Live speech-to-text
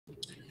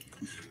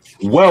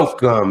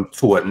Welcome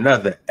to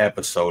another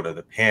episode of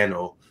the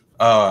panel.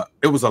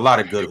 It was a lot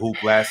of good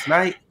hoop last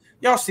night.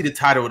 Y'all see the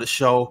title of the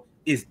show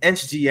is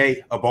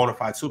SGA a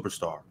Bonafide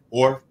superstar,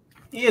 or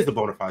he is a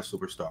Bonafide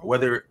superstar.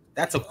 Whether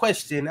that's a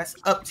question, that's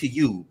up to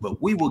you,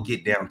 but we will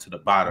get down to the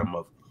bottom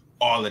of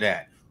all of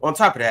that. On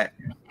top of that,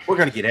 we're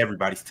going to get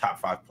everybody's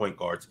top 5 point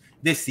guards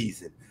this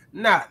season.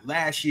 Not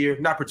last year,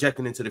 not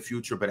projecting into the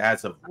future, but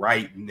as of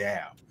right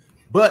now.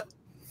 But,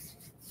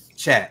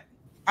 chat,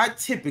 I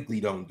typically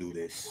don't do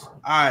this.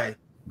 I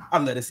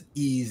let us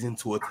ease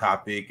into a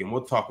topic, and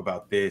we'll talk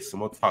about this, and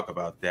we'll talk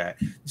about that.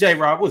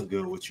 J-Rob, what's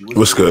good with you?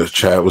 What's good,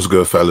 Chad? What's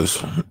good,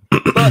 fellas?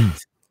 But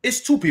it's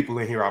two people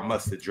in here I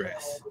must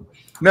address.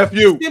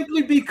 Nephew.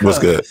 Simply because what's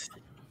good?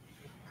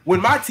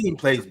 When my team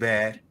plays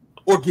bad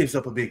or gives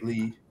up a big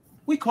lead,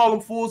 we call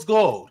them fool's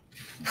gold.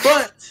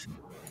 But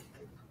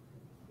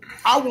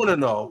I want to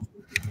know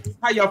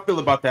how y'all feel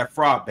about that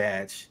fraud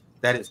badge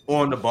that is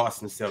on the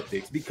Boston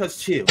Celtics. Because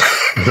chill.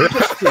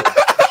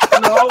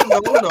 No.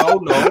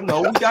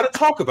 We got to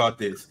talk about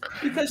this.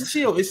 Because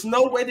chill. It's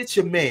no way that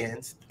your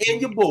mans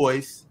and your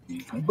boys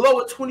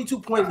blow a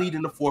 22-point lead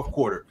in the fourth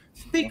quarter.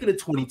 Speaking of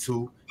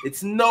 22,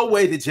 it's no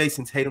way that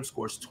Jayson Tatum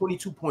scores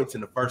 22 points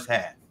in the first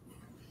half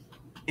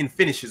and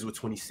finishes with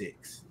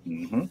 26.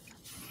 Mm-hmm.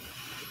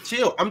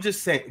 Chill. I'm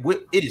just saying,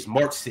 it is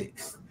March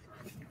 6th.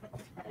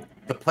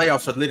 The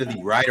playoffs are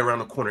literally right around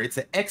the corner. It's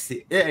an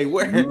exit. Hey,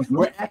 we're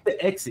at the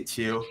exit,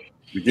 chill.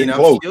 We're getting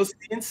close. I'm still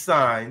seeing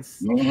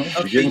signs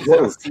of things that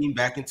I've seen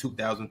back in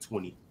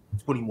 2020,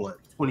 21,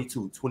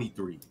 22,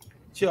 23.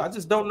 Chill. I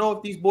just don't know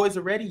if these boys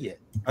are ready yet.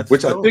 I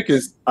think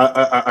is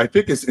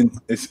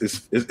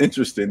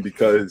interesting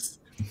because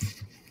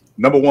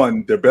number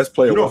one, their best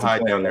player wasn't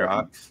hide down there,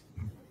 Ox.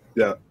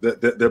 Yeah,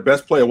 their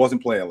best player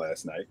wasn't playing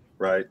last night,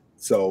 right?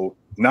 So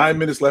 9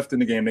 minutes left in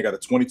the game, they got a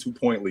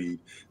 22-point lead.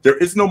 There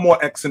is no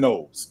more X and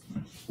O's.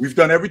 We've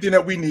done everything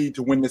that we need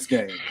to win this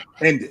game.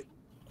 End it,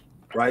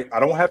 right? I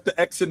don't have to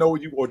X and O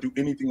you or do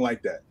anything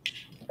like that.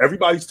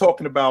 Everybody's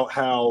talking about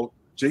how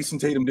Jayson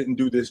Tatum didn't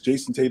do this,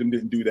 Jayson Tatum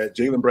didn't do that,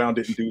 Jaylen Brown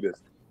didn't do this.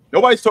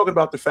 Nobody's talking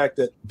about the fact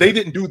that they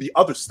didn't do the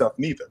other stuff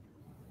neither.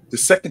 The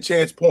second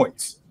chance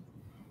points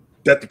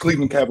that the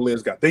Cleveland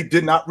Cavaliers got. They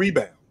did not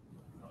rebound.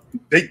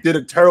 They did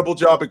a terrible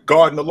job at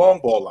guarding the long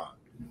ball line.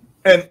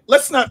 And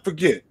let's not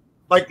forget,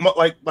 like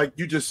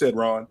you just said,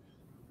 Ron,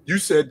 you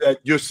said that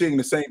you're seeing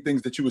the same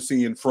things that you were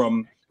seeing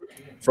from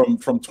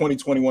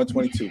 2021,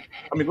 22.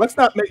 I mean, let's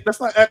not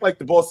act like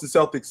the Boston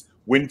Celtics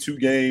win 2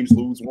 games,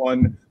 lose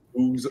 1,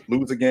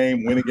 lose a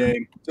game, win a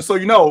game. Just so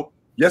you know,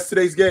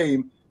 yesterday's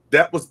game,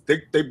 that was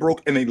they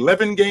broke an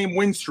 11-game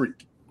win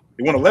streak.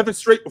 They won 11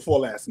 straight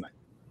before last night.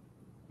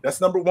 That's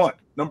number one.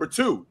 Number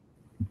two,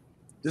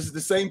 this is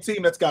the same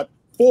team that's got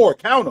 4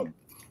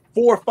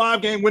 or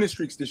 5-game winning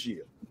streaks this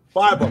year.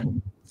 5 of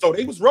them. So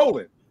they was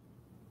rolling.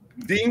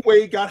 Dean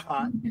Wade got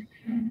hot.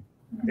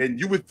 And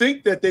you would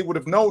think that they would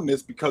have known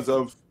this because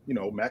of,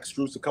 Max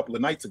Strus a couple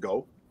of nights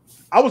ago.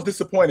 I was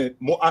disappointed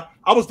more.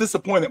 I was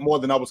disappointed more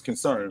than I was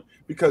concerned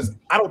because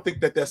I don't think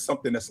that that's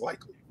something that's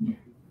likely. You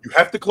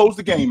have to close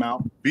the game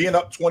out, being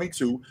up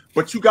 22,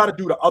 but you got to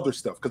do the other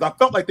stuff because I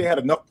felt like they had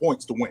enough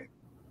points to win.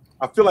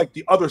 I feel like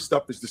the other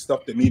stuff is the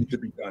stuff that needed to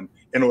be done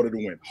in order to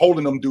win.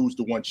 Holding them dudes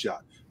to one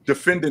shot,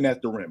 defending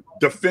at the rim,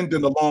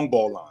 defending the long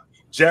ball line,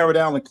 Jared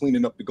Allen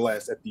cleaning up the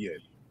glass at the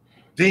end,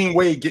 Dean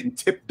Wade getting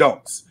tip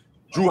dunks,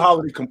 Drew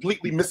Holiday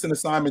completely missing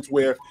assignments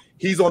where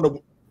Dean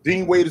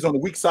Wade is on the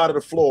weak side of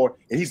the floor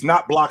and he's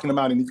not blocking them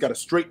out and he's got a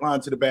straight line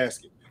to the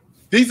basket.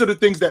 These are the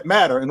things that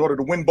matter in order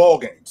to win ball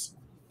games.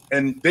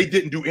 And they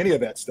didn't do any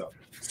of that stuff.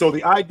 So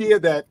the idea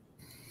that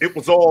it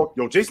was all,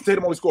 Jayson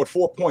Tatum only scored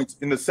 4 points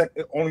in the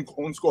second, only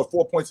scored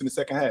 4 points in the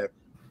second half.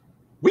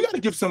 We got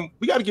to give some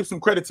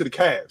credit to the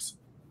Cavs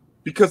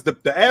because the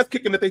ass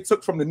kicking that they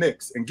took from the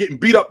Knicks and getting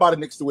beat up by the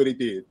Knicks the way they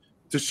did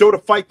to show the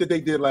fight that they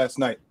did last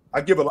night.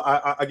 I give a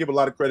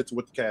lot of credit to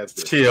what the Cavs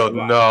did. Chill.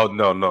 No.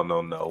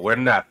 We're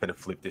not going to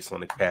flip this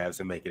on the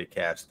Cavs and make it a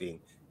Cavs thing.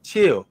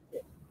 Chill.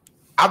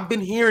 I've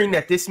been hearing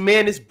that this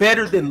man is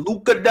better than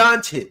Luka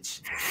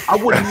Doncic. I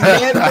would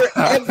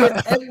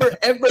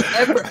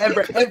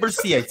ever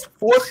see a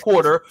fourth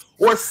quarter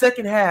or a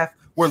second half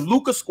where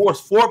Luka scores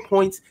 4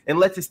 points and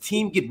lets his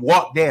team get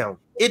walked down.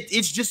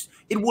 It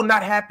will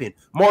not happen.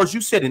 Mars,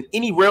 you said in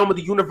any realm of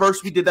the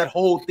universe, we did that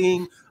whole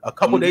thing a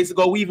couple days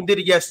ago. We even did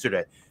it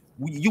yesterday.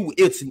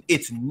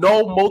 It's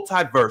no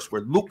multiverse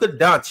where Luka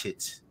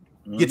Doncic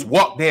gets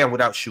walked down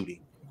without shooting.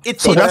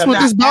 So that's what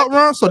this about,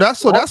 Ron. So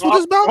that's what this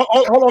about.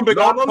 Hold on, big.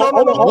 No.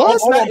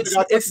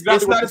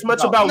 It's not as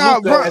much about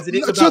Luka as it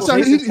is about Jayson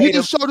Tatum. He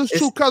just showed his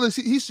true colors.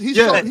 He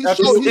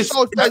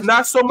showed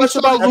not so much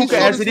about Luka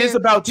as it is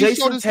about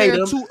Jayson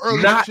Tatum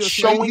not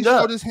showing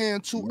up. He showed his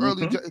hand too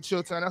early.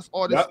 Chilltown. That's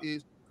all this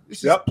is.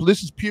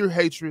 This is pure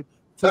hatred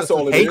come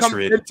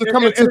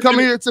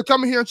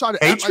here and try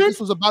to act like this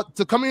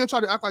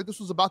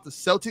was about the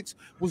Celtics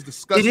was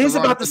disgusting. It is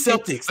about the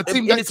Celtics.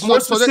 It's more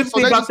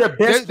specifically about their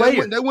best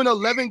player. They win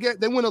 11 games.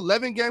 They win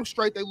 11 games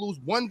straight. They lose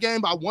one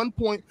game by 1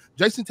 point.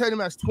 Jayson Tatum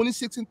has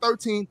 26 and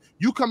 13.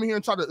 You come in here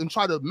and try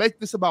to make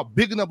this about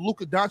bigging up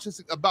Luka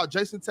Doncic, about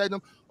Jayson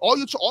Tatum. All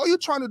you're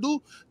trying to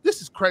do.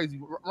 This is crazy,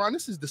 Ron.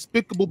 This is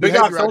despicable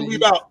behavior.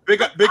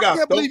 Big I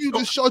can't believe you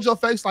just showed your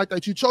face like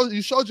that. You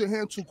showed your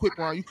hand too quick,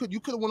 Ron. You could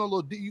have went a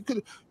little. You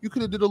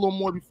could have did a little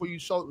more before you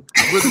showed.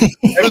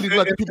 Really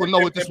let people know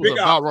what this was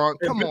about, Ron.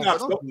 Come on,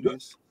 don't do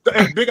this.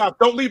 And Big Op,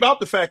 don't leave out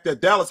the fact that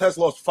Dallas has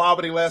lost 5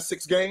 of their last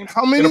 6 games.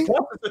 How many?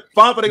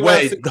 5 of their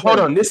last 6 hold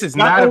on. This is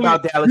not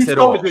about Dallas at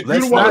all.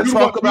 Let's not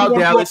talk about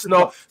Dallas.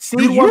 No.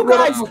 See, you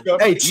guys,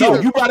 hey,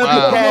 chill. You brought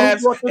up the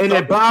Cavs, and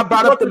then Bob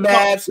brought up the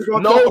Mavs.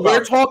 No,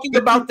 we're talking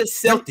about the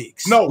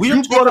Celtics. No,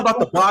 we're talking about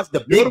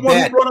the big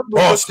bad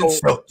Boston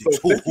Celtics.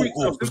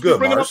 What's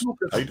good, Mars?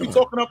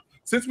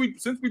 Since we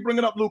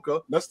bringing up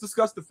Luka, let's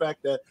discuss the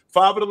fact that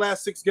 5 of the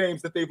last 6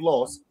 games that they've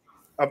lost,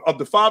 of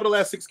the 5 of the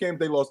last 6 games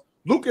they lost,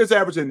 Luka is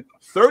averaging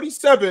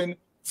 37,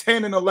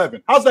 10, and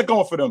 11. How's that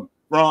going for them,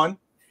 Ron?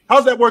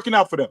 How's that working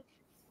out for them?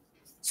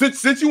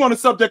 Since you on the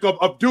subject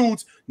of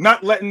dudes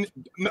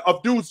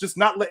just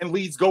not letting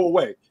leads go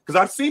away,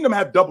 because I've seen them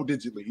have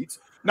double-digit leads.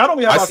 Not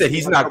only have I said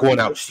he's not going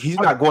out. He's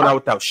not going out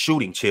without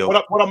shooting. Chill.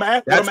 What I'm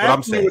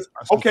asking you is,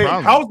 okay,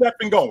 how's that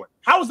been going?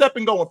 How has that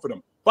been going for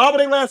them? 5 of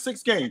their last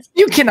 6 games.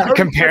 You cannot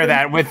compare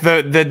that with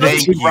the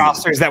deep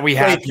rosters that we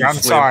have here. I'm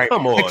sorry.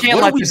 Come on. I can't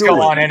let this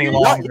go on any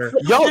longer.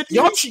 You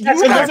guys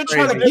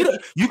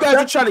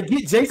are trying to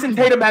get Jayson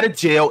Tatum out of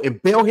jail and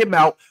bail him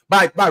out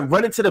by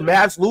running to the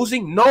Mavs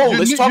losing. No,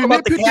 let's talk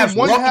about the Cavs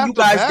walking you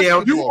guys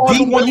down. You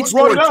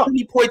scored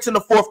 20 points in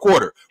the 4th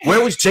quarter.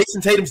 Where was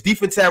Jayson Tatum's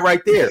defense at right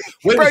there?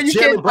 Where was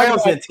Jalen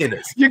Brown's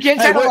antennas? You can't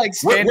kind of like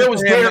stand where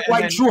was Derek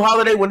White and Drew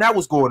Holiday when that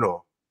was going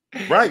on?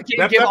 Right. You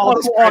can't give all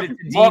this credit to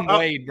Dean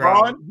Wade, bro.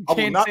 Ron, I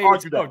will not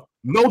argue that.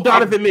 No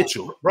Donovan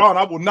Mitchell. Ron,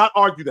 I will not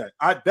argue that.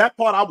 That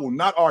part I will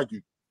not argue.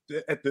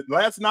 At the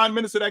last 9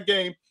 minutes of that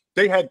game,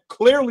 they had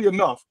clearly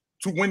enough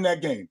to win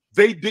that game.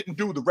 They didn't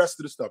do the rest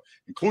of the stuff,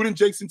 including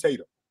Jayson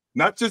Tatum.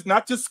 Not just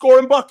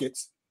scoring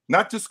buckets.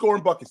 Not just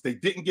scoring buckets. They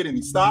didn't get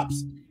any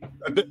stops.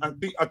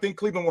 I think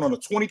Cleveland went on a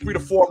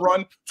 23-4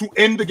 run to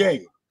end the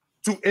game.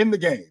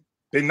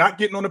 They're not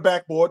getting on the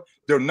backboard.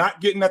 They're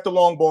not getting at the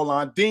long ball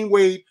line. Dean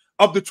Wade,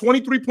 of the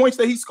 23 points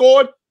that he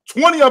scored,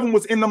 20 of them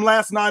was in them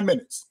last 9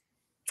 minutes.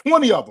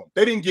 20 of them.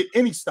 They didn't get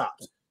any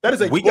stops. That is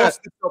a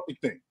Boston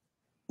Celtic thing.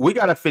 We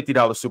got a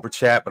 $50 super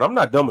chat, but I'm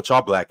not done with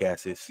y'all black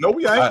asses. No,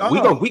 we ain't.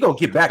 We gonna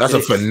get back. That's to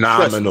a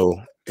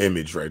phenomenal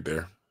image right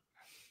there.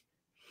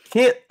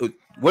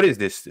 What is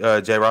this,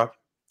 J-Rob?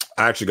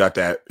 I actually got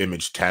that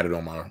image tatted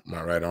on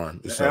my right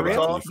arm. It's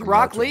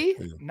Rock Lee?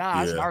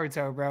 Nah, it's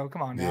Naruto, bro.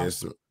 Come on now.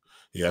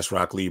 Yeah, it's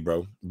Rock Lee,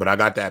 bro. But I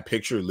got that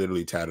picture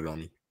literally tatted on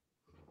me.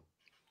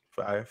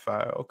 Fire.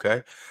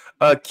 Okay.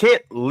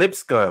 Kent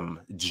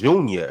Lipscomb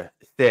Jr.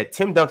 said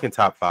Tim Duncan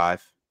top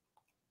 5.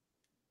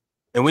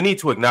 And we need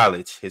to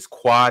acknowledge his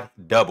quad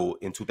double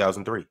in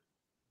 2003.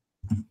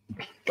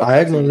 I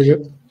acknowledge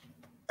it.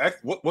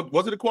 What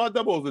was it, a quad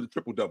double or was it a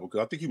triple double?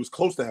 Because I think he was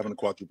close to having a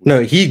quadruple.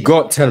 No, he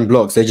got 10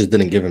 blocks. They just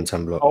didn't give him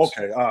 10 blocks.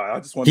 Okay, all right. I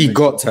just want. He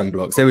got 10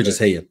 blocks. They were just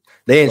hating.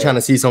 They ain't trying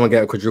to see someone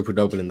get a quadruple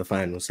double in the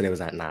finals. So they was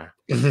like, nah,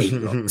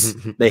 8 blocks.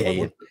 They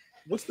hating.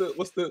 What's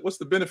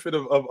the benefit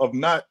of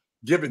not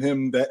giving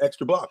him that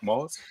extra block,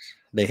 Mars?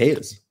 They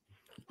haters.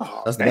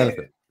 That's the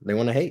benefit. They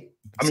want to hate.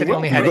 I mean, he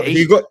only had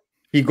 8.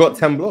 He got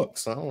 10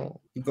 blocks. Oh,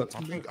 he got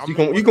 10 blocks.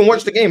 You can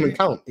watch the game and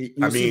count.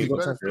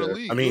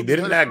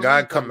 Didn't that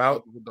guy come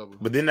out?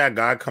 But didn't that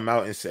guy come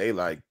out and say,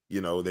 like,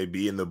 they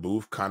be in the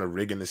booth kind of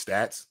rigging the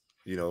stats?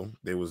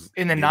 They was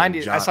in the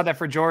 90s. I saw that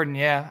for Jordan.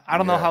 Yeah. I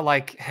don't know how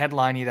like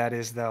headliney that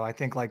is though. I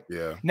think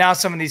now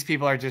some of these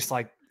people are just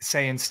like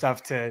saying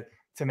stuff to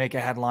make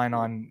a headline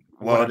on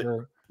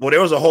whatever. Well, there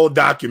was a whole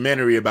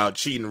documentary about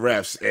cheating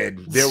refs, and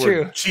there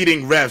were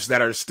cheating refs that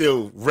are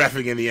still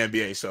reffing in the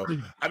NBA. So,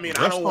 I mean,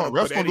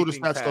 refs don't do the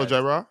stats though,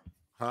 J-Rob.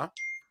 Huh?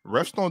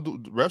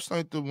 Refs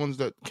ain't the ones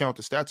that count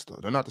the stats though.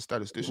 They're not the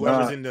statisticians.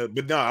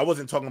 I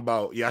wasn't talking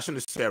about. Yeah, I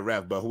shouldn't have said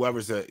ref, but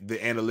whoever's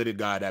the analytic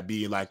guy that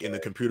be like in the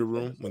computer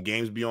room when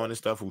games be on and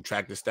stuff, who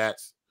track the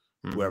stats,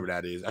 whoever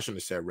that is. I shouldn't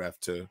have said ref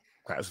to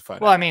classify.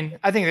 Well, I mean,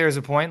 I think there's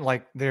a point.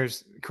 Like,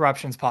 there's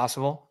corruption's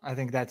possible. I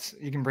think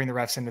you can bring the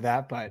refs into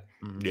that, but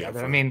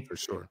for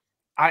sure.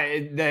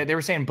 They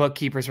were saying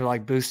bookkeepers are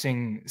like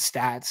boosting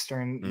stats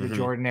during the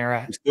Jordan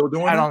era. You're still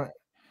doing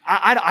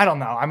I don't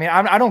know. I mean,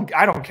 I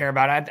don't care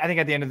about it. I think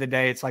at the end of the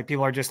day, it's like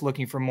people are just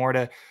looking for more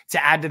to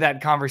add to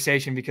that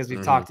conversation because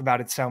we've talked about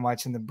it so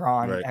much in the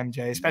Bron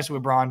MJ, especially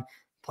with Bron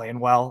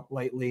playing well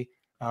lately.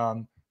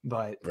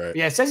 But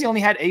yeah, it says he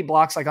only had 8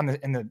 blocks like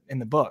in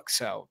the book,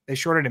 so they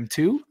shorted him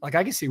 2. Like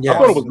I can see. I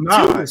thought it was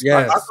 9.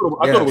 Yeah, I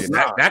thought it was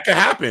 9. That could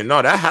happen. No,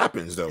 that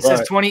happens though. It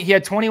says 20. He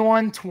had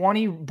 21,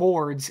 20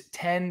 boards,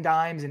 10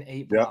 dimes, and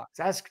 8 blocks.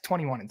 That's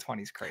 21 and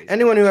 20 is crazy.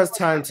 Anyone who has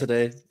time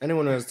today,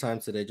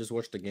 just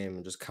watch the game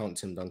and just count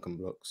Tim Duncan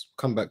blocks.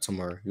 Come back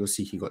tomorrow, you'll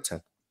see he got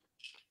 10.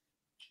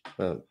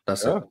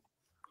 That's it.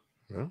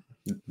 Yeah.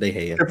 They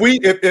hate him.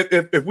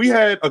 If we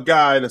had a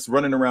guy that's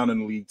running around in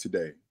the league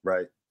today,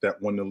 right, that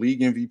won the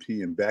league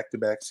MVP in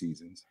back-to-back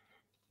seasons,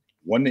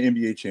 won the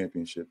NBA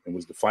championship, and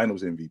was the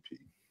Finals MVP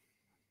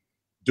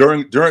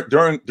during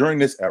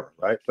this era,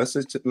 right? Let's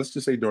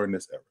just say during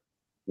this era,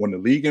 won the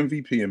league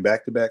MVP in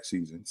back-to-back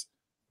seasons,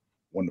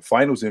 won the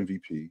Finals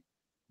MVP,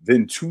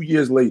 then 2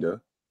 years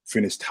later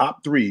finished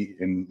top 3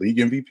 in league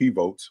MVP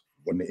votes,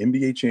 won the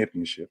NBA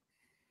championship,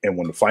 and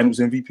won the Finals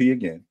MVP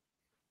again,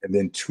 and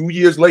then 2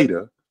 years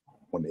later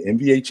won the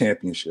NBA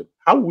championship.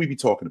 How would we be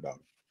talking about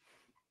it?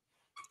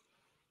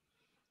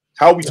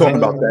 How are we talking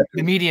about that?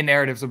 The media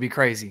narratives would be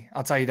crazy.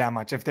 I'll tell you that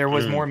much. If there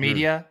was more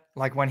media,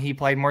 like when he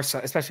played more,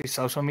 especially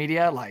social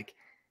media, like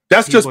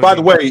that's just by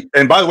the way,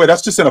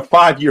 that's just in a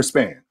 5-year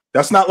span.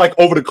 That's not like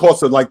over the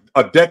course of like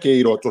a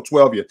decade or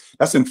 12 years.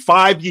 That's in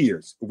 5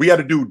 years. We had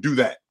to do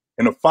that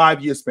in a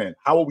 5-year span.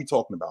 How are we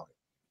talking about it?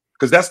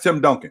 Because that's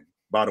Tim Duncan,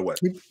 by the way.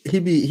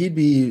 He'd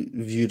be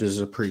viewed as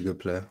a pretty good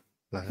player.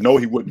 No,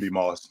 he wouldn't be,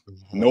 Moss.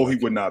 No, he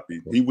would not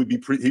be. He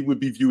would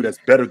be viewed as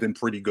better than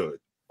pretty good.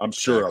 I'm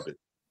sure of it.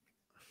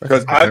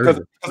 Because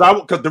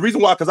the reason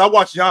why, because I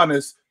watched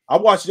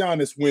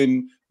Giannis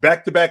win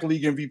back-to-back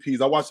league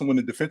MVPs. I watched him win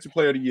the Defensive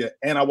Player of the Year,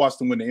 and I watched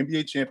him win the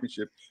NBA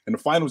championship and the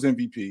Finals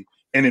MVP.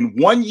 And in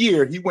 1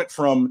 year, he went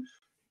from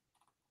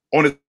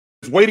on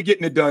his way to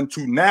getting it done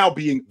to now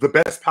being the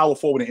best power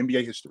forward in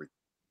NBA history.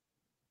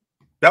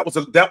 That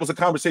was a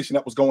conversation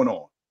that was going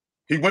on.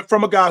 He went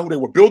from a guy who they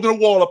were building a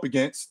wall up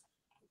against.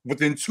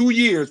 Within 2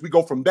 years, we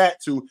go from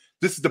that to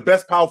this is the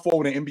best power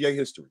forward in NBA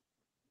history.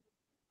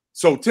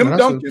 So Tim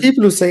Duncan.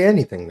 People who say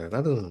anything though,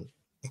 that doesn't.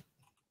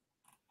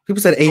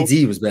 People said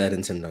AD was better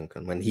than Tim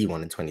Duncan when he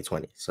won in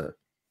 2020. So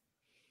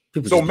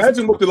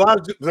imagine what the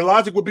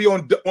logic would be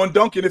on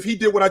Duncan if he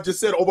did what I just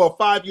said over a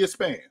 5-year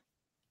span.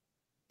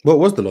 What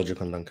was the logic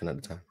on Duncan at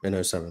the time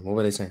in 07? What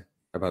were they saying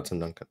about Tim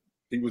Duncan?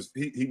 He was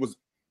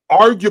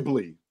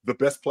arguably the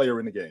best player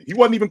in the game. He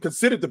wasn't even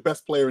considered the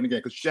best player in the game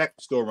because Shaq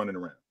was still running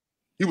around.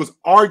 He was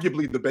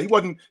arguably the best. He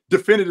wasn't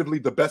definitively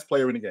the best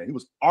player in the game. He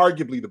was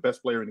arguably the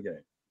best player in the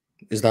game.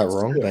 Is that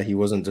wrong that he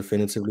wasn't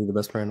definitively the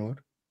best player in the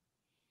world?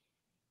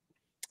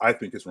 I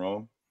think it's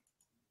wrong,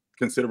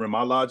 considering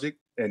my logic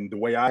and the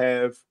way I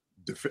have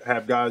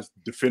guys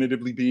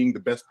definitively being the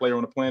best player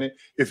on the planet.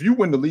 If you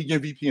win the league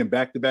MVP in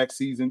back-to-back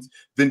seasons,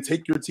 then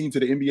take your team to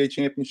the NBA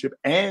championship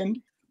and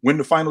win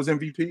the Finals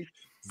MVP,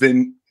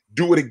 then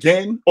do it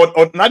again,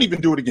 or not even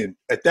do it again.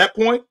 At that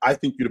point, I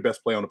think you're the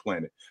best player on the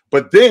planet.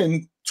 But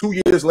then 2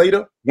 years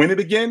later, win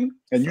it again,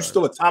 and you're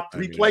still a top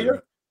 3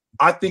 player.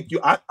 I think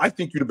you're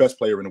the best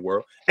player in the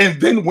world. And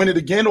then win it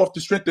again off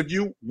the strength of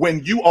you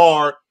when you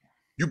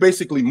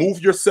basically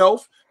move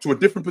yourself to a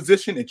different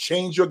position and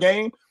change your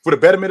game for the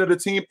betterment of the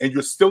team, and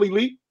you're still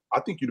elite.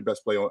 I think you're the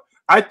best player.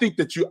 I think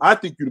you're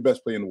the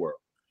best player in the world.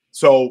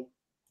 So,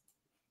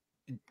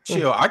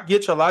 chill. I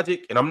get your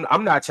logic, and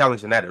I'm not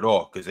challenging that at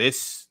all because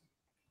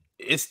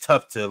it's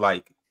tough to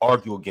like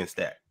argue against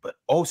that. But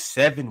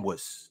 07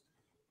 was,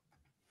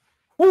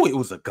 it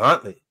was a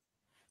gauntlet.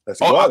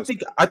 I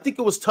think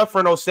it was tougher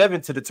in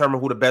 07 to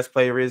determine who the best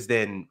player is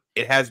than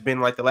it has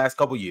been like the last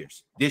couple of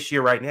years. This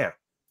year, right now,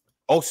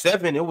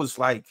 07, it was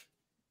like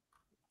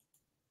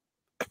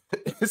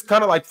it's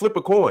kind of like flip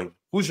a coin.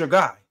 Who's your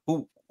guy?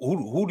 Who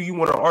do you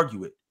want to argue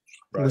with?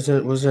 Right.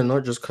 Was it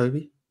not just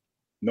Kobe?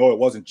 No, it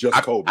wasn't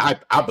just Kobe.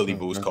 I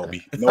believe it was Kobe.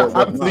 No, it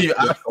wasn't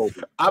just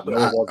Kobe.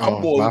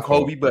 I'm more than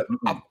Kobe, but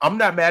I'm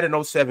not mad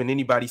at 07.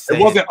 Anybody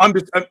saying it wasn't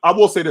I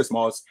will say this,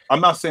 Mars.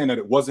 I'm not saying that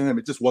it wasn't him.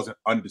 It just wasn't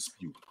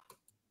undisputed.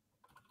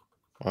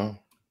 Oh,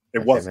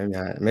 it wasn't.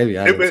 Maybe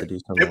I need to do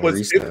some more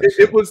research.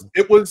 It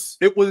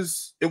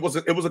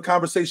was a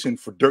conversation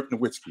for Dirk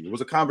Nowitzki. It was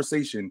a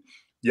conversation.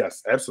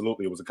 Yes,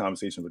 absolutely. It was a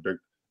conversation for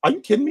Dirk. Are you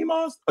kidding me,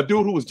 Mars? A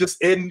dude who was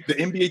just in the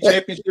NBA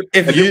championship.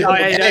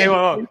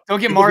 Don't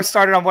get Mars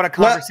started on what a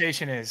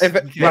conversation is.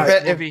 Anyone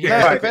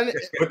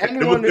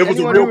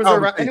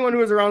who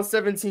was around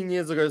 17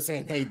 years ago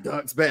saying, "Hey,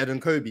 Dirk's better than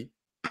Kobe,"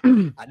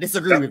 I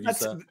disagree with you,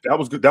 sir. That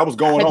was good. That was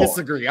going on. I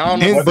disagree. I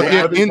don't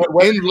know.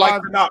 In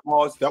live time,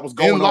 Mars, that was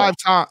going on.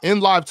 In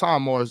live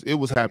time, Mars, it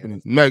was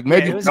happening. Maybe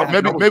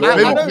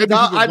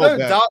I know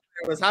Dark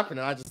was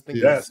happening. I just think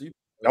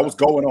that was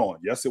going on.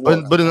 Yes, it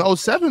was. But in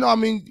 07, I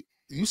mean,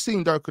 you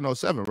seen Dirk in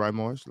 07, right,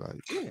 Morris? Like,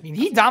 I mean,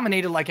 he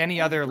dominated like any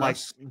other like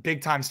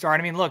big time star.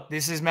 I mean, look,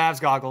 this is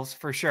Mavs goggles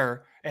for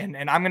sure, and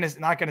I'm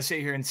not gonna sit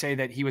here and say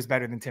that he was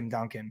better than Tim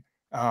Duncan.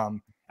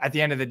 At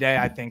the end of the day,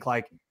 I think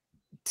like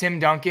Tim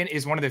Duncan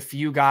is one of the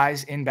few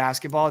guys in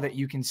basketball that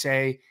you can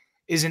say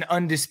is an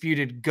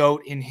undisputed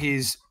GOAT in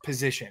his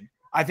position.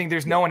 I think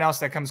there's no one else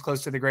that comes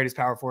close to the greatest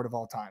power forward of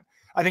all time.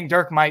 I think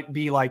Dirk might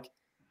be like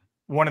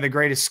one of the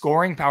greatest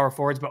scoring power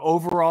forwards, but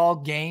overall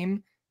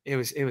game, it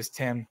was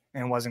Tim,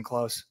 and it wasn't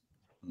close.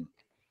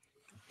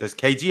 Does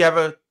KG have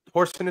a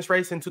horse in this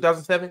race in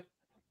 2007?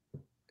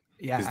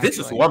 Yeah, because this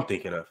is who I'm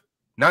thinking of.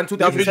 Not in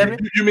 2007.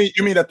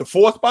 You mean at the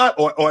 4th spot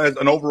or as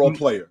an overall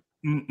player?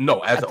 No,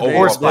 as at an the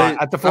overall spot.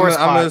 At the 4th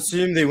spot. I'm gonna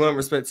assume they weren't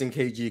respecting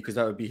KG because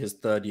that would be his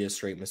 3rd year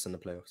straight missing the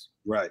playoffs.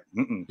 Right.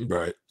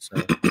 Right. So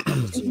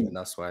I'm assuming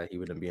that's why he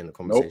wouldn't be in the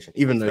conversation,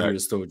 even though he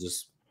was still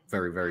just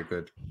very, very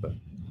good. But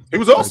he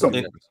was awesome.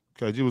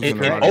 KG was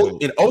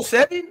in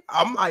 07.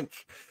 I'm like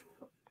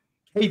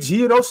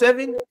KG in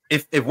 07.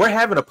 If we're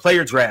having a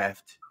player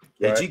draft,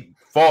 KG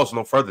falls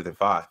no further than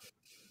 5.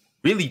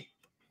 Really,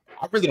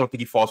 I really don't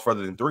think he falls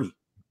further than 3.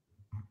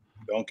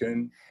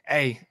 Duncan.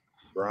 Hey.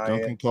 Brian.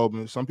 Duncan,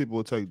 Coleman. Some people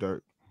will take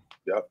Dirk.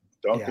 Yep.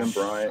 Duncan,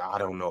 Brian. I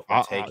don't know if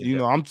I'm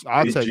taking.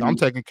 I'm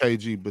taking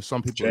KG, but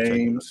some people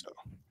James.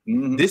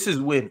 This is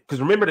when, because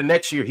remember the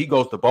next year he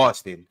goes to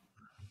Boston,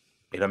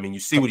 and I mean you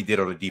see what he did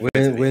on the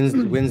defense.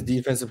 Wins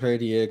defensive player of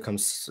the year,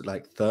 comes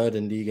like 3rd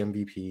in league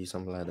MVP,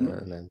 something like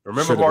that. And then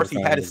remember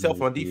Marcy had himself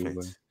on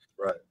defense.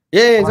 Right.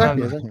 Yeah,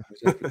 exactly.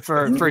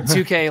 For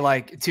 2K,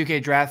 like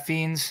 2K draft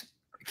fiends,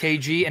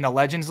 KG in a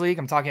Legends League,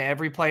 I'm talking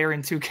every player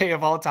in 2K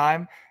of all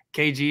time.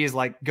 KG is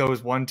like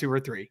goes 1, 2, or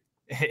 3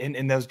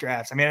 in those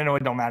drafts. I mean, I know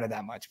it don't matter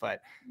that much, but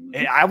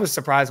I was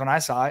surprised when I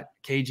saw it.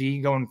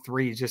 KG going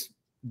 3, just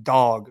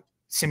dog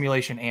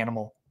simulation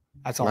animal.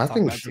 That's all. I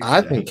think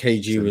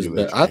KG was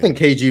I think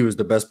KG was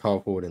the best power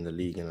forward in the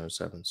league in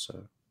 07.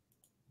 So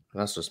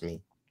that's just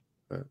me.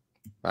 But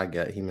I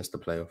get he missed the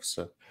playoffs,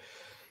 so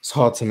it's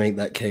hard to make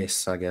that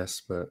case, I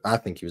guess. But I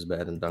think he was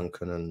better than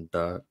Duncan and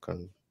Dirk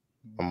and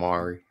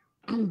Amari.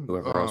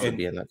 Whoever else would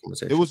be in that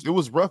conversation. It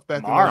was rough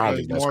back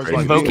Amari. then.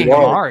 Invoking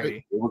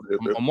Amari.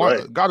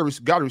 Amari gotta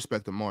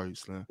respect Amari,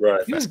 Slim.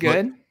 Right. He was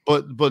good.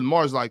 But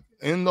Amari's like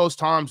in those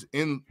times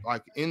in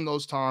live time,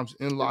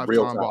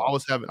 bro,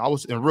 I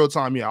was in real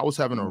time. Yeah, I was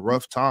having a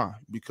rough time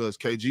because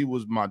KG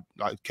was my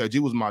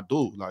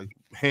dude, like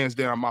hands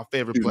down my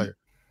favorite player.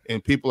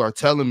 And people are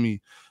telling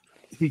me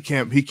he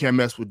can't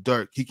mess with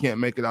Dirk. He can't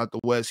make it out the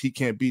West. He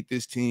can't beat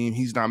this team.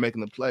 He's not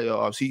making the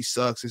playoffs. He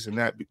sucks, this and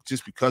that,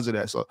 just because of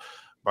that. So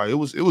right, it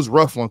was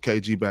rough on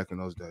KG back in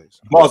those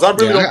days. Mars, I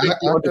really don't think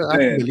you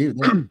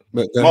understand.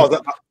 Mars,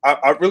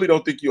 I really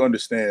don't think you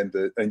understand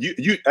that, and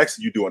you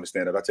actually do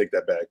understand it. I take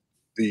that back.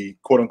 The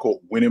quote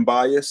unquote winning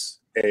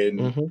bias,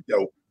 and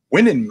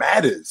winning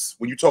matters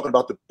when you're talking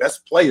about the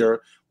best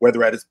player,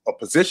 whether at a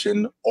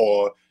position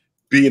or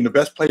being the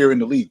best player in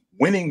the league.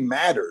 Winning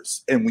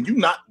matters, and when you're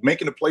not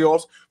making the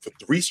playoffs for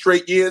 3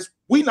 straight years,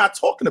 we're not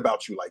talking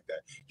about you like that.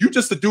 You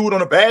just a dude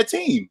on a bad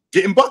team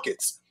getting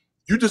buckets.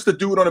 You just a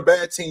dude on a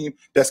bad team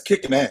that's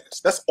kicking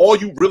ass. That's all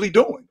you really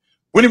doing.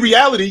 When in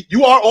reality,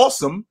 you are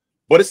awesome,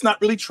 but it's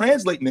not really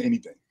translating to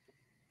anything.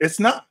 It's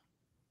not.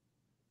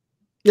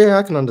 Yeah,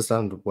 I can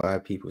understand why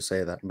people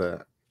say that,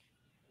 but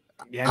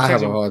I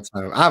have a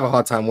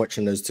hard time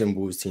watching those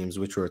Timberwolves teams,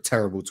 which were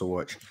terrible to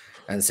watch,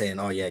 and saying,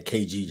 "Oh yeah,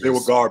 KG." They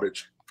were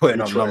garbage.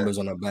 Putting up numbers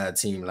on a bad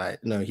team.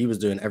 Like, no, he was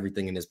doing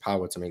everything in his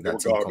power to make that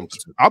team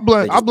competent. I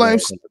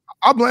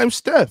blame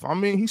Steph. I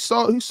mean, he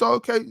saw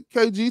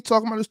KG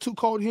talking about it's too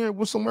cold here and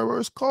went somewhere where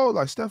it's cold.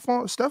 Like Steph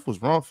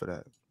was wrong for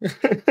that.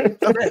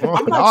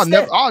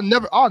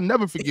 I'll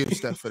never forgive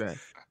Steph for that.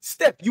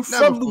 Steph, you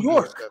from New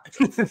York?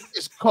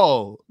 It's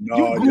cold.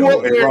 No, you grew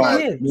up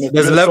there.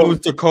 There's levels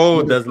to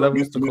cold. There's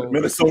levels to cold.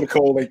 Minnesota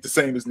cold ain't the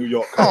same as New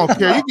York. I don't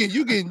care.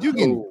 You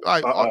can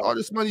like all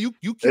this money. You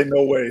can't. Ain't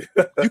no way.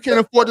 You can't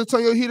afford to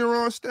turn your heater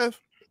on, Steph.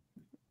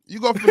 You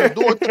go from the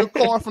door to the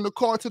car, from the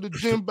car to the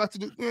gym, back to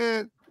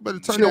the better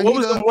turn your heater. What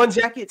was the one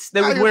jackets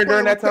they was wearing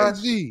during that time?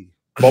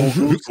 Bubble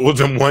Goose. What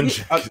them one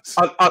jackets?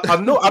 I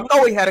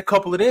know he had a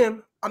couple of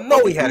them. I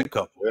know he had a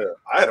couple. Yeah,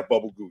 I had a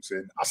Bubble Goose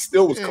and I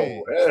still was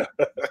cold. Yeah.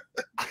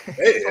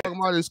 Talking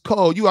about it's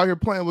cold. You out here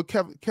playing with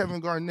Kevin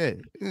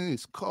Garnett.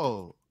 It's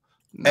cold.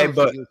 But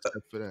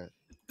for that.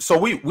 So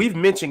we've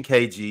mentioned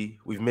KG,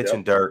 we've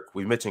mentioned Dirk,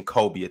 we've mentioned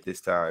Kobe at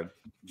this time.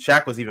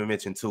 Shaq was even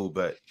mentioned too,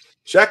 but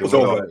Shaq was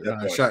over.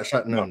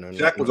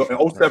 Shaq was in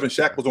 07.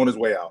 Shaq was on his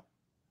way out.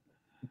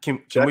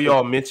 Can we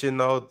all mention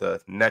though the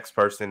next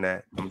person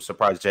that I'm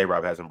surprised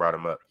J-Rob hasn't brought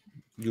him up?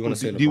 You want to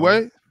say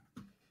D-Wade?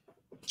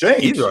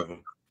 James. Either of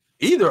them.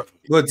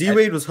 Well,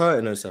 D-Wade was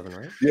hurt in 07,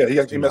 right?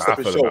 Yeah, he messed up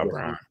his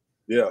shoulder.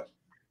 Yeah.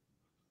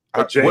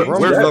 But James,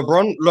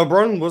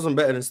 LeBron wasn't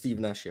better than Steve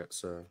Nash yet,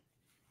 so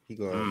he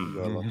got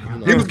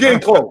he was getting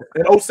close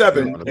in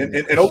 07.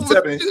 In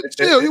 07,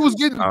 still he was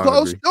getting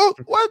close. No,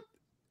 what?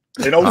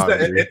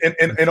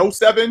 In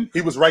 07,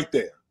 he was right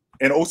there.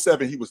 In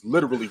 07, he was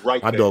literally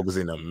right there. My dog was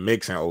in the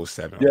mix in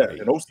 07. Yeah,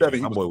 in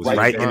 07, my boy was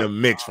right in the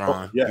mix,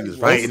 Ron. Yeah, he was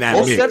right in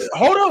that mix.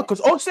 Hold on,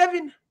 because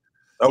 07.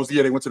 That was the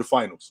year they went to the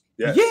finals.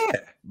 Yeah.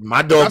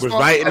 My dog was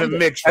right in the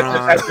mix,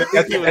 Ron. At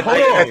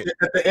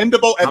the end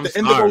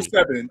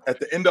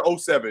of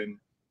 07,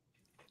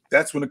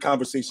 that's when the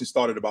conversation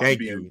started about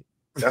being.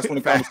 That's when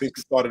the conversation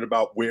started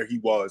about where he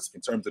was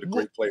in terms of the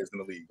great players in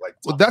the league. Like,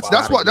 well, that's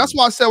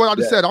why I said what I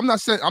just said. I'm not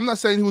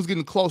saying he was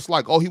getting close.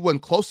 Like, oh, he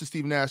wasn't close to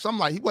Steve Nash. I'm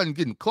like, he wasn't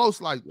getting close.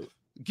 Like,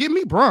 Give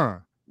me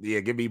Bron. Yeah,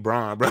 give me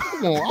Bron, bro.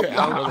 Come on, You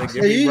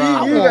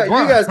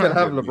guys can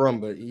have LeBron,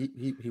 but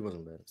he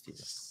wasn't bad.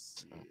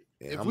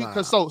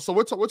 So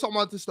we're talking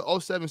about this the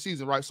 07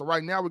 season, right? So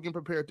right now we're getting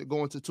prepared to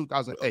go into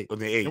 2008.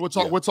 And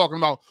we're talking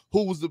about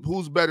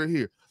who's better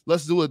here.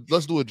 Let's do a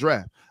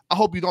draft. I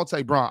hope you don't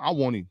take Bron. I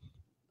want him.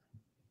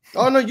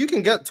 Oh no, you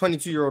can get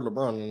 22-year-old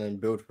LeBron and then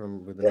build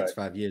from with the next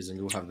 5 years, and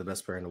you'll have the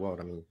best player in the world.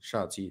 I mean,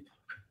 shout out to you.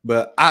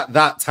 But at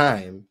that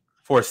time,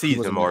 for a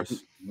season,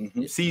 Mars,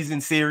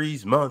 season,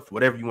 series, month,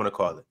 whatever you want to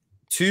call it.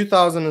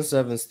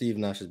 2007, Steve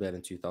Nash is better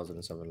than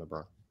 2007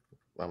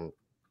 LeBron.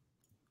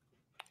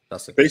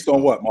 That's it. Based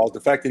on what, Mars? The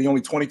fact that he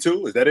only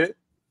 22? Is that it?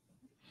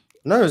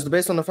 No, it's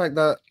based on the fact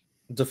that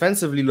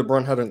defensively,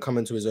 LeBron hadn't come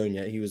into his own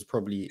yet. He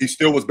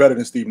still was better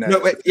than Steve Nash. No,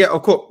 wait, yeah,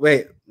 of course.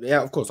 Wait,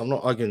 yeah, of course. I'm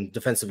not arguing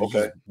defensively.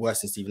 He's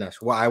worse than Steve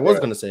Nash. What I was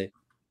going to say,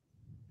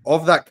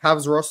 of that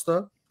Cavs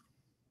roster,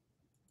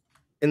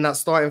 in that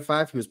starting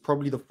five, he was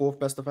probably the fourth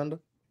best defender.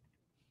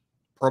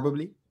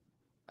 Probably.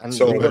 And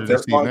so they got to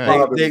the final.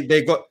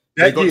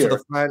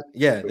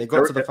 Yeah, they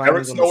got to the final.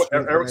 Eric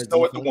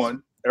Snow at the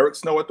one. Eric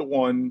Snow at the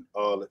one.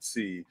 Let's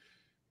see.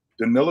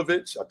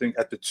 Danilovic, I think,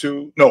 at the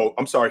two. No,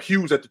 I'm sorry.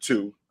 Hughes at the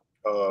two.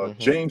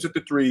 James at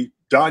the three.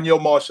 Daniel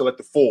Marshall at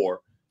the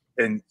four.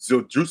 And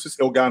Zildjius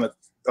Ilganis.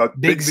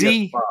 Big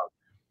Z.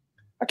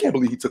 I can't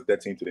believe he took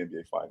that team to the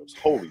NBA Finals.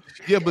 Holy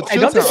shit. Yeah, but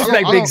don't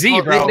disrespect Big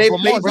Z, bro.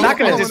 We're not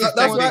going to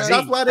disrespect Big Z.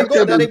 That's why they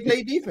go there. They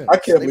play defense. I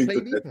can't believe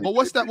that. But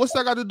what's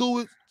that got to do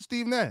with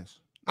Steve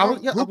Nash? I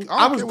was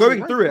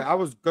going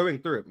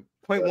through it.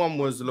 Point one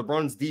was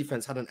LeBron's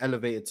defense hadn't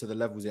elevated to the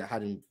levels it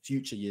had in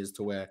future years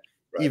to where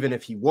even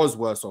if he was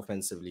worse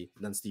offensively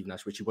than Steve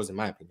Nash, which he was in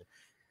my opinion,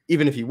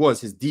 even if he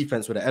was, his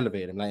defense would have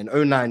elevated him. Like in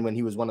 2009, when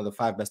he was one of the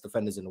 5 best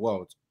defenders in the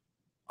world,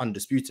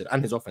 undisputed,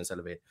 and his offense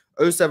elevated.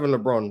 2007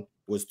 LeBron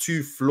was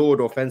too flawed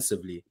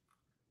offensively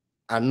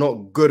and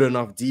not good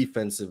enough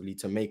defensively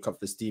to make up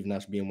for Steve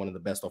Nash being one of the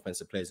best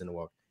offensive players in the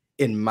world,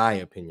 in my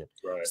opinion.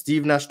 Right.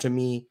 Steve Nash, to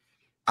me,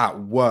 at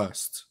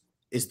worst,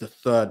 is the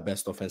 3rd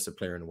best offensive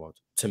player in the world,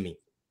 to me,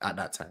 at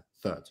that time.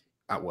 3rd,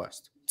 at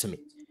worst, to me.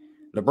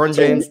 LeBron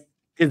James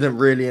isn't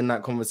really in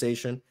that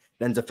conversation.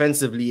 Then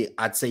defensively,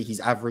 I'd say he's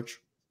average.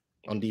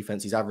 On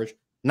defense, he's average.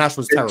 Nash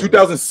was terrible. In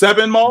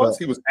 2007, Mars,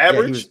 he was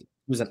average? He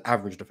was an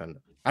average defender.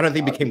 I don't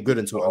think he became good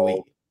until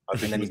 08.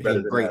 And then he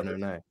became great in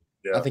 09.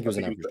 I think he was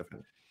an average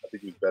defender. I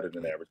think he was better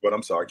than average, but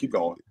I'm sorry. Keep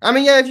going. I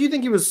mean, yeah, if you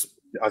think he was...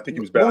 I think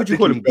he was better. What would you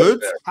call him?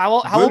 Good? How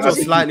old was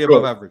he? Slightly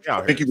above average.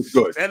 I think he was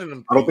good. I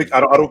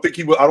don't think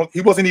he was.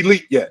 He wasn't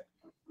elite yet.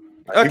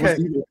 Okay.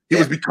 He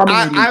was becoming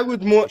elite. I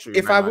would more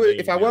if I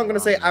weren't going to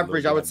say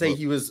average, I would say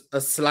he was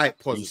a slight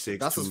positive.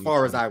 That's as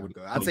far as I would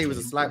go. I'd say he was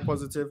a slight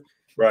positive.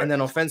 Right. And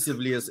then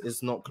offensively,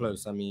 it's not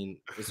close. I mean,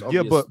 it's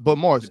obvious. Yeah, but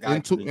Mars,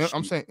 I'm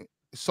saying,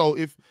 so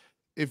if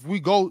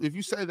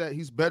you say that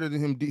he's better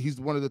than him,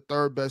 he's one of the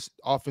 3rd best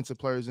offensive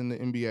players in the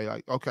NBA.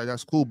 Like, okay,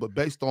 that's cool. But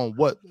based on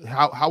what?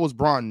 How was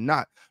Bron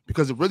not?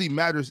 Because it really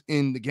matters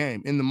in the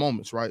game, in the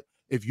moments, right?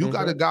 If you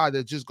got a guy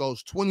that just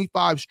goes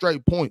 25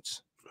 straight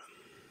points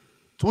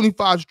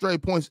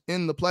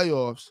in the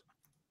playoffs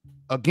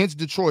against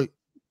Detroit,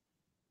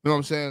 you know what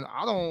I'm saying?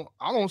 I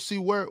don't see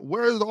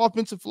where is the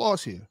offensive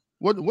flaws here.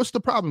 What's the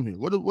problem here?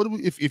 What do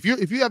we if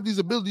you have these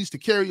abilities to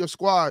carry your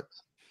squad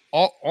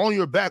on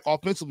your back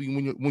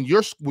offensively when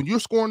you're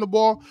scoring the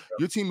ball,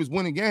 your team is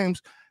winning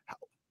games.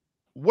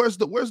 Where's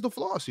the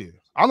flaws here?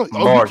 I don't.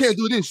 Oh, you can't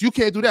do this. You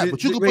can't do that.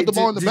 But you can put the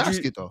ball in the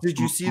basket though. Did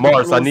you see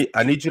Mars? I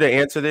need you to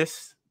answer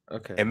this.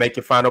 Okay. And make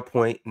your final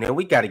point. Now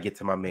we got to get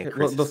to my man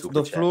Chris.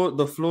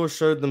 The floor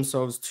showed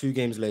themselves 2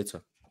 games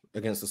later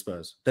against the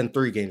Spurs, then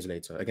 3 games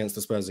later against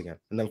the Spurs again,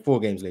 and then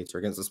 4 games later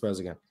against the Spurs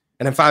again,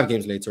 and then 5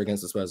 games later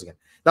against the Spurs again.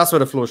 That's where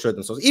the floor showed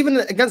themselves. Even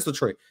against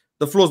Detroit,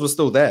 the flaws were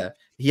still there.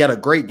 He had a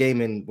great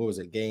game in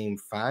game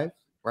 5,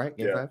 right?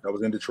 Game 5? That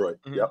was in Detroit.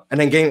 Yep. And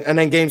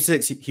then game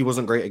 6, he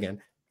wasn't great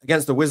again.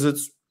 Against the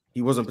Wizards,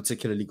 he wasn't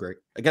particularly great.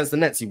 Against the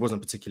Nets, he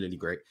wasn't particularly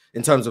great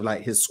in terms of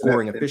like his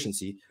scoring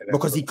efficiency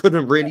because he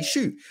couldn't really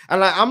shoot. And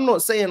like I'm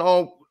not saying,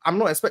 I'm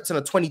not expecting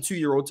a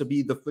 22-year-old to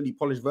be the fully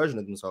polished version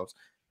of themselves.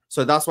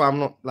 So that's why I'm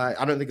not like,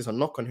 I don't think it's a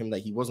knock on him that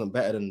he wasn't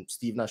better than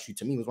Steve Nash, who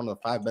to me was one of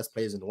the 5 best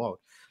players in the world.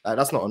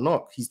 That's not a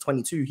knock. He's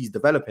 22, he's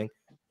developing,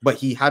 but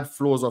he had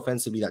flaws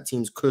offensively that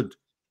teams could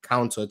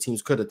counter,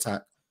 teams could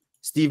attack.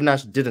 Steve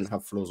Nash didn't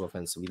have flaws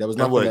offensively. There was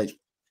nothing that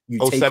you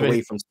take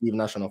away from Steve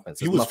Nash on offense.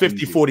 He was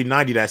 50, 40,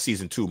 90 that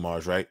season too,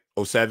 Mars, right?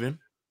 07?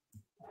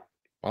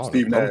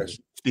 Steve Nash.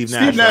 Steve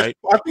Nash, right?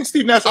 I think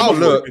Steve Nash. I don't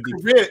know.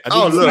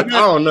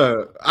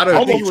 I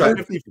don't think he was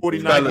 50, 40,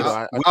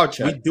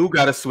 90. We do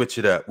got to switch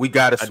it up. We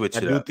got to switch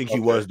it up. I do think he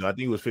was, though. I think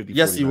he was 50.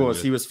 Yes, he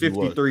was. He was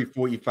 53,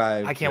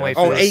 45. I can't wait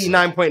for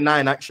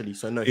 89.9 actually.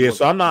 So no. Yeah,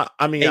 so I'm not.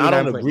 I mean, I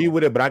don't agree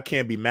with it, but I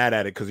can't be mad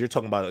at it because you're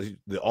talking about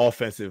the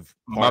offensive.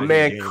 My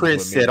man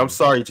Chris said, "I'm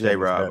sorry,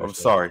 J-Rob. I'm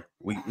sorry.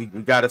 We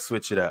got to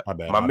switch it up."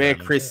 My man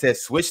Chris said,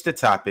 "Switch the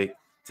topic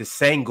to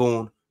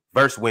Sengun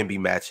versus Wemby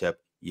matchup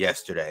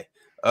yesterday."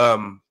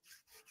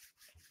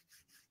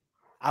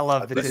 I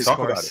love the Let's talk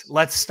about discourse. it.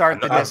 Let's start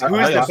the discourse. Who's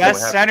I the also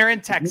best have- center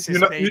in Texas, You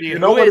know, baby? you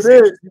know Who what is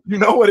it is. You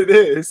know what it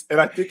is,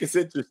 and I think it's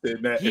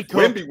interesting that He if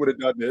cooked. Wemby would have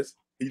done this,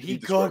 He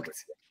destroyed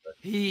cooked. it.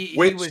 He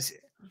Which was.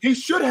 he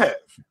should have.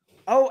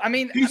 Oh, but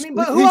he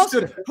who else?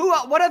 should have.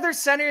 What other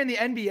center in the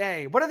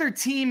NBA? What other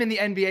team in the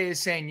NBA is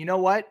saying, you know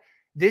what?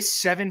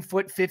 This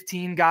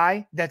 7'15"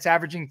 guy that's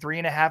averaging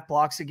 3.5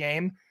 blocks a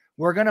game,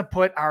 we're gonna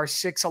put our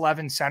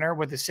 6'11" center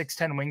with a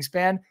 6'10"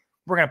 wingspan.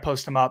 We're gonna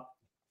post him up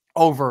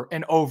over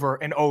and over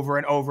and over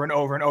and over and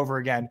over and over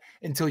again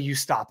until you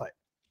stop it.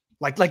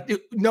 Like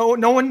no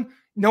one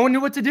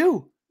knew what to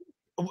do.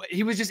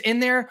 He was just in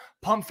there,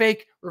 pump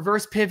fake,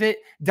 reverse pivot,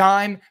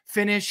 dime,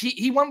 finish.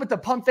 He went with the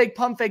pump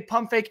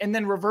fake, and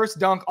then reverse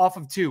dunk off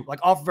of 2, like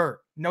off vert.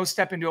 No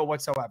step into it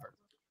whatsoever.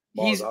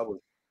 Mars,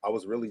 I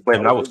was really.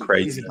 Man, that was really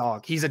crazy. He's a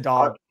dog. He's a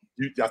dog.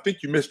 I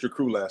think you missed your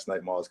crew last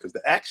night, Mars, because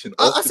the action.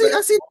 I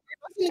see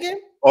the game.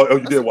 Oh, you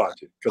did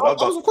watch it.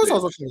 Because Of course I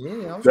was watching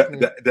it. Yeah, I was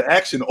watching it. the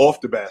action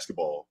off the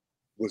basketball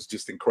was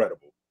just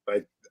incredible.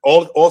 Like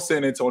all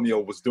San Antonio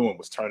was doing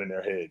was turning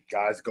their head.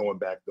 Guys going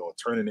back door,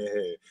 turning their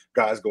head.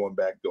 Guys going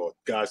back door.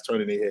 Guys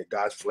turning their head.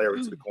 Guys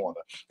flaring to the corner.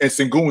 And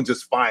Sengun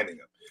just finding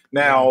him.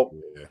 Now,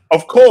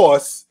 of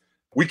course,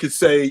 we could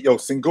say,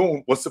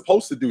 Sengun was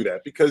supposed to do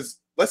that because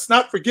let's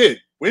not forget,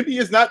 Wemby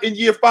is not in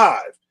year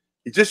 5.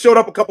 He just showed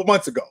up a couple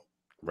months ago.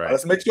 Right.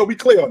 Let's make sure we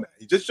clear on that.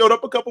 He just showed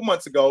up a couple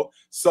months ago.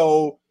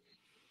 So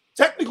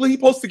technically, he's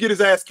supposed to get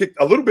his ass kicked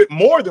a little bit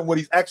more than what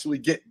he's actually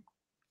getting.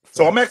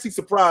 So I'm actually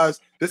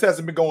surprised this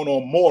hasn't been going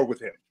on more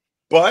with him.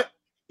 But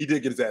he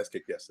did get his ass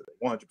kicked yesterday.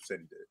 100% he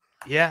did.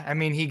 Yeah, I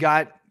mean, he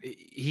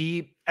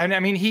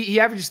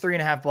averages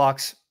 3.5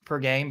 blocks per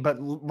game,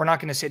 but we're not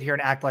going to sit here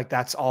and act like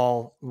that's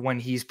all when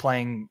he's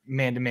playing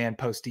man-to-man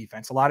post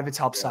defense. A lot of it's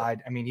help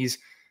side. I mean, he's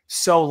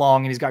so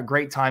long and he's got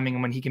great timing,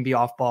 and when he can be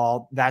off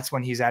ball, that's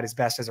when he's at his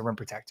best as a rim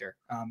protector.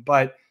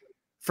 But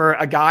for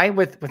a guy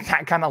with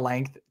that kind of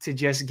length to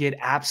just get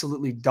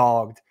absolutely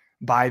dogged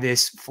by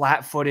this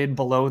flat-footed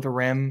below the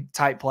rim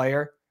type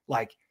player,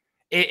 like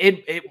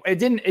it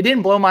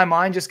didn't blow my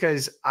mind just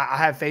because I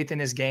have faith in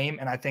his game.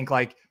 And I think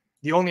like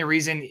the only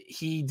reason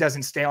he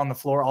doesn't stay on the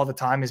floor all the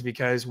time is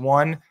because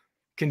 1,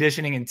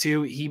 conditioning, and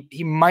 2,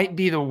 he might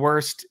be the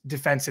worst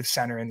defensive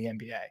center in the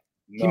NBA.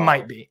 No, he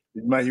might be.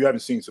 You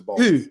haven't seen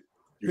Sabonis.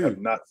 You have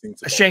not seen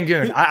Sabonis.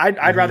 Sengun.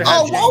 I'd rather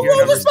have Sengun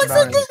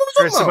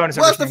over Sabonis.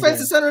 Worst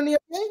defensive center in the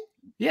NBA?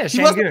 Yeah,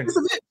 Sengun.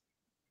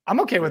 I'm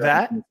okay with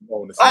that.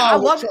 I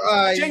love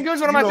Sengun's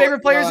one of my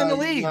favorite players in the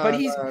league, but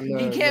he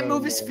can't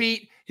move his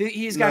feet.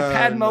 He's got a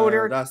pad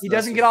motor. He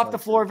doesn't get off the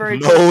floor very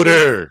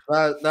motor.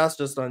 That's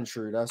just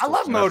untrue. I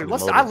love motor.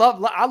 I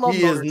love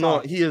he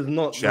motor. He is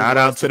not. Shout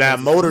out to that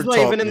motor talk.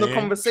 He's not even in the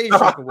conversation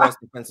for worst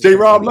defensive.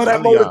 J-Rob, love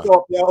that motor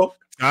talk, yo.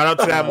 Shout out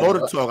to that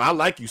motor talk. I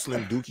like you,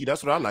 Slim Dookie.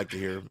 That's what I like to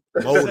hear.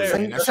 Motor.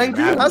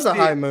 Sengun has a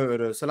high motor,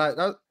 though. So like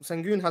that,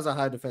 Sengun has a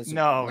high defensive.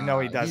 No,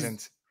 he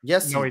doesn't.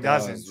 Yes, no, he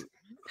doesn't.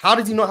 How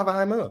does he not have a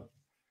high motor?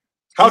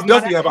 How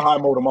does he have a high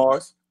motor,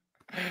 Mars?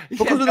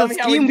 Because of the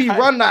scheme we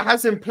run that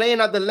has him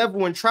playing at the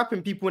level and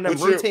trapping people and then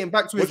rotating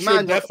back to his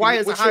man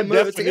requires a high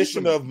motor. What's your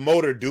definition of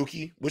motor,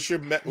 Dookie?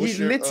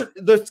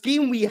 The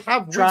scheme we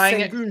have with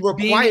Sengun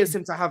requires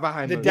him to have a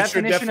high motor. The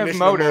definition of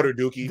motor,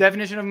 Dookie.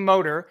 Definition of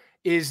motor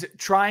is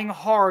trying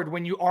hard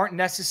when you aren't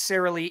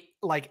necessarily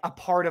like a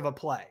part of a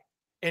play.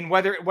 And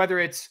whether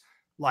it's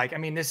like, I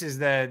mean, this is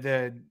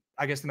the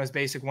I guess the most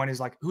basic one is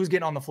like who's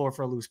getting on the floor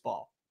for a loose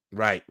ball.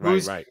 Right.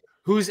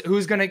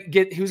 Who's gonna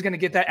get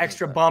that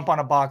extra bump on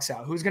a box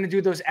out? Who's gonna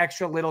do those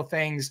extra little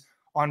things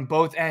on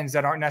both ends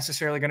that aren't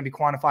necessarily going to be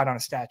quantified on a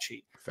stat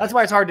sheet? That's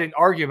why it's hard to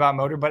argue about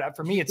motor. But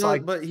for me, it's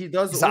but he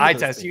does. It's an eye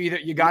test.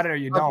 You got it or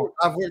you don't.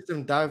 I've watched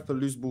him dive for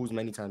loose balls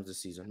many times this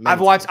season.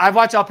 I've watched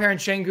Alperen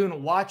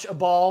Sengun watch a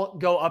ball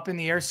go up in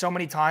the air so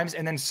many times,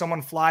 and then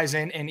someone flies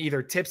in and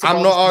either tips.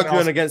 I'm not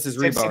arguing against his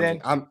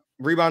rebounding.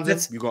 Rebounding,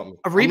 you got me.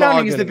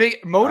 Rebounding is the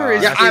big motor.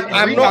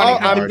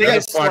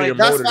 That's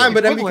fine,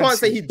 but then we can't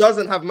say he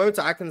doesn't have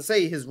motor. I can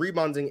say his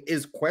rebounding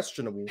is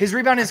questionable. His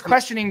rebound is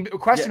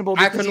questionable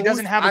because he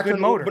doesn't have a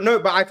good motor.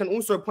 But I can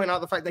also point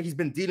out the fact that he's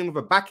been dealing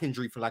with a back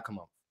injury for like a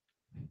month.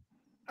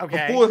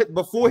 Okay.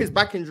 Before his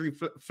back injury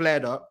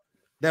flared up,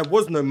 there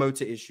was no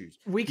motor issues.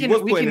 We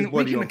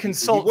can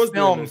consult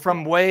film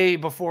from way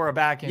before a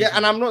back injury. Yeah,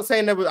 and I'm not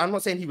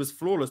saying he was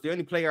flawless. The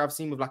only player I've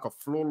seen with like a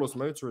flawless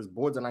motor is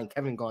borderline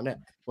Kevin Garnett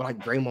or like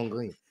Draymond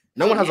Green.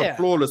 No one has a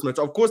flawless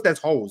motor. Of course, there's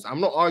holes. I'm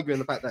not arguing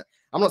the fact that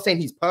I'm not saying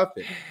he's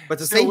perfect, but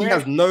to say he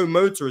has no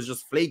motor is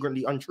just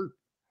flagrantly untrue.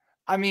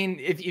 I mean,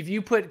 if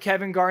you put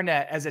Kevin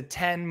Garnett as a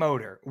 10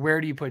 motor,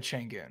 where do you put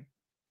Sengun?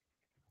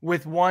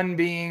 With one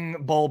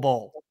being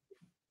Bol.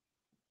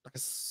 Like a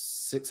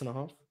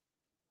 6.5.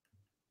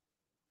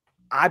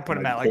 I'd put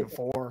him at like a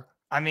 4.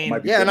 I mean,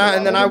 yeah,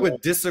 and then I would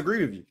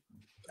disagree with you.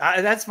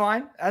 That's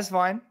fine. That's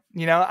fine.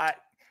 You know,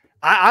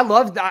 I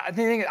love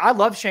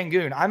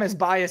Sengun. I'm as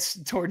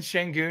biased towards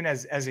Sengun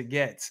as it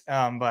gets.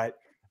 But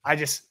I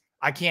guess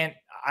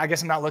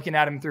I'm not looking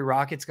at him through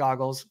Rockets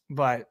goggles.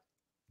 But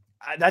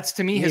That's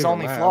to me his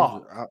only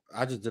flaw.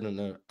 I just didn't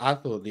know. I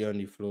thought the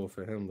only flaw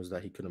for him was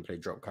that he couldn't play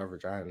drop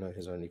coverage. I didn't know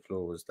his only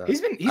flaw was that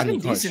he's been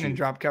decent in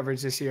drop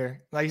coverage this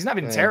year. Like he's not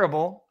been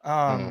terrible.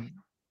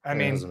 I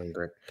mean, hasn't been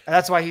great.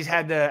 That's why he's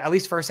had at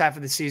least first half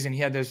of the season, he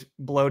had those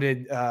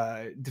bloated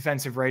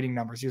defensive rating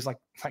numbers. He was like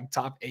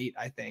top 8,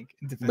 I think.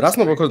 But that's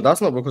not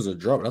because of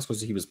drop. That's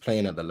because he was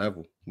playing at the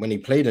level. When he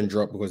played in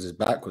drop because his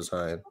back was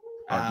hurting,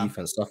 our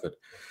defense suffered.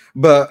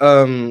 But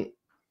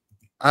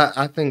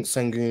I think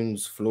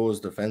Sengun's flaws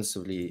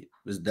defensively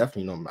is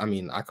definitely not. I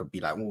mean, I could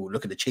be like, oh,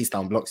 look at the chase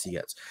down blocks he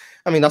gets.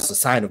 I mean, that's a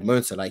sign of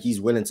motor. Like he's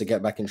willing to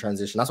get back in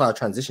transition. That's why our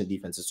transition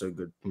defense is so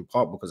good, in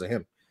part because of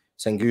him.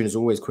 Sengun is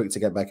always quick to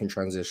get back in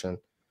transition.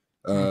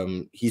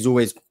 He's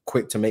always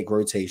quick to make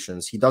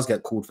rotations. He does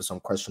get called for some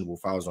questionable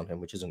fouls on him,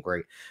 which isn't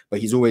great, but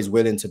he's always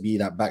willing to be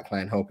that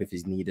backline help if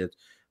he's needed.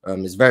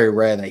 It's very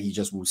rare that he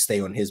just will stay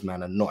on his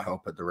man and not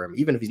help at the rim,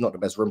 even if he's not the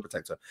best rim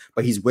protector,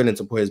 but he's willing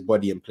to put his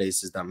body in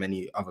places that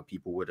many other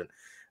people wouldn't.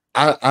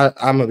 I'm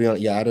gonna be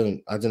honest,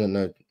 I didn't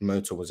know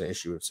motor was an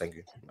issue with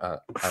Sengun.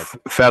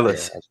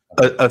 Fellas,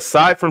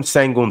 aside from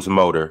Sengun's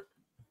motor,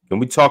 can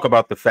we talk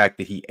about the fact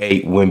that he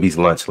ate Wemby's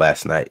lunch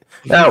last night?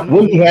 Now,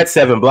 Wemby had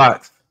 7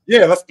 blocks.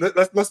 Yeah,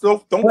 let's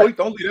don't leave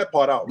that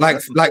part out.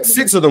 Like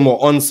 6 of them were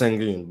on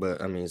Sengun,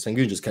 but I mean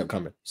Sengun just kept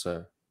coming.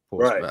 So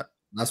right,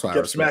 that's why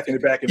kept smacking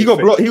it back. He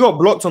got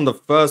blocked on the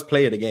first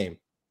play of the game,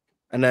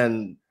 and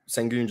then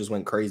Sengun just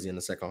went crazy in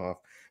the second half.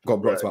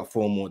 Got blocked about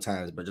 4 more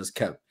times, but just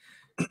kept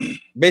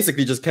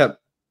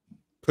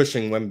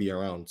pushing Wemby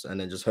around, and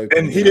then just hoping.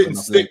 And he didn't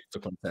stick to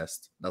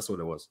contest. That's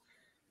what it was.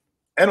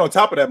 And on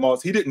top of that,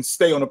 Moss, he didn't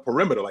stay on the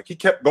perimeter. Like he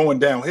kept going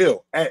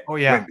downhill at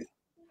Wemby.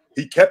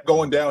 He kept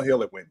going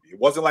downhill at Wemby. It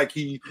wasn't like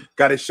he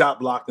got his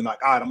shot blocked and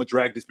like, all right, I'm gonna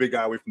drag this big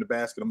guy away from the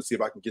basket. I'm gonna see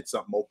if I can get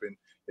something open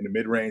in the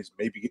mid range,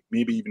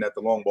 maybe even at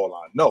the long ball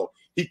line. No,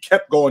 he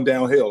kept going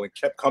downhill and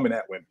kept coming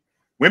at Wemby.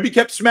 Wemby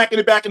kept smacking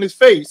it back in his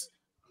face,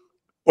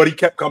 but he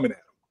kept coming at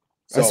him.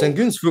 So, and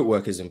Sengun's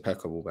footwork is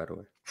impeccable, by the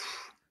way.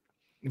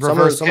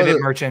 Reverse pivot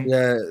merchant.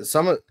 Yeah,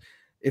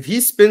 if he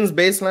spins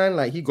baseline,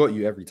 like he got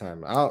you every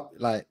time.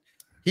 Like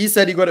he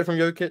said he got it from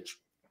Jokic.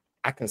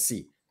 I can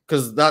see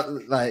because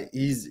that like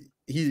he's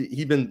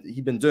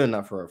been doing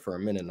that for a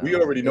minute now. We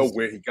already know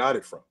where he got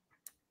it from.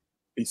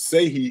 He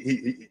say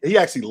he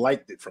actually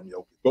liked it from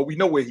Jokic, but we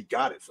know where he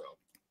got it from.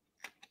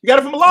 He got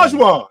it from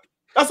Olajuwon.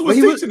 That's what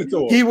he's teaching it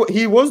to him.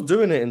 He was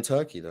doing it in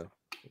Turkey though.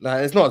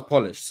 Like it's not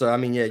polished. So I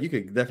mean, yeah, you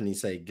could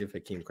definitely give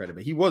Hakeem credit,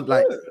 but he was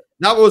like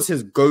that was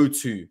his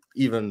go-to,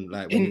 even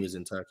like when he was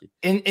in Turkey.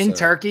 In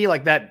Turkey,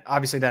 like that,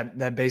 obviously that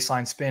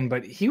baseline spin,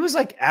 but he was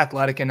like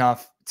athletic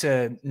enough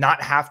to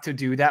not have to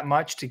do that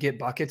much to get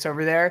buckets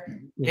over there.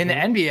 In the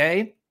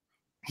NBA,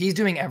 he's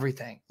doing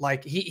everything.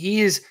 Like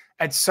he is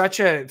at such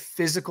a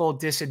physical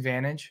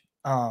disadvantage.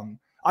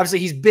 Obviously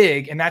he's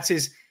big, and that's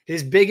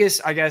his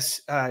biggest, I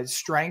guess,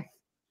 strength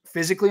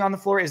physically on the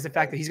floor is the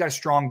fact that he's got a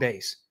strong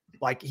base.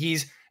 Like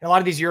a lot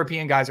of these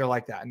European guys are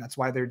like that, and that's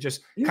why they're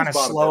just kind of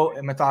slow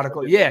and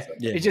methodical. Yeah,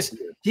 it's just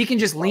he can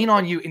just lean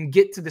on you and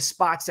get to the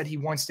spots that he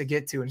wants to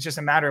get to, and it's just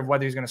a matter of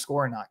whether he's going to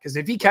score or not. Because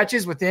if he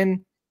catches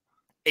within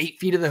 8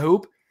 feet of the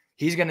hoop,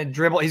 he's going to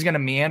dribble, he's going to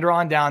meander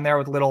on down there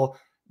with little,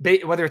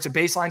 whether it's a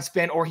baseline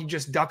spin or he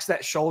just ducks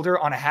that shoulder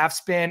on a half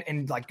spin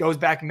and like goes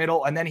back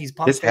middle, and then he's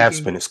pumping. This half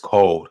spin is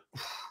cold.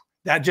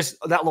 That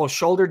little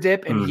shoulder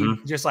dip, and he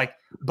just like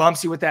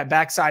bumps you with that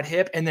backside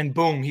hip, and then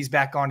boom, he's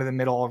back onto the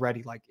middle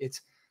already. Like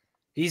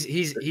he's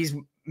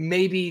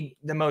maybe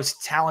the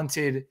most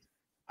talented.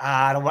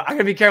 I'm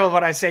gonna be careful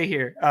what I say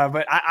here,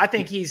 but I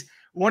think he's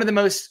one of the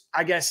most,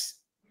 I guess,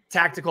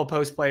 tactical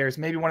post players,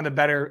 maybe one of the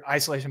better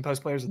isolation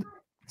post players,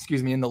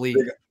 in the league.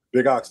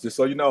 Big Ox, just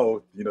so you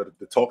know,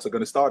 the talks are going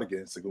to start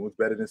again. Sengun's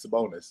better than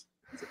Sabonis.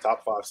 He's a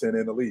top 5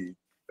 center in the league.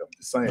 I'm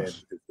just saying.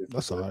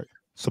 That's all right.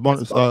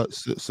 Sabonis,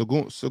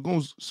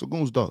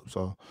 Sengun's dope.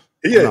 So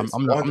he is.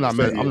 I'm not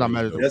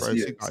mad at him. Yes,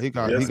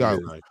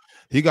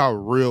 he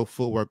got real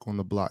footwork on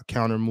the block,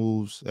 counter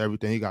moves,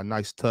 everything. He got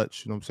nice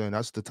touch. You know what I'm saying?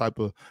 That's the type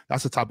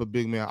of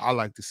big man I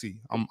like to see.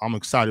 I'm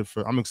excited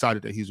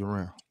that he's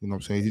around. You know what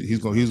I'm saying? He's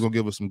gonna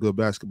give us some good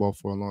basketball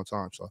for a long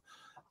time. So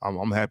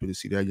I'm happy to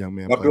see that young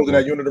man. Not building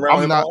that unit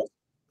around him.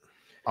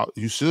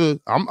 You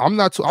should. I'm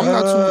not. It's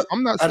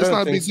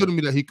not a big deal to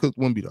me that he cooked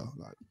Wemby though.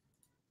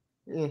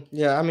 Like,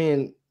 yeah, I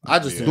mean, I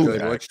just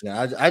enjoyed watching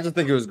it. I just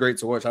think it was great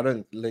to watch. I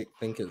don't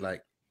think it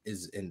like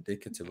is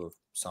indicative of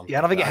something. Yeah,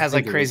 I don't think it has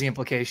like crazy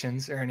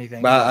implications or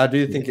anything. But I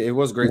do think it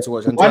was great to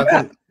watch. And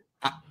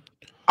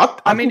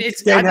I mean,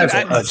 it's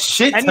a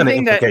shit ton of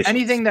implications.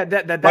 Anything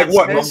that like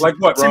what? Like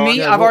what? To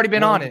me, I've already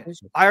been on it.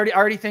 I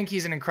already think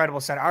he's an incredible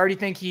center. I already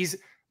think he's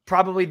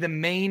probably the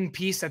main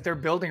piece that they're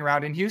building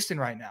around in Houston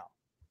right now.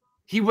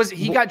 He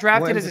got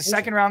drafted as a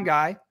second round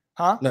guy,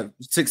 huh? No,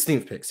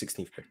 16th pick.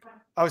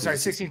 Oh, sorry,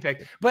 16th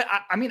pick. But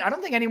I mean, I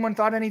don't think anyone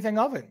thought anything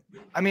of it.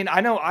 I mean,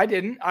 I know I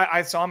didn't.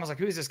 I saw him. I was like,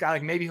 who is this guy?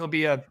 Like maybe he'll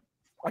be a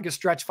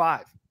stretch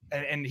 5.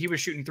 And he was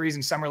shooting threes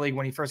in summer league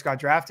when he first got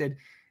drafted.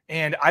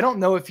 And I don't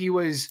know if he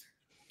was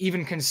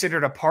even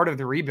considered a part of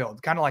the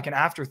rebuild, kind of like an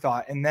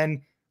afterthought. And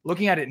then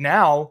looking at it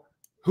now,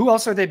 Who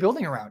else are they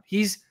building around?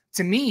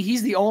 To me,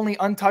 he's the only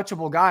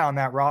untouchable guy on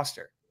that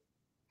roster.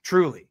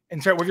 Truly.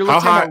 And so when you're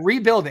looking at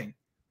rebuilding,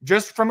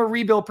 just from a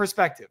rebuild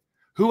perspective,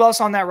 who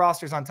else on that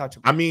roster is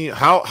untouchable? I mean,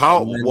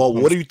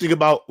 what do you think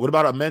about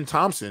Amen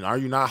Thompson? Are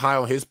you not high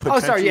on his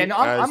potential? Oh, sorry. Yeah, no,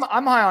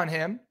 I'm high on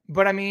him.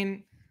 But I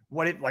mean,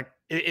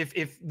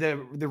 if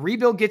the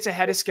rebuild gets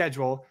ahead of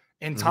schedule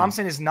and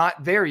Thompson is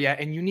not there yet,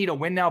 and you need a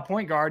win now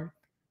point guard,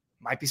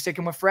 might be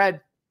sticking with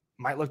Fred.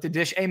 Might look to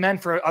dish Amen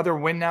for other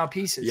win now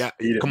pieces. Yeah,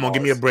 come on,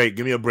 give me a break.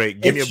 Give me a break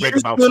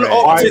about Fred.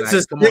 Opted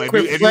to stick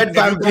with Fred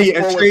VanVleet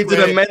and traded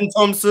Amen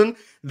Thompson.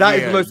 That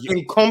is the most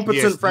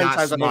incompetent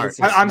franchise I've ever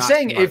seen. I'm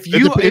saying if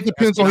it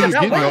depends on who you're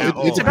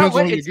getting. It depends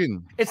on who you're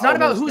getting. It's not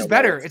about who's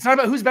better. It's not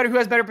about who's better, who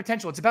has better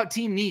potential. It's about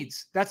team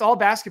needs. That's all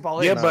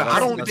basketball is. Yeah, but I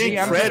don't think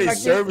Fred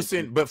is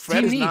servicing. But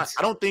Fred is not.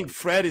 I don't think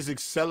Fred is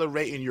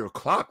accelerating your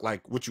clock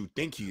like what you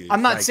think he is.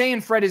 I'm not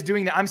saying Fred is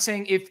doing that. I'm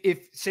saying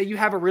if say you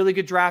have a really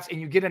good draft and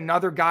you get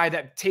another guy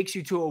that takes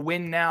you to a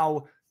win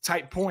now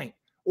type point,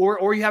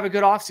 or you have a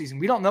good offseason.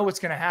 We don't know what's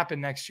going to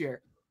happen next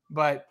year,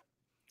 but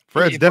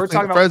Fred's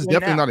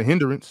definitely not a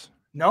hindrance.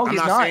 No, he's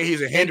not not saying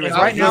he's a hindrance.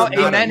 Right now,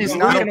 Amen is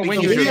not going to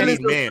win you.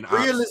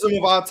 Realism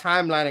of our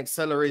timeline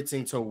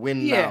accelerating to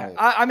win now.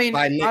 I mean,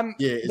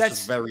 it's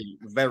just very,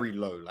 very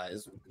low. Like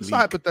it's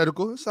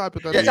hypothetical. It's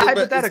hypothetical. It's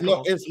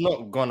hypothetical. It's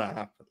not gonna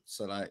happen.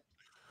 So like,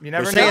 you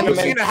never know. We've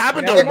seen it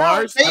happen though,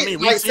 Mars. I mean,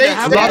 we've seen it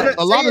happen.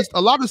 A lot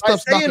of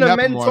stuff's not gonna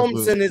happen. Amen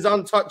Thompson is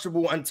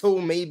untouchable until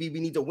maybe we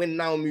need to win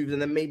now moves,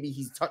 and then maybe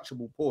he's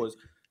touchable. Pause.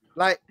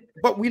 Like,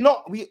 but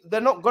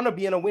they're not gonna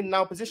be in a win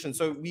now position.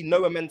 So we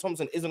know Amen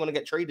Thompson isn't gonna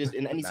get traded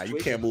in any situation.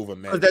 You can't move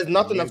him, man. Because there's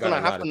nothing that's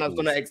gonna happen that's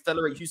gonna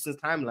accelerate Houston's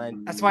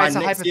timeline. That's why it's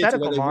a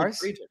hypothetical,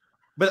 Mars.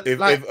 But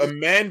if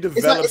Amen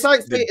develops,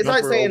 it's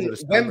like saying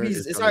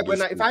Wemby's. It's like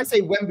if I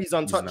say Wemby's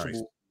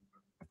untouchable,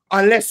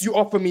 unless you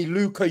offer me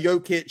Luka,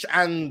 Jokic,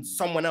 and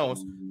someone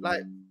else,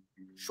 like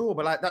sure,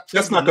 but like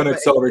that's not gonna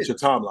accelerate your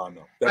timeline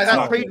though.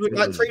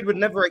 That trade would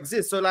never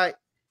exist. So like.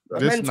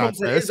 Amen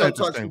Thompson is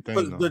untouchable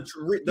because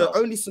the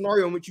only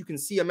scenario in which you can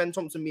see Amen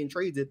Thompson being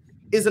traded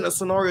isn't a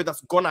scenario that's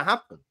gonna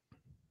happen.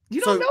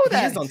 You don't know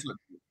that.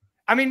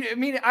 I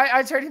mean,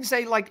 I heard him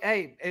say like,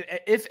 "Hey,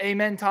 if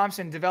Amen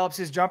Thompson develops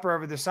his jumper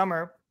over the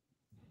summer,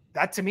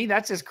 that to me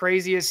that's as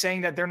crazy as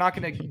saying that they're not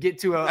going to get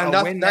to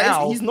a win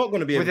now. He's not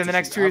going to be within the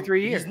next 2 or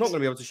 3 years. He's not going to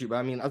be able to shoot. But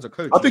I mean, as a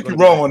coach, I think you're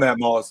wrong on that,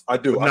 Mars. I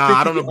do.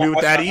 I don't agree with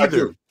that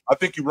either. I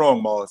think you're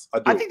wrong, Mars.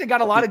 I think they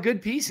got a lot of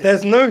good pieces.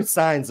 There's no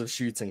signs of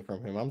shooting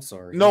from him. I'm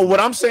sorry. No,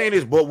 what I'm saying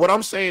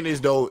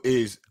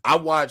is I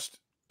watched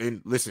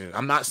and listen,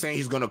 I'm not saying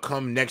he's gonna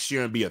come next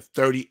year and be a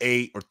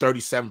 38 or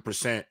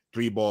 37%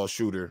 3-ball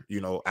shooter,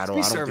 at all. I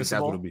don't think that's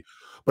gonna be.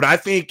 But I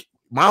think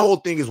my whole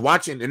thing is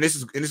watching, and this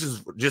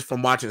is just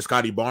from watching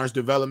Scotty Barnes'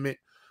 development.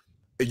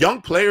 The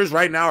young players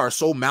right now are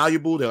so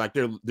malleable.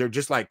 They're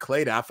just like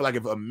clay. That I feel like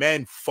if a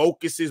man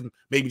focuses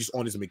maybe just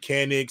on his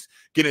mechanics,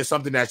 getting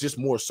something that's just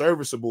more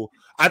serviceable,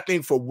 I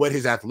think for what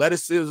his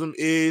athleticism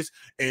is,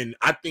 and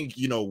I think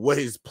what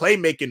his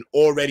playmaking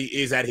already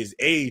is at his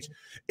age,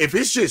 if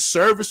it's just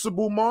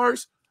serviceable,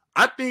 Mars,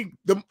 I think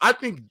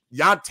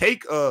y'all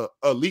take a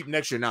leap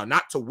next year now,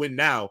 not to win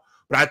now.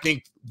 But I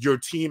think your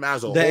team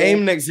as a whole, the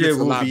aim next year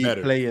will be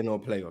better. Play-in or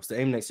playoffs. The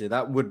aim next year,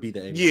 that would be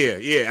the aim.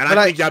 Yeah, and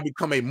I think y'all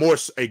become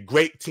a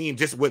great team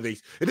just with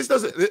these. And this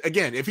doesn't,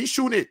 again, if he's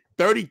shooting it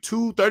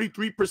 32,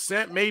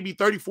 33%, maybe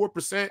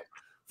 34%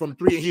 from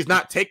three, and he's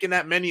not taking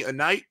that many a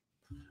night,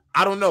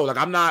 I don't know.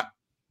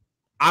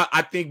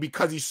 I think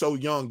because he's so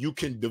young, you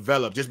can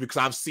develop just because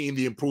I've seen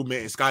the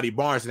improvement in Scotty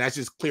Barnes, and that's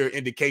just clear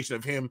indication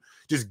of him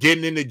just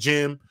getting in the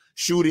gym,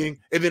 shooting,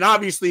 and then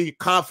obviously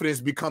confidence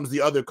becomes the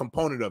other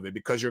component of it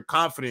because your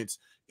confidence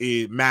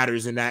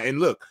matters in that. And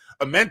look,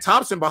 Amen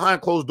Thompson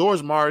behind closed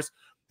doors, Mars,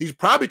 he's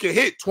probably could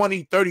hit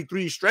 20,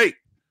 33 straight.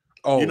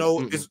 Oh, no,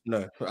 you don't think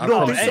so? I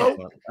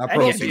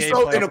don't think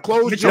so. In a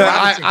closed gym,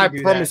 I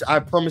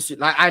promise you.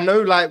 Like I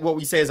know, like what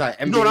we say is like.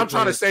 You know what I'm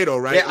trying to say though,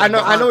 right? Yeah, I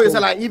know. It's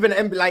like even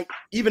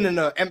in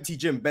an empty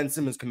gym, Ben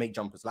Simmons can make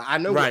jumpers. Like I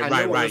know.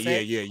 Right.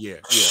 Yeah.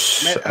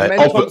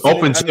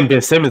 Open gym,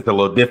 Ben Simmons a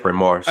little different,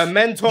 Mars.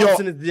 Amen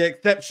Thompson is the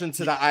exception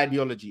to that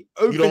ideology.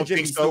 Open you don't gym,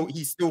 think so?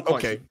 He's still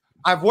okay.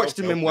 I've watched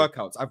him in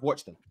workouts. I've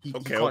watched him. He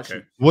can't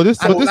shoot. Well, this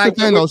is the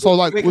thing though. So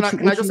like,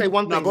 can I just say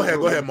one thing? Go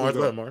ahead,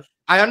 Mars.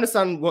 I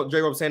understand what J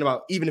Rob's saying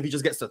about even if he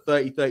just gets to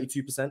 30,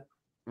 32%.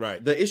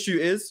 Right. The issue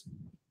is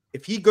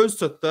if he goes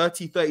to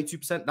 30,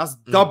 32%, that's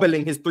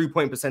doubling his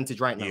 3-point percentage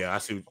right now. Yeah, I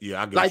see.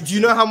 Yeah, I get like, do you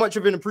know how much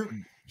of an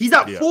improvement? He's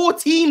at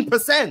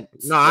 14%.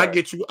 No, I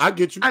get you.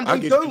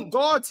 And they don't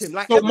guard him.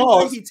 Like, every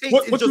play he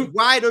takes is just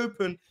wide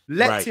open,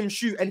 lets him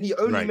shoot, and he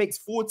only makes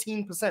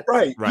 14%.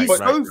 Right. He's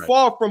so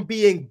far from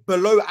being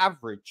below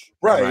average.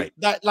 Right.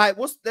 That,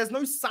 there's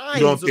no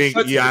signs. You don't think,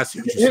 I see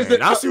what you're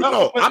saying.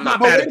 I'm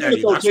not mad at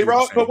that.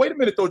 J-Rob, but wait a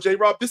minute, though,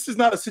 J-Rob. This is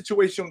not a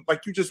situation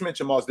like you just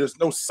mentioned, Mars. There's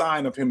no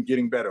sign of him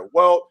getting better.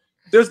 Well,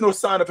 there's no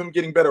sign of him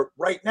getting better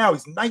right now.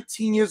 He's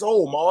 19 years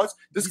old, Mars.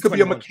 This could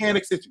be a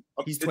mechanics issue.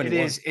 He's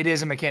 21. It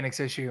is a mechanics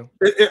issue.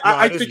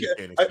 I think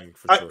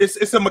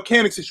it's a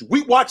mechanics issue.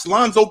 We watched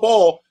Lonzo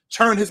Ball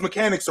turn his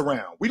mechanics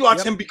around. We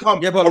watched him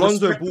become. Yeah, but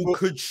Lonzo Ball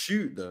could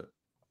shoot though.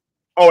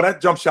 Oh,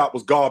 that jump shot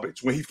was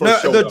garbage when he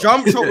first showed up. The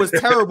jump shot was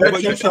terrible.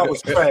 That jump shot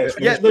was trash.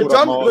 Yeah,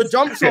 the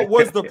jump shot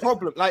was the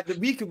problem. Like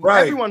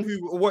everyone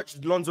who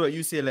watched Lonzo at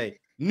UCLA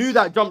knew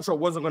that jump shot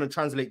wasn't going to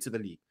translate to the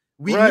league.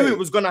 We knew it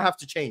was going to have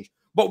to change,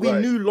 but we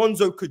knew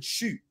Lonzo could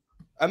shoot.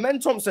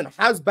 Amen Thompson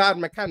has bad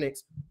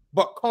mechanics,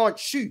 but can't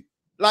shoot.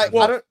 Like,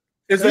 I don't.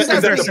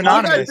 They're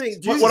synonymous.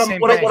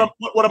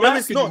 What I'm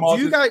asking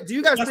you, do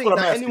you guys think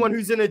that anyone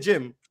who's in a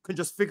gym can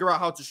just figure out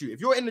how to shoot? If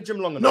you're in the gym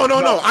long enough.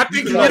 No. I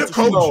think you need a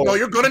coach. No,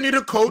 you're going to need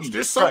a coach.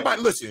 There's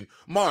somebody. Listen,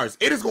 Mars,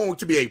 it is going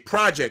to be a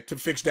project to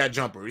fix that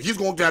jumper. He's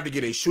going to have to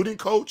get a shooting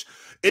coach.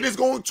 It is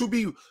going to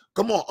be,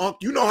 come on,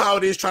 you know how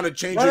it is trying to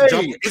change your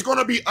jumper. It's going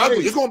to be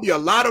ugly. It's going to be a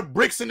lot of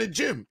bricks in the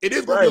gym. It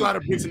is going to be a lot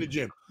of bricks in the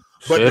gym.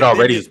 But it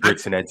already is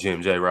bricks in that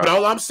gym, Jay. Right. But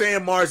all I'm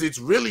saying, Mars, it's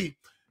really,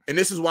 and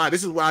this is why I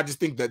just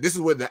think that this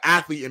is where the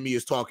athlete in me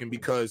is talking,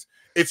 because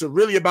it's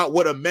really about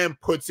what a man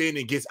puts in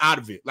and gets out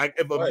of it. Like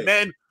if a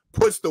man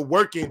puts the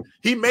work in,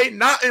 he may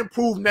not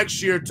improve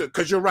next year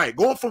because you're right.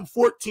 Going from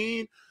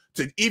 14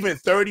 to even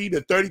 30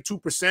 to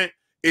 32%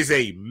 is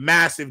a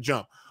massive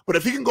jump. But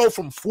if he can go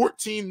from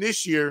 14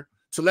 this year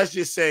to, let's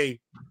just say,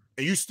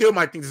 and you still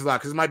might think this is a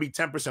lot because it might be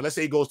 10%. Let's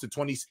say he goes to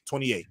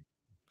 28.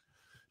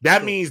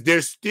 That means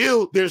there's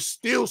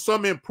still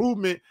some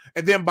improvement.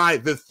 And then by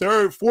the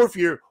third, fourth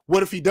year,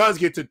 what if he does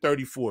get to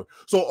 34?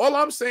 So all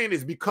I'm saying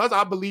is, because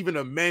I believe in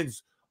a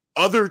man's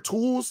other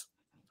tools,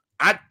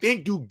 I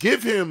think you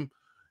give him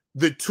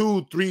the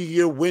 2-3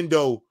 year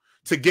window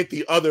to get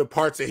the other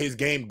parts of his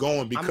game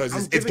going,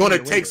 because it's going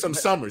to take some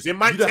summers. It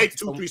might take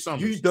 2-3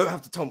 summers. You don't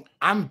have to tell me.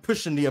 I'm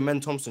pushing the Amen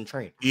Thompson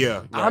train. Yeah.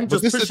 Right. I'm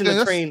just pushing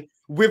the train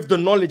with the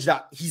knowledge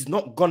that he's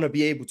not going to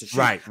be able to shoot.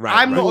 Right.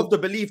 I'm not of the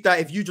belief that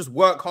if you just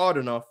work hard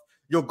enough,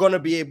 you're going to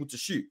be able to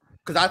shoot.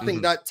 Because I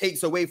think that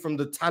takes away from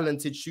the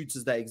talented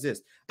shooters that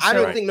exist. I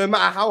don't think no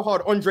matter how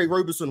hard Andre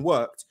Roberson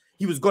worked,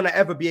 he was going to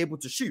ever be able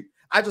to shoot.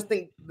 I just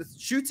think the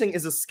shooting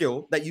is a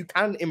skill that you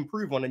can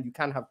improve on and you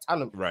can have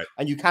talent. Right.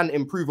 And you can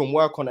improve and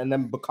work on and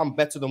then become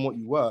better than what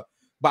you were.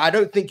 But I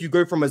don't think you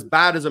go from as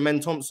bad as Amen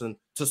Thompson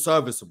to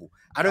serviceable.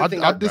 I don't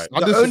think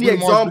the only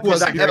example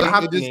that ever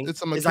happening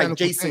is like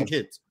Jason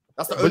Kidd.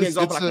 That's the only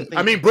example I can think.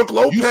 I mean, Brook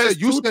Lopez.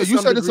 You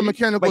said it's a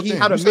mechanical but he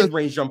thing. had a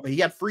mid-range jumper. He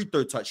had free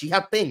throw touch. He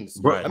had things.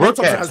 Brook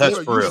had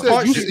touch for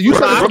real. He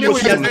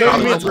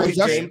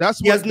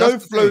has no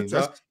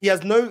floater. He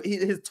has no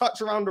his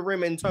touch around the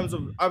rim in terms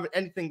of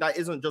anything that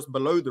isn't just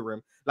below the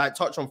rim, like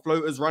touch on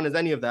floaters, runners,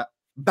 any of that.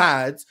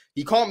 Bad.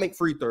 He can't make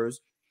free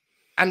throws.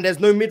 And there's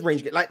no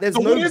mid-range. Like there's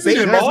no base.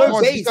 There's no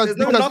base. There's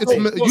no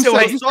nothing. You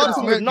said it's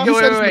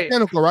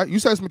mechanical, right? You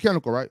said it's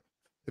mechanical, right?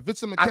 If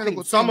it's a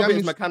mechanical, some of it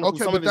is mechanical.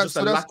 Okay, some of it's just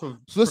a lack of.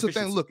 So that's the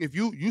thing. Look, if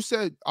you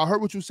said, I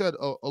heard what you said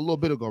a little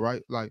bit ago,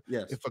 right? Like,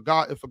 if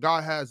a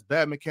guy has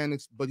bad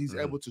mechanics, but he's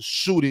able to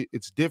shoot it,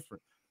 it's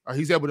different. Or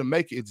he's able to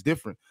make it, it's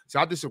different. So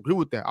I disagree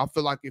with that. I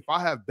feel like if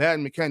I have bad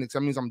mechanics,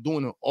 that means I'm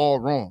doing it all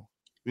wrong.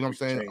 You know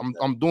what I'm saying?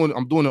 I'm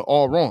doing it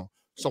all wrong.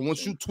 So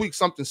once you tweak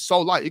something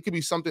so light, it could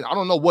be something, I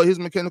don't know what his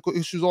mechanical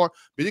issues are,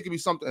 but it could be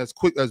something as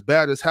quick, as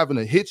bad as having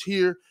a hitch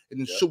here and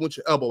then shoot with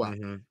your elbow out.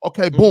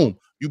 Okay, boom.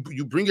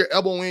 You bring your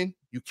elbow in,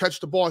 you catch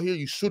the ball here,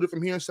 you shoot it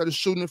from here instead of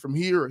shooting it from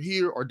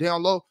here or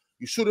down low,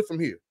 you shoot it from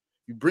here.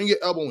 You bring your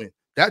elbow in.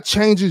 That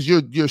changes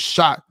your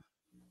shot.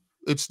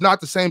 It's not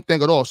the same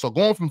thing at all. So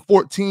going from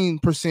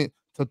 14%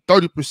 to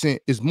 30%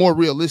 is more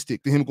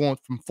realistic than him going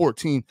from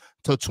 14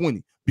 to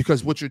 20,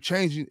 because what you're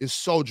changing is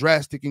so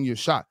drastic in your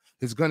shot.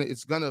 It's gonna,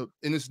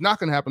 and it's not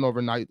gonna happen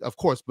overnight, of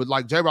course. But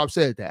like J-Rob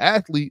said, the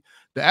athlete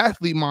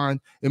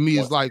mind in me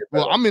is like,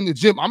 well, I'm in the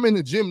gym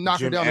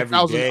knocking down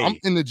 1,000. I'm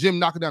in the gym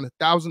knocking down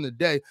 1,000 a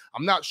day.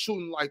 I'm not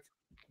shooting like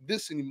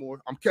this anymore.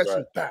 I'm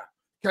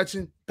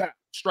catching back,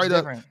 straight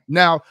up.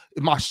 Now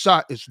my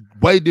shot is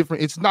way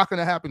different. It's not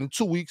gonna happen in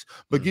 2 weeks,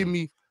 but give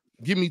me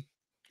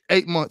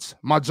 8 months,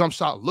 my jump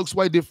shot looks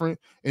way different,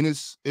 and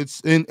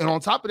and on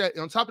top of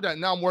that,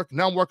 now I'm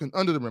working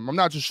under the rim. I'm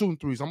not just shooting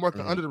threes. I'm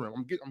working under the rim.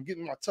 I'm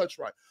getting my touch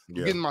right. I'm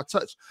getting my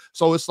touch.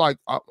 So it's like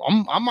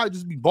I might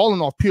just be balling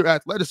off pure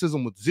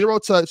athleticism with zero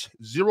touch,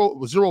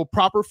 zero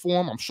proper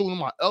form. I'm shooting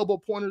my elbow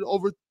pointed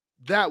over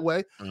that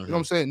way. You know what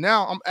I'm saying?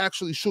 Now I'm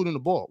actually shooting the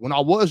ball when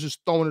I was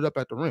just throwing it up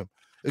at the rim.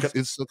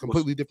 It's a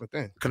completely different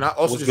thing. Can I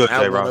also just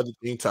add one other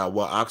thing to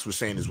what Ox was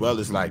saying as well?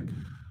 Is like,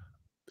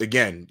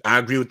 again, I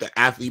agree with the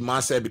athlete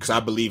mindset because I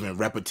believe in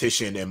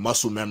repetition and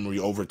muscle memory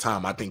over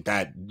time. I think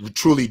that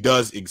truly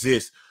does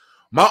exist.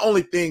 My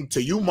only thing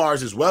to you,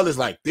 Mars, as well, is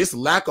like this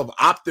lack of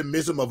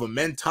optimism of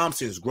Amen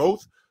Thompson's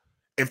growth.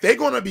 If they're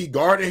going to be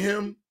guarding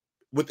him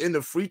within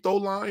the free throw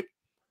line,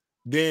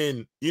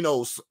 then, you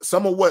know,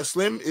 some of what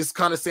Slim is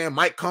kind of saying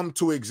might come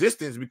to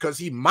existence, because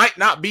he might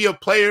not be a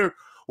player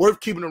worth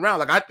keeping around.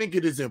 Like, I think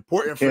it is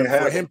important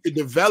for him to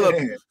develop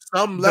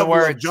some level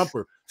of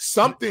jumper.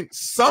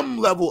 Some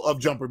level of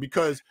jumper,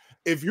 because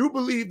if you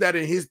believe that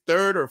in his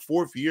third or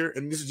fourth year,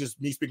 and this is just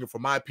me speaking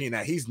from my opinion,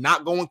 that he's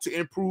not going to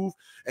improve,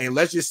 and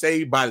let's just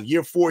say by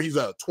year 4 he's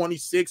a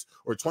 26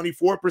 or 24%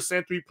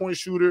 3-point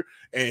shooter,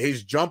 and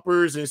his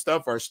jumpers and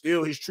stuff are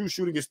still, his true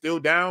shooting is still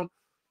down,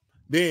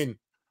 then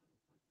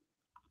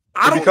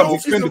I don't know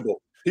if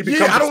expendable.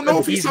 I don't know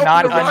if he's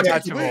not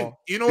untouchable.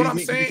 You know what I'm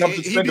saying?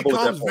 He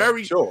becomes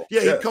very,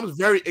 he becomes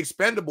very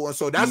expendable, and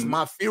so that's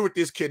my fear with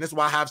this kid. That's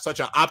why I have such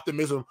an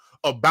optimism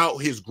about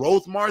his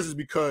growth, Mars, is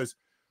because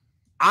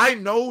I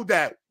know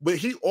that what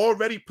he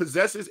already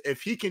possesses,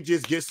 if he can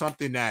just get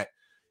something that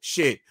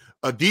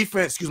a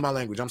defense, excuse my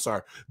language, I'm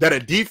sorry, that a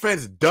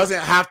defense doesn't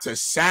have to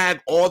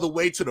sag all the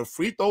way to the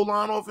free throw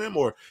line off him,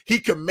 or he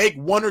can make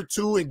 1 or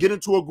 2 and get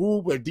into a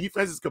groove where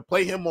defenses can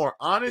play him more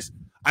honest.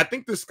 I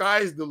think the sky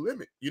is the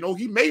limit. You know,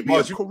 he may be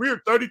a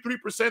career 33%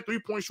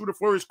 3-point shooter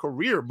for his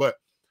career, but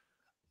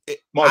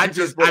I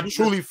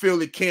truly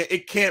feel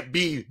it can't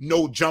be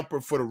no jumper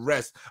for the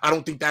rest. I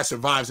don't think that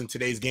survives in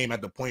today's game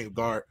at the point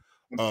guard.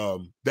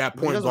 That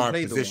point guard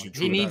position.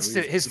 He needs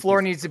to. His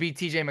floor needs to be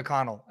TJ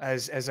McConnell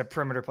as a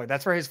perimeter player.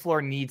 That's where his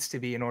floor needs to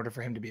be in order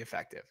for him to be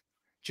effective.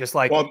 Just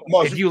like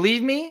if you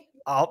leave me,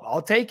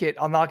 I'll take it.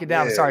 I'll knock it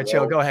down. Sorry,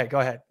 chill. Go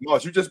ahead.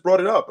 Mars, you just brought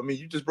it up. I mean,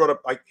 you just brought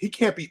up like he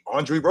can't be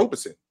Andre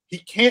Roberson. He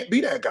can't be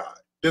that guy.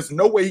 There's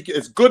no way he can,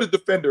 as good a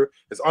defender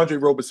as Andre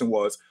Roberson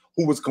was,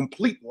 who was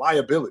complete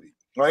liability,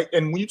 right?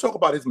 And when you talk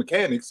about his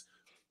mechanics,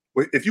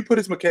 if you put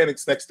his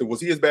mechanics next to, was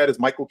he as bad as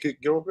Michael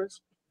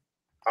Kidd-Gilchrist?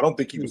 I don't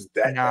think he was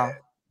that bad.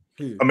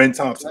 I mean,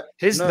 Thompson.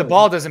 The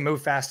ball doesn't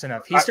move fast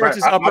enough. He starts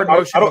his upward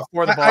motion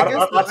before the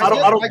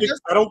ball.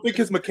 I don't think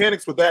his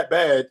mechanics were that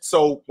bad.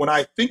 So when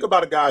I think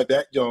about a guy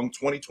that young,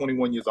 20,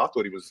 21 years, I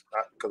thought he was,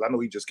 because I know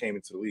he just came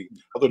into the league.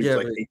 I thought he was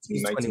like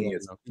 18, 19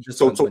 years.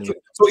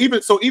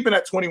 So even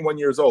at 21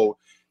 years old,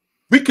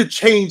 we could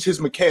change his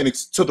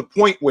mechanics to the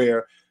point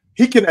where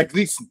he can at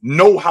least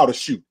know how to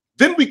shoot.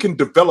 Then we can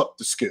develop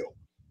the skill,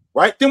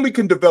 right? Then we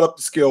can develop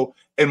the skill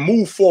and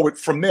move forward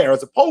from there,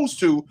 as opposed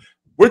to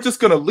we're just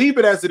going to leave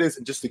it as it is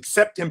and just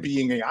accept him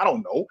being a, I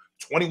don't know,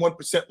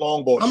 21%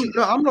 long ball shooter.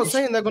 No, I'm not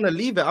saying they're going to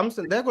leave it. I'm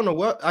saying they're going to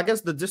work. I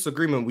guess the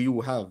disagreement we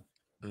all have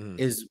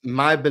is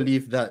my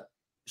belief that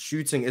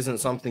shooting isn't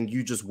something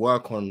you just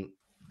work on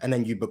and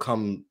then you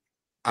become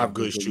a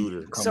good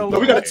shooter. So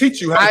we got to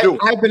teach you how to do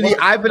it.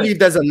 I believe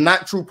there's a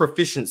natural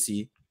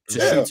proficiency to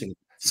shooting.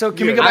 So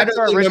can we go back to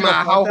our original? No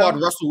matter how hard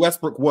Russell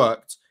Westbrook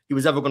worked, he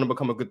was ever going to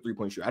become a good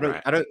 3-point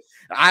shooter.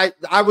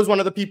 I was one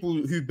of the people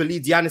who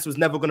believed Giannis was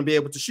never going to be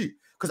able to shoot,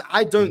 because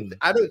I don't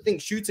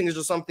think shooting is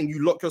just something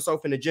you lock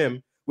yourself in a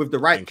gym with the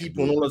right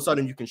people and all of a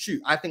sudden you can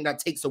shoot. I think that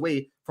takes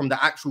away from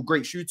the actual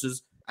great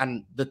shooters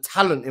and the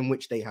talent in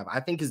which they have. I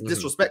think it's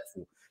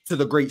disrespectful to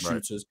the great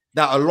shooters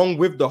that, along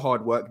with the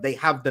hard work, they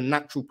have the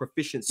natural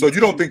proficiency. So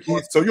you don't think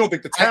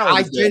the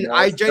talent?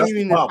 I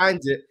genuinely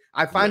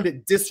find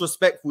it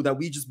disrespectful that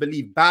we just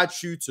believe bad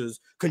shooters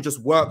can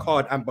just work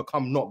hard and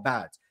become not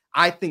bad.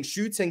 I think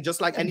shooting,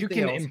 just like anything you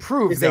can else,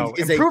 improve.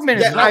 Improvement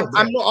is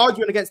I'm not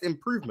arguing against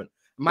improvement.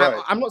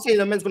 I'm not saying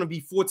the men's going to be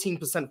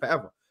 14%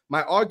 forever.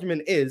 My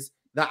argument is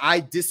that I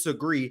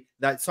disagree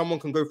that someone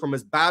can go from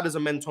as bad as a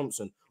Men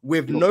Thompson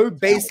with no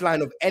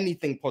baseline of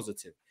anything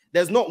positive.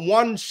 There's not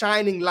one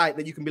shining light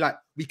that you can be like,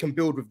 we can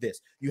build with this.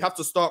 You have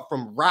to start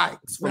from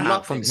rags, from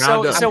nothing.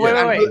 So wait.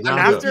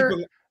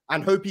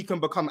 And hope he can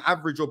become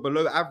average or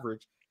below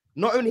average.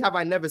 Not only have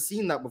I never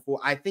seen that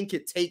before, I think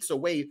it takes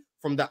away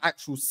from the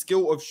actual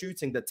skill of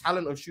shooting, the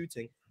talent of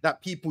shooting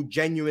that people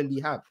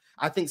genuinely have.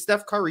 I think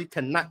Steph Curry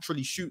can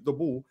naturally shoot the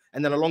ball,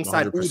 and then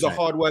alongside 100%. All the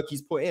hard work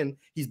he's put in,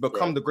 he's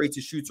become the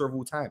greatest shooter of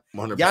all time.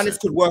 100%. Giannis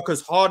could work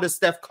as hard as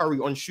Steph Curry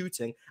on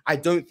shooting. I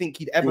don't think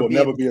he'd ever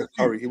be a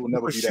Curry. He will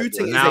never be that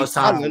shooting is a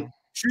talent.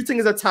 Shooting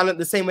is a talent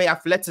the same way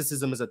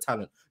athleticism is a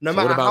talent. No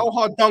matter how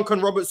hard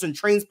Duncan Robertson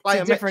trains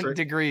plyometrics. Different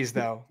degrees,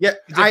 though. Yeah,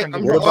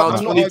 what about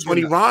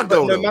 2020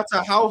 Rondo? No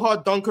matter how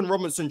hard Duncan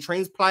Robinson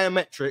trains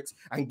plyometrics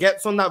and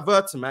gets on that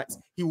Vertimax,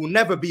 he will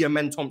never be a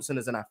Men Thompson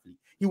as an athlete.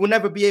 He will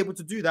never be able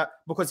to do that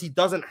because he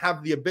doesn't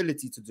have the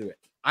ability to do it.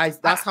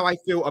 That's how I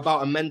feel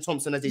about a Men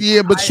Thompson as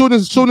a but shooting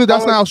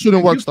that's not how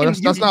shooting works though.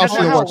 That's not how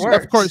shooting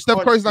works. Steph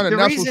Curry's not a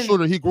natural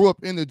shooter. He grew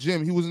up in the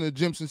gym. He was in the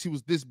gym since he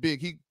was this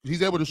big.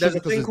 He's able to shoot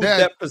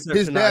because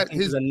his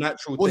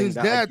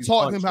dad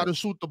taught him how to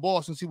shoot the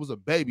ball since he was a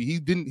baby. He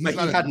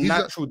had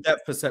natural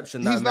depth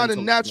perception. He's not a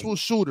natural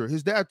shooter.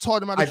 His dad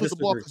taught him how to shoot the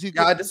ball because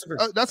I disagree.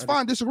 That's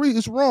fine. Disagree.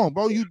 It's wrong,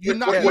 bro. You're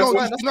not just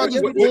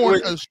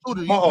born a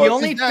shooter. The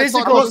only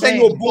physical. I'm not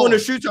saying you're born a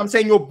shooter. I'm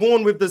saying you're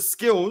born with the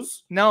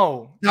skills.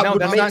 No,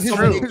 that's not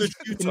true.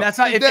 That's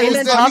not. If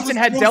Amen Thompson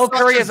had Del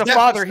Curry as a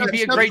father, he'd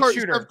be a great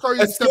shooter.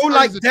 A skill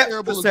like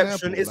depth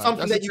perception is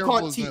something that you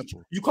can't teach.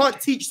 You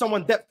can't teach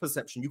someone depth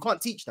perception. You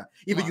can't teach that.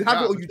 Either you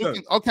have it or you don't.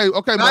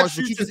 Okay, bad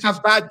shooters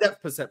have bad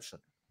depth perception,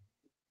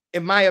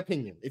 in my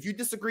opinion. If you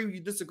disagree, you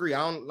disagree.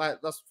 I don't like.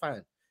 That's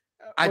fine.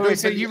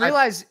 So you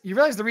realize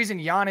the reason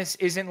Giannis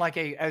isn't like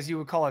as you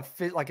would call it,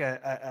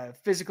 a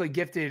physically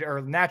gifted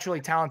or naturally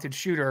talented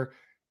shooter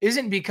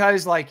isn't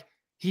because like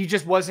he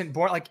just wasn't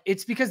born. Like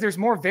it's because there's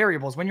more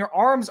variables. When your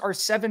arms are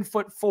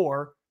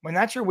 7'4", When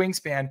that's your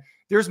wingspan,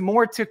 there's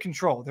more to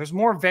control. There's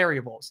more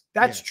variables.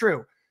 That's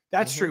true.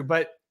 That's true.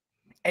 But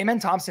Amen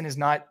Thompson is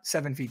not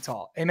 7 feet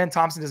tall. Amen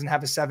Thompson doesn't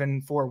have a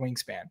 7'4"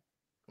 wingspan.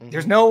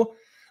 There's no,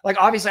 like,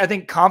 obviously I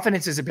think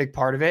confidence is a big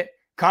part of it.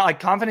 Like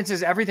confidence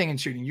is everything in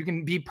shooting. You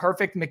can be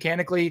perfect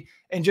mechanically,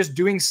 and just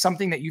doing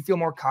something that you feel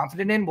more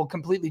confident in will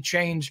completely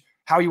change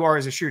how you are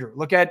as a shooter.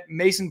 Look at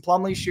Mason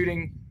Plumlee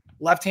shooting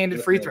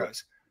left-handed free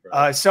throws.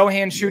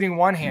 Sohan shooting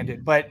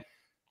one-handed. But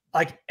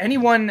like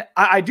anyone,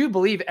 I do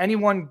believe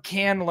anyone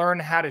can learn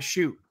how to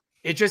shoot.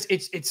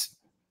 It's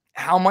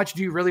how much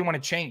do you really want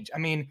to change? I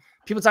mean,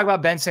 people talk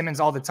about Ben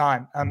Simmons all the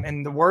time.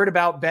 And the word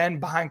about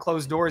Ben behind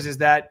closed doors is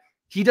that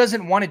he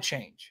doesn't want to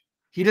change.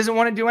 He doesn't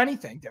want to do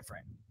anything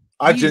different.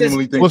 I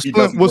genuinely think he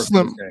doesn't work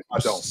in this game.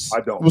 I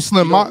don't. Well,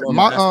 Slim,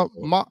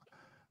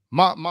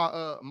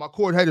 my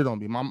cord hated on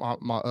me.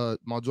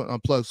 My joint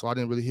unplugged, so I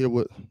didn't really hear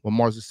what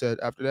Mars said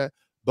after that.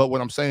 But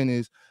what I'm saying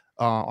is,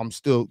 I'm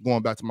still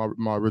going back to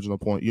my original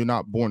point. You're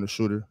not born a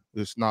shooter.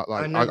 It's not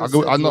like I know what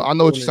you're saying.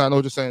 I know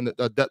what you're saying.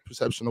 The depth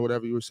perception or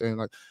whatever you were saying.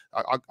 Like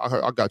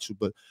I got you,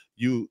 but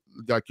you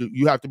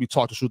have to be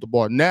taught to shoot the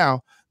ball.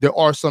 Now there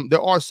are some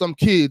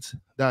kids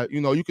that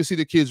you can see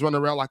the kids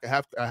running around like a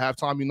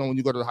halftime. When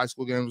you go to the high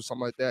school games or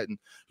something like that, and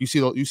you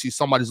see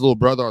somebody's little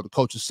brother or the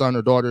coach's son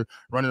or daughter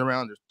running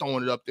around, they're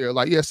throwing it up there.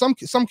 Like some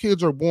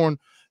kids are born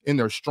and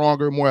they're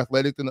stronger, more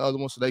athletic than the other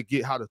ones, so they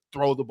get how to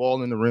throw the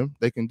ball in the rim.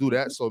 They can do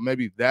that. So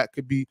maybe that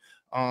could be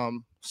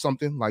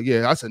something like,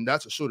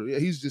 that's a shooter. Yeah,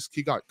 he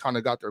kind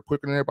of got there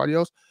quicker than everybody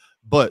else.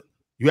 But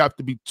you have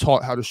to be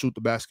taught how to shoot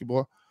the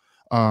basketball.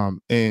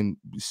 And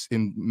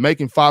in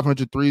making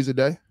 500 threes a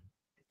day,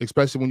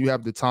 especially when you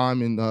have the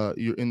time and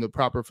you're in the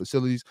proper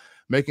facilities,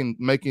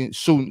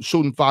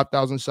 shooting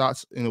 5,000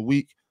 shots in a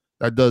week,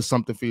 that does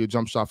something for your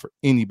jump shot for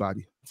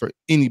anybody. For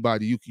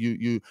anybody,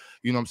 you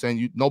know what I'm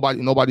saying?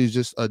 Nobody's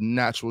just a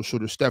natural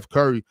shooter. Steph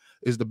Curry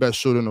is the best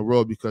shooter in the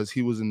world because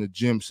he was in the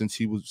gym since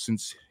he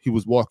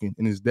was walking,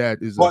 and his dad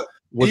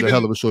was a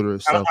hell of a shooter.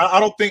 So. I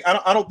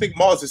don't think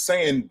Mars is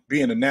saying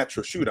being a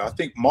natural shooter. I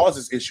think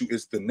Mars's issue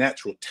is the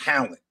natural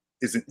talent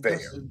isn't there.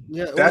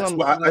 That's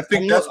why I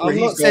think that's where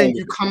he's going.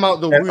 You come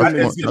out the room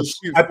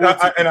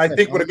and I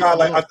think with a guy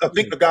like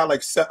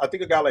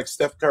a guy like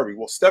Steph Curry.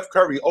 Well, Steph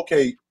Curry,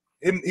 okay,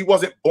 he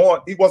wasn't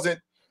born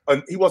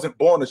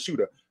a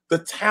shooter. The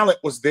talent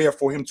was there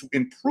for him to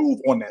improve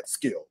on that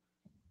skill.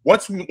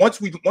 Once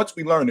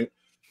we learn it.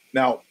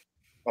 Now,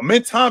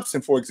 Amen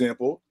Thompson, for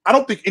example, I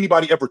don't think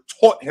anybody ever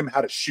taught him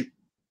how to shoot.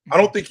 I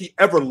don't think he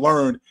ever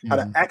learned how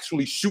to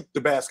actually shoot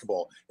the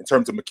basketball in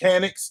terms of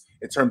mechanics,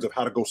 in terms of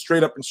how to go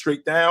straight up and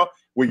straight down,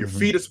 where your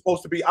feet are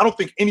supposed to be. I don't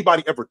think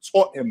anybody ever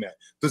taught him that.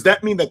 Does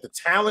that mean that the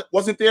talent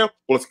wasn't there?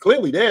 Well, it's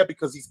clearly there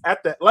because he's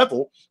at that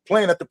level,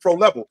 playing at the pro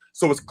level.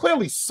 So it's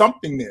clearly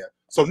something there.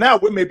 So now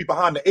we're maybe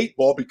behind the 8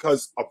 ball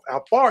because of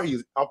how far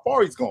he's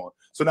gone.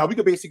 So now we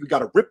basically got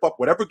to rip up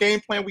whatever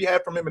game plan we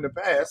had from him in the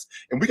past,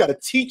 and we got to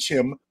teach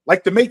him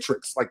like the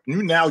Matrix, like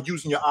you now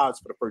using your eyes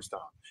for the first time.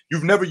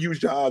 You've never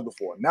used your eyes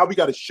before. Now we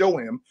got to show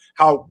him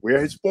where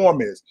his form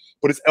is.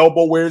 Put his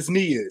elbow where his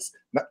knee is.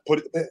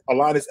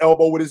 Align his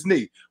elbow with his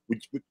knee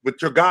with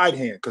your guide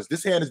hand, because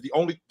this hand is the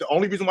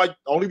only reason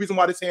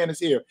why this hand is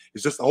here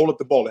is just to hold up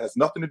the ball. It has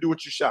nothing to do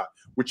with your shot.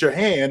 With your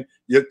hand,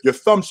 your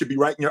thumb should be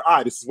right in your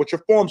eye. This is what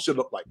your form should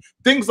look like.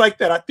 Things like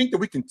that. I think that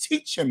we can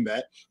teach him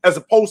that, as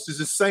opposed to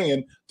just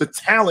saying the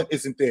talent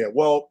isn't there.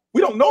 Well,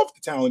 we don't know if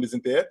the talent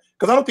isn't there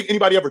because I don't think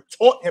anybody ever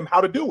taught him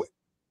how to do it.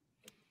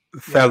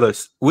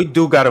 Fellas, we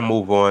do got to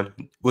move on.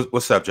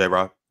 What's up,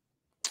 J-Rob?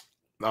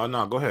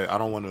 No, go ahead. I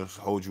don't want to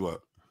hold you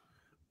up.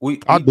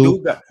 I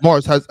do.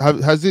 Mars, has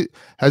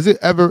it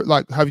ever,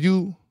 like, have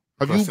you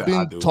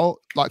been taught,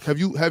 like, have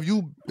you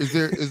is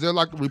there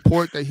like a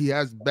report that he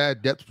has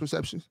bad depth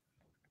perception?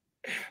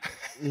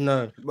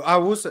 No, but I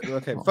will say,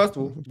 okay, first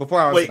of all, before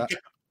I answer that,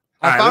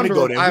 I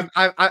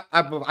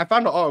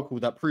found an article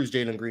that proves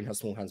Jalen Green has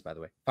small hands, by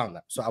the way. Found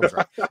that, so I was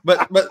right.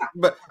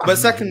 But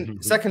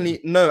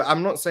secondly, no,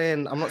 I'm not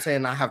saying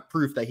I have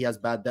proof that he has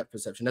bad depth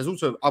perception. There's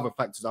also other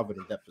factors other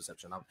than depth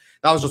perception.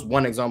 That was just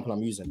one example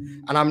I'm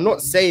using. And I'm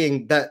not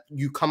saying that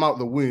you come out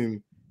the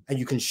womb and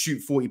you can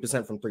shoot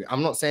 40% from 3.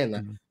 I'm not saying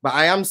that. But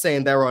I am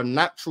saying there are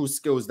natural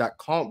skills that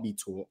can't be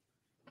taught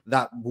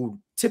that will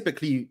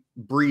typically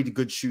breed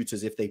good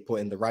shooters if they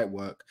put in the right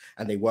work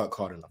and they work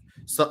hard enough.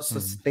 So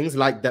things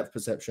like depth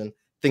perception,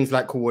 things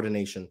like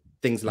coordination,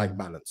 things like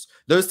balance.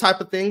 Those type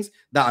of things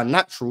that are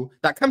natural,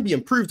 that can be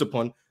improved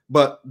upon,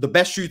 but the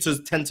best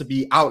shooters tend to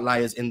be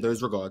outliers in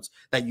those regards,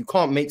 that you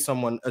can't make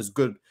someone have as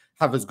good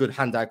have as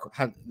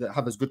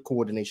good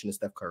coordination as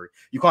Steph Curry.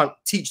 You can't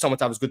teach someone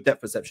to have as good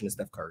depth perception as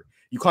Steph Curry.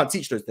 You can't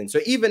teach those things. So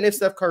even if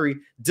Steph Curry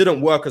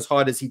didn't work as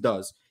hard as he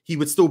does, he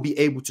would still be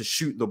able to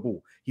shoot the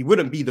ball. He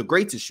wouldn't be the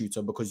greatest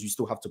shooter because you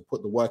still have to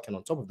put the work in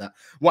on top of that.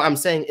 What I'm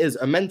saying is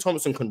Amen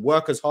Thompson can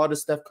work as hard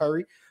as Steph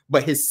Curry,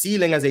 but his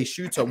ceiling as a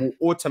shooter will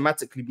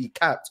automatically be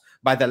capped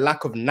by the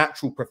lack of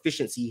natural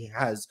proficiency he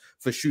has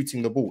for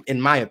shooting the ball,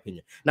 in my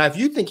opinion. Now, if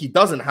you think he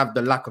doesn't have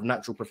the lack of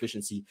natural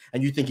proficiency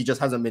and you think he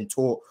just hasn't been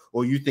taught,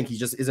 or you think he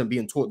just isn't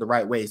being taught the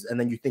right ways, and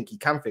then you think he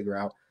can figure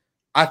out,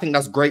 I think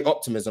that's great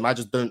optimism. I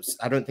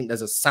don't think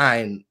there's a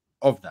sign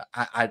of that.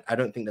 I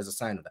don't think there's a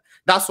sign of that.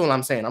 That's all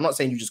I'm saying. I'm not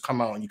saying you just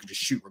come out and you can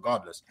just shoot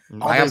regardless.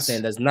 I am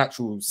saying there's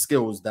natural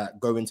skills that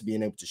go into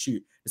being able to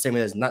shoot. The same way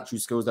there's natural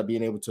skills that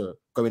being able to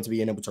go into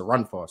being able to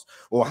run fast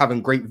or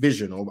having great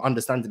vision or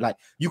understanding. Like,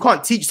 you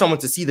can't teach someone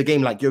to see the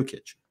game like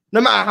Jokic.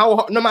 No matter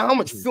how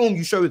much film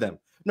you show them,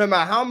 no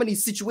matter how many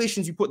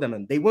situations you put them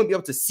in, they won't be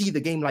able to see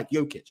the game like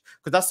Jokic,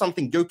 because that's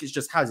something Jokic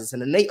just has. It's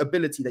an innate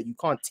ability that you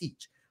can't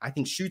teach. I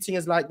think shooting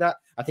is like that.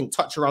 I think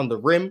touch around the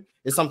rim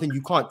is something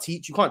you can't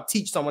teach. You can't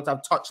teach someone to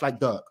have touch like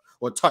Dirk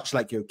or touch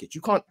like Jokic.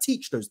 You can't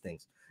teach those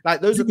things. Like,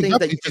 those are things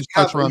that you can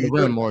touch around the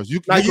rim, Morris. You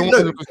can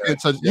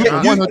 100% touch.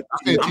 Yeah, 100%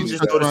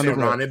 touch around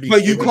the rim.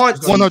 But you can't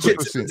teach it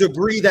to the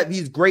degree that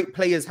these great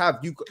players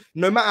have.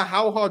 No matter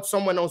how hard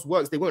someone else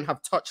works, they won't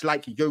have touch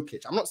like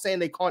Jokic. I'm not saying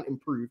they can't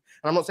improve,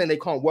 and I'm not saying they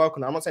can't work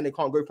on it. I'm not saying they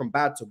can't go from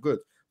bad to good.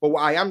 But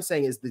what I am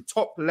saying is the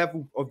top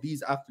level of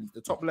these athletes,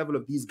 the top level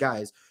of these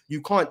guys,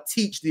 you can't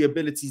teach the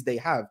abilities they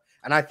have.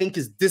 And I think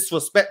it's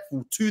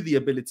disrespectful to the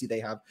ability they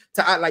have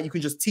to act like you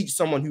can just teach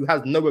someone who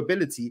has no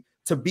ability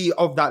to be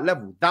of that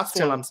level. That's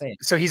all I'm saying.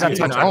 So he's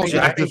untouchable.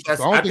 I think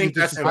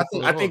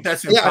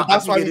that's yeah.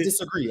 That's why we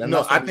disagree.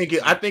 No, I think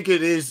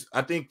it is.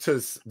 I think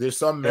there's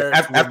some merit.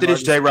 After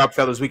this, J-Rob,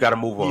 fellas, we got to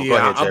move on. Yeah, go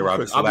ahead,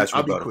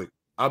 J-Rob.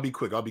 I'll be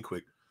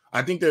quick.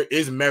 I think there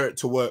is merit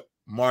to what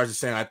Mars is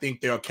saying. I think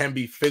there can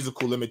be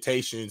physical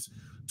limitations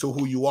to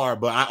who you are,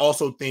 but I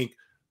also think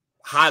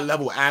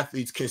high-level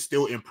athletes can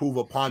still improve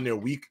upon their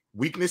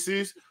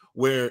weaknesses,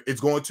 where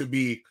it's going to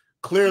be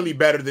clearly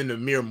better than the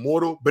mere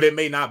mortal, but it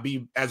may not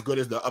be as good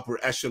as the upper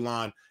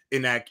echelon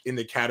in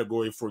the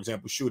category, for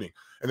example, shooting.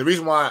 And the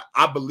reason why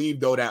I believe,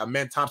 though, that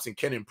Amen Thompson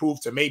can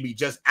improve to maybe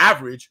just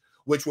average,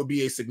 which would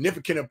be a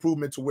significant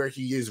improvement to where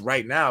he is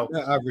right now,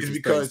 is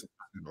because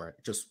right,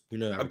 just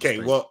okay,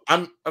 well,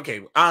 I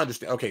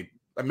understand. Okay,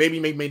 maybe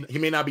he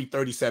may not be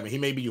 37. He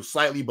may be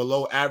slightly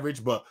below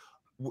average, but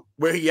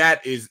where he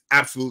at is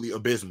absolutely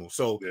abysmal.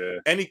 So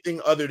anything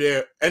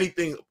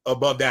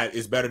above that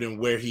is better than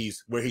where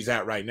he's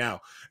at right now.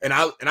 And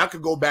I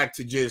could go back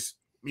to just,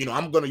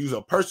 I'm going to use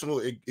a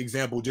personal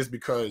example just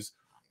because,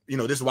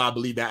 this is why I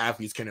believe that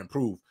athletes can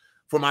improve.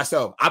 For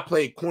myself, I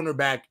played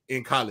cornerback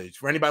in college.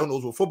 For anybody who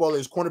knows what football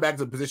is, cornerback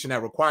is a position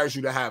that requires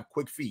you to have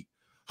quick feet.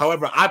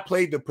 However, I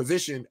played the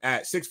position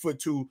at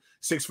 6'2",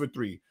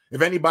 6'3".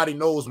 If anybody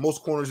knows,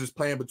 most corners is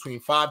playing between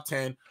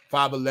 5'10",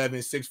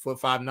 5'11", 6 foot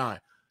 5'9".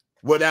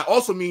 What that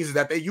also means is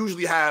that they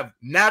usually have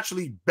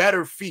naturally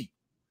better feet,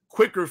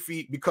 quicker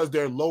feet, because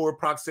they're lower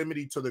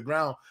proximity to the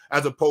ground,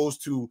 as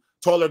opposed to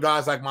taller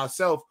guys like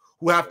myself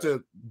who have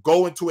to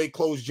go into a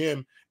closed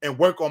gym and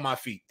work on my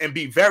feet and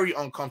be very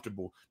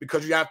uncomfortable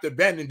because you have to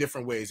bend in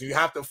different ways and you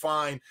have to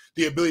find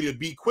the ability to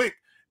be quick.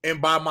 And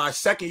by my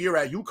second year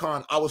at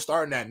UConn, I was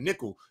starting at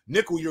nickel.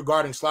 Nickel, you're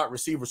guarding slot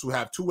receivers who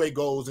have two-way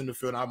goals in the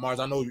field. Now, Mars,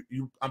 I know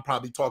I'm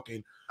probably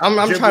talking. I'm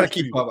trying to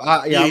keep up.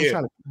 I'm trying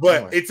to.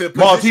 But it's a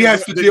Mars. He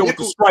has to deal with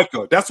the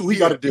striker. That's what he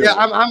got to deal. Yeah,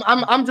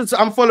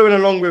 I'm following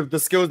along with the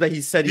skills that he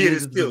said he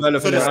needed to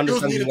develop. So the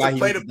skills needed to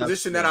play the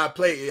position that I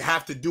play, it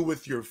have to do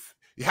with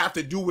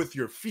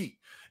your feet.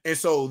 And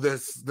so the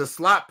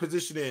slot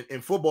position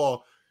in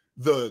football,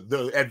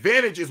 the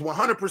advantage is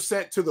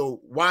 100% to the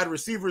wide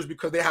receivers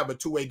because they have a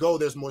two-way goal.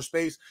 There's more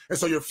space, and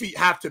so your feet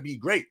have to be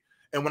great.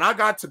 And when I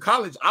got to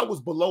college, I was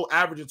below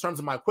average in terms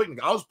of my quickness.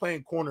 I was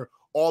playing corner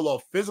all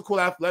of physical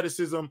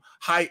athleticism,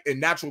 height,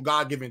 and natural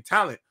God-given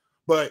talent.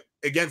 But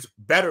against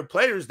better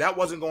players, that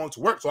wasn't going to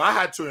work. So I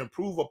had to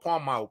improve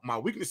upon my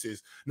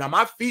weaknesses. Now,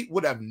 my feet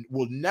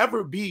will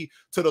never be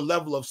to the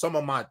level of some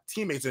of my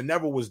teammates. It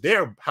never was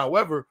there.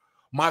 However,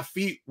 my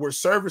feet were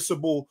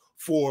serviceable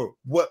for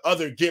what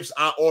other gifts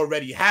I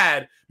already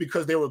had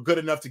because they were good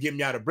enough to get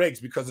me out of breaks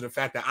because of the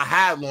fact that I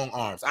had long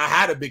arms. I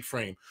had a big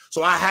frame.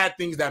 So I had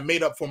things that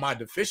made up for my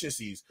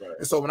deficiencies. Right.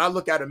 And so when I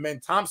look at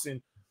Amen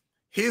Thompson,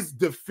 his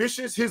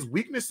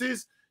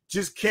weaknesses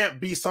just can't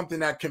be something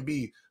that can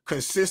be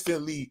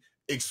consistently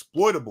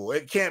exploitable.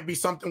 It can't be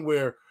something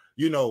where,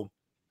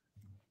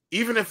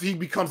 even if he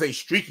becomes a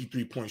streaky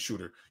three-point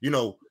shooter,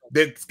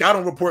 the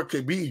scouting report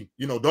could be,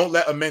 don't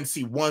let Amen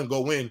see one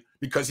go in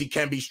because he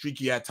can be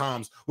streaky at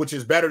times, which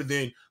is better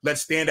than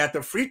let's stand at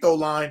the free throw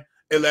line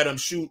and let him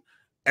shoot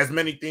as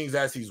many things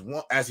as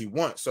he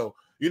wants. So,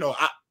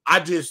 I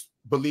just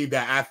believe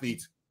that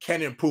athletes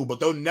can improve,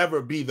 but they'll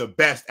never be the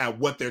best at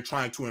what they're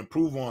trying to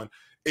improve on.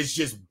 It's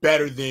just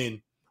better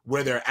than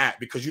where they're at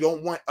because you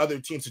don't want other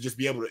teams to just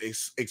be able to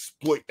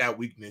exploit that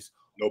weakness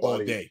all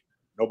day.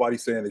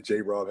 Nobody's saying that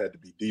J-Rob had to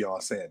be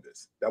Deion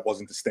Sanders. That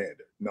wasn't the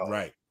standard. No.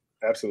 Right.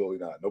 Absolutely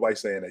not. Nobody's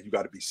saying that you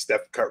got to be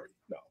Steph Curry.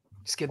 No.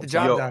 Just get the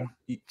job done.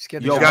 You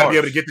got to be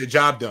able to get the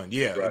job done.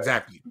 Yeah, right.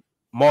 Exactly.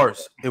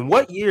 Mars, in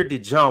what year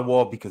did John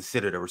Wall be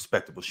considered a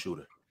respectable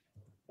shooter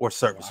or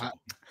serviceable?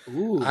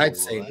 I'd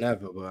say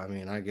never, but I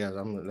mean, I guess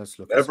let's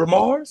look. Never,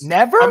 Mars?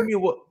 Never? I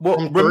mean,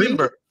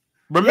 remember,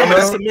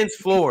 that's the men's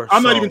floor.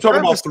 I'm not even talking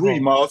about three,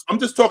 Mars. I'm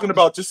just talking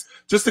about just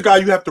the guy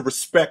you have to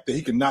respect that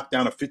he can knock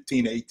down a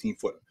 15 to 18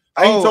 footer.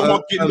 I ain't talking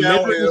about getting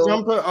down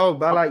jumper. Oh,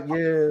 but like,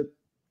 yeah.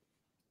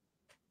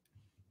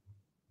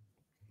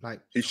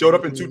 Like he showed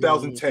up in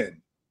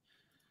 2010.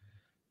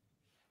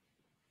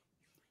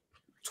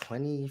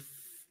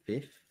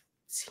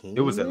 2015.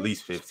 It was at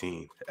least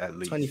 15. At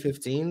least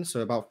 2015.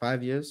 So about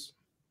 5 years,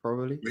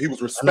 probably. He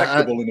was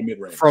respectable in the mid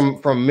range.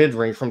 From mid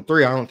range, from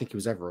three, I don't think he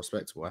was ever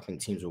respectable. I think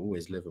teams were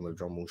always living with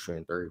John Wall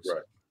shooting threes.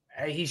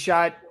 Right. He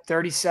shot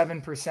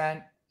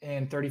 37%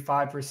 and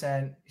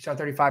 35%. He shot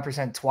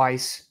 35%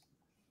 twice.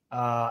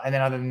 And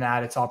then other than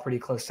that, it's all pretty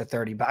close to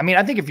 30. But I mean,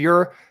 I think if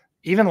you're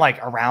even like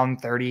around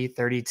 30,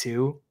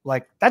 32,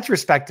 like that's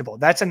respectable.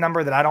 That's a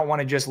number that I don't want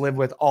to just live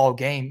with all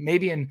game.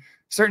 Maybe in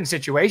certain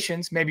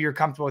situations, maybe you're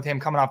comfortable with him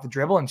coming off the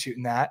dribble and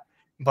shooting that.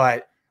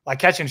 But like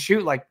catch and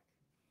shoot, like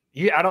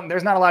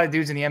there's not a lot of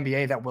dudes in the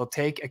NBA that will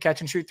take a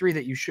catch and shoot three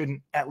that you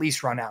shouldn't at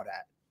least run out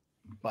at.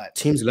 But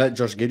teams let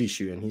Josh Giddey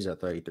shoot and he's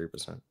at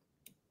 33%.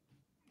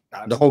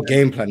 The whole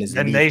game plan is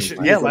then they should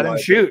let him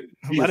shoot.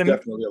 He's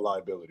definitely a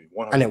liability,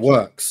 100%. And it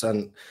works.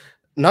 And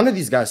none of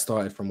these guys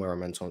started from where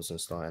Amen Thompson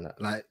started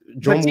at. Like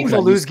John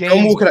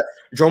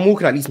Wall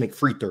could at least make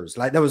free throws.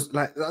 Like there was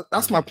like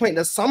that's my point.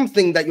 There's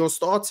something that you're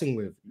starting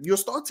with. You're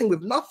starting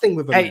with nothing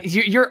with him. Hey,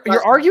 you're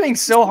arguing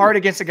so hard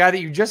against a guy that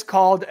you just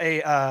called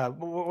a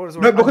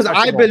no, because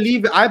I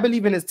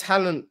believe in his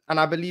talent and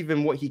I believe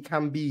in what he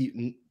can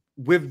be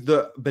with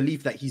the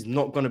belief that he's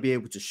not going to be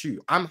able to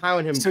shoot. I'm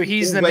hiring him. So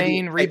he's the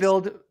main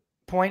rebuild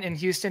point in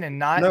Houston and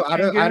not. No, I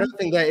don't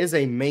think there is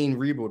a main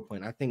rebuild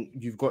point. I think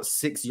you've got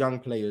 6 young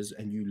players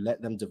and you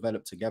let them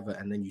develop together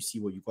and then you see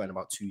what you've got in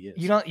about 2 years.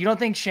 You don't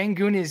think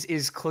Sengun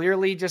is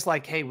clearly just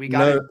like, hey, we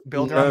got to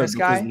build around this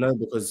guy? No,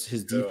 because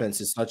his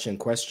defense is such in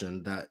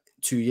question that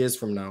 2 years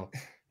from now,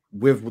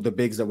 with the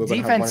bigs that we're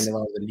going to have running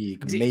around the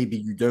league, maybe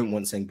you don't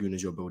want Sengun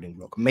as your building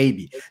block.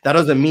 Maybe. That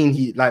doesn't mean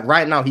he, like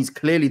right now, he's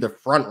clearly the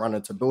front runner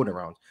to build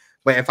around.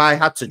 But if I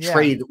had to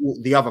trade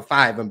the other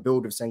 5 and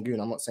build with Sengun,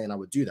 I'm not saying I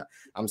would do that.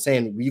 I'm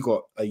saying we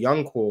got a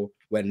young core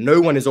where no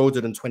one is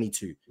older than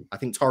 22. I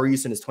think Tari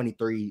Eason is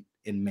 23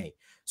 in May.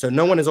 So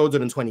no one is older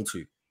than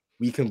 22.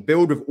 We can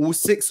build with all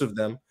 6 of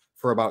them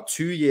for about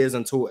 2 years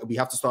until we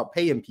have to start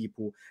paying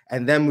people.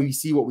 And then we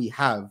see what we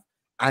have.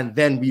 And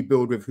then we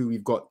build with who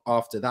we've got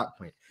after that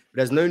point. But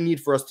there's no need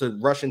for us to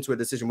rush into a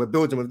decision. We're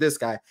building with this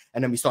guy,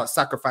 and then we start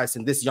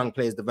sacrificing this young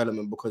player's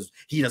development because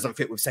he doesn't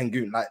fit with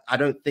Sengun. Like, I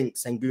don't think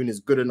Sengun is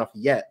good enough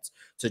yet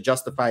to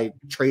justify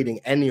trading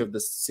any of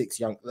the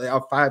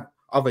 5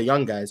 other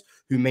young guys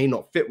who may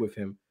not fit with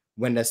him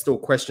when there's still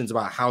questions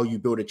about how you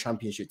build a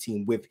championship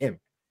team with him.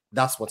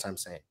 That's what I'm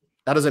saying.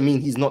 That doesn't mean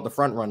he's not the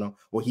front runner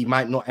or he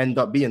might not end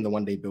up being the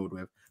one they build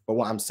with. But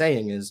what I'm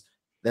saying is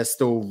there's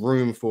still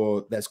room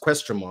for, there's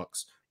question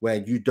marks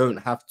where we don't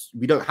have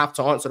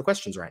to answer the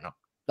questions right now.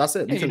 That's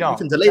it. We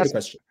can delay the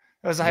question.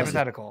 That was a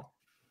hypothetical.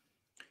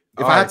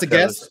 If I had to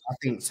guess, I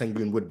think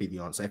Sengun would be the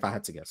answer if I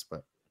had to guess.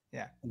 But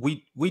yeah,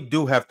 we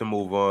do have to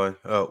move on.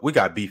 We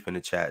got beef in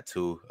the chat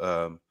too.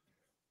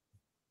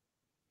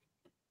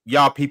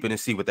 Y'all peeping and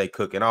see what they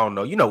cooking. I don't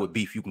know. You know, with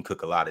beef, you can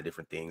cook a lot of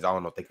different things. I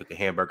don't know if they cook a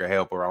hamburger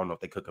helper. I don't know if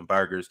they cooking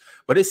burgers,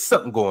 but it's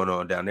something going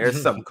on down there.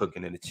 There's something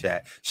cooking in the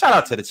chat. Shout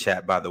out to the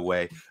chat, by the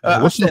way.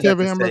 What's your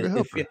favorite hamburger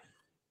helper?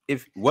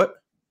 If what?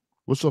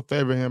 What's your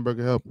favorite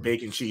hamburger helper?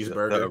 Bacon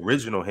cheeseburger. The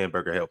original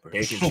hamburger helper.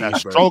 Bacon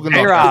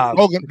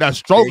cheeseburger. That's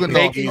stroganoff.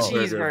 Bacon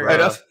cheeseburger. Hey,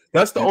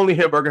 that's the only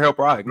hamburger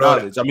helper I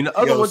acknowledge. I mean, the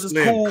other ones is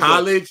cool.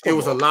 College, it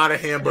was a lot of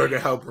hamburger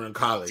helper in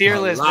college. Tier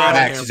list, bro.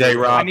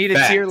 I need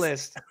a tier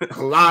list.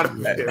 A lot of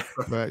Hey,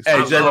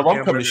 J-Rob,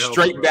 I'm coming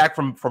straight back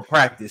from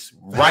practice.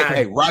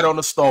 Right on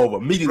the stove,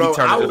 immediately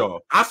turning it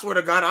off. I swear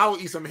to God, I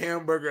would eat some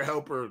hamburger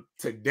helper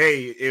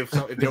today if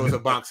there was a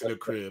box in the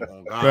crib.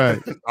 Oh, God.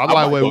 Right. I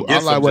like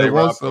what it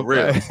was.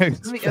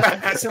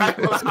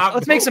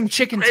 Let's make some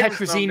chicken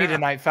tetrazzini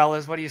tonight,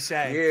 fellas. What do you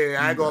say?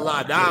 Yeah, I ain't gonna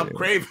lie. Now I'm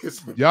craving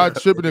some. Y'all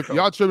tripping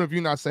if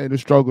you're not saying the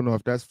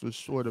stroganoff. That's for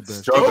sure the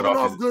best.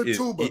 Stroganoff good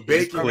too, but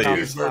bacon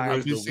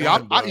cheeseburger. You see,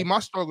 I eat my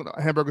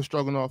hamburger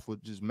stroganoff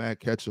with just mad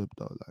ketchup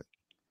though. Like,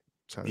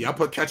 yeah, I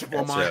put ketchup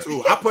on mine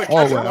too. I put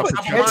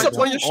ketchup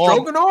on your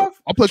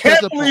stroganoff. I put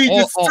ketchup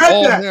on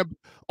all hamburger.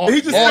 Did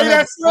he just say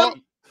that,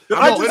 son?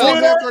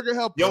 Hamburger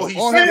helper. Yo, he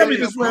said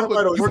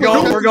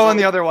we're going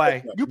the other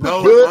way. You put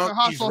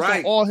hot sauce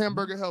on all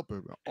hamburger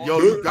helper, bro. Yo,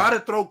 you gotta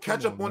throw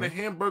ketchup on a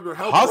hamburger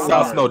helper. Hot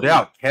sauce, no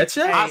doubt.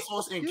 Ketchup? Hot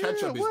sauce and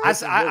ketchup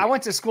is I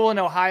went to school in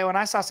Ohio and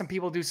I saw some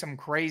people do some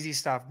crazy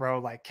stuff, bro.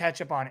 Like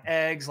ketchup on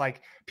eggs,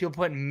 like people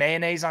putting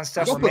mayonnaise on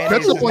stuff.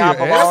 Mayonnaise does not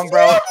belong,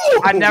 bro.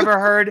 I never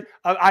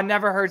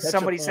heard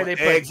somebody say they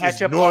put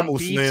ketchup on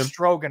beef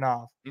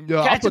stroganoff.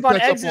 Yeah, ketchup on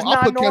eggs is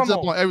not normal. I put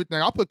ketchup on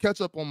everything. I put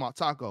ketchup on my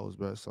tacos,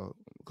 bro. So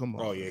come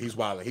on. Oh yeah, he's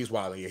wilding.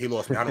 Yeah, he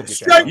lost me. I don't get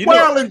that. Straight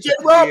wilding,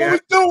 J-Rob. What we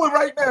doing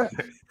right now?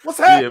 What's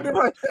happening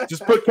right now?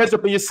 Just put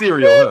ketchup in your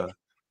cereal, huh?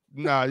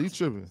 Nah, you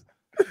tripping.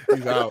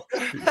 He's out.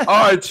 All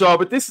right, y'all.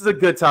 But this is a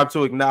good time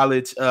to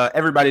acknowledge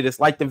everybody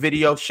that's liked the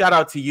video. Shout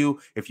out to you.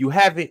 If you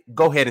haven't,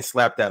 go ahead and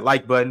slap that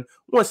like button.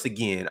 Once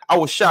again, I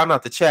was shouting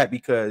out the chat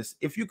because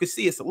if you can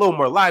see it's a little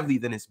more lively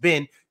than it's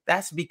been,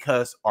 that's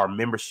because our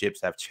memberships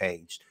have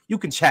changed. You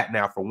can chat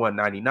now for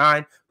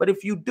 $1.99, but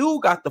if you do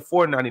got the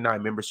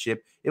 $4.99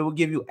 membership, it will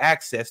give you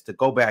access to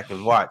go back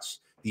and watch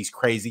these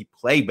crazy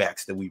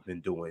playbacks that we've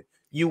been doing.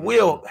 You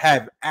will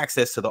have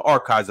access to the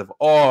archives of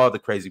all the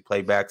crazy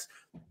playbacks,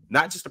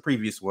 not just the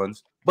previous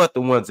ones, but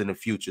the ones in the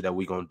future that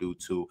we're going to do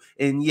too.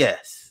 And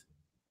yes,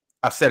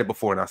 I've said it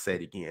before and I'll say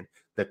it again.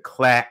 The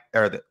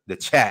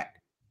chat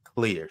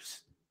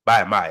clears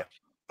by a mile.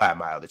 By a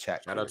mile, the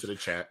chat. Shout out to the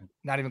chat.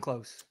 Not even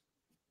close.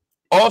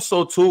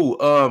 Also, too,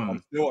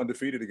 I'm still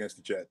undefeated against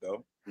the chat,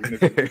 though. Even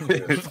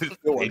if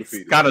still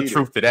undefeated. Got a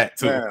truth to that,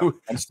 too. Now,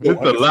 There's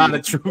a lot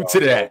of truth to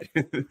that.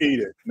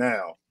 Undefeated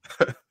now.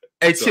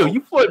 Hey, Chill,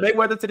 you Floyd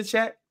Mayweather to the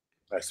chat?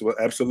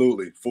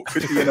 Absolutely.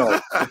 50 and 0.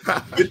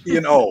 50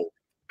 and 0.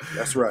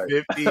 That's right.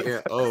 50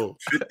 and 0.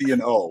 50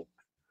 and 0.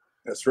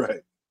 That's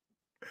right.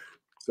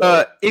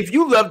 So, if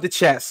you love the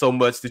chat so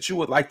much that you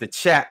would like to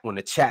chat when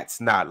the chat's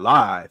not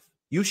live,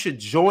 you should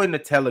join the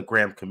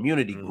Telegram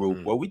community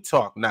group where we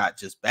talk not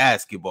just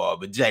basketball,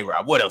 but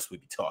J-Rob, what else we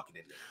be talking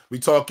in there? We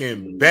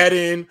talking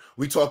betting,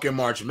 we talking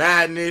March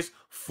Madness,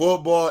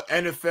 football,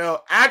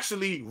 NFL.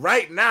 Actually,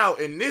 right now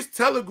in this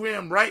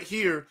Telegram right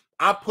here,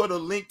 I put a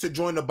link to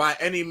join the By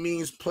Any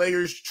Means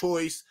Players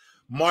Choice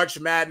March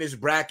Madness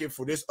bracket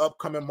for this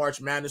upcoming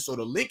March Madness. So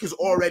the link is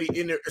already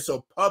in there. It's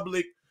a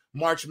public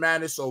March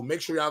Madness, so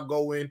make sure y'all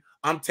go in.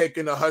 I'm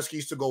taking the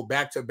Huskies to go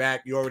back to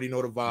back. You already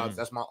know the vibes.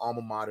 That's my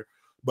alma mater.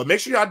 But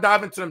make sure y'all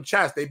dive into them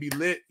chats. They be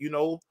lit,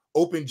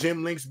 open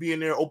gym links be in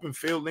there, open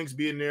field links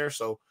be in there.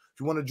 So if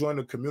you want to join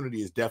the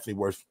community, it's definitely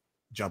worth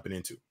jumping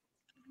into.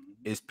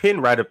 It's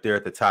pinned right up there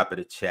at the top of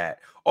the chat.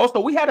 Also,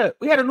 we had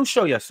a new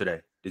show yesterday.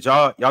 Did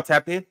y'all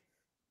tap in?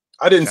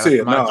 I didn't see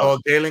it. My No.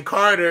 dog Galen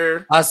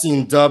Carter. I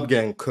seen Dub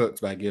getting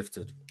cooked by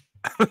Gifted.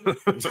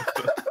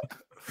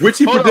 Which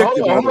he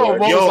predicted. Hold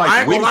on. Yo,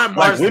 I ain't gonna lie,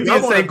 Mars. Wemby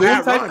and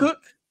Sengun type cook?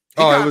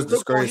 Oh, it was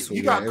disgraceful.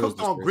 He got cooked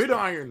on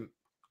gridiron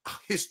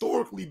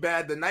historically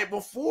bad the night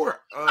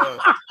before.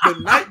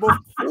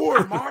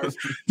 Mars.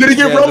 Did he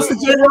get roasted,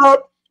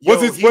 J-Rob?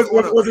 Was it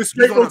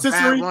straight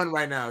rotisserie run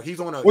right now?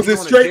 Was it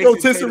straight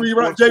rotisserie,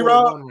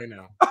 J-Rob? Right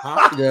now.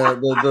 Huh? Yeah,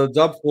 the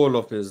Dub fall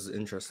off is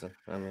interesting.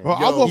 I mean,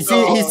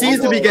 he seems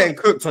to be getting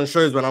cooked on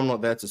shows when I'm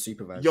not there to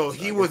supervise. Yo,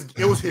 it was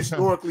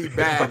historically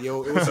bad.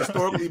 Yo, it was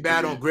historically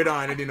bad on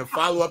gridiron, and then the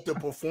follow up to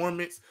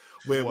performance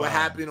with what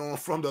happened on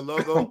From the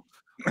Logo.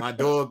 My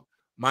dog,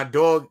 my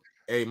dog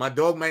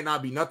might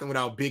not be nothing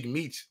without Big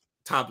Meech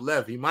top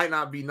left. He might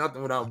not be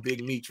nothing without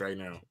Big Meech right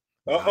now.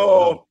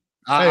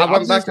 I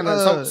went back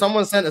and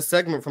someone sent a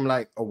segment from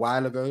like a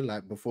while ago,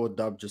 like before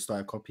Dub just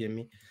started copying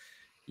me.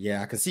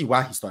 Yeah, I can see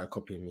why he started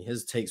copying me.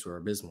 His takes were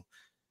abysmal.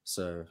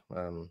 So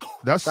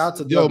that's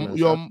yo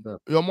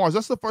Mars.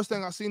 That's the first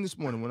thing I seen this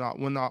morning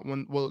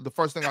the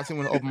first thing I seen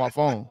when I opened my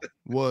phone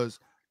was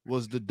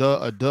a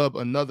dub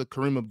another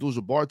Kareem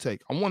Abdul-Jabbar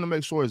take. I want to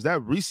make sure, is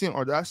that recent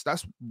or that's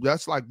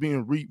like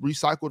being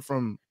recycled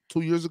from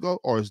 2 years ago,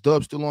 or is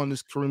Dub still on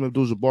this Kareem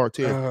Abdul-Jabbar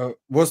take?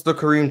 What's the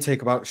Kareem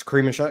take about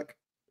Kareem and Shaq?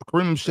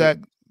 Kareem and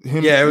Shaq.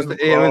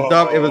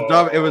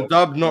 It was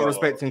Dub not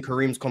respecting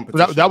Kareem's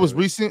competition. That was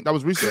recent. That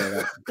was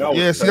recent.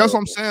 Yeah, see, that's what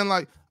I'm saying.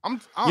 Like,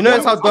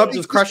 notice how Dub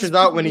just crashes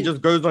out when he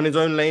just goes on his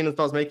own lane and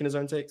starts making his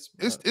own takes.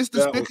 It's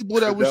despicable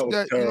that you know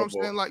what I'm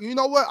saying. Like, you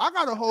know what? I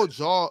gotta hold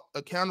y'all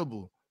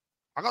accountable.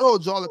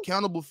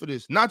 For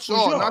this. Not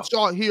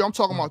y'all here. I'm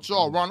talking about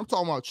y'all, Ron. I'm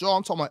talking about y'all.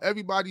 I'm talking about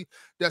everybody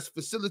that's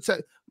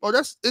facilitating. You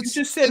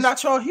just said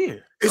not y'all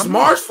here. It's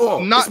Mars'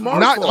 fault.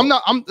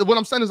 What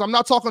I'm saying is I'm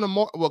not talking to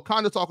Mars. Well,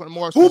 kind of talking to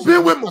Mars. Who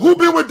been with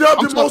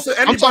Dub the most of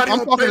anybody?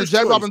 I'm talking to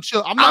J-Rob and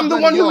Chill. I'm the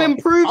one who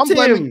improved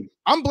him.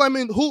 I'm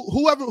blaming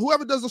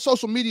whoever does the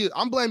social media.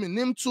 I'm blaming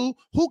them too.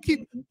 Who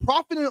keep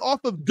profiting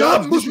off of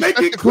Dub was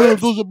making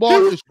clips.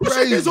 Is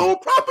crazy. His own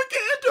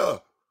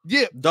propaganda.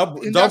 Yeah, Dub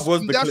was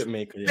the clip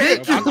maker.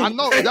 Yeah, I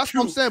know that's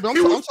what I'm saying, but I'm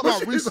talking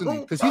about recently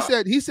because he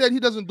said he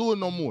doesn't do it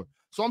no more.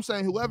 So I'm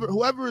saying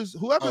whoever is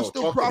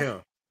still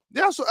profiting.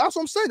 Yeah, so that's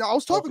what I'm saying. I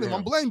was talking to him.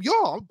 I blame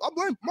y'all. I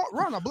blame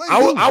Ron. I blame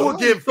you. I would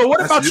give. So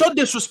what about your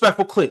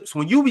disrespectful clips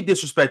when you be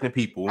disrespecting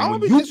people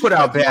and when you put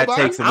out bad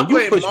takes and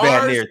when you push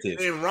bad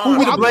narratives? Who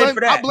would blame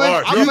for that?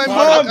 You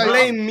can't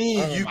blame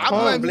me. You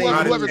can't blame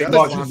whoever. You're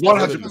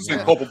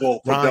 100% culpable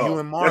for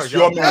Dub. That's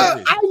your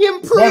man. I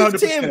improved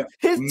him.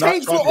 His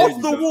takes were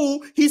off the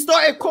wall. He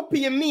started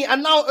copying me,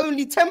 and now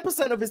only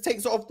 10% of his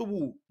takes are off the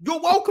wall.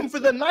 You're welcome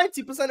for the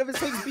 90% of his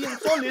takes being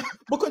solid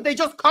because they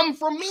just come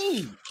from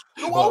me.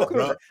 You're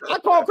welcome. I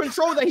can't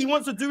control that he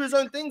wants to do his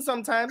own thing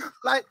sometimes.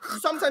 Like,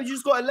 sometimes you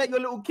just got to let your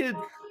little kid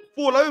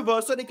fall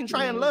over so they can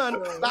try and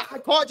learn. Like, I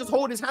can't just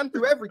hold his hand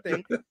through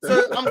everything.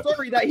 So I'm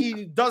sorry that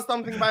he does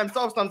something by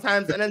himself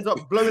sometimes and ends up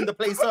blowing the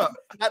place up.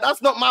 Like,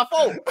 that's not my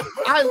fault.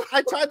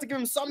 I tried to give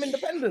him some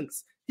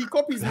independence. He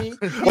copies me.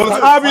 Well,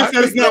 it's obvious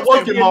that it's not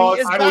working, Mars.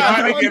 I was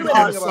trying to give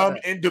him some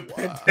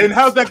independence. And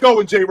how's that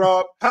going,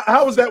 J-Rob?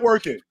 How is that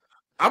working?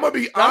 I'm going to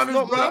be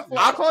honest, bro.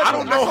 I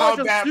don't know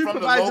how bad From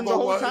the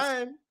Logo was.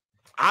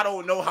 I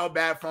don't know how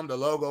bad From the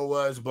Logo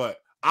was, but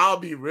I'll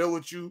be real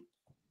with you.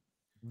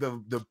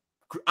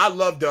 I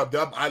love Dub.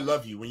 I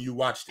love you when you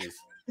watch this.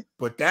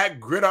 But that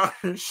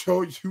gridiron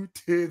show you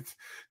did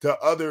the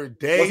other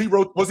day.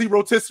 Was he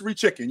rotisserie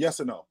chicken? Yes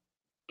or no?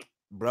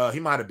 Bro, he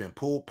might have been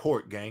pulled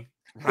pork, gang.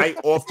 right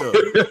off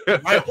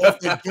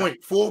the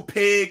joint, full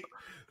pig,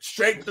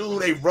 straight through.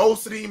 They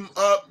roasted him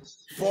up,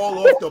 fall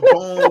off the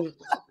bone.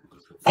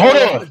 Hold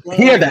on,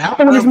 he had the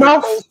apple in his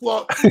mouth.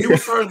 He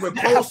was served with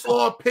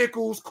coleslaw,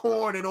 pickles,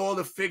 corn, and all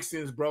the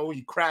fixings, bro.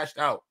 He crashed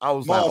out. I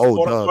was like,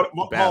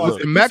 oh,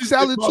 Mac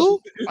salad too.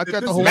 I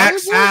got the Mac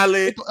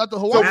salad at the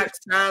Hawaii. Mac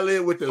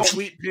salad with the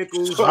sweet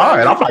pickles. All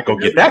right, I might go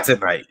get that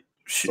tonight.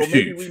 So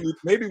maybe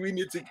we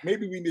need to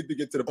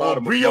get to the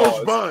bottom.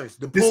 Brioche buns.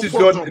 This is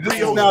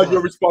now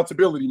your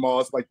responsibility,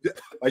 Mars. Like you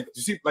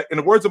see, like in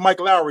the words of Mike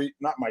Lowry,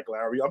 not Mike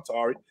Lowry. I'm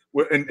sorry.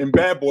 In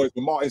Bad Boys,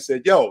 when Martin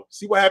said, "Yo,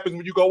 see what happens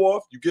when you go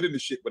off? You get in the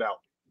shit without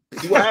me.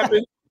 See what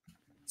happens?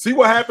 See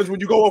what happens when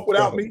you go off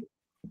without me?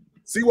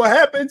 See what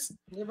happens?"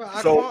 Yeah, but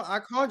I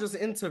can't just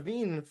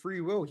intervene in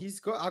free will.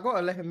 I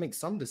gotta let him make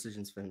some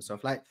decisions for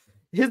himself. Like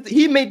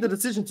he made the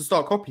decision to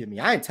start copying me.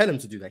 I didn't tell him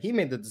to do that. He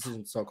made the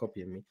decision to start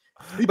copying me.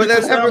 But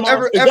then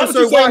every once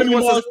in a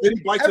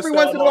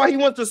while he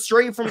wants to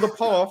stray from the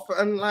path,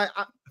 and like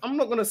I'm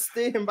not gonna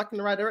steer him back in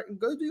the right direction.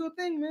 Go do your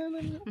thing,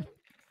 man.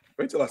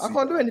 Wait till I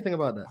can't do anything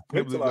about that.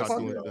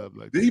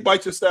 Did he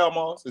bite your style,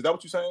 Mars? Is that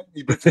what you're saying?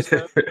 He bit your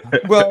style?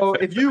 Well,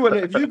 if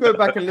you go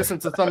back and listen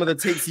to some of the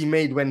takes he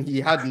made when he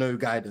had no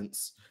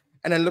guidance,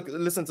 and then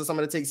listen to some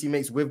of the takes he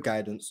makes with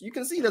guidance, you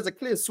can see there's a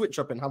clear switch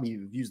up in how he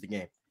views the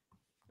game.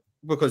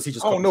 Because he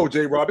just, I don't know,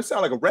 J. Rob. It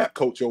sounded like a rap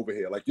coach over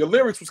here. Like your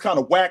lyrics was kind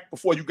of whack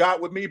before you got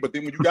with me, but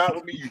then when you got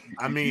with me,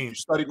 you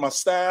studied my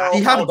style.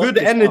 He had good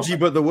energy,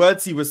 but the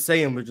words he was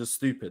saying were just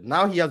stupid.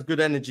 Now he has good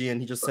energy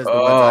and he just says the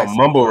words.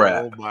 Mumble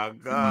rap. Oh my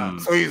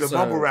god! So he's a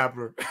mumble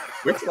rapper.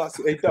 Wait till I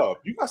see. Hey, Dub,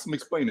 you got some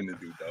explaining to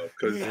do, Dub,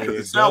 because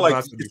it sounds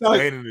like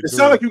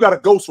you got a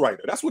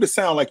ghostwriter. That's what it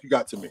sounds like you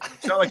got to me.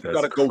 It sounds like you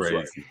got a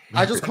ghostwriter.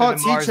 I just can't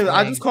teach him.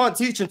 I just can't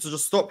teach him to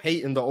just stop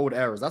hating the old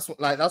eras. That's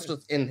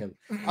just in him.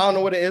 I don't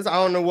know what it is. I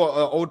don't know what an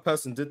old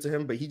person did to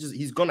him, but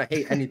he's gonna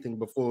hate anything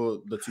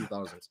before the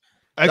 2000s.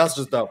 That's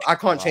just dope. I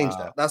can't change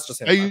that. That's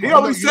just him. He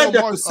already said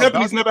that the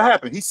 70s never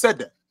happened. He said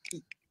that.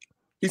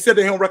 He said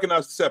that he don't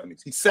recognize the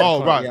 70s. He said,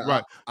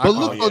 right. But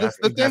look, the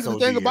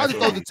thing about it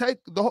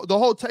though, the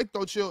whole take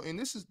though, chill. And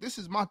this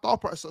is my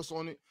thought process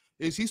on it.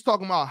 Is he's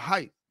talking about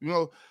height? You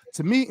know,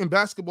 to me in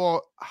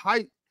basketball,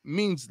 height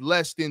means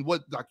less than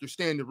what like your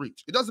standard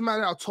reach. It doesn't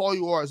matter how tall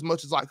you are as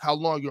much as like how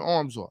long your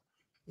arms are.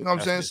 You know what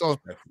I'm saying? So.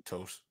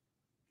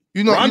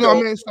 You know what I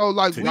mean? So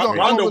like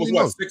Rondo was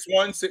what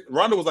 6'1",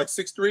 Rondo was like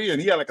 6'3",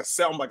 and he had like a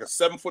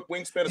 7-foot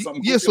wingspan or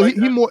something. Yeah, so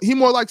he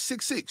more like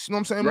 6'6". You know what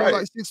I'm saying? More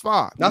like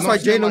 6'5". That's why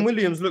Jalen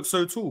Williams looks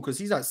so tall because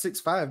he's at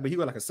 6'5", but he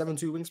got like a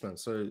 7'2" wingspan.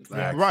 So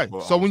right.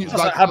 So when you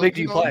like how big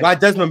do you play? Why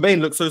Desmond Bain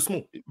looks so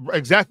small?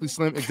 Exactly,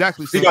 Slim.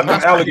 Exactly. He got them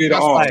alligator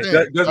arms.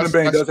 Desmond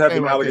Bain does have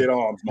them alligator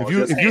arms.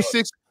 If you're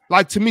 6,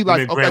 like to me,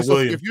 like okay, so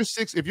if you're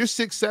 6'7",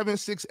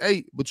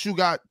 6'8", but you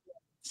got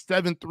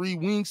 7'3"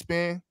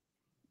 wingspan.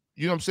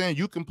 You know what I'm saying?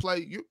 You can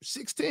play. You're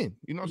 6'10".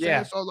 You know what I'm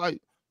saying? So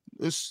like,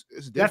 it's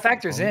that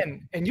factors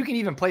in, and you can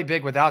even play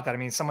big without that. I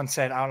mean, someone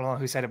said, I don't know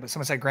who said it, but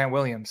someone said Grant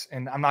Williams,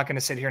 and I'm not going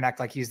to sit here and act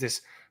like he's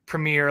this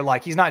premier.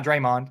 Like he's not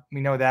Draymond,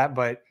 we know that,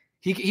 but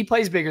he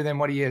plays bigger than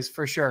what he is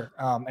for sure.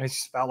 And it's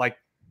just about like,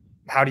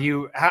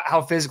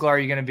 how physical are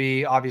you going to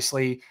be?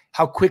 Obviously,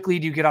 how quickly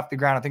do you get off the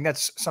ground? I think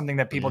that's something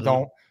that people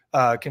don't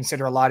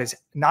consider a lot. Is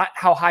not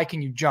how high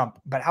can you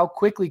jump, but how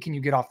quickly can you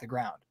get off the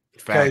ground?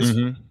 Because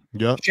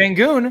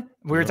Sengun,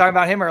 we were talking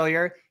about him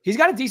earlier. He's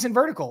got a decent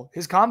vertical.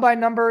 His combine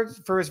number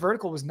for his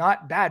vertical was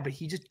not bad, but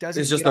he just doesn't.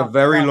 It's just a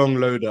very long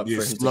load up. Yeah,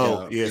 for him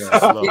slow. He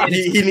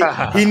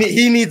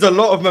needs a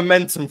lot of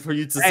momentum for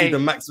you to see the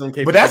maximum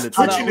capability. But that's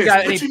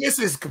twitchiness. Twitchiness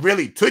is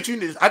really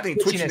twitchiness. I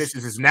think twitchiness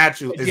is his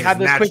natural. If you have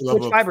the quick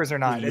twitch fibers or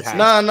not?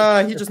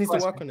 Nah. He just needs to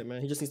work on it,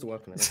 man. He just needs to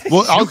work on it.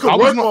 Well, I can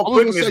work on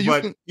quickness,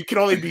 but you can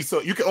only be so.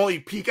 You can only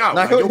peak out.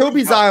 Like, he'll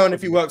be Zion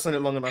if he works on it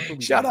long enough.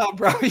 Shut up,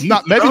 bro. Maybe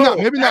not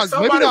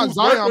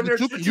Zion,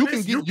 but you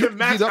can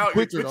get up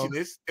quicker.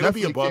 It'll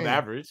be above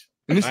average.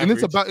 And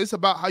it's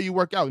about how you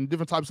work out and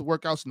different types of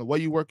workouts and the way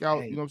you work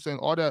out. You know what I'm saying?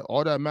 All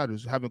that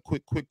matters. Having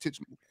quick twitch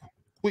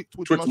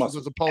muscles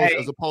as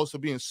opposed to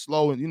being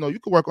slow, and you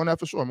can work on that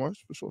for sure, Morris.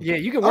 For sure. Yeah,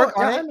 you can work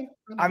on it.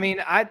 I mean,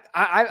 I've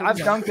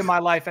dunked in my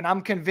life, and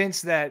I'm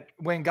convinced that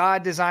when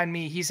God designed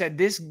me, He said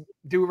this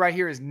dude right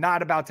here is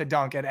not about to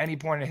dunk at any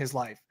point in his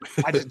life.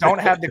 I just don't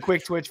have the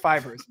quick twitch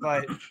fibers,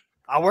 but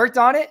I worked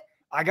on it.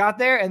 I got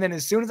there, and then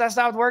as soon as I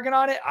stopped working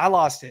on it, I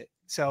lost it.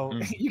 So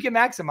you can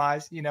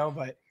maximize,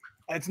 but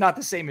it's not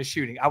the same as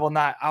shooting. I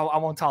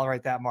won't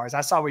tolerate that, Mars.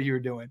 I saw what you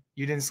were doing.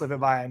 You didn't slip it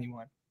by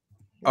anyone.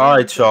 All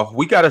right, y'all.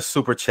 We got a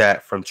super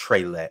chat from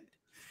Treylet.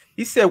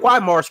 He said, why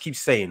Mars keeps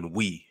saying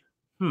we?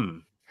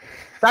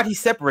 Thought he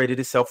separated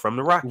himself from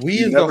the Rockets. We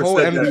is the whole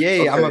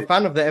NBA. Okay. I'm a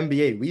fan of the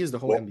NBA. We is the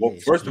whole NBA. Well,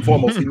 first and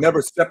foremost, he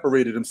never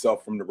separated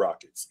himself from the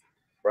Rockets,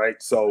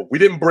 right? So we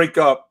didn't break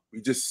up.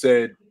 We just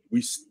said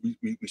we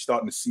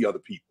starting to see other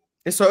people.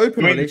 It's an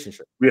open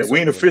relationship. Yeah, we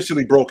ain't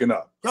officially broken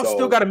up. Y'all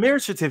still got a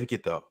marriage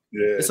certificate, though.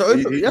 Yeah, it's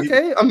open.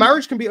 Okay, a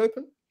marriage can be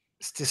open.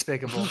 It's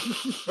despicable.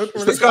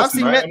 Open relationship. I've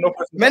seen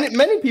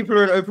many people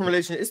are in open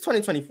relationship. It's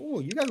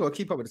 2024. You guys got to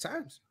keep up with the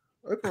times.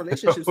 Open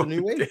relationships a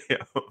new way.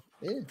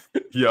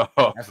 Yo,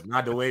 that's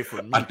not the way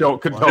for me. I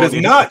don't condone it.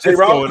 It's not,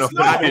 J-Rob. It's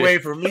not the way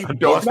for me. I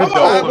don't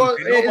condone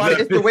it.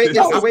 It's the way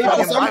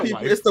for some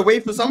people. It's the way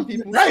for some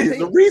people. Right. It's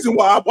the reason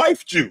why I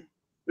wifed you.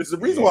 It's the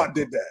reason why I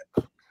did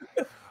that.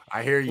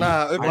 I hear you.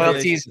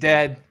 Loyalty's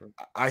dead.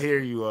 I hear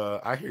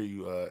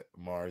you,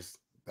 Mars.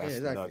 That's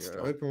exactly. nuts.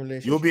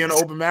 Open You'll be in an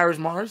open marriage,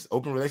 Mars?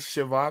 Open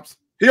relationship vibes?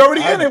 He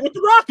already in it with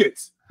the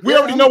Rockets. We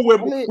already know where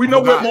Mars.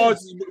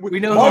 We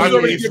know Mars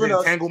already given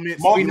us.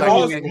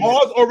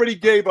 Mars already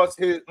gave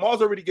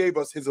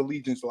us his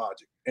allegiance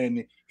logic,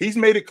 and he's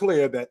made it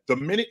clear that the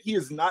minute he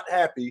is not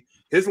happy,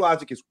 his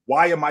logic is,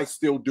 why am I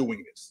still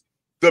doing this?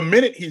 The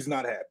minute he's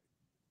not happy,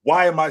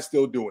 why am I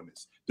still doing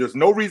this? There's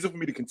no reason for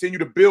me to continue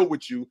to build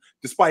with you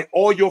despite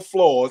all your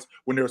flaws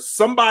when there's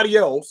somebody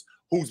else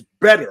who's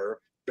better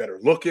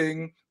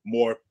looking,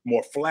 more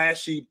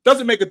flashy.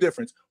 Doesn't make a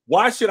difference.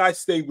 Why should I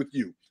stay with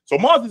you? So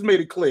Mars has made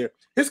it clear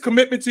his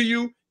commitment to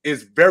you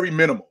is very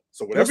minimal.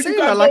 So whatever you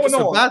got like going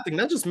it's on, a bad thing.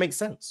 That just makes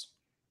sense.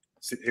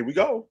 Here we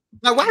go.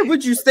 Like, why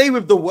would you stay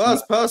with the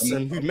worst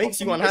person who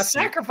makes you unhappy?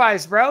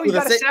 Sacrifice, bro. You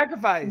gotta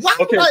sacrifice. Why?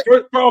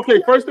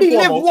 Okay, first and we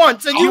live foremost,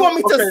 once, and you want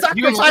me to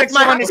sacrifice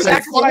my happiness?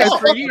 Sacrifice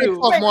for you. You're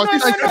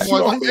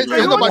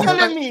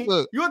telling me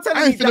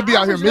I ain't finna be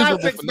out here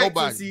miserable for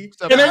nobody.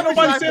 And ain't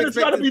nobody saying it's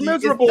gotta be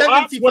miserable.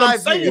 What I'm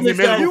saying is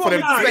that you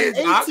spent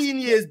 18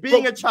 years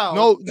being a child.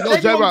 No,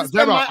 J-Rob,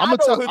 I'm gonna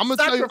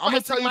tell you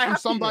from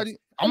somebody.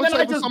 I'm gonna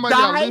tell you from somebody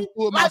that I live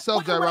with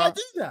myself, J-Rob.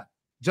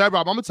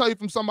 J-Rob, I'm gonna tell you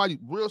from somebody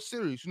real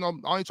serious. You know,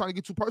 I ain't trying to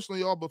get too personal,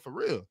 y'all, but for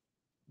real,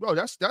 bro,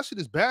 that shit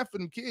is bad for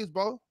them kids,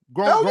 bro.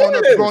 Growing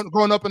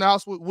up in the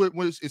house with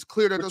it's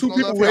clear that there's no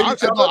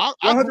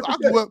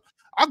love.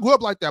 I grew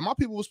up like that. My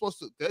people were supposed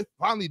to. They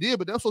finally did,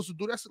 but they're supposed to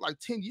do that shit like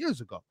 10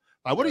 years ago.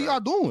 Like, what are y'all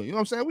doing? You know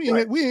what I'm saying? We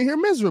ain't here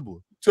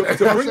miserable. Don't think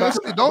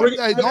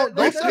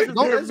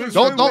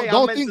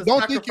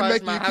you're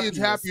making your kids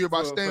happier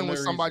by staying with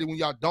somebody when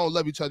y'all don't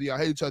love each other, y'all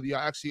hate each other, y'all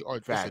actually are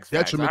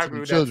detriment to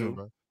the children,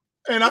 bro.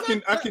 And I can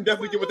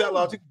definitely get with that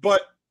logic,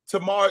 but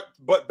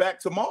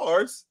back to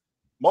Mars.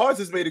 Mars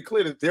has made it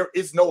clear that there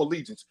is no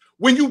allegiance.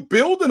 When you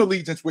build an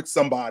allegiance with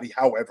somebody,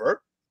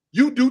 however,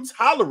 you do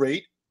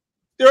tolerate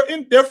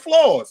their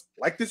flaws,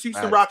 like this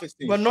Houston Rockets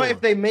team. But not if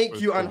they make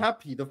you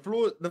unhappy. The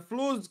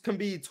flaws can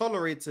be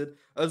tolerated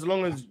as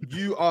long as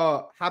you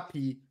are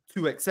happy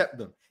to accept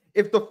them.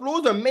 If the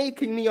flaws are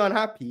making me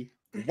unhappy,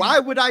 why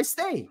would I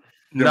stay?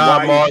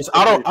 Nah, Mars,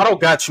 I don't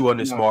got you on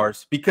this,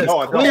 Mars, because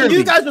clearly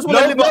you guys just want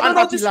to live an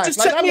unhappy life.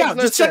 Just check me out.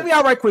 Just check me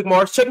out right quick,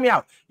 Mars. Check me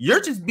out. You're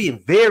just being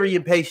very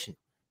impatient.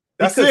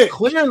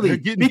 Clearly,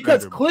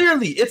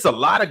 it's a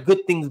lot of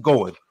good things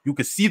going. You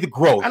can see the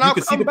growth. You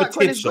can see the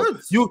potential.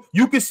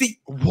 You can see.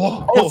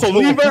 Whoa. Oh, so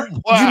Lever,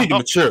 you need to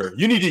mature.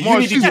 You need to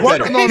get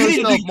better.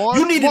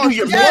 You need to do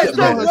your best.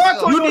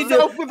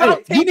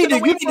 You need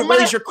to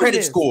raise your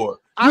credit score.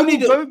 I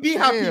need to go be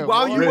happy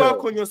while you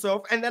work on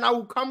yourself, and then I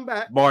will come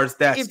back. Mars,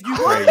 that's if you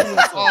crazy.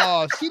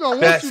 Oh, she don't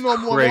want you no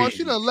more, Mars.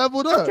 She done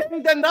leveled up.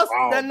 Okay, then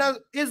that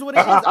is what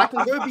it is. I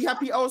can go be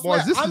happy elsewhere.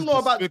 Mars, I'm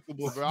not about.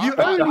 You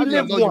only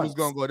live once.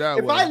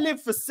 If I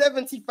live for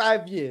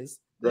 75 years,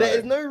 there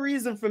is no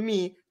reason for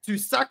me to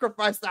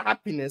sacrifice the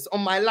happiness on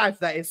my life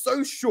that is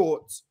so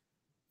short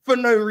for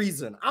no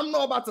reason. I'm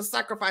not about to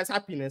sacrifice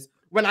happiness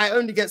when I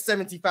only get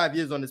 75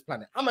 years on this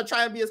planet. I'm going to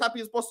try and be as happy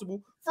as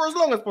possible for as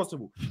long as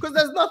possible, because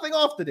there's nothing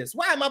after this.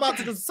 Why am I about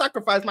to just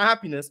sacrifice my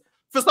happiness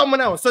for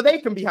someone else so they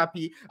can be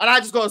happy and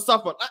I just got to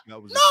suffer?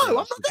 No, I'm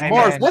not. Hey,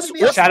 Mars,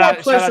 shout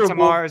out to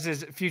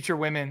Mars' future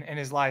women in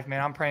his life,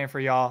 man. I'm praying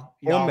for y'all.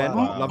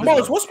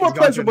 Mars, what's more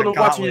pleasurable than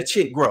watching your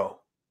chick grow?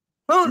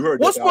 Huh?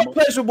 What's more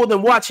pleasurable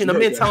than watching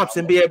Amin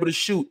Thompson be able to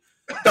shoot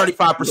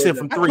 35%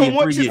 from 3 in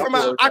 3 years?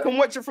 I can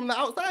watch it from the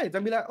outside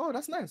and be like, oh,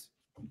 that's nice.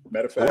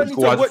 Matter of fact,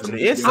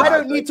 I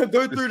don't need to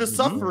go through the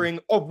suffering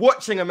of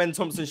watching Amin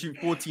Thompson shoot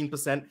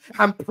 14%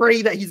 and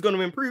pray that he's going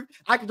to improve.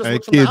 I can just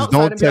watch from the outside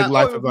don't and take be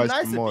life like, advice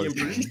from Mars. And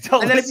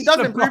then if he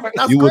doesn't improve,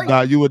 that's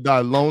great. You would die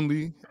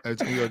lonely.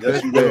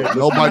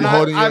 Nobody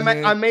holding your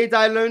hand. I may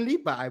die lonely,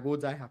 but I will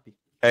die happy.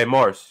 Hey,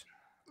 Mars,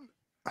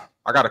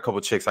 I got a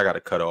couple chicks I got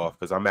to cut off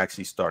because I'm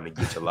actually starting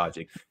to get your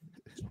logic.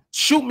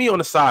 Shoot me on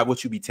the side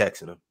what you be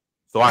texting them,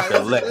 so I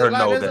can let her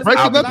know that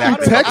breaking up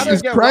through text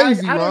is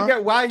crazy, man. I don't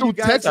get why you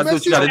guys are to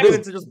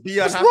just be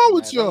unhappy. What's wrong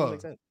with y'all?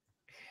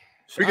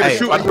 We can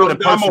shoot you in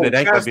person. It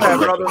ain't gonna be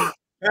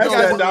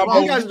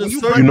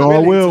you know I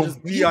will.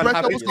 You break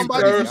up with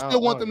somebody, you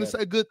still want them to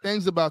say good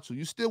things about you.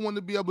 You still want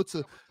to be able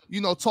to,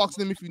 talk to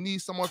them if you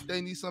need someone, if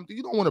they need something.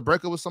 You don't want to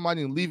break up with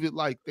somebody and leave it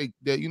like they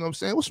you know what I'm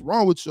saying? What's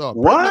wrong with y'all?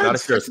 What? Not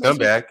if you're a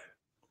scumbag.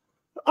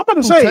 I'm about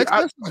to say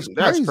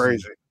that's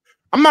crazy.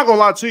 I'm not gonna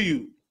lie to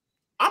you.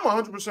 I'm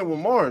 100% with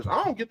Mars.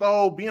 I don't get the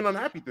whole being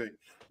unhappy thing.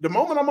 The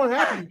moment I'm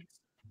unhappy,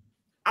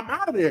 I'm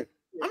out of there.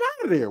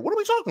 What are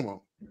we talking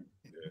about?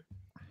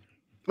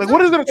 Like,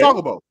 what is there to talk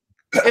about?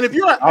 And if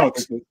you're an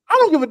ex, I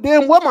don't give a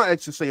damn what my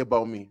exes say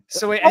about me.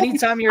 So wait,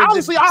 anytime you're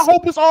honestly, I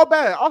hope it's all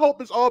bad. I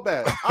hope it's all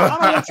bad. I don't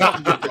want y'all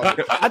to get about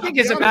it. I think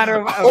it's a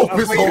matter of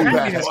where your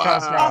happiness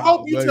comes from. I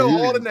hope you tell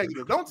all the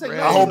negative. Don't take.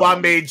 I hope I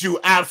made you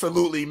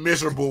absolutely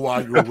miserable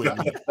while you were with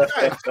me.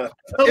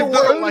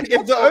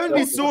 If the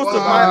only source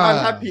of my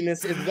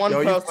unhappiness is one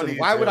person,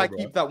 why would I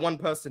keep that one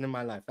person in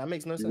my life? That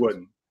makes no sense.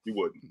 You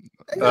wouldn't.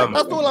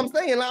 That's all I'm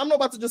saying. Like, I'm not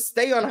about to just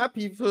stay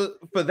unhappy for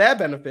their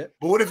benefit.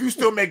 But what if you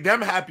still make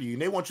them happy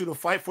and they want you to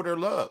fight for their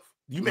love?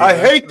 I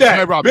hate that.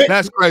 J-Rob,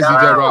 that's crazy,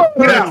 J-Rob.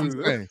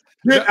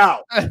 Get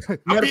out.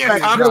 I'm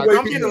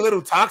being a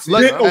little toxic.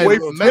 Make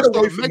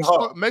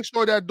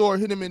sure that door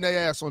hit him in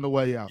their ass on the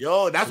way out.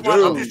 Yo, that's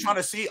why I'm just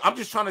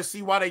trying to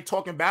see why they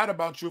talking bad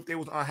about you. If they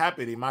was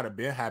unhappy, they might have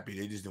been happy.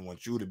 They just didn't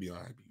want you to be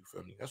unhappy. You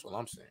feel me? That's what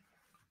I'm saying.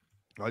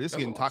 Oh, this is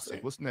getting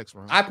toxic. What's next,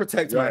 man? I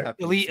protect my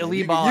happiness. Elite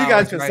you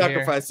guys can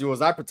sacrifice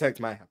yours. I protect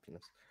my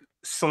happiness.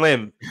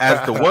 Slim,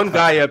 as the one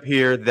guy up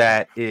here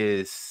that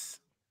is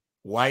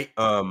white.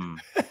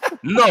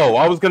 No,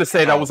 I was gonna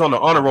say that was on the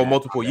honor roll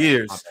multiple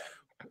years.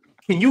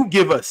 Can you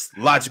give us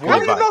logical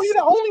advice? I didn't know he's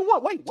the only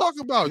one. Wait, talk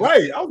about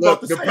right. I was about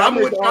to say,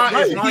 problem with Ron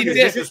is Ron is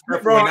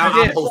disrespectful. Now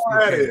I'm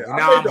hosting.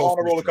 Now I'm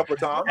honor roll a couple of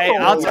times. Hey,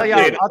 I'll tell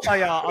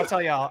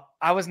y'all.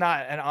 I was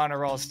not an honor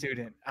roll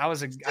student. I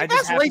just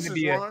happened to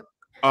be a.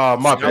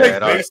 My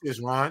bad.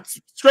 Ron.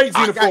 Straight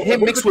xenophobia. I got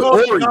him mixed with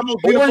Ori. Ori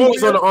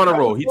was on the honor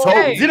roll. He told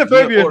me.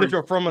 Xenophobia is if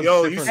you're from a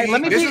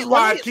different. This is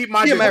why I keep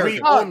my degree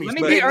on me. Let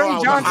me be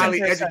Ernie Johnson.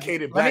 Highly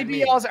educated black man. Let me be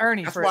y'all's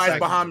Ernie. That's why it's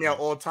behind me at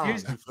all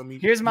times.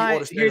 Here's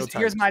my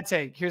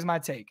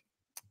take.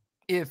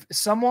 If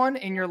someone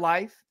in your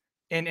life,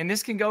 and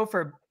this can go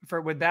for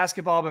with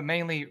basketball, but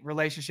mainly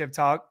relationship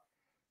talk.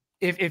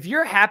 If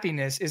your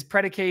happiness is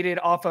predicated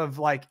off of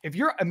like, if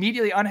you're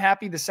immediately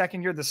unhappy the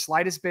second you're the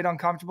slightest bit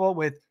uncomfortable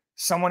with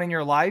someone in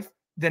your life,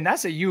 then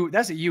that's a you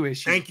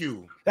issue. Thank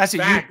you. That's a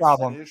you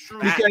problem.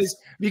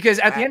 Because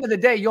at the end of the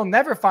day, you'll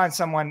never find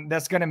someone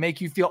that's going to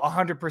make you feel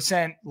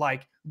 100%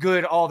 like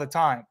good all the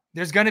time.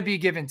 There's going to be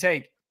give and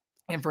take.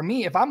 And for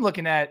me, if I'm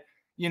looking at,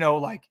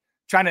 like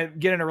trying to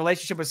get in a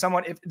relationship with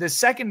someone, if the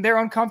second they're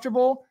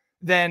uncomfortable,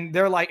 then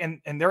they're like,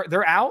 and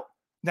they're out,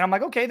 then I'm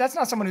like, okay, that's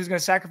not someone who's going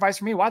to sacrifice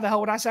for me. Why the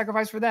hell would I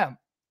sacrifice for them?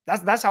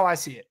 That's how I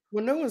see it.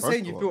 Well, no one's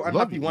saying you feel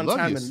unhappy one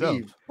time and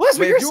leave. Well, that's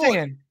what you're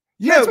saying.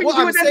 Yeah, what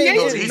I'm saying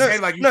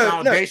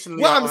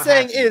what I'm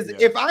saying is,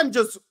 if I'm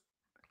just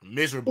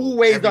miserable,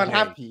 always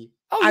unhappy,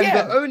 and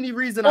the only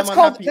reason I'm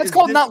unhappy that's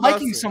called not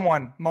liking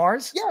someone,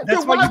 Mars. Yeah,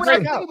 that's why would I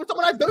be with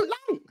someone I don't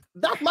like?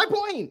 That's my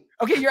point.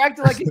 Okay, you're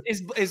acting like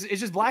it's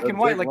just black and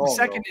white. Like the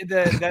second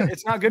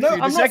it's not good for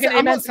you. The second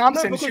Amen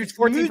Thompson shoots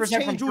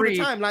 14% from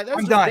three. Like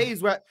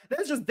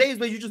there's just days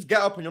where you just get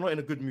up and you're not in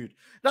a good mood.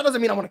 That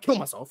doesn't mean I want to kill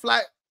myself.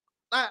 Like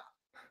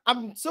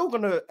I'm still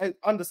gonna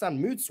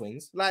understand mood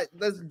swings. Like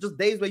there's just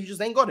days where you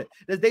just ain't got it.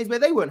 There's days where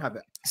they won't have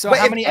it. So but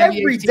how many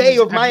every day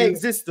of my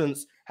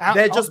existence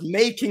they're just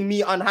making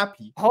me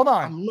unhappy? Hold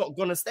on, I'm not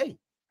gonna stay.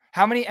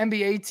 How many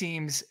NBA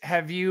teams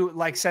have you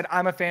said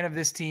I'm a fan of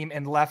this team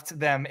and left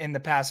them in the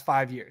past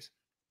 5 years?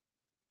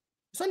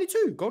 It's only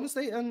two: Golden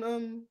State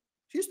and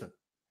Houston.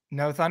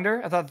 No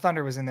Thunder. I thought the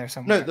Thunder was in there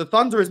somewhere. No, the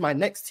Thunder is my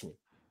next team.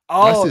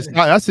 Oh,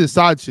 that's his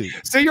side chick.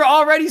 So you're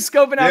already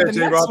scoping out the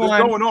next one.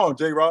 What's going on,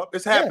 J-Rob?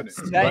 It's happening.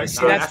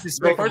 That's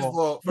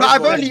despicable.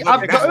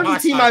 The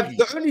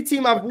only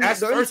teams I've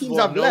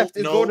left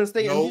is Golden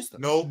State and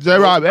Houston. No,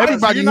 J-Rob,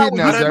 everybody hitting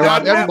that.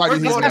 J-Rob, everybody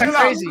hitting that.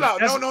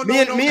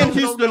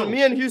 Crazy.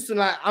 Me and Houston,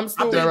 like I'm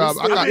still there. I'm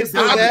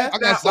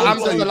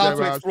still allowed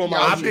to explore my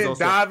options. I've been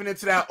diving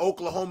into that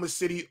Oklahoma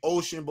City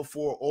ocean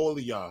before all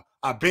of y'all.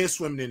 I've been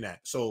swimming in that,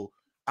 so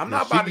I'm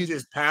not about to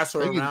just pass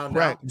her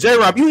around.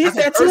 J-Rob, you hit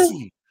that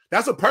too?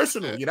 That's a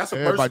personal. Yeah, that's a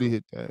everybody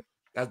hit that.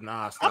 That's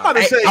nice. I'm about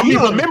to say.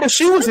 Remember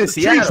she was in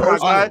Seattle.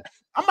 I'm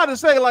about to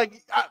say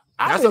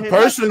that's a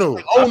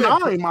personal.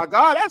 Oh my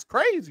God, that's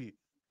crazy.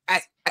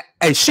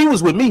 Hey, she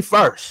was with me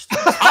first.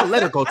 I'll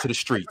let her go to the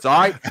streets. All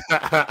right.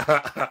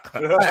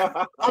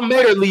 I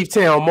made her leave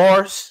town,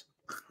 Mars.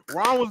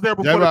 Ron was there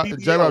before the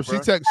J-Rob,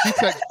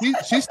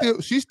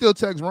 she still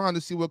texts Ron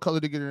to see what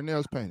color to get her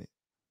nails painted.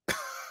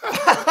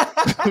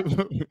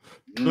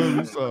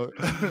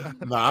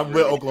 I'm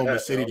with Oklahoma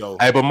City though.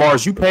 Hey, but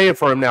Mars, you paying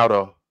for him now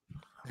though.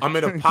 I'm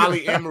in a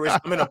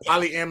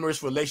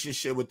polyamorous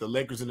relationship with the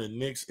Lakers and the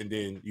Knicks, and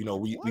then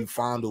we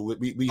fondle with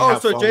we.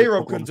 So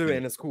J-Rob can do it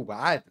and it's cool, but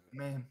I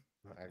guess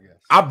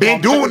I've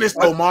been doing this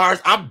though, Mars.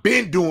 I've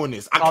been doing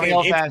this. I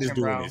can't into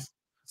doing this.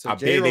 So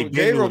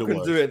J-Rob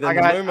can do it. I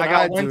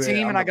got one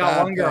team and I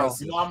got one girl.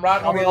 I'm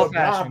riding with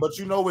LeBron, but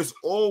it's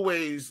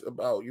always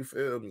about, you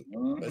feel me?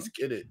 Let's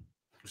get it.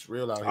 It's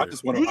real out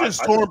here. You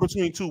just torn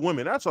between two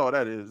women. That's all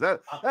that is.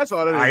 That's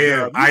all that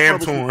is. I am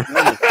torn.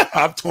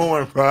 I'm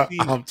torn, bro.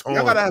 I'm torn.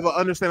 I gotta have an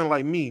understanding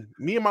like me.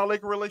 Me and my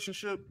Laker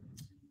relationship,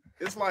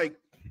 it's like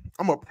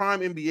I'm a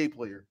prime NBA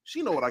player.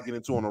 She know what I get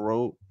into on the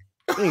road.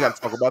 We ain't got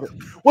to talk about it.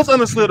 What's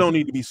understood don't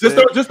need to be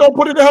said. Just don't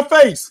put it in her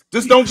face.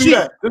 Just don't do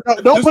that.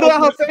 Don't put it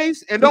in her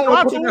face and don't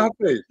lie to her.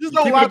 Just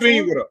don't lie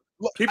to her.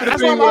 Keep it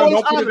That's why I'm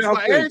always honest.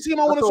 Like, every team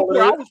I want to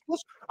support,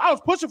 I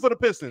was pushing for the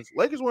Pistons.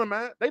 Lakers weren't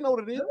mad. They know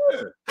what it is.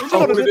 They know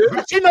what it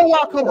is. You know where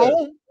I come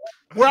home.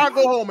 Where I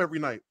go home every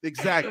night.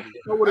 Exactly.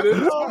 You know what it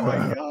is. Oh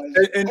my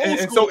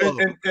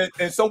God.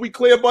 And so we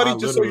clear, buddy.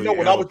 Just so you know,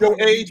 when I was your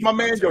age, my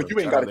man, you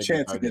ain't got a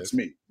chance against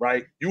me,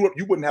 right? You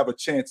wouldn't have a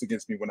chance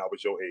against me when I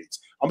was your age.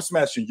 I'm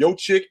smashing your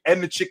chick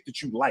and the chick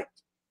that you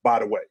liked, by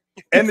the way.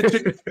 And the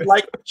chick that you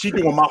like, she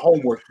doing my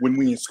homework when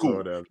we in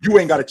school. You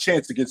ain't got a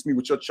chance against me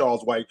with your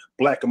Charles White,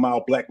 black and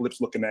mild, black lips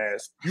looking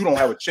ass. You don't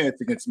have a chance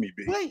against me,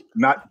 B. Wait,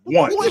 not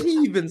one. What he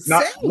even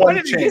not said? One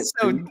chance.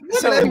 You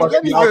must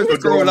be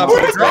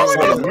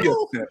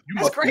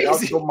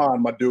out your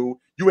mind, my dude.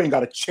 You ain't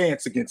got a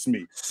chance against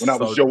me when I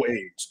was your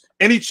age.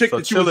 Any chick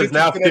that you was is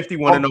now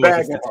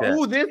 51-0.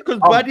 Oh, this because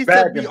Buddy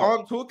said we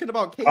aren't talking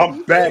about KD.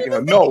 I'm bagging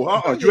her.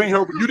 No, you ain't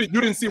heard. You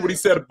didn't see what he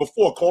said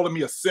before, calling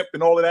me a simp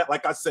and all of that.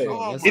 Like I said,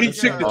 any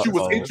chick that you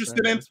was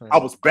interested in, I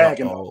was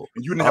bagging her,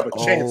 and you didn't have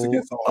a chance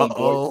against her.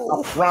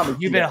 Homeboy. I promise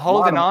You've been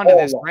holding on to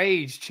this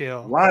rage,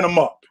 chill. Line them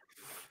up.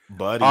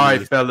 Buddy. All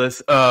right,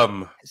 fellas.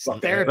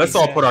 Let's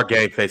all put our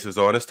game faces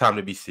on. It's time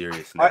to be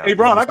serious now. Hey,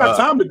 Ron, I got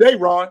time today,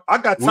 Ron. I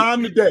got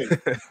time today.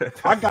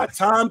 I got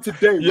time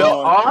today, Ron. Yo,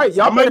 all right,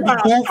 y'all better be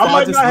cool.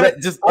 I'll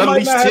just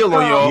unleash chill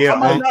on y'all.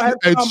 Yeah,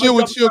 hey, chill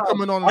with chill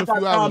coming on in a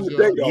few hours.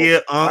 Yeah,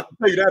 I'll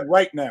tell you that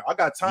right now. I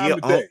got time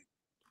today.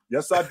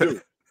 Yes, I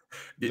do.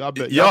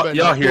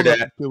 Y'all hear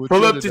that?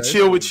 Pull up to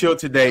chill with chill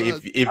today.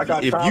 If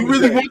you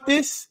really want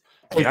this,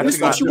 if this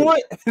is what you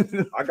want,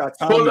 I got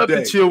time. Pull up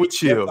to chill with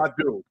chill. Yes, I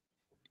do.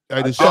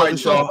 Hey, the show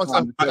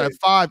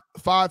at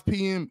 5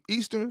 p.m.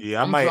 Eastern.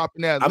 Yeah, I'm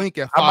dropping that link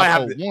at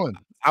 5:01.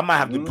 I might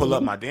have to pull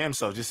up my damn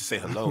self just to say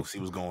hello, see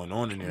what's going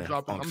on in there.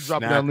 I'm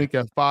dropping that link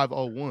at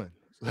 5:01.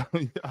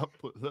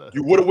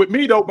 You would have with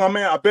me though, my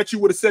man. I bet you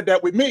would have said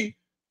that with me.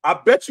 I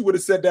bet you would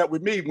have said that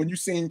with me when you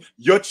seen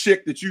your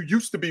chick that you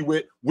used to be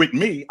with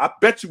me. I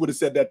bet you would have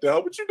said that to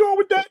her. What you doing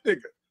with that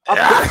nigga?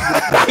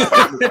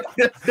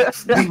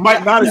 You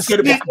might not have said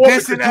it before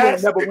because you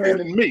ain't never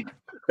ran in me.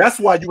 That's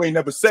why you ain't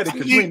never said it,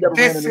 because you ain't never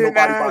ran into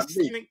nobody but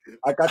me.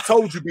 Like I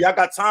told you, B, I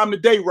got time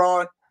today,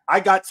 Ron. I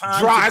got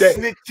time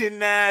today.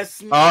 Snitching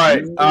ass. All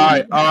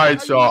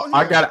right, y'all.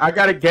 I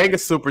got a gang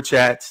of super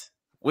chats.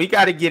 We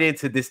got to get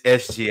into this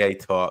SGA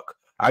talk.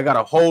 I got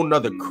a whole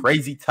nother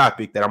crazy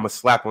topic that I'm gonna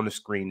slap on the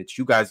screen that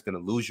you guys are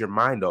gonna lose your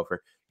mind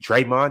over.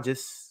 Draymond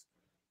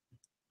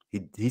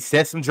he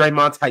said some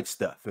Draymond type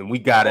stuff, and we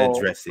gotta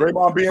address it.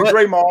 Draymond being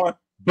Draymond.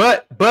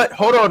 But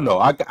hold on, no,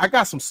 I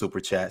got some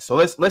super chats. So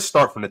let's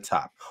start from the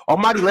top.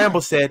 Almighty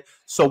Lambo said,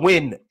 so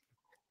when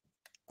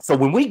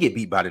we get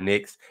beat by the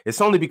Knicks,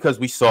 it's only because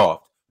we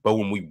soft. But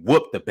when we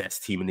whoop the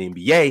best team in the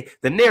NBA,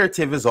 the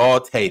narrative is all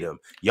Tatum.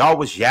 Y'all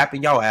was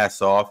yapping y'all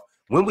ass off.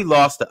 When we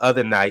lost the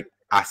other night,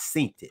 I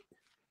synced it.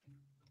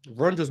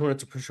 Ron just wanted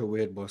to push a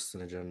weird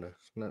Boston agenda.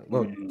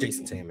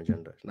 Jayson Tatum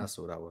agenda. That's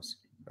what that was.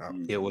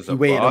 It was he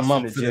waited a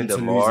month for them to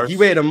lose. He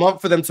waited a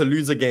month for them to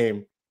lose a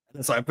game.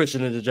 And started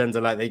pushing an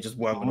agenda like they just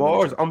weren't.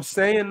 Mars, I'm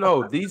saying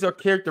though, these are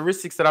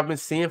characteristics that I've been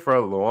seeing for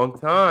a long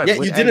time. Yeah,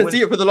 you didn't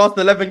see it for the last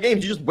 11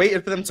 games. You just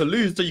waited for them to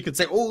lose so you could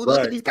say, "Oh, look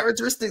at these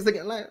characteristics." They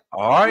get like,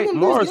 all right,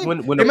 Mars. When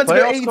the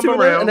playoffs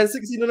come around, and then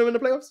 16 in the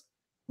playoffs.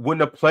 When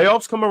the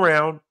playoffs come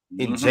around,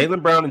 and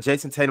Jaylen Brown and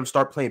Jayson Tatum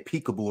start playing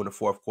peekaboo in the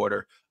fourth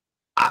quarter,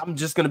 I'm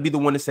just gonna be the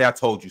one to say I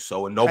told you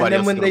so, and nobody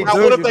else. And then when they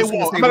do, what if they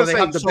want? I'm gonna say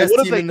have the best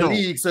team in the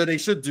league, so they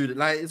should do it.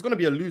 Like it's gonna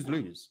be a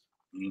lose-lose.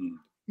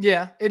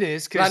 Yeah, it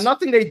is. Like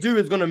nothing they do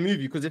is going to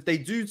move you, because if they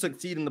do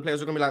succeed in the playoffs,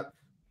 they're going to be like,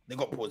 they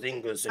got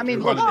Porzingis. I mean,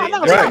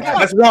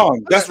 that's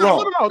wrong. That's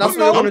wrong. That's what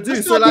they're going to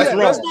do. So, like,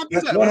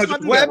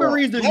 whatever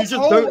reason, you just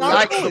don't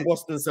like the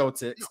Boston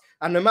Celtics,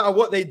 and no matter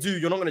what they do,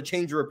 you're not going to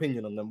change your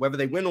opinion on them, whether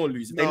they win or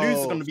lose. If they lose,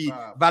 it's going to be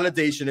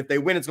validation. If they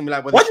win, it's going to be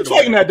like, well, why you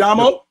taking that,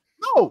 Damo?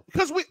 No,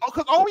 because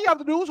all we have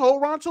to do is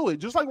hold Ron to it.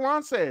 Just like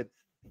Ron said,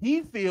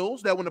 he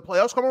feels that when the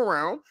playoffs come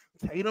around,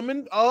 Tatum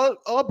and Brown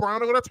are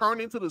going to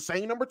turn into the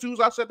same number twos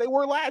I said they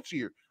were last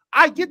year.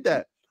 I get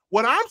that.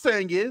 What I'm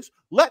saying is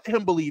let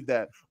him believe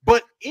that.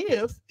 But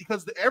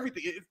because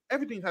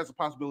everything has a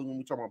possibility when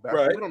we talk about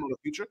basketball, we don't know the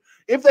future.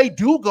 If they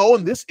do go,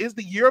 and this is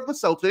the year of the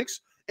Celtics,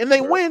 and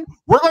they win,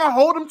 we're going to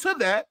hold them to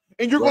that,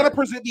 and you're going to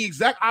present the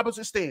exact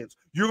opposite stance.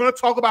 You're going to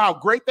talk about how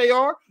great they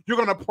are. You're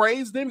going to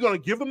praise them. You're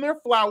going to give them their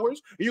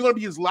flowers, and you're going to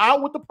be as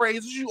loud with the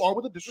praise as you are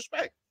with the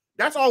disrespect.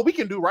 That's all we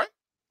can do, right?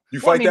 You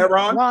fight that,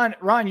 Ron?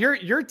 Ron,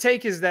 your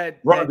take is that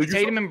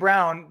Tatum and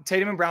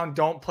Brown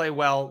don't play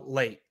well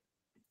late.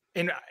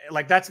 And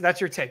like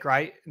that's your take,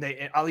 right?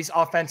 They, at least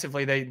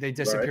offensively, they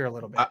disappear a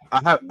little bit.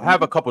 I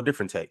have a couple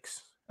different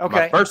takes. Okay.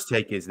 My first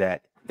take is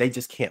that they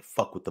just can't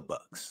fuck with the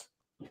Bucks.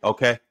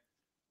 Okay.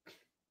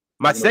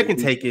 My second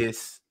take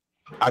is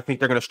I think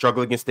they're going to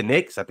struggle against the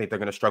Knicks. I think they're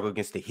going to struggle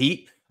against the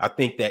Heat. I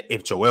think that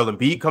if Joel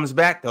Embiid comes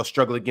back, they'll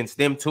struggle against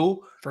them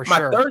too. For my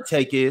sure. third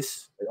take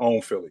is they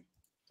own Philly.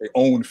 They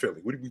own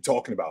Philly. What are we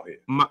talking about here?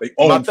 My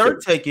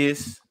third take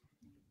is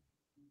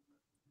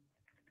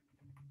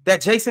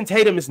that Jayson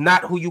Tatum is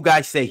not who you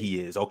guys say he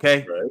is,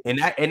 okay?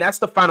 Right. And that's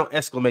the final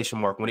exclamation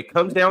mark. When it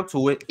comes down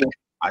to it,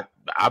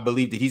 I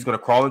believe that he's going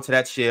to crawl into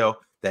that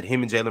shell that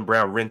him and Jaylen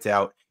Brown rent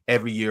out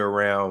every year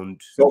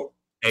around. So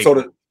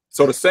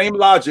the same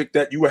logic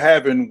that you were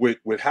having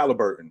with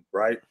Halliburton,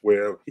 right?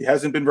 Where he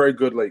hasn't been very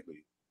good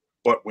lately,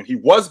 but when he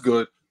was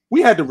good,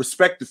 we had to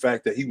respect the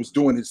fact that he was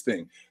doing his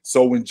thing.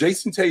 So when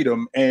Jayson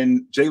Tatum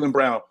and Jaylen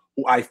Brown,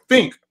 who I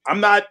think, I'm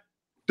not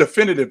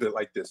definitive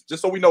like this,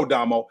 just so we know,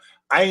 Damo,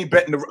 I ain't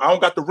betting. I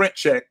don't got the rent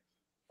check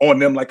on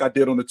them like I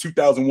did on the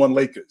 2001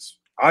 Lakers.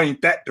 I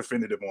ain't that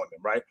definitive on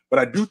them, right? But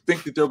I do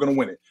think that they're going to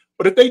win it.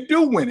 But if they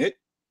do win it,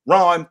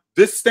 Ron,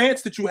 this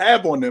stance that you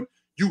have on them,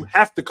 you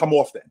have to come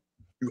off that.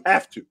 You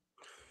have to.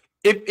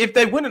 If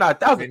they win it,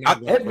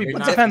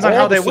 it depends on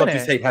how they win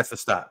it. State has to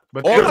stop.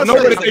 But there's no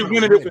way that they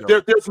winning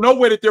it. There's no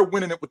way that they're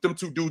winning it with them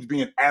two dudes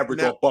being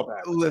average or above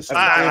average. Listen,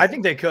 I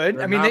think they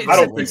could. I mean,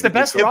 it's the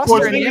best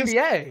roster in the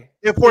NBA.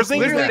 If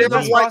Porzingis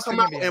ever come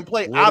out and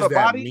play out of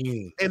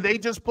body, and they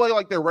just play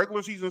like their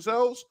regular season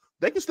selves,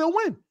 they can still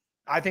win.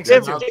 I think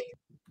so too.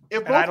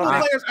 If both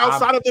players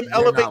outside of them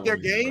elevate their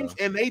games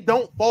and they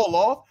don't fall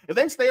off, if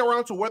they stay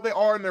around to where they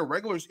are in the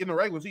regular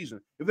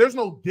season, if there's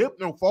no dip,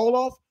 no fall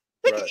off,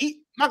 they can eat.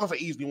 I'm not gonna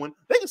say easily win.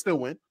 They can still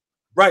win.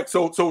 Right.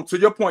 So to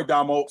your point,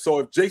 Damo. So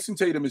if Jayson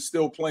Tatum is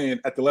still playing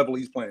at the level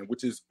he's playing,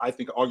 which is I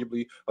think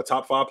arguably a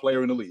top 5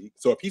 player in the league.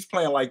 So if he's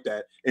playing like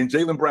that, and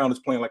Jaylen Brown is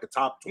playing like a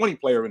top 20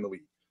 player in the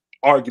league,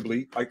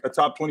 arguably like a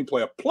top 20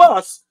 player,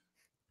 plus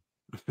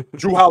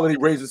Drew Holiday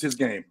raises his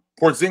game,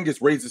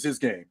 Porzingis raises his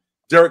game,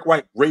 Derek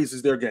White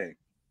raises their game.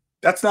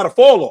 That's not a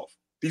fall off.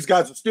 These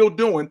guys are still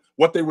doing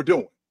what they were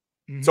doing.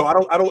 Mm-hmm. So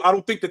I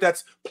don't think that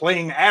that's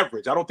playing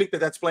average. I don't think that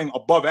that's playing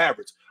above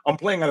average. I'm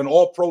playing at an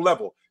all-pro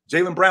level.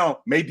 Jaylen Brown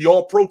made the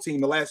all-pro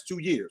team the last 2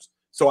 years.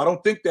 So I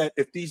don't think that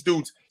if these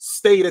dudes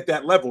stayed at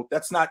that level,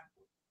 that's not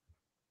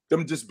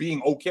them just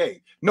being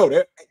okay. No,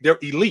 they're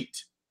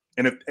elite.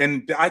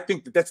 And I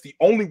think that that's the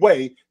only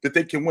way that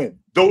they can win.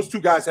 Those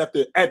two guys have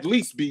to at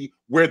least be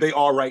where they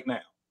are right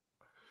now.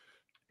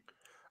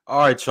 All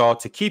right, y'all,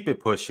 to keep it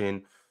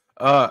pushing,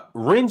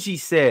 Renji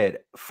said,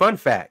 fun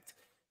fact,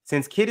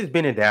 since Kidd has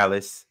been in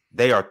Dallas,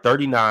 they are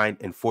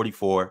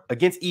 39-44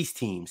 against East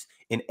teams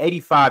and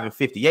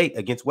 85-58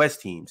 against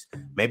West teams.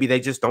 Maybe they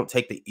just don't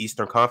take the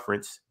Eastern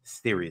Conference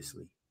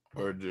seriously.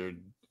 Or they're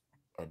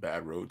a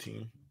bad road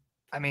team.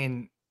 I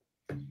mean,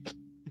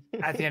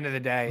 at the end of the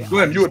day,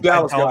 Glenn, you a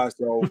Dallas guy,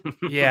 so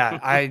yeah,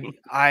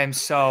 I am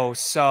so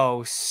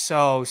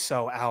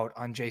out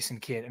on Jason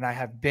Kidd, and I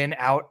have been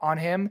out on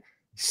him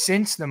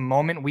since the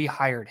moment we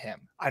hired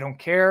him. I don't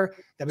care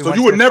that we so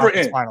you were never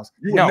in finals.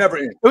 You were never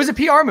in. It was a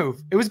PR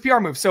move. It was a PR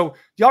move. So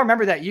y'all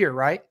remember that year,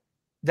 right?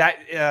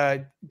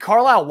 That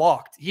Carlisle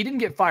walked. He didn't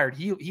get fired.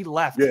 He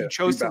left. Yeah, he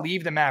chose to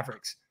leave the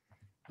Mavericks.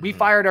 We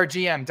fired our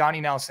GM, Donnie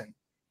Nelson.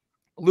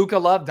 Luka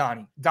loved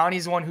Donnie.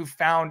 Donnie's the one who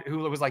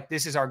was like,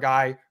 this is our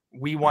guy.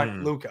 We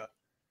want Luka.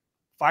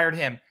 Fired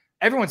him.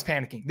 Everyone's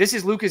panicking. This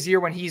is Luka's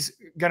year when he's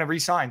going to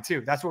resign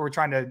too. That's what we're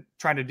trying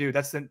to do.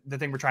 That's the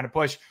thing we're trying to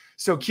push.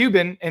 So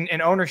Cuban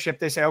and ownership,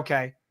 they say,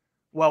 okay,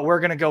 well, we're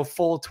going to go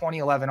full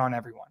 2011 on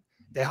everyone.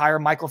 They hire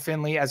Michael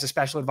Finley as a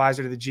special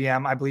advisor to the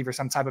GM, I believe, or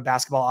some type of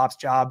basketball ops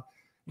job.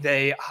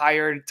 They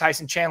hired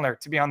Tyson Chandler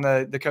to be on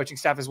the coaching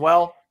staff as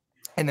well.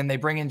 And then they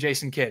bring in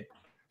Jason Kidd,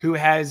 who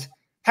has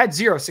had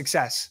zero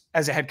success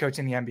as a head coach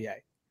in the NBA.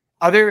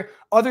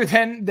 Other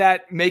than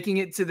that, making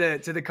it to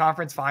the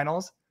conference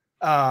finals,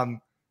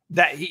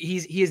 that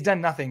he has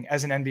done nothing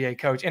as an NBA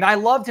coach. And I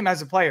loved him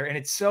as a player, and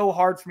it's so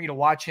hard for me to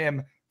watch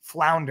him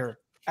flounder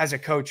as a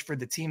coach for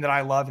the team that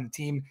I love and the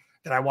team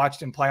that I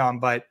watched him play on.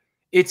 But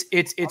it's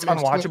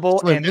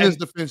unwatchable. In his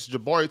defense,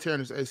 Jabari tearing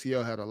his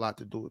ACL had a lot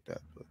to do with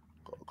that. But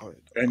go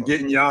ahead. And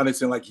getting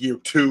Giannis in like year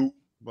 2.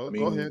 Well,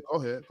 go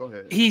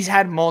ahead. He's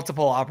had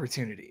multiple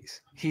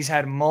opportunities.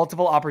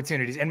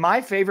 And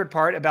my favorite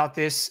part about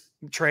this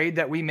trade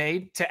that we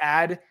made to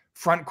add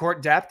front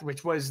court depth,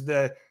 which was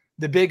the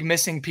big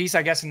missing piece,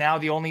 I guess now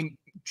the only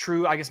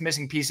true,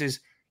 missing piece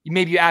is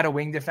maybe you add a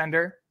wing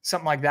defender,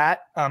 something like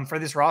that for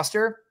this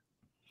roster,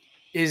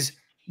 is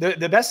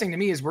the best thing to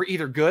me is we're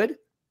either good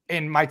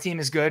and my team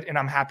is good and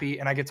I'm happy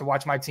and I get to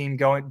watch my team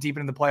going deep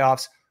into the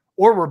playoffs,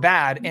 or we're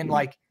bad and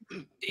like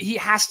he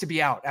has to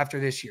be out after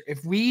this year.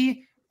 If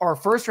we are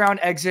first round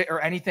exit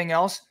or anything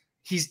else,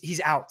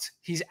 he's out.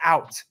 He's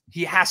out.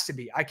 He has to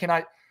be. I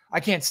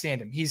can't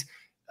stand him. He's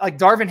like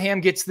Darvin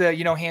Ham gets the,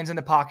 hands in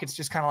the pockets,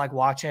 just kind of like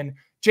watching.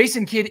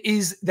 Jason Kidd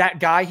is that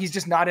guy. He's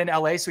just not in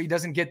LA, so he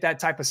doesn't get that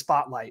type of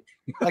spotlight.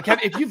 Like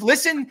if you've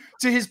listened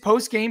to his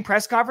post-game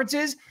press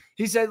conferences,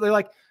 he said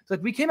like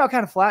we came out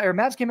kind of flat, or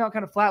Mavs came out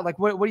kind of flat. Like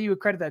what do you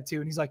accredit that to?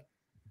 And he's like,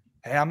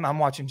 hey, I'm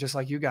watching just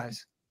like you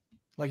guys.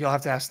 Like you'll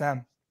have to ask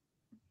them.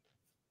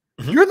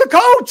 You're the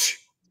coach.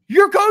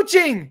 You're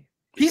coaching.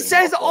 He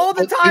says all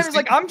the time, it's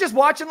like, I'm just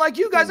watching like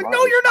you guys. Like,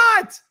 no, you're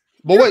not.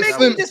 But wait,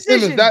 Slim,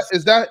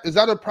 is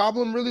that a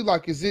problem really?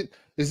 Like, is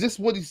this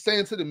what he's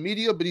saying to the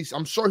media? But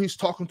I'm sure he's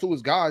talking to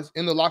his guys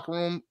in the locker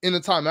room, in the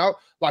timeout.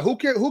 Like, who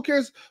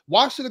cares?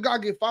 Why should a guy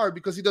get fired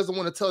because he doesn't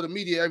want to tell the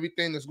media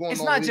everything that's going on?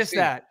 It's not just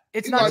that.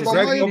 It's not just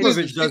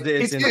that.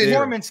 It's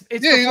performance.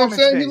 It's you know what I'm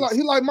saying? He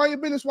He like mind your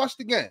business, watch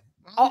the game.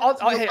 I'll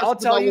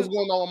tell you what's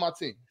going on with my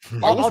team.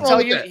 I'll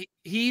tell you,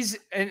 he's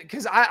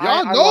because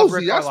y'all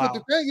nosy. That's what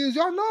the thing is.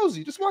 Y'all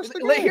nosy. Just watch the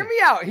game.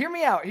 Hear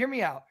me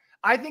out.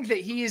 I think that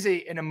he is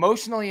an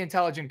emotionally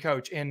intelligent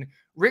coach, and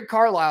Rick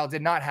Carlisle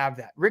did not have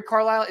that. Rick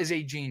Carlisle is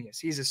a genius.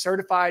 He's a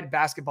certified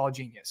basketball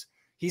genius.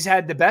 He's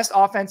had the best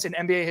offense in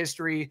NBA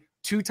history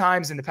 2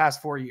 times in the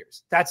past 4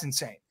 years. That's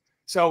insane.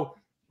 So,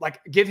 like,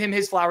 give him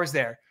his flowers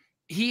there.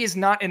 He is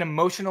not an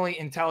emotionally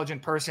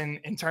intelligent person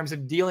in terms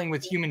of dealing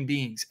with human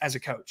beings as a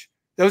coach.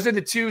 Those are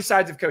the 2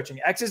 sides of coaching,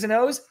 X's and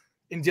O's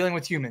in dealing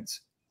with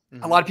humans.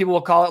 A lot of people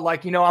will call it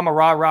like, I'm a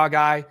rah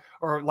guy,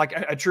 or like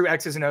a true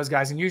X's and O's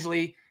guys. And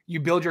usually you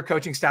build your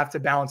coaching staff to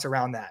balance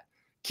around that.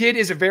 Kid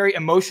is a very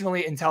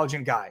emotionally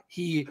intelligent guy.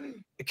 He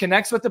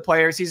connects with the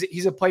players.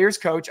 He's a player's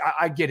coach.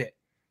 I get it.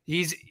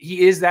 He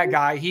is that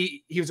guy.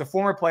 He was a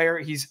former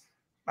player.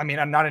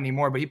 I'm not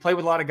anymore, but he played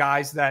with a lot of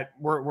guys that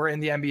were in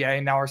the NBA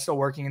and now are still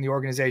working in the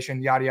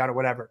organization, yada, yada,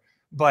 whatever.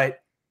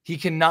 But he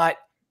cannot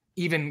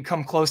even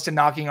come close to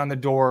knocking on the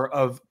door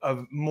of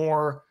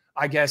more,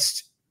 I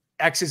guess,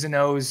 X's and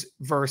O's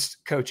versus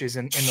coaches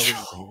in the league.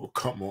 Oh,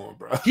 come on,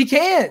 bro. He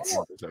can't.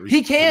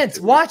 He can't.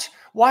 Watch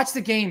the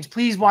games.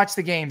 Please watch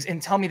the games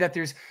and tell me that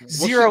there's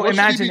zero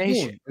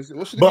imagination.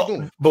 What should he be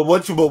doing?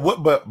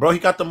 But bro, he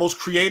got the most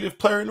creative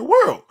player in the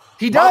world.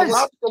 He does.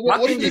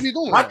 What should he be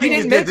doing? He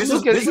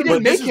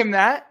didn't make him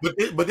that.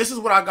 But this is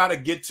what I gotta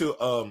get to.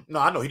 No,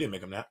 I know he didn't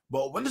make him that.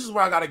 But this is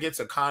where I gotta get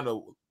to kind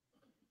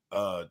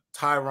of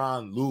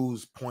Tyronn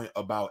Lue's point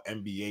about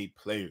NBA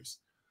players.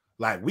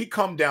 Like, we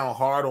come down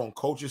hard on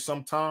coaches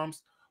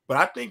sometimes, but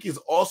I think it's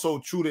also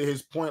true to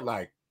his point.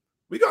 Like,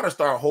 we got to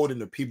start holding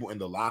the people in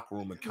the locker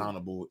room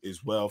accountable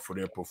as well for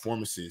their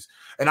performances.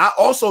 And I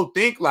also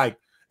think, like,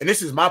 and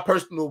this is my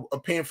personal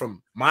opinion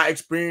from my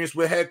experience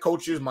with head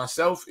coaches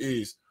myself,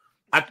 is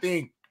I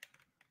think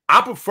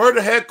I prefer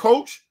the head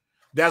coach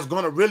that's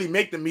going to really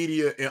make the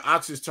media, in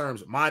Ox's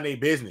terms, mind their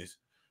business.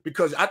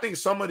 Because I think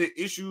some of the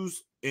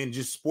issues in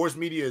just sports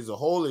media as a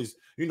whole is,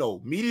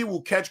 media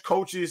will catch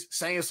coaches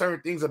saying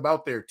certain things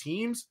about their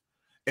teams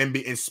and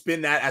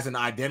spin that as an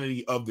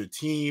identity of the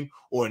team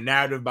or a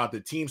narrative about the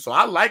team. So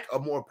I like a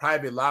more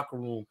private locker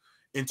room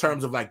in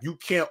terms of, like, you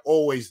can't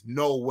always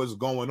know what's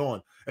going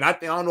on. And I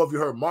don't know if you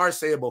heard Mars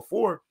say it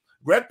before,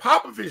 Greg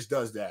Popovich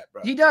does that,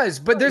 bro. He does,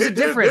 but there's a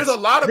difference.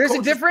 There's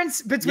a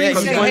difference between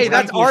saying, "Hey,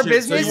 that's our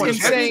business," and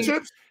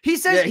saying, "He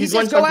says,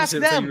 go ask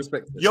them."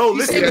 Yo,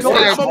 listen, I'm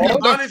gonna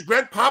be honest.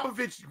 Greg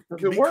Popovich,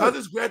 because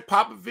it's Greg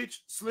Popovich,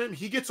 Slim,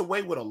 he gets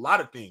away with a lot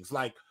of things.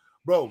 Like,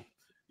 bro,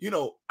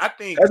 I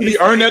think hasn't he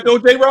earned that though,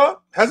 J-Rob?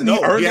 Hasn't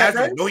he earned that?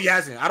 Right? No, he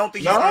hasn't. I don't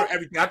think he's earned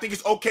everything. I think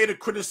it's okay to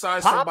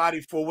criticize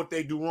somebody for what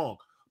they do wrong.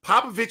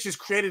 Popovich has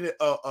created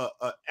a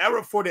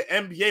era for the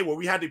NBA where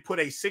we had to put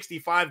a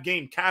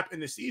 65-game cap in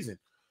the season.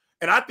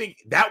 And I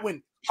think that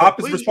went Pop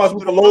is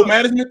responsible for load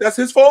management. That's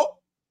his fault?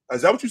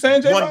 Is that what you're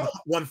saying, Jay?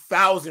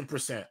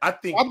 1,000%. I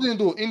think I didn't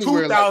do it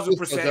anywhere.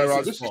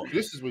 2,000%.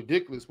 This is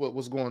ridiculous.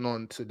 What's going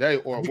on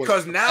today? Or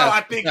because now I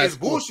think it's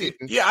bullshit.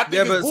 Yeah, I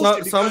think it's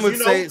bullshit. Some would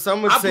say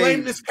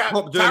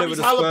Pop doing it with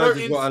the Spurs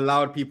is what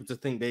allowed people to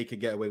think they could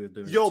get away with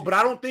doing it. But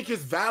I don't think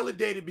it's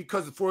validated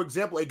because, for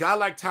example, a guy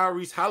like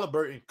Tyrese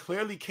Halliburton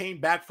clearly came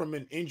back from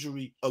an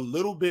injury a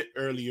little bit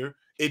earlier.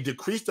 It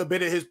decreased a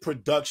bit of his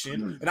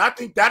production. And I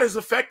think that has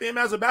affected him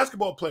as a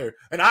basketball player.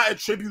 And I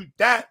attribute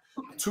that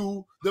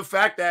to the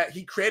fact that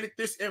he created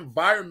this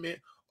environment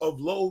of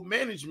load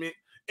management.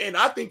 And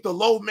I think the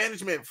load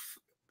management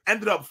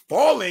ended up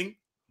falling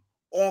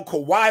on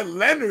Kawhi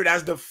Leonard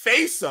as the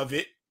face of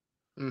it.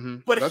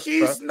 But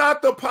he's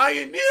not the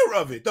pioneer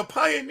of it. The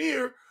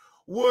pioneer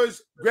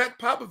was Greg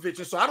Popovich.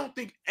 And so I don't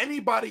think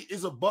anybody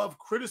is above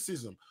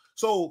criticism.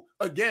 So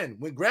again,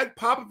 when Greg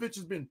Popovich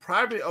has been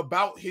private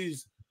about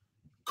his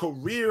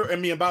career,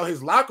 about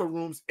his locker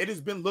rooms, it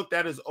has been looked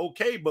at as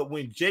okay. But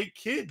when Jay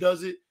Kidd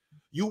does it,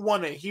 you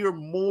want to hear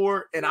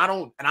more. And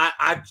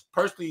I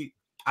personally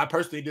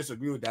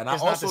disagree with that.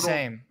 It's not the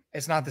same.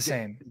 It's not the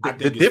same.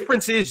 The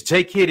difference is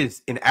Jay Kidd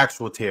is an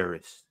actual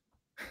terrorist.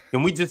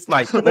 Can we just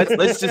let's cut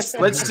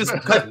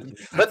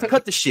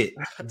the shit.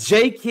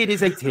 Jay Kidd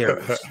is a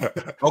terrorist.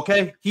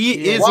 Okay,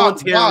 he is on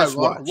terrorist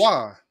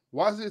watch.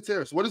 Why is he a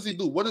terrorist? What does he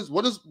do? What is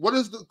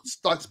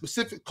the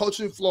specific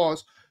coaching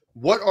flaws?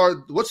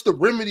 What's the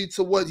remedy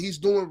to what he's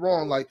doing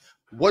wrong? Like,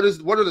 what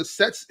are the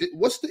sets?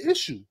 What's the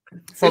issue?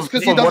 From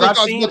what I've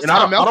seen, and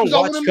I don't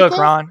watch Cook,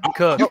 Ron.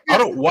 Cook. I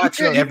don't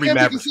watch every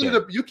Mavericks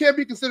game. You can't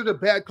be considered a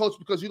bad coach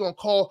because you don't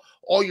call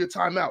all your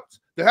timeouts.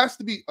 There has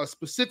to be a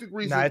specific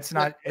reason. No, it's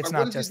not. It's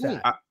not just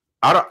that.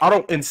 I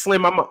don't. And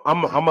Slim, I'm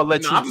gonna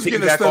let you. I'm just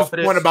getting to his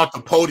point about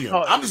the podium.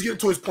 I'm just getting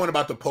to his point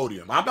about the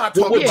podium. I'm not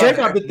talking about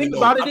Jacob. The thing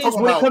about it is,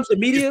 when it comes to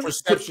media,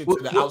 perception to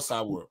the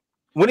outside world.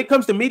 When it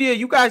comes to media,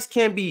 you guys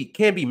can't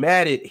be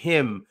mad at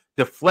him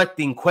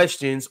deflecting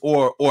questions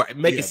or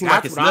make it seem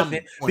like it's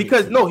nothing.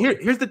 Because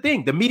here's the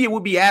thing: the media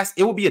would be asked.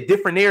 It would be a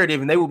different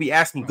narrative, and they would be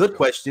asking good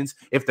questions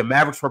if the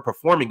Mavericks were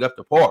performing up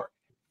to par.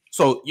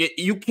 So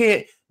you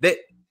can't. That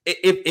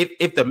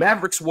if the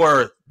Mavericks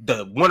were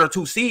the 1 or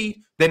 2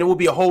 seed, then it would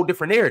be a whole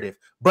different narrative.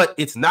 But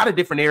it's not a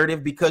different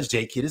narrative because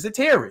J Kidd is a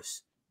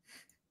terrorist.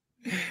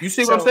 You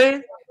see what I'm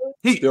saying?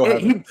 I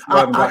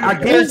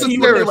guarantee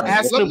you, if they were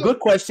asking him good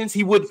questions,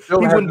 he wouldn't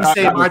be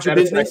saying mind your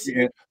business.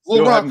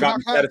 Still haven't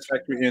gotten a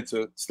satisfactory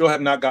answer. Still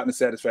have not gotten a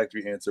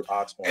satisfactory answer.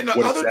 And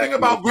the other thing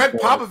about Greg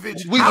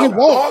Popovich,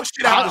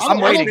 I'm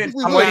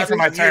waiting for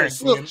my turn.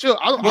 Slim's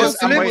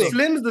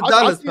the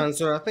Dallas fan,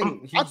 so I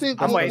think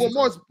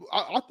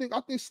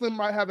I think Slim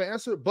might have an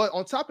answer. But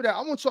on top of that,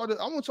 I want y'all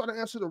to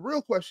answer the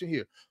real question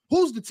here: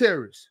 who's the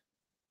terrorist?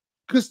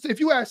 Because if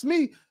you ask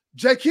me,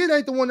 J Kidd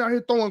ain't the one out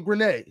here throwing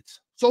grenades.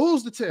 So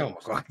who's the terrorist?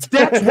 Oh my God.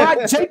 That's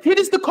why J Kidd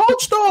is the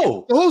coach,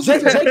 though. So who's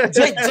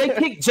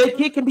J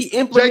Kidd can be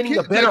implementing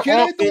a better offense.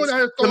 Ain't the one out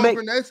here throwing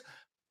grenades.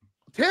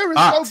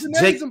 Terrorists throw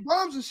grenades and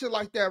bombs and shit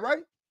like that, right?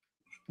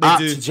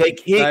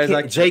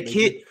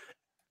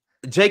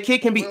 J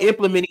Kidd can be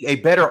implementing a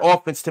better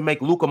offense to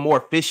make Luka more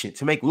efficient,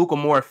 to make Luka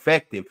more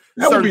effective.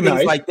 That would be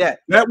nice. Like that.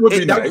 That would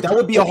be nice. That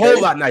would be a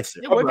whole lot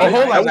nicer. A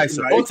whole lot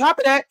nicer. On top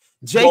of that,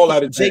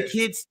 J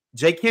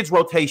Kidd's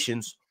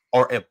rotations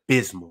are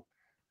abysmal.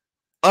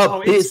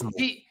 Abysmal.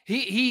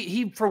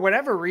 He for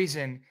whatever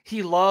reason,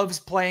 he loves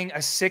playing a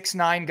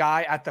 6'9"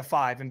 guy at the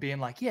 5 and being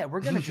like, yeah,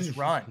 we're gonna just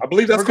run. I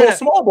believe that's called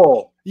small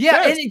ball.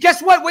 Yeah, yes. And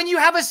guess what? When you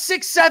have a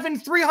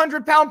 6'7",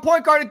 300-pound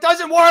point guard, it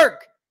doesn't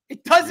work.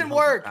 It doesn't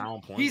work.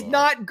 He's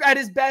not at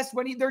his best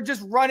when they're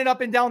just running up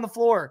and down the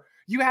floor.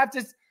 You have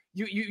to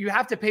you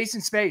have to pace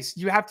and space.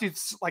 You have to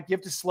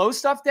slow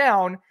stuff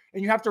down,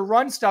 and you have to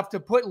run stuff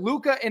to put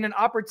Luka in an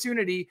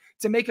opportunity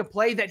to make a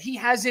play that he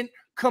hasn't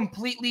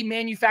completely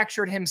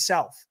manufactured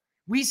himself.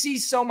 We see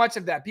so much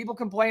of that. People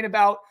complain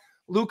about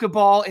Luka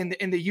ball in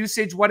the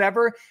usage,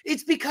 whatever.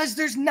 It's because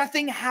there's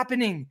nothing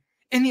happening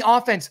in the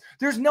offense.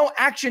 There's no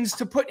actions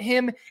to put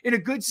him in a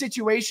good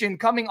situation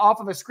coming off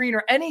of a screen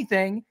or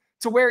anything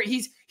to where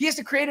he has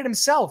to create it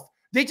himself.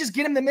 They just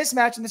get him the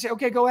mismatch and they say,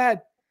 okay, go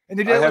ahead. And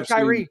they did it with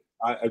Kyrie.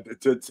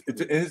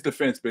 In his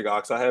defense, Big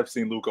Ox, I have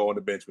seen Luka on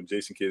the bench when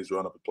Jason Kidd is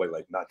run up and play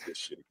like, not this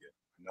shit again.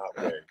 Not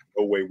way.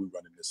 No way we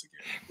running this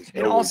again.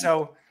 And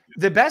also,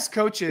 the best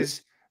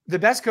coaches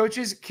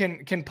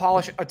can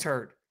polish a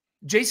turd.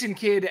 Jason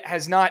Kidd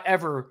has not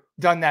ever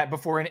done that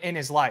before in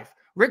his life.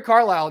 Rick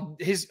Carlisle,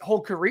 his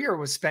whole career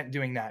was spent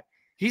doing that.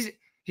 He's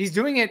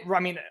doing it. I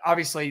mean,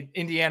 obviously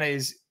Indiana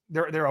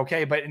they're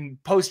okay, but in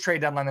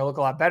post-trade deadline, they look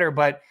a lot better.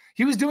 But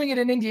he was doing it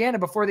in Indiana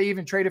before they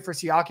even traded for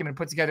Siakam and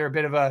put together a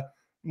bit of a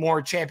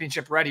more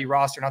championship-ready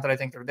roster. Not that I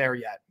think they're there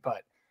yet,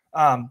 but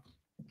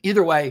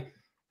either way,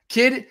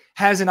 Kidd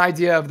has an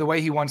idea of the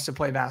way he wants to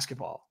play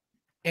basketball.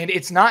 And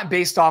it's not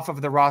based off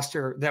of the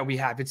roster that we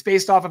have. It's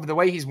based off of the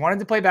way he's wanted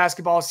to play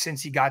basketball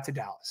since he got to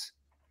Dallas.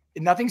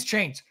 And nothing's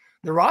changed.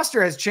 The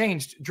roster has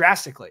changed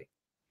drastically,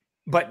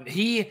 but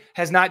he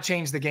has not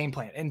changed the game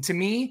plan. And to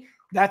me,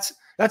 that's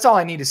all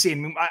I need to see. I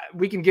mean,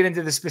 we can get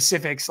into the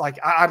specifics. Like,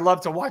 I'd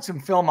love to watch some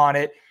film on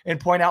it and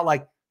point out,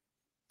 like,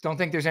 don't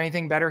think there's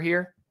anything better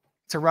here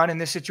to run in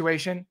this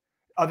situation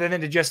other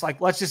than to just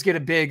let's just get a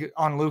big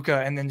on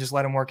Luka and then just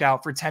let him work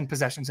out for 10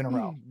 possessions in a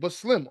row. But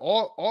Slim,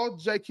 all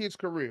J Kidd's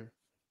career,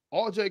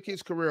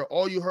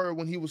 all you heard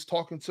when he was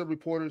talking to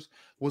reporters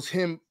was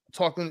him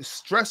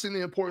stressing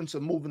the importance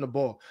of moving the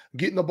ball,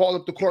 getting the ball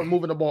up the court,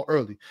 moving the ball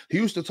early. He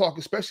used to talk,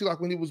 especially like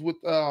when he was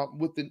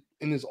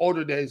in his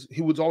older days,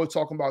 he was always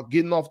talking about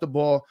getting off the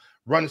ball,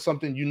 running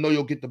something,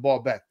 you'll get the ball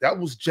back. That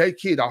was J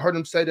Kidd. I heard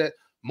him say that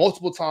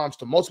multiple times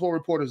to multiple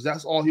reporters.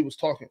 That's all he was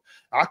talking.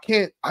 I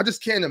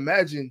just can't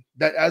imagine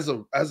that as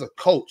a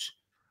coach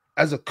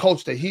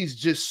that he's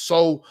just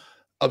so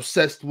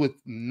obsessed with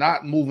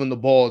not moving the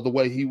ball the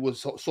way he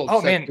was so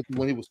obsessed with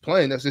when he was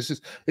playing.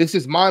 It's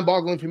just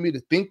mind-boggling for me to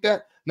think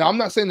that. Now, I'm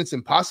not saying it's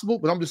impossible,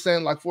 but I'm just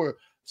saying, like, for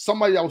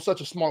somebody that was such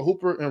a smart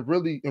hooper and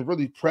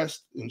really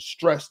pressed and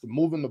stressed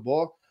moving the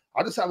ball,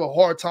 I just have a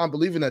hard time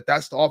believing that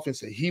that's the offense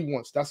that he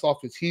wants. That's the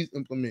offense he's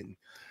implementing.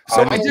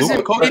 So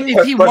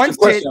if he wants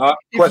it,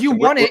 if you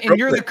want it and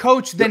you're the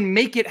coach, then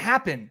make it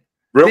happen.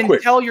 Then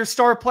quick, tell your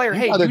star player,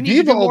 hey, you need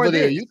to do more over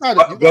there.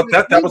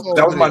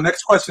 That was my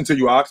next question to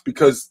you, Ox,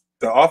 because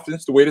the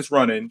offense, the way it's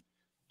running,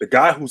 the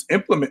guy who's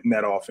implementing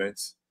that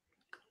offense,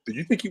 do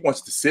you think he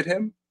wants to sit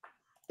him?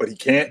 But he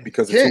can't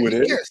because of who it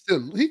is.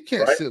 He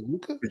can't sit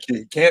Luka.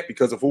 He can't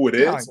because of who it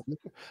is.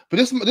 But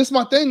this is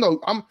my thing though.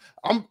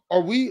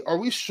 Are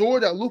we sure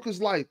that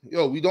Luka's like,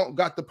 yo, we don't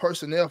got the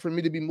personnel for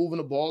me to be moving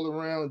the ball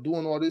around and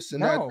doing all this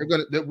and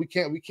that we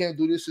can't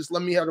do this. Just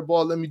let me have the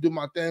ball, let me do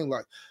my thing.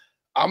 Like,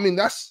 I mean,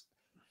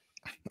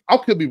 I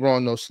could be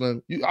wrong though,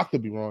 Slim. I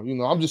could be wrong.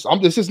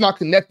 It's just not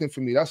connecting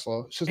for me. That's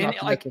all. It's just not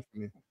connecting for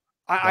me.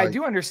 I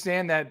do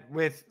understand that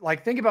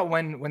think about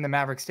when the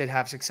Mavericks did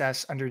have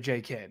success under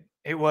J Kidd.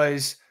 It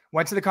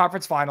went to the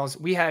conference finals.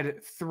 We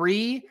had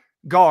 3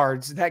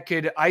 guards that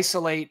could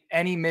isolate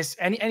any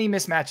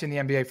mismatch in the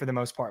NBA for the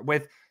most part.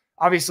 With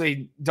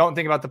obviously, don't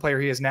think about the player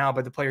he is now,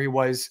 but the player he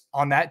was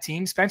on that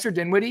team. Spencer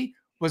Dinwiddie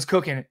was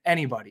cooking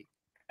anybody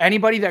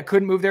that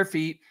couldn't move their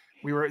feet.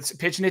 We were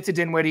pitching it to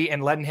Dinwiddie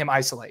and letting him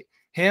isolate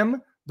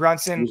him.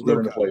 Brunson,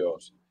 Luka.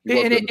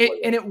 and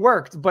it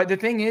worked. But the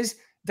thing is,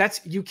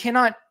 you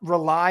cannot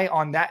rely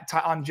on that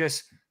on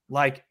just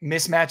like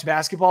mismatch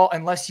basketball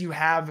unless you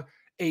have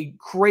a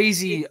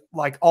crazy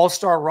like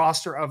all-star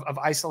roster of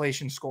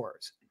isolation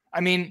scorers.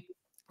 I mean,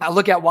 I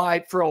look at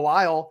why for a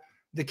while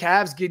the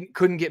Cavs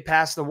couldn't get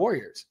past the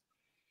Warriors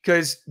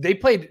because they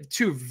played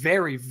two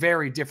very,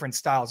 very different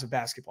styles of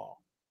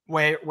basketball.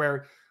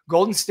 Where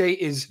Golden State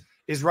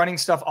is running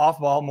stuff off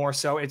ball more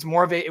so. It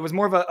was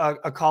more of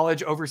a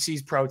college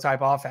overseas pro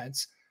type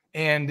offense,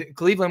 and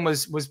Cleveland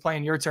was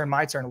playing your turn,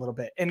 my turn a little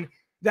bit, and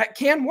that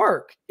can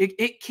work.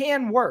 It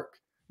can work,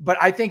 but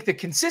I think the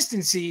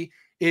consistency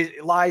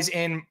lies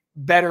in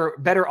better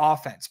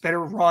offense,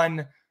 better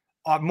run,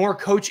 more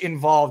coach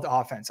involved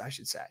offense, I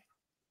should say.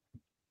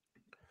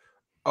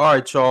 All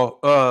right,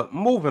 y'all.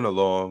 Moving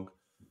along.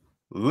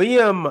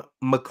 Liam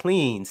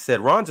McLean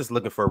said, Ron just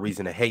looking for a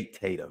reason to hate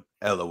Tatum.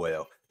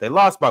 LOL. They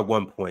lost by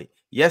 1 point.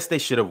 Yes, they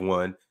should have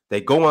won. They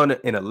go on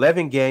an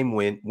 11-game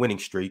winning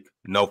streak.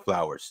 No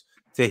flowers.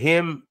 To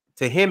him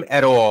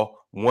at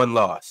all, one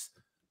loss.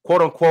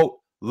 Quote unquote,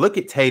 look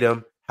at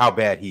Tatum, how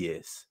bad he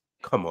is.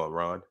 Come on,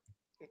 Ron.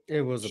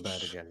 It was a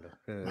bad agenda.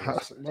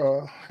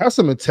 Have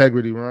some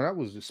integrity, Ron. That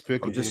was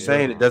despicable. I'm just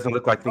saying, it doesn't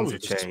look like things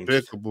have changed.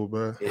 Despicable,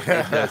 man.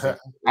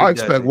 I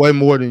expect way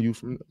more than you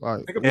from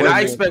like. And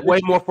I expect way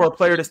more for a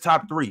player that's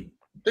top 3.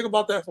 Think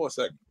about that for a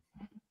second.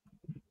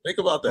 Think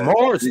about that.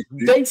 Mars,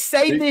 they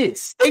say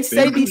this. They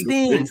say these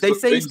things. They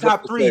say he's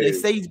top 3. They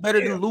say he's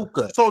better than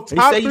Luka. So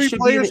top 3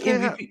 players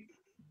can't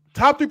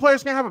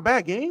have a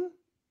bad game.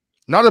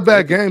 Not a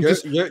bad game.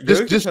 Just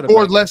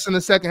scored less in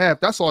the second half.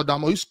 That's all,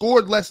 Damo. He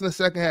scored less in the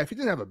second half. He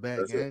didn't have a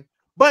bad game.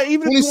 But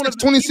even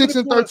 26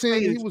 and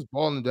 13, he was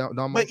balling down.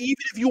 Damo. But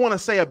even if you want to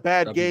say a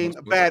bad game,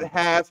 a bad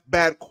half,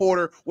 bad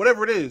quarter,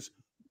 whatever it is,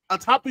 a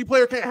top 3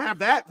 player can't have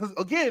that. Because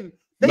again,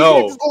 they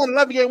didn't just go on an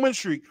 11-game win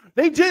streak.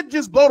 They did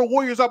just blow the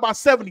Warriors up by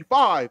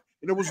 75.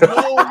 And there was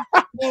no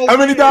how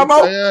many,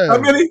 Damo? Yeah. How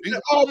many?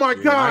 Oh my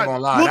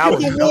God! Look at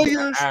the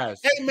Warriors.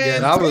 Hey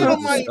man, that was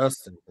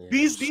disgusting.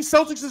 These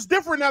Celtics is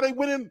different now. They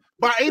win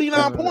by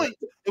 89 points.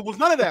 It was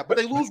none of that, but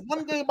they lose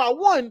one game by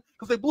 1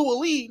 because they blew a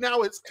lead.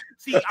 Now it's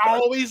I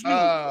always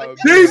lose.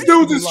 These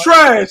dudes is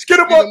trash. Get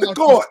them off the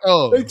court.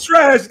 They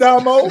trash,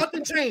 Damo.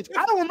 Nothing changed.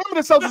 I don't remember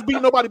the Celtics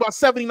beating nobody by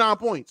 79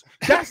 points.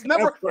 That's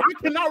never.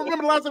 I cannot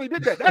remember the last time they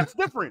did that. That's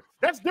different.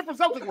 That's different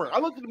Celtics work. I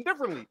looked at them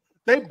differently.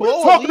 They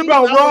blow. Talking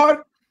about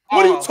Ron.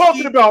 What are you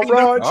talking about,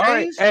 Ron? All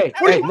right. Hey,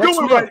 what are you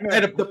doing right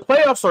now? The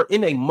playoffs are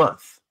in a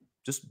month.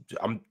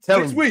 I'm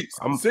telling 6 weeks.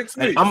 I'm 6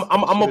 weeks. I'm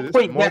gonna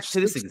point back to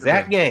this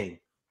exact game.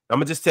 I'm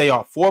gonna just tell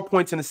y'all 4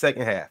 points in the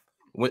second half.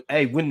 When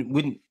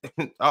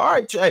all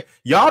right, Jay,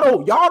 y'all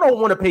don't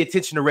want to pay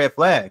attention to red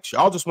flags.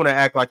 Y'all just want to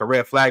act like a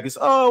red flag is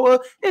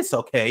it's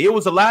okay. It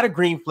was a lot of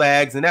green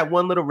flags and that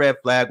one little red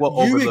flag.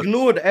 You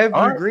ignored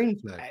every green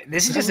flag.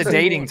 This is just a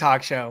dating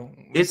talk show.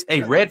 It's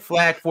a red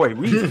flag for a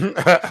reason.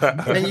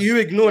 And you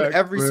ignored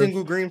every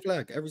single green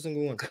flag, every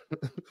single one.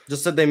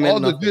 Just said they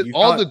meant nothing.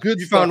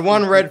 You found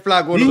one red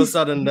flag. All of a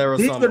sudden there was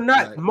these are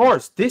not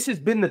Morris. This has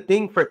been the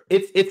thing for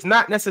it's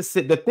not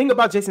necessary. The thing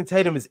about Jayson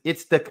Tatum is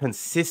it's the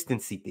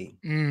consistency thing.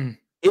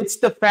 It's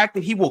the fact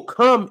that he will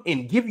come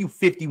and give you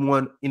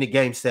 51 in a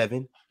game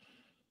 7.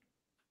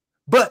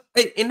 But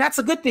and that's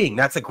a good thing.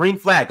 That's a green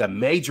flag, a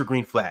major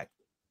green flag.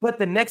 But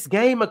the next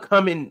game will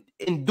come in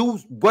and do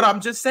what I'm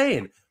just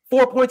saying.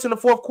 4 points in the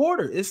fourth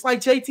quarter. It's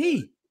like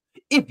JT.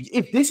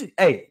 If this is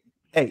hey,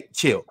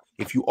 chill.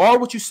 If you are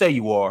what you say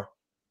you are,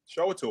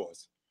 show it to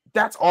us.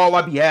 That's all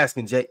I be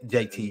asking,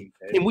 JT.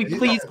 Can we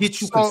please get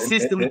you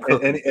consistently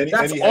cooking?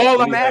 That's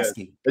all I'm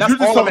asking. You're just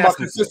talking about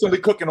consistently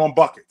cooking on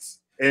buckets.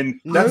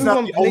 And that's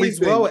not the only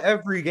thing. Well,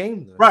 every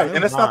game, though. Right?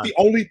 And that's not the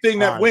only thing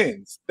that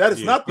wins. That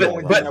is not the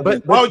only thing that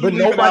wins. But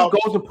nobody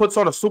goes and puts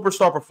on a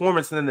superstar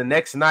performance, and then the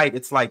next night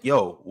it's like,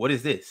 yo, what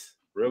is this?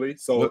 Really?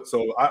 So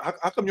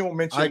how come you don't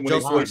mention when they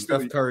score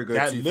Steph Curry?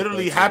 That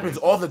literally happens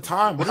all the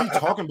time. What are you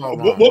talking about,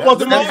 Ron? What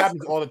was it? That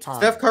happens all the time.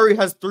 Steph Curry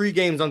has 3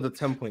 games under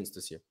 10 points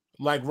this year.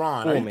 Like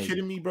Ron, are you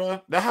kidding me,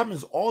 bro? That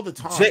happens all the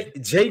time.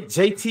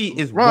 JT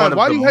is one of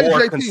the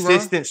more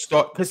consistent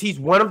stars because he's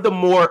one of the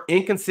more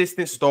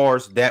inconsistent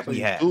stars that we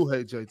have.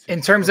 Hate JT.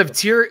 In terms of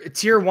tier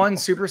 1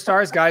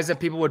 superstars, guys that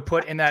people would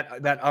put in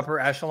that upper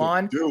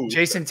echelon,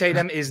 Jayson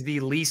Tatum is the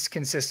least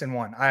consistent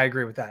one. I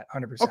agree with that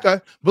 100%. Okay,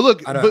 but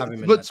look,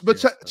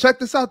 but check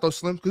this out though,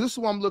 Slim, because this is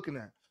what I'm looking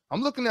at.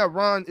 I'm looking at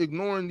Ron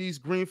ignoring these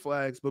green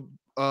flags, but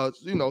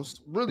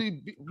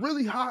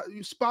really hot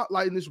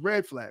spotlighting this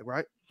red flag,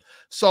 right?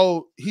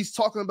 So he's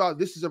talking about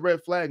this is a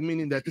red flag,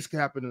 meaning that this can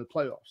happen in the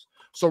playoffs.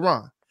 So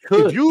Ron,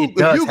 if you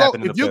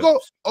go,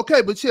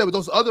 okay, but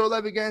those other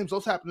 11 games,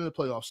 those happen in the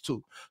playoffs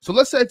too. So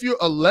let's say if you're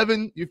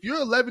 11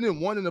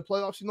 and 1 in the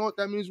playoffs, you know what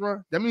that means,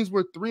 Ron? That means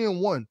we're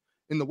 3-1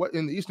 in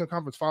the Eastern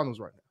Conference Finals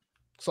right now.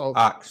 So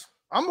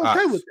I'm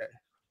okay with that.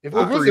 If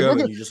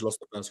you just lost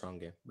the first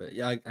round game, but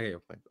yeah, I get your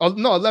point. Oh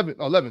no, 11.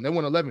 They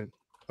won 11.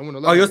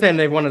 Oh, you're saying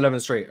they won 11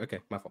 straight? Okay,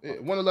 my fault. Yeah,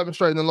 won 11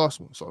 straight and then lost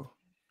one. So.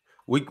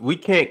 We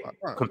can't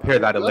compare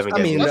that 11 games.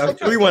 I mean, the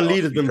 3-1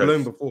 lead has been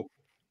blown before.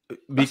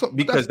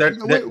 Because they're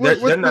not.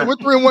 We're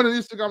 3-1 in the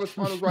Eastern Conference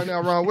Finals right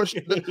now, Ron.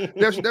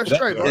 They're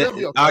straight.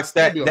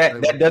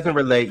 That doesn't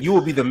relate. You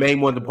will be the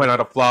main one to point out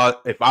a flaw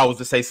if I was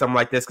to say something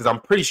like this, because I'm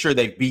pretty sure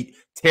they beat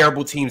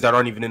terrible teams that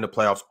aren't even in the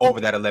playoffs over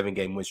that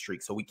 11-game win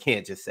streak. So we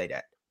can't just say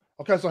that.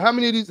 Okay, so how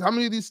many of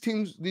these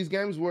teams, these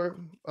games were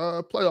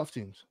playoff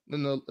teams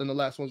in the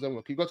last ones that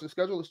won? Can you go to the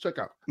schedule? Let's check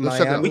out.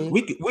 Miami.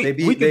 We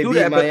beat do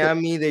that,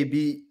 Miami. They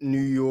beat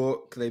New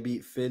York. They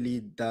beat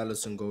Philly,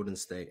 Dallas, and Golden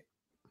State.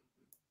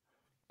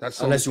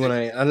 That's unless you want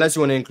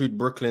to include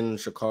Brooklyn,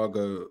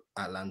 Chicago,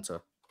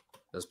 Atlanta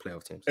as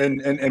playoff teams.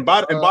 And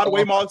by the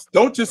way, Mars,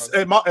 don't just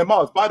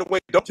Mars. By the way,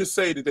 don't just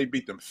say that they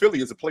beat them.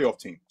 Philly is a playoff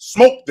team.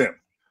 Smoke them.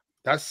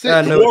 That's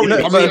it. No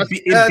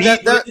Embiid.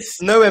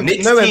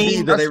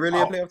 Are they really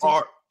a playoff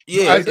team?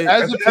 Yeah,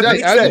 as of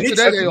today, they are.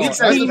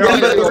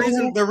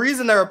 The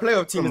reason they're a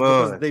playoff team is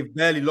because they've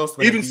barely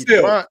lost. Even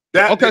still,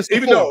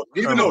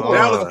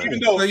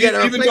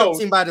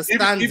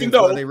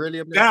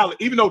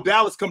 even though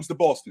Dallas comes to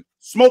Boston,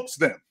 smokes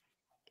them.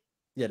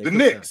 Yeah, the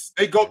Knicks,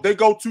 they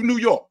go to New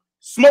York,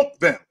 smoke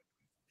them.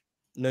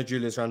 No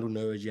Julius Randle,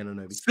 no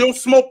Giannonobi. Still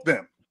smoke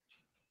them.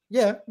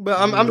 Yeah, but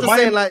I'm just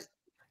saying, like,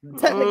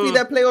 technically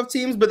they're playoff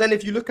teams, but then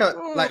if you look at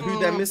like who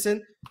they're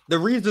missing, the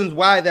reasons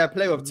why they're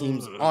playoff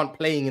teams aren't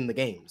playing in the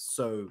games.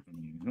 So,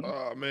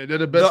 oh man, they're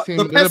the best team.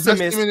 They're the best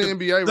team in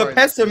the NBA. The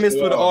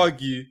pessimist would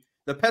argue.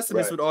 The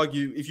pessimist would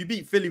argue if you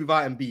beat Philly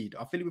without Embiid,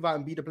 are Philly without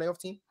Embiid a playoff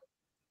team?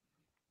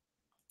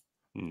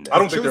 I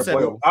don't think they're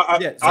playoff.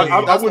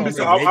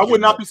 I would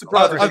not be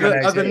surprised. Are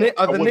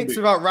the Knicks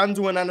without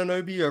Randle and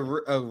Anunoby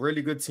a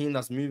really good team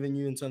that's moving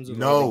you in terms of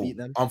no? Beat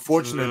them?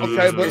 Unfortunately,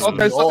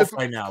 so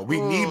right now we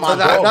need my.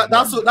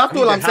 That's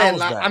all I'm saying.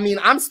 Like, I mean,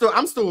 I'm still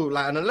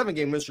like an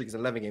 11-game win streak is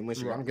an 11-game win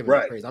streak. I'm giving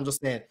it praise. I'm just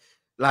saying,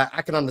 like,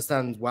 I can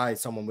understand why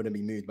someone wouldn't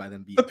be moved by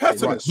them beating. The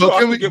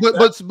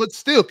pessimist. But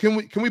still, can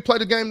we play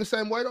the game the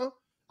same way though?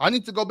 I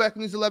need to go back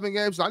in these 11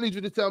 games. I need you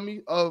to tell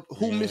me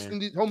who missed those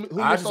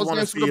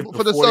games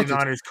for the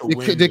Celtics.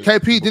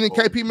 Didn't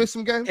KP miss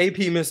some games? I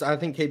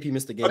think KP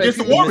missed the game against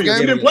the Warriors.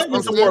 He didn't play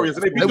against the Warriors,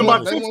 and they beat them by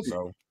 50. You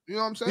know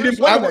what I'm saying? He didn't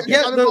play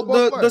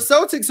the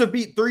Celtics have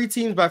beat 3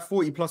 teams by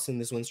 40 plus in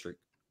this win streak.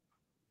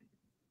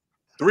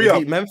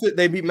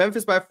 They beat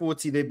Memphis by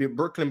 40. They beat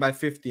Brooklyn by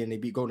 50, and they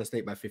beat Golden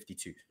State by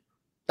 52.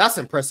 That's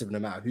impressive, no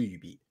matter who you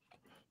beat.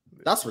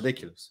 That's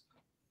ridiculous.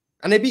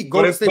 And they beat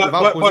Golden State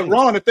without but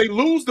Ron, if they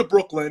lose to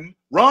Brooklyn,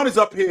 Ron is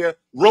up here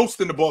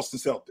roasting the Boston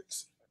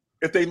Celtics.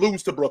 If they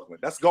lose to Brooklyn,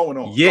 that's going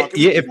on. Yeah.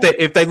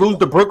 If they lose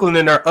to Brooklyn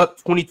and they're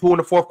up 22 in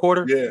the fourth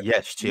quarter,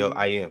 yes, chill,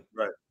 I am.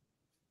 Right.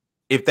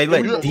 If they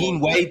let Dean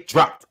Wade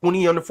drop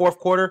 20 in the fourth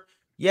quarter,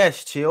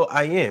 yes, chill,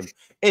 I am.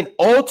 And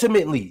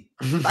ultimately,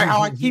 like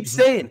how I keep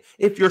saying,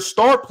 if your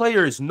star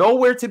player is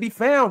nowhere to be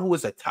found, who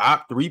is a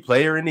top 3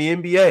 player in the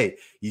NBA,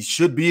 he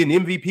should be in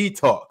MVP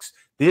talks.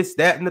 This,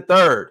 that, and the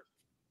third.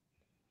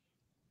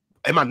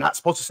 Am I not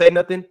supposed to say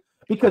nothing?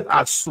 Because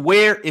I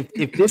swear,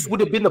 if this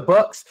would have been the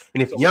Bucks,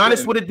 and if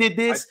Giannis would have did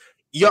this,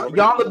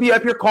 y'all would be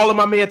up here calling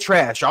my man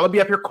trash. Y'all would be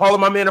up here calling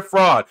my man a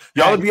fraud.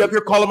 Y'all would be up here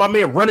calling my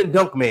man run and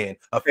dunk man,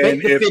 a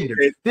fake defender.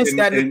 This,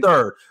 that, and the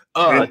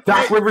third.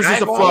 Doc Rivers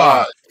is a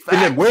fraud.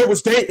 And then where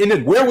was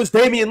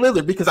Damian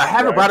Lillard? Because I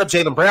haven't brought up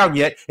Jaylen Brown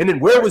yet. And then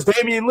where was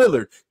Damian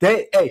Lillard?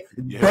 Bay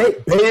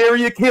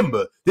Area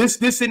Kimba.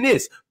 This, and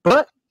this.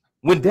 But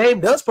when Dame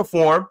does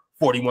perform,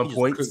 41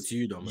 points.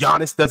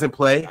 Giannis doesn't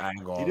play.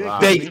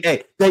 They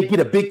get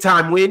a big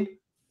time win.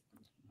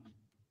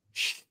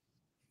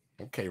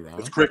 Okay, Ron.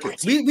 It's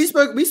crickets. We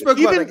spoke about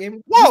that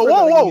game.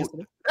 Whoa.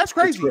 That's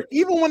crazy.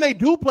 Even when they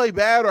do play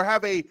bad or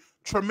have a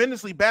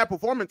tremendously bad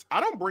performance,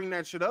 I don't bring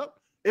that shit up.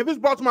 If it's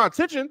brought to my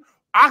attention,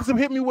 Oxum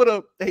hit me with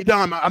a, hey,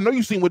 Dom, I know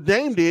you've seen what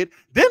Dame did.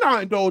 Then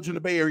I indulge in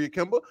the Bay Area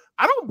Kimba.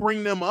 I don't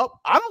bring them up.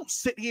 I don't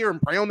sit here and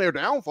pray on their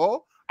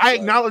downfall. I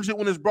acknowledge it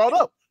when it's brought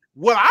up.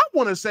 What I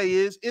want to say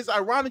is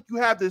ironic you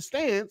have this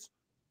stance,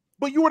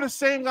 but you were the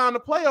same guy in the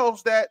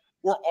playoffs that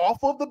were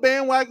off of the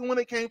bandwagon when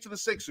it came to the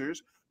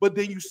Sixers, but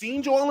then you've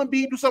seen Joel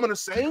Embiid do some of the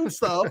same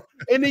stuff,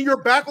 and then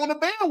you're back on the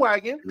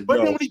bandwagon, but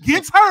then when he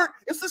gets hurt,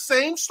 it's the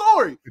same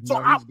story. So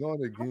I'm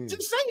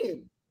just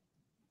saying.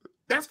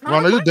 That's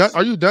kind Ron,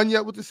 are you done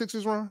yet with the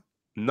Sixers, Ron?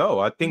 No,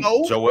 I think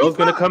Joel's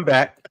going to come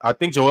back.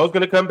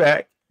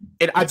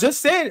 And I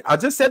just said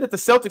that the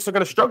Celtics are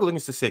going to struggle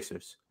against the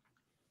Sixers.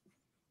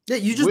 Yeah,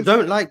 you just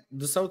don't like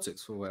the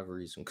Celtics for whatever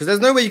reason. Because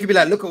there's no way you could be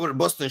like, look at what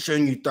Boston's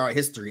showing you throughout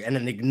history and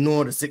then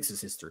ignore the Sixers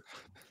history.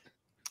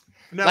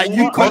 Now, like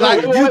you can't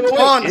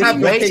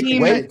have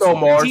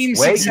team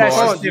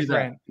success is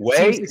different.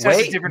 Team success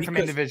is different from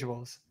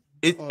individuals.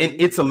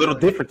 It's a little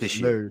different this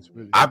year.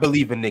 I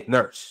believe in Nick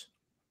Nurse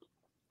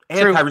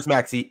and Tyrese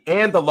Maxey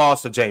and the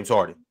loss of James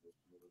Harden.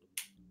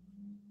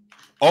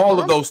 All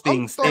of those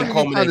things in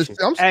culmination.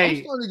 I'm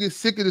starting to get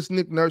sick of this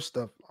Nick Nurse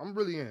stuff. I'm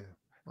really in.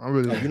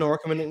 You don't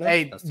recommend Nick Nurse?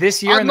 Hey,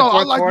 this year in the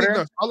fourth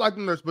quarter, I like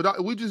Nick Nurse,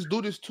 but we just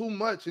do this too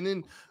much. And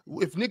then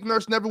if Nick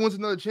Nurse never wins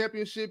another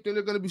championship, then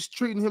they're going to be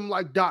treating him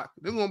like Doc.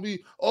 They're going to be,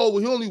 he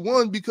only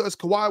won because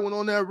Kawhi went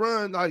on that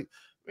run. Like,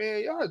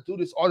 Man, y'all do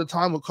this all the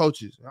time with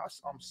coaches.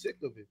 I'm sick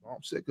of it.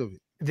 I'm sick of it.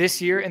 This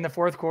year in the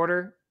fourth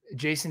quarter,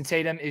 Jayson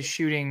Tatum is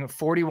shooting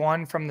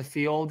 41 from the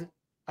field,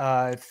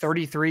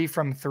 33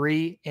 from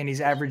three, and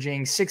he's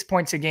averaging 6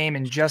 points a game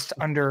and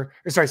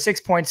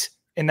 6 points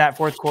in that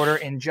fourth quarter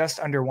and just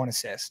under 1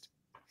 assist.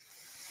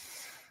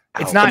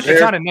 It's not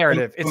a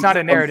narrative. It's not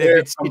a narrative.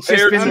 It's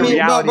just been the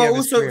reality of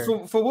his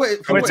career. For what?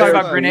 You want to talk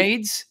about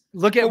grenades?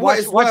 Look at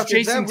watch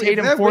Jayson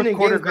Tatum fourth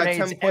quarter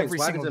grenades every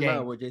single game.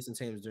 Matter what Jayson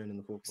Tatum's doing in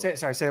the fourth quarter?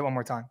 Say that one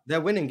more time. They're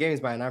winning games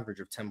by an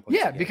average of 10 points.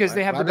 Yeah, because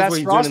they have the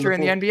best roster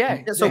in the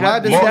NBA. Yeah, so why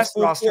does the best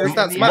roster in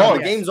the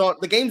NBA?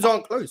 The games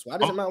aren't close. Why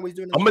does it matter what he's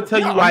doing? I'm gonna tell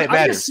you why it matters.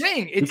 I'm just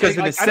saying because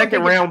in the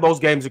second round, those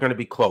games are going to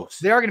be close.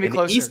 They are going to be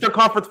close. The Eastern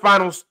Conference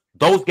Finals,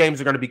 those games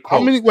are going to be close.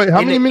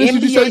 How many minutes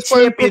did you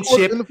say he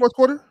played in the fourth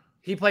quarter?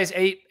 He plays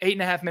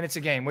 8.5 minutes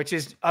a game, which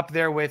is up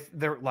there with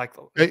their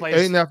eight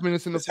and a half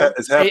minutes in the fourth.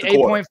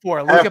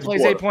 8.4. Luka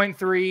plays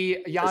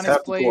 8.3.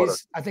 Giannis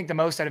plays, I think, the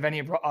most out of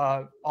any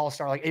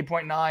All-Star, like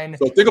 8.9.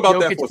 So think about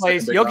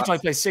Jokic only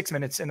plays 6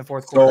 minutes in the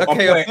fourth quarter.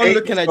 Okay, I'm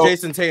looking at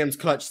Jayson Tatum's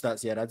clutch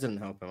stats. Yeah, that didn't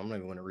help him. I'm not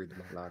even going to read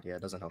them out loud. Yeah,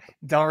 it doesn't help him.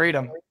 Don't read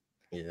them.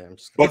 Yeah, I'm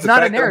just. It's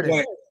not a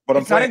narrative. But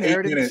I'm playing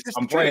 8 minutes.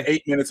 I'm playing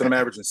 8 minutes and I'm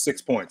averaging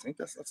 6 points. I think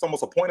that's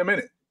almost a point a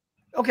minute.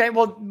 Okay,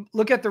 well,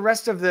 look at the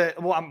rest of the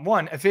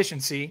one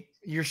efficiency.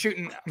 You're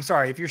shooting. I'm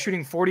sorry, if you're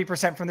shooting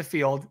 40% from the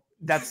field,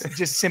 that's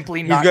just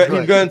simply not good.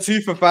 He's going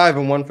 2 for 5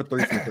 and 1 for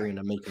 3 from 3, and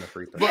I'm making a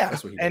free throw. Yeah,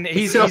 that's what and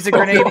he's a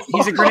grenade.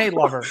 He's a grenade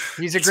lover.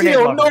 He's a grenade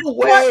lover. No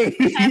way,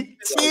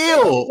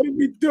 Till. What are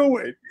we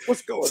doing?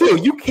 What's going on? Till,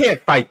 you can't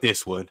fight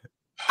this one.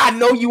 I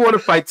know you want to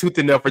fight tooth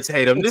and nail for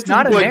Tatum. It's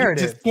not a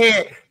narrative. You just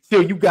can't.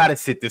 Till, you got to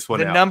sit this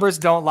one out. The numbers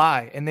don't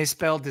lie, and they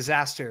spell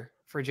disaster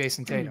for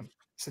Jayson Tatum.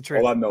 It's the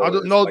truth. All I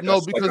know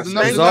because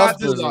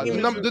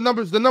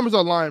the numbers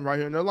are lying right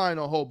here, and they're lying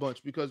a whole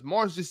bunch. Because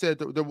Mars just said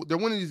they're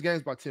winning these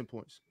games by 10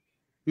 points.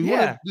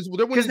 Yeah,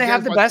 because they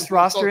have the best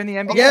roster in the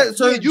NBA. Yeah,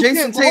 so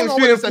Jayson Tatum's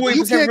shooting 40%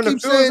 you can't from the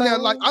keep field. saying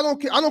that. Like I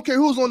don't care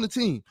who's on the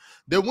team.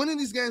 They're winning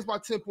these games by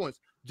 10 points.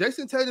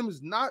 Jayson Tatum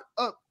is not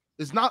up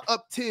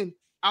 10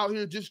 out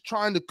here just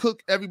trying to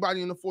cook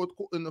everybody in the fourth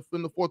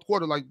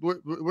quarter. Like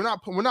we're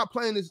not playing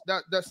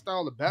that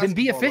style of basketball. Then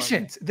be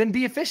efficient. Right. Then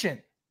be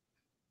efficient.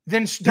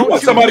 Then you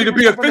want somebody to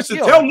be efficient.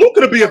 Tell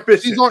Luka to be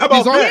efficient. These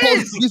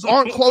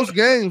aren't close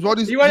games. Bro.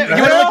 You want to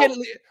look at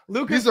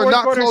Luka's these are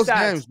not close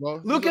stats. games, bro.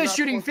 Luka is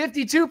shooting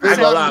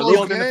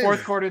 52% in the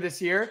fourth quarter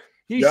this year.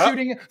 He's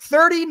shooting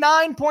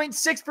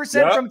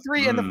 39.6% from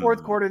three in the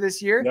fourth quarter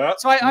this year.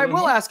 So I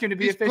will ask him to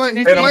be efficient.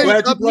 And I'm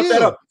glad you brought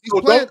that up.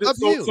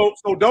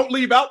 So don't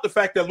leave out the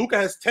fact that Luka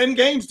has 10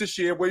 games this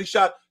year where he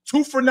shot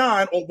 2 for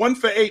 9 or 1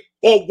 for 8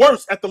 or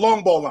worse at the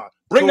long ball line.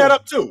 Bring that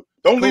up too.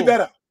 Don't leave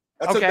that out.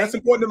 That's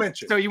important to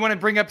mention. So you want to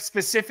bring up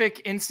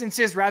specific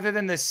instances rather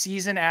than the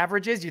season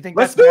averages? You think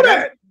let's do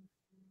that?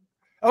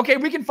 Okay,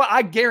 we can.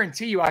 I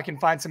guarantee you, I can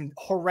find some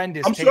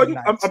horrendous. I'm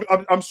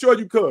sure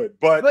you could,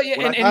 but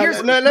and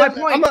here's my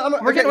point.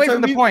 We're getting away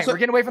from the point. We're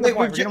getting away from the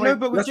point. No,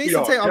 but with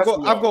Jayson Tatum,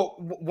 I've got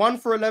 1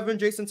 for 11.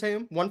 Jayson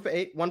Tatum, 1 for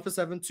 8, 1 for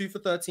 7, 2 for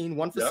 13,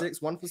 1 for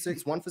 6, 1 for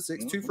 6, 1 for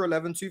 6, 2 for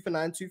 11, 2 for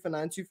 9, 2 for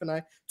 9, 2 for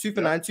 9, 2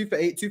 for 9, 2 for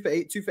 8, 2 for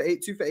 8, 2 for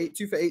 8, 2 for 8,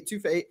 2 for 8, 2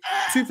 for 8,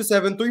 2 for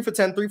 7, 3 for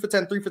 10, 3 for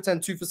 10, 3 for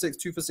 10, 2 for 6,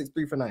 2 for 6,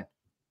 3 for 9.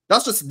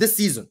 That's just this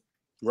season,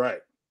 right?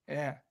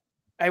 Yeah.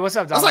 Hey, what's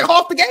up, Dom? That's like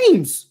half the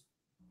games.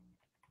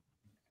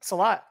 It's a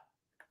lot.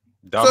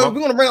 So we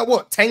want to bring up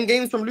what 10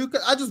 games from Luka?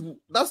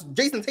 That's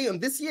Jayson Tatum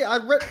this year.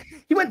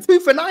 He went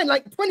 2 for 9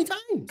 like 20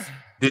 times.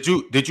 Did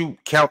you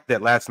count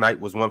that last night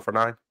was 1 for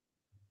 9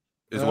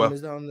 as well?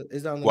 Is that on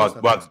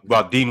the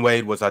while Dean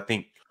Wade was, I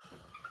think.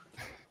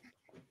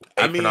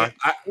 And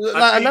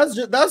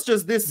that's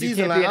just this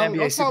season. Like,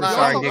 I'm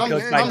sorry.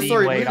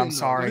 I'm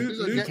sorry.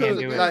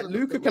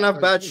 Luka can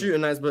have bad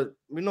shooting nights, but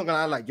we're not gonna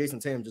act like Jayson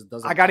Tatum just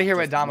doesn't. I got to hear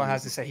what Damo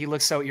has to say. He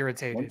looks so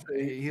irritated.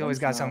 He always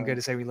got something good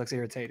to say. He looks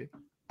irritated.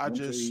 I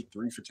just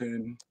 3 for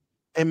 10,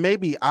 and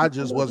maybe I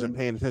just wasn't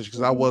paying attention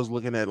because I was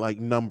looking at like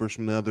numbers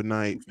from the other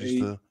night.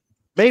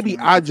 Maybe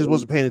I just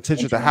wasn't paying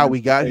attention to how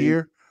we got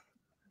here.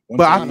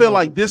 But I feel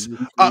like this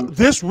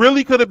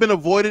really could have been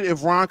avoided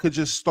if Ron could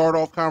just start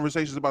off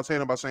conversations about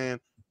Tatum by saying,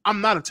 "I'm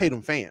not a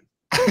Tatum fan.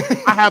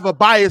 I have a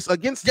bias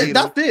against Tatum."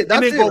 That's it.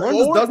 Ron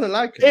just doesn't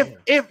like it.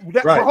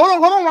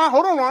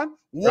 Hold on, Ron.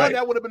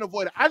 That would have been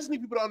avoided. I just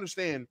need people to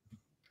understand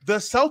the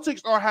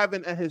Celtics are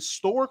having a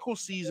historical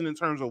season in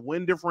terms of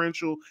win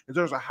differential, in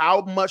terms of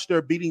how much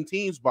they're beating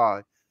teams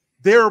by.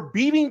 They're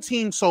beating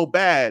teams so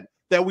bad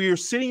that we are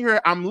sitting here,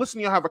 I'm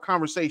listening to y'all have a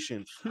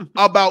conversation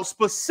about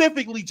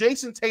specifically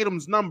Jayson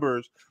Tatum's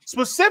numbers,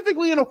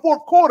 specifically in the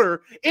fourth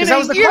quarter, in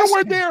a year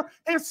where they're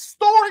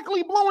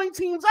historically blowing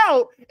teams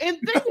out, and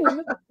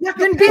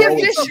then be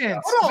efficient.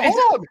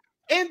 Hold on.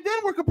 And then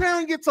we're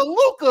comparing it to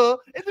Luka,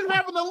 and then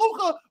having the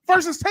Luka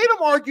versus Tatum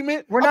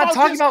argument. We're not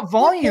talking about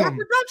volume.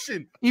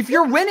 Production. If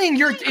you're winning,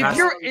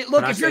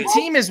 if your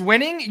team is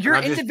winning, your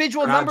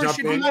individual numbers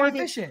should be more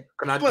efficient.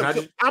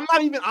 I'm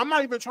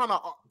not even trying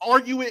to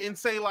argue it and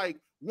say like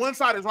one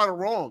side is right or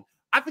wrong.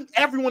 I think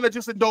everyone that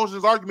just indulged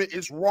this argument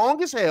is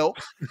wrong as hell.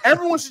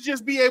 Everyone should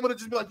just be able to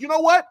just be like, you know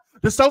what?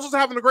 The Celtics are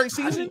having a great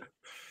season.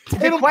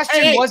 The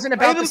question wasn't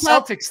about the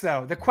Celtics,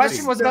 though. The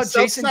question was about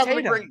Jayson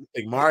Tatum.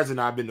 Mars and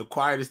I have been the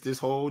quietest this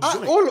whole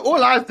joint.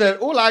 All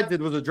I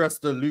did was address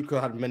the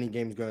Luka had many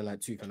games going like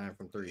 2 for 9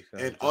 from 3. So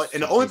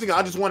and the only thing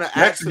I just want to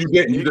ask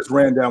you just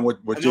ran down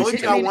what Jayson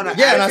Tatum. And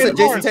I said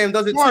Jayson Tatum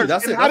does it too.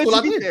 That's it. That's all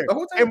I did.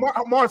 And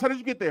Mars, how did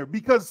you get there?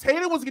 Because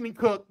Tatum was getting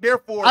cooked.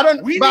 Therefore, I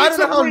don't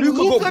know how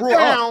Luka got brought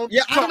up.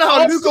 Yeah, I don't know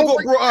how Luka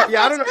got brought up.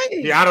 Yeah, I don't know.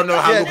 Yeah, I don't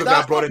know how Luka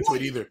got brought into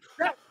it either.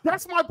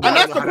 That's my point. And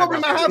that's the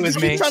problem I have. You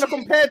keep trying to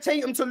compare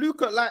Tatum to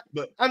Luka. Like,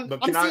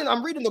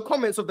 I'm reading the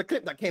comments of the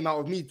clip that came out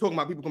of me talking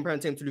about people comparing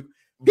Tatum to Luka.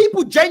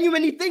 People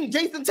genuinely think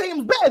Jayson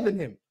Tatum's better than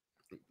him.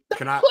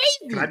 Can I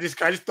just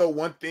throw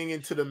one thing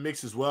into the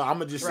mix as well? I'm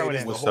gonna just say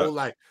this: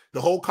 the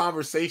whole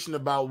conversation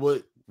about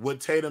what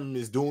Tatum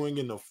is doing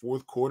in the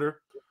fourth quarter.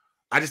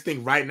 I just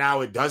think right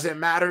now it doesn't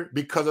matter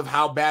because of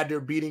how bad they're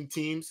beating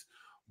teams.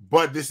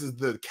 But this is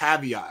the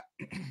caveat.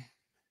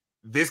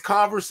 This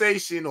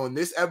conversation on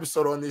this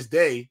episode on this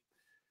day,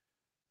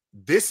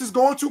 this is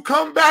going to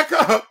come back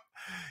up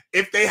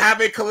if they have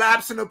a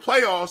collapse in the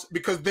playoffs,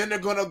 because then they're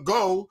going to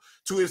go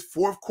to his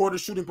fourth quarter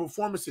shooting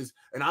performances.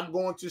 And I'm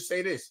going to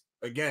say this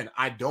again.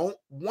 I don't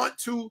want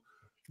to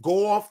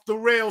go off the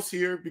rails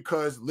here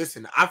because,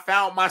 listen, I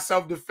found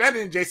myself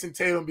defending Jayson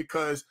Tatum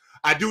because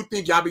I do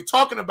think y'all be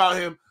talking about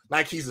him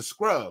like he's a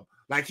scrub,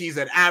 like he's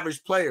an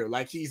average player,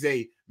 like he's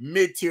a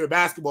mid-tier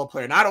basketball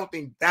player. And I don't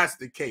think that's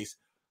the case.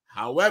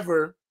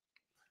 However,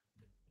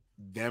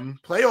 them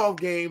playoff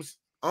games,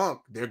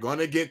 they're going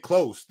to get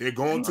close. They're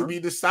going to be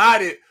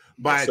decided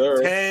by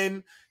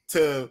 10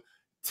 to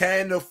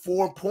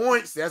 4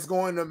 points. That's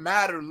going to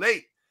matter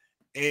late.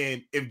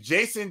 And if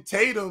Jayson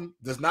Tatum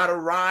does not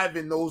arrive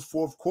in those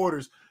fourth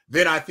quarters,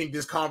 then I think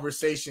this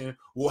conversation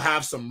will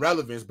have some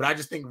relevance. But I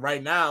just think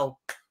right now,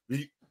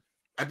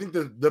 I think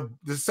the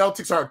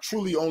Celtics are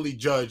truly only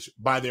judged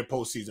by their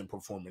postseason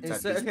performance.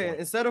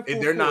 Instead of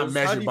they're not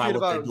measured by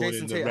what they're doing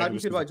in the regular season. How do you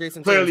feel about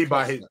Jayson Tatum? Clearly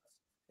by his.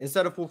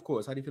 Instead of fourth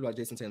quarters, how do you feel about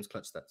Jayson Tatum's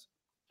clutch stats?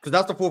 Because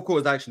that's the fourth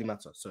quarters that actually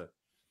matter. So,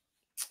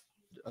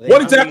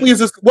 what exactly is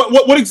this?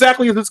 What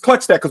exactly is this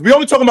clutch stat? Because we're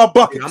only talking about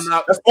buckets.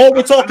 That's all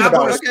we're talking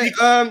about. Okay, is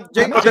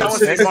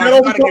that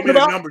all we're talking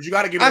about? Numbers. You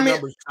got to give me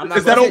numbers.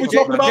 Is that all we're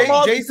talking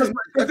about, Jason?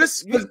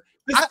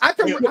 I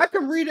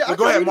can read it.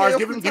 Go ahead, Mars.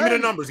 Give me the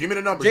numbers. Give me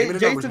the numbers.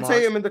 Jayson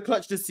Tatum in the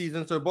clutch this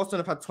season. So Boston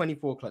have had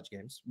 24 clutch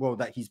games. Well,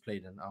 that he's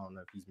played in. I don't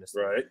know if he's missed.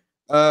 Right.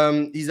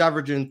 He's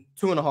averaging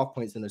 2.5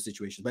 points in those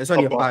situations, but it's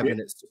only 5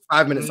 minutes.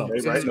 5 minutes on.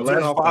 Right. The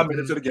last 5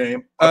 minutes of the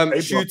game.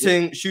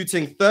 Shooting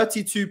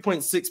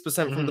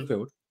 32.6% from the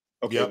field.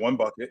 Okay, 1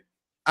 bucket.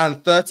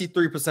 And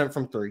 33%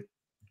 from 3.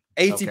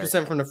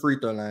 80% from the free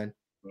throw line.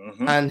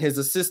 And his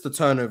assist to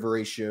turnover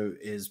ratio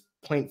is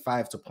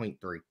 0.5 to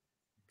 0.3.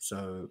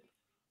 So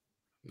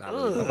that's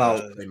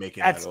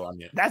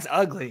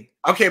ugly.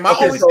 Okay, my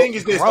only thing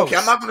is this. Gross. Okay,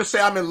 I'm not gonna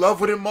say I'm in love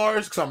with him,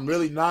 Mars, because I'm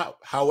really not.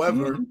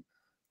 However,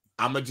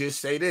 I'm gonna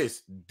just say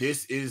this.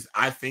 This is,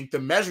 I think, the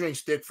measuring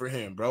stick for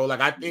him, bro.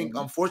 Like, I think,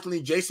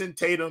 unfortunately, Jayson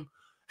Tatum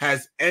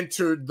has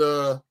entered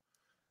the,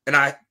 and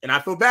I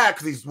feel bad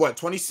because he's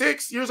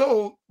 26 years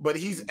old, but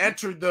he's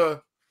entered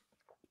the,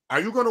 are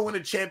you gonna win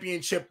a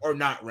championship or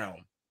not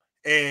realm?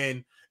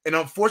 And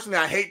unfortunately,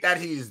 I hate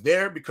that he is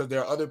there because there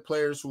are other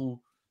players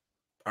who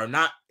are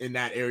not in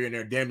that area and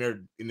they're damn near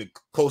in the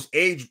close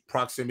age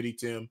proximity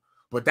to him.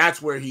 But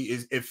that's where he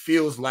is. It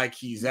feels like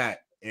he's at.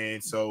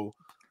 And so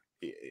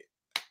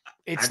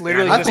it's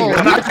literally I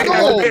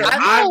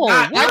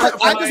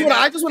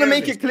just want to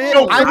make it clear.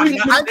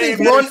 I think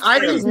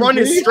Ron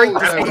is straight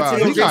hating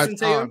on Jayson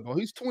Tatum.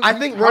 I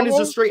think Ron is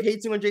just straight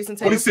hating on Jayson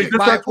Tatum.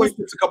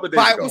 But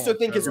I also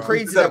think it's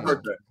crazy that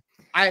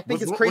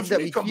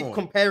we keep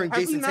comparing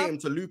Jayson Tatum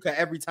to Luka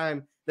every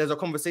time there's a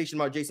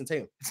conversation about Jayson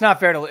Tatum. It's not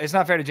fair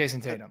to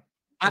Jayson Tatum.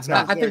 I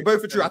think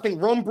both are true. I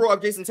think Ron brought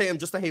up Jayson Tatum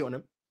just to hate on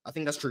him. I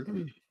think that's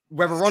true.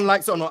 Whether Ron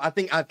likes it or not, I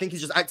think he's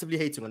just actively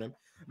hating on him.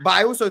 But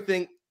I also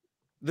think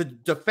the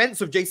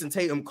defense of Jayson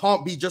Tatum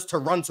can't be just to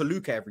run to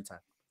Luka every time.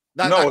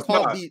 It's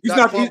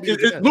not.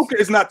 Luka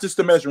is not just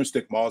a measuring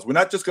stick, Mars. We're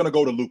not just going to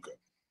go to Luka,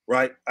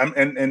 right? I'm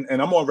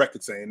on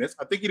record saying this.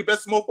 I think he's the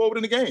best small forward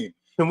in the game.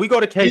 Can we go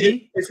to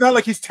KD? It's not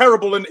like he's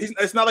terrible, and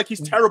it's not like he's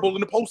terrible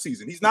in the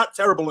postseason. He's not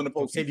terrible in the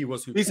postseason. KD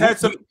was. He's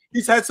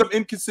had some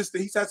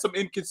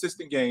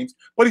inconsistent games,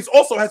 but he's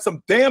also had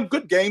some damn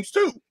good games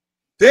too.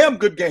 Damn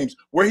good games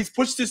where he's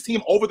pushed his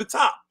team over the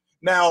top.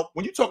 Now,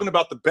 when you're talking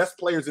about the best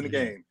players in the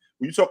game,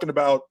 when you're talking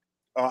about,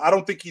 I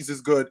don't think he's as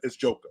good as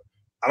Joker.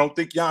 I don't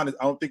think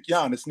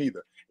Giannis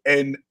neither.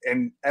 And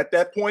at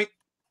that point,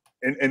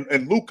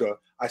 and Luka,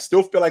 I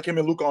still feel like him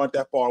and Luka aren't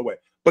that far away.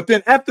 But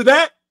then after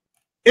that,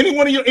 any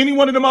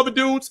one of them other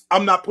dudes,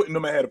 I'm not putting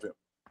them ahead of him.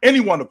 Any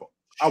one of them,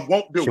 I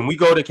won't do. Can we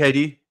go to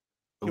KD?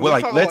 We're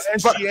like, let's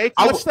SGA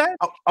clutch that.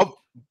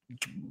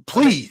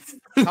 Please.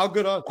 How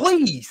good are they?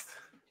 Please.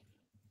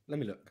 Let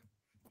me look.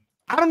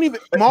 I don't even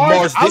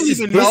Mars. I don't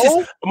even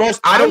know. Mars,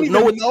 I don't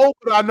know,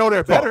 but I know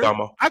they're better.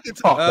 I can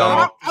talk.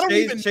 I don't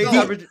even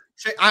know.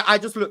 I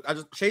just look.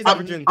 Shay's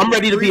averaging. I'm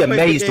ready to be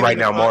amazed right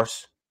now,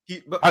 Mars.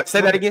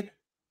 Say that again.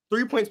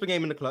 3 points per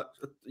game in the clutch.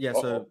 Yeah,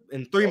 so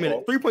in 3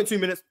 minutes, 3.2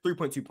 minutes,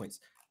 3.2 points.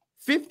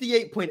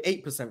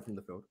 58.8% from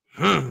the field.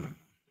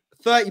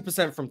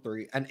 30% from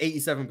three, and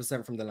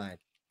 87% from the line.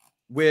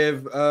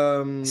 With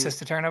assist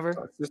to turnover.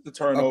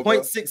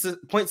 0.6 assists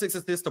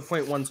to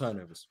 0.1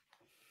 turnovers.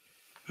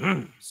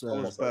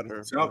 So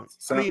better.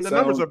 I mean, the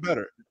numbers are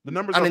better. The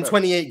numbers are in better.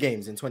 28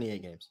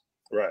 games.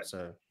 Right.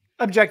 So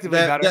objectively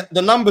better.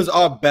 The numbers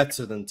are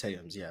better than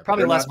Tatum's. Yeah,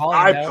 probably less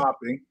volume. Eye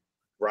popping.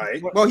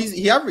 Right. Well,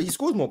 he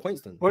scores more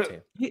points than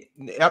Tatum.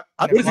 A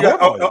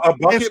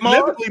bucket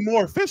significantly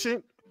more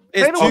efficient.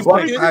 It's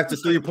 2.5 to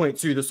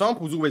 3.2. The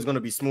sample's always going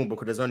to be small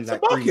because there's only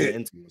like 3 minute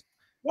intervals.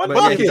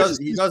 But he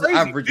does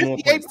average more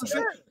points.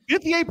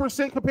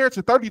 58% compared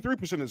to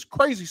 33% is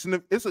crazy.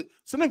 It's a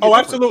significant. Oh,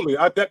 absolutely.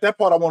 That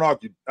part I won't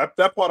argue.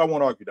 That part I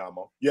won't argue,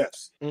 Damo.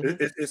 Yes,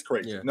 it's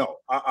crazy. Yeah. No,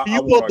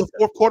 you pulled the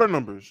fourth quarter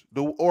numbers,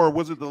 or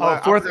was it the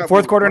last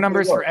fourth quarter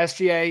numbers for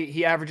SGA?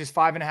 He averages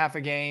 5.5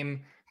 a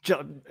game.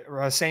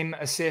 Same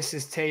assists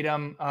as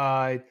Tatum.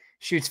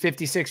 Shoots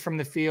 56 from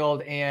the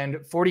field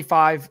and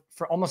 45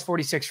 for almost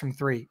 46 from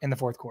three in the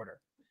fourth quarter.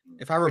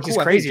 If I recall, which is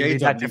crazy. I think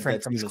that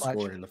different from his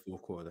scoring in the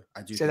fourth quarter.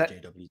 I do think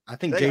JW. I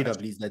think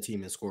JW's their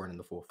team is scoring in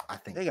the fourth. I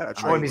think they got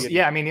to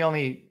yeah, I mean,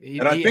 he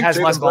has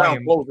less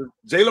volume.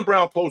 Jaylen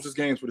Brown closes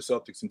games for the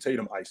Celtics, and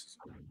Tatum ices.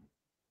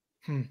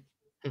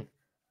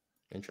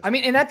 I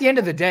mean, and at the end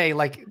of the day,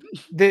 like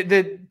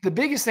the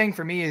biggest thing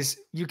for me is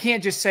you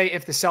can't just say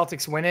if the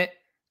Celtics win it,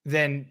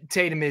 then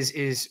Tatum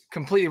is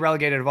completely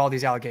relegated of all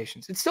these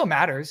allegations. It still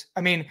matters.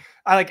 I mean,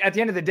 at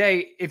the end of the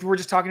day, if we're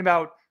just talking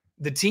about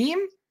the team,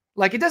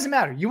 like it doesn't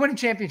matter. You win a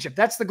championship.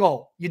 That's the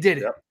goal. You did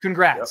it. Yep.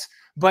 Congrats. Yep.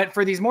 But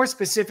for these more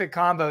specific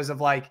combos of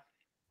like,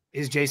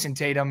 is Jayson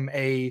Tatum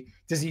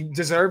does he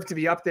deserve to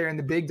be up there in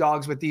the big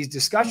dogs with these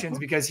discussions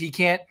because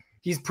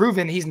he's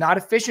proven he's not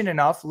efficient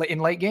enough in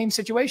late game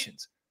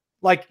situations.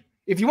 Like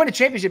if you win a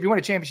championship, you win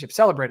a championship,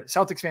 celebrate it.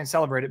 Celtics fans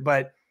celebrate it.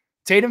 But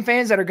Tatum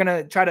fans that are going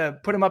to try to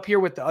put him up here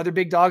with the other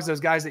big dogs, those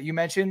guys that you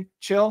mentioned,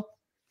 chill.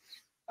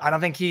 I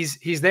don't think he's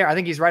there. I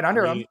think he's right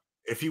under him.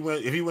 If he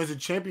wins a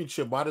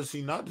championship, why does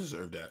he not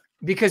deserve that?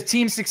 Because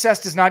team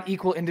success does not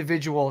equal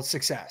individual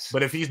success.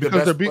 But if he's the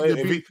best player,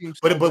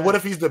 but what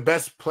if he's the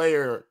best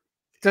player?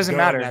 Doesn't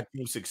matter. That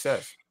team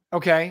success.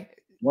 Okay.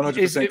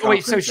 100%.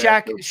 Wait, so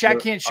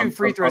Shaq can't shoot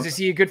free throws. Is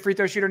he a good free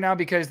throw shooter now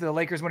because the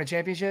Lakers win a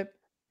championship?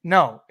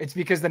 No, it's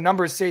because the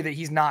numbers say that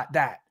he's not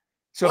that.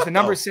 So if the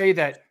numbers say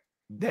that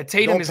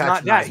Tatum is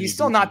not that, he's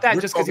still not that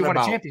just because he won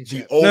a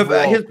championship. No,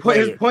 but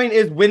his point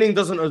is winning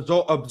doesn't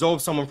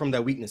absolve someone from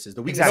their weaknesses.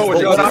 The weaknesses.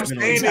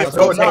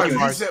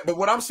 But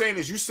what I'm saying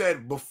is, you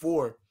said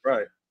before,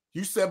 right?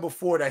 You said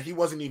before that he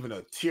wasn't even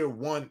a tier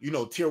one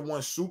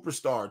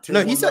superstar.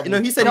 He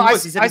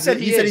said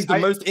he's the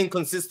most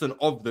inconsistent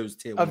of those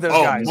tier ones. Of those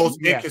guys. Most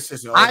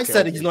inconsistent. I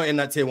said he's not in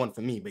that tier one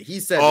for me, but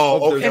he said.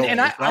 And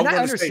I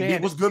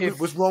understand.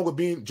 What's wrong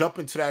with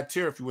jumping to that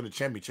tier if you win a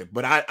championship?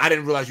 But I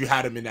didn't realize you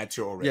had him in that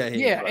tier already.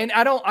 Yeah, and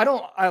I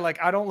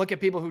don't look at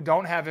people who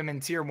don't have him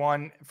in tier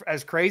one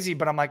as crazy,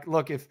 but I'm like,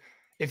 look, if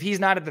he's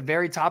not at the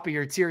very top of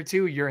your tier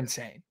two, you're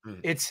insane.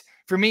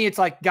 For me, it's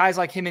like guys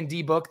like him and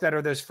D-Book that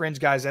are those fringe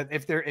guys that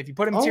if you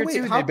put him in tier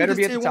two, they better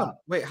be at the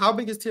top. Wait, how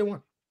big is tier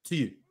one to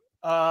you?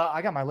 I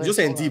got my list. You're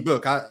saying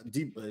D-Book.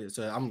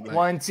 So I'm like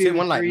 1, 2,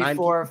 3,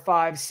 4,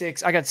 5,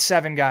 6. I got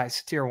 7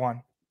 guys tier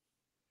one.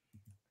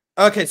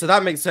 Okay, so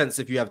that makes sense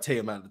if you have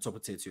Tatum at the top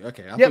of tier two.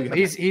 Okay,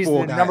 he's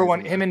the number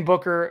one. Him and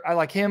Booker. I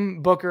like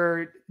him,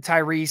 Booker,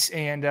 Tyrese,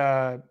 and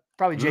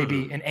probably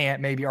JB and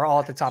Ant maybe are all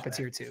at the top of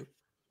tier two.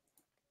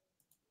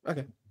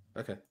 Okay,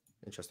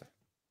 interesting.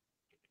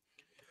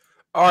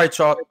 All right,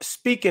 y'all.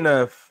 Speaking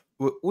of,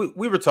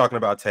 we were talking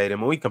about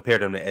Tatum and we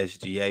compared him to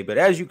SGA, but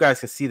as you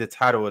guys can see, the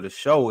title of the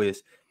show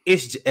is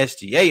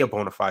SGA a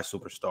bona fide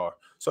superstar?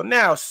 So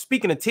now,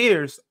 speaking of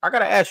tiers, I got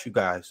to ask you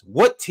guys,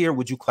 what tier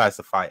would you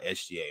classify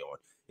SGA on?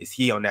 Is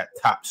he on that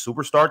top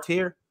superstar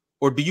tier?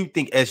 Or do you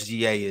think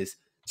SGA is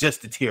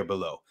just a tier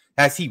below?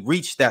 Has he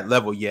reached that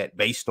level yet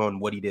based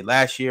on what he did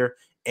last year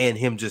and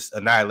him just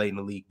annihilating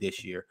the league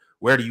this year?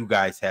 Where do you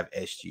guys have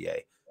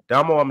SGA?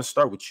 Damo, I'm going to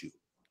start with you.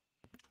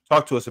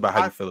 Talk to us about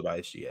how you feel about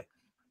SGA.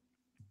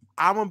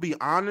 I'm going to be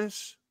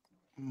honest.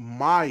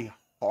 My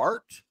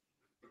heart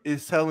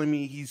is telling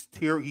me he's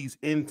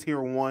in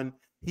tier one.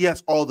 He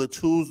has all the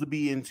tools to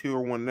be in tier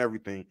one and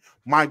everything.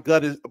 My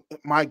gut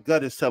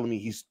is telling me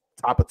he's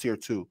top of tier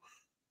two.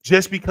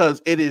 Just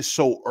because it is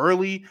so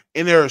early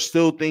and there are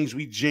still things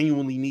we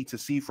genuinely need to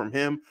see from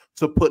him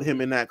to put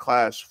him in that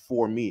class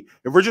for me.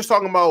 If we're just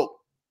talking about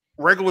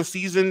regular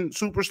season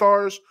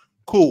superstars,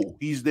 cool,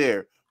 he's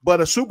there. But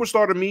a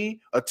superstar to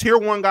me, a tier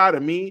one guy to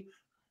me,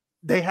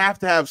 they have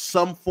to have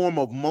some form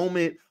of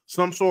moment,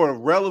 some sort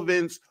of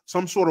relevance,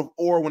 some sort of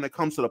aura when it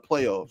comes to the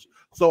playoffs.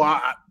 So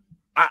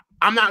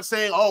I'm not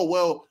saying, oh,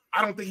 well,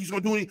 I don't think he's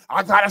going to do anything.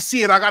 I got to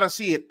see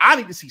it. I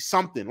need to see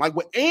something. Like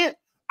with Ant,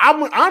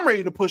 I'm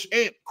ready to push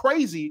Ant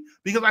crazy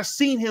because I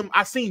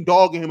seen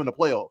dog in him in the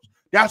playoffs.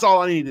 That's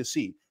all I need to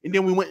see. and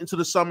then we went into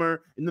the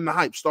summer, and then the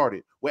hype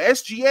started. With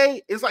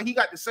SGA, it's like he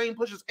got the same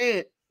push as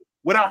Ant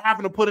without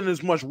having to put in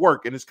as much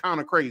work, and it's kind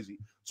of crazy.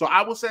 So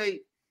I will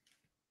say,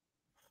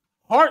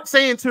 heart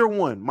saying tier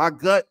 1. My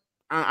gut,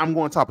 I'm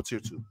going top of tier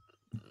 2.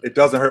 It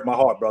doesn't hurt my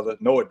heart, brother.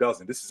 No, it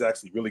doesn't. This is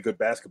actually really good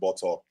basketball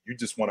talk. You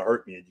just want to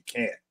hurt me, and you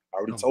can't. I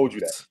already told you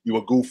that. You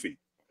were goofy.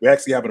 We're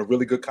actually having a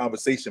really good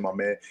conversation, my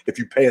man. If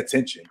you pay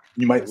attention,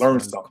 you might learn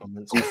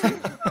something.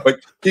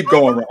 But keep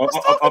going.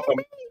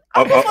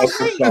 I'm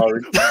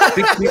sorry.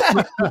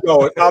 Keep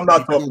going. I'm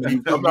not talking to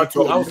you. I'm not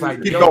talking to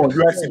you. Keep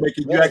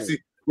going.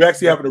 We're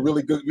actually having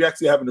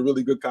a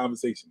really good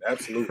conversation.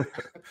 Absolutely.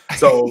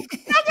 So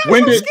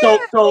when did so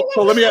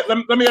let me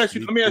ask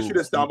you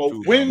this,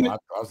 Damo. When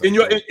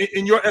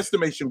in your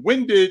estimation,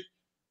 when did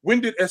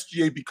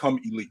SGA become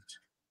elite?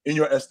 In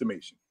your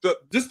estimation,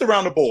 just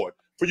around the board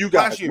for you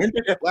guys.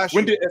 Last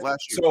year.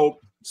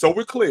 So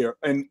we're clear.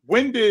 And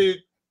when did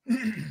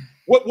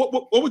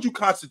what would you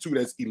constitute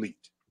as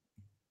elite?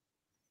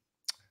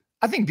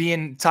 I think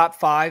being top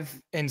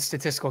 5 in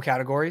statistical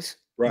categories,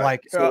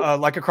 right?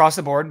 Like across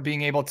the board,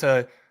 being able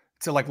to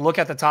like look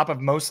at the top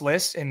of most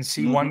lists and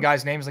see one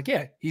guy's name is like,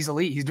 yeah, he's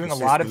elite. He's doing a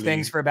lot of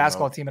things for a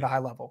basketball team at a high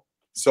level.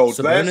 So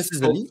Sabonis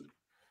is elite.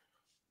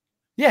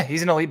 Yeah,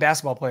 he's an elite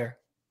basketball player.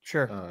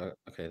 Sure.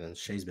 Okay, then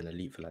Shai's been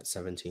elite for like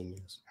 17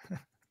 years.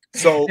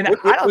 So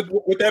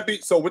with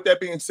that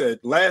being said,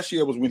 last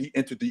year was when he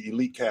entered the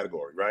elite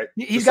category, right?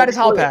 He's got his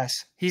hall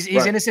pass. He's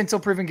innocent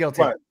until proven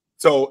guilty. Right.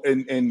 So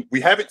and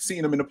we haven't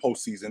seen him in the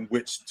postseason,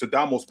 which to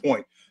Damo's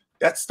point,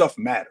 that stuff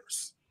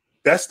matters.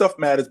 That stuff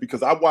matters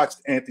because I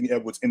watched Anthony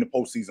Edwards in the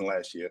postseason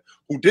last year,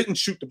 who didn't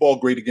shoot the ball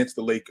great against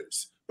the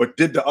Lakers, but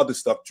did the other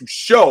stuff to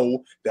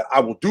show that I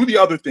will do the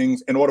other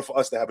things in order for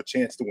us to have a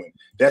chance to win.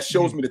 That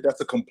shows me that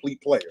that's a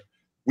complete player.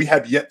 We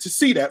have yet to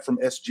see that from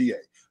SGA,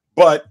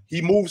 but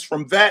he moves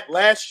from that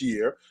last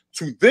year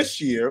to this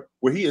year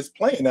where he is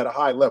playing at a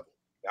high level.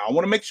 Now, I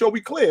want to make sure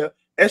we're clear.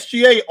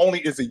 SGA only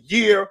is a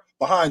year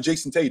behind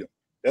Jayson Tatum.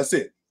 That's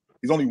it.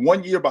 He's only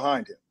 1 year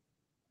behind him.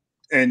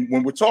 And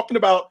when we're talking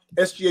about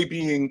SGA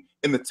being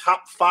in the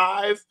top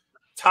 5,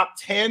 top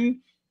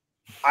 10,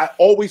 I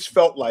always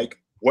felt like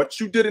what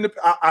you did in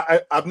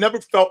the I've never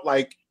felt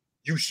like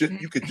you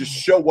could just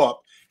show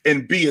up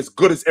and be as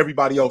good as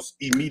everybody else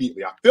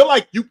immediately. I feel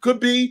like you could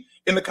be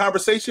in the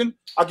conversation.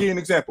 I'll give you an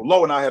example.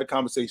 Lo and I had a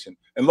conversation,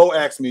 and Lo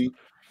asked me,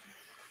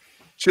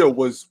 Chill,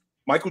 was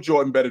Michael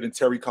Jordan better than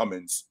Terry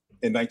Cummins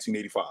in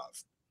 1985?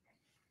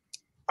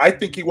 I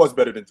think he was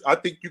better than, I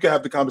think you can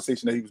have the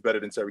conversation that he was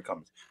better than Terry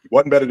Cummins. He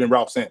wasn't better than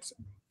Ralph Sampson.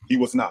 He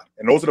was not.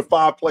 And those are the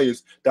 5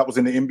 players that was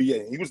in the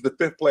NBA. He was the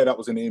 5th player that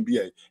was in the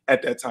NBA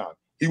at that time.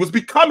 He was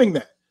becoming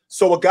that.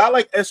 So a guy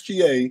like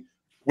SGA,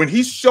 when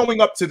he's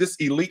showing up to this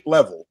elite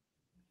level,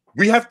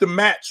 we have to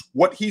match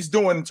what he's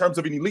doing in terms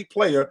of an elite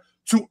player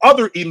to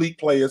other elite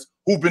players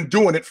who've been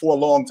doing it for a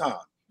long time.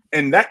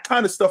 And that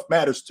kind of stuff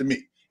matters to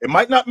me. It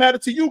might not matter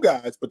to you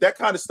guys, but that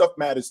kind of stuff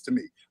matters to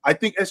me. I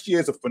think SGA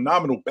is a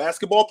phenomenal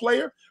basketball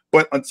player,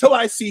 but until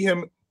I see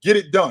him get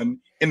it done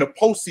in the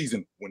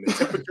postseason, when the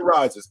temperature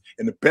rises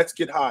and the bets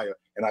get higher,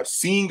 and I've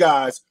seen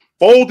guys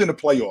fold in the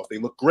playoffs, they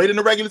look great in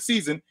the regular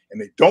season,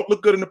 and they don't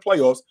look good in the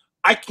playoffs,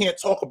 I can't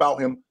talk about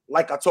him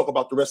like I talk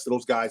about the rest of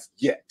those guys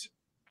yet.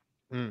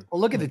 Well,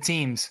 look at the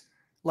teams.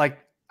 Like,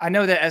 I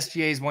know that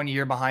SGA is 1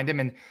 year behind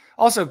him, and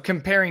also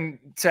comparing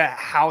to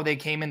how they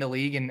came in the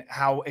league and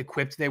how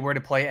equipped they were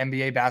to play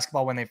NBA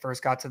basketball when they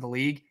first got to the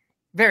league,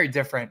 very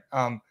different.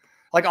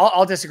 Like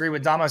I'll disagree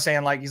with Damo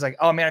saying like, he's like,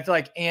 oh man, I feel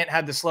like Ant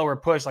had the slower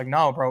push. Like,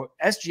 no, bro,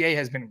 SGA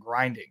has been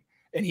grinding,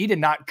 and he did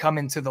not come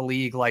into the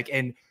league like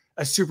in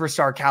a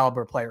superstar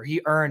caliber player.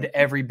 He earned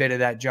every bit of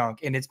that junk,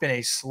 and it's been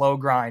a slow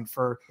grind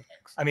for,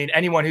 I mean,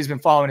 anyone who's been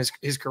following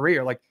his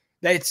career, like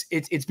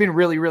it's been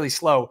really, really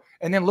slow.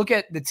 And then look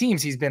at the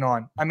teams he's been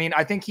on. I mean,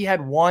 I think he had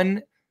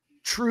one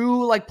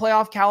true like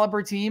playoff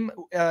caliber team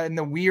in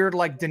the weird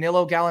like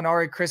Danilo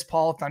Gallinari, Chris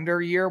Paul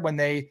Thunder year when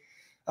they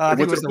I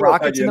think it was the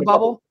Rockets in the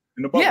bubble.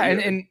 Yeah,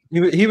 and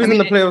he was in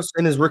the playoffs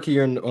in his rookie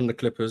year on the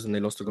Clippers, and they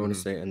lost to Golden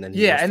State. And then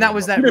and that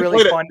was that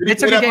really fun. They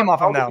took a game off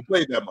him though. He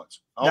played that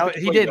much. No,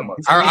 he didn't.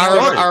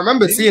 I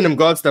remember seeing him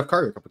guard Steph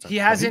Curry a couple times. He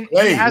hasn't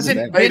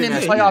been in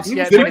the playoffs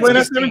yet. Did he play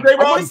that series? He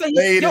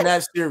played in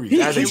that series.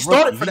 He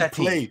started for that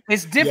team.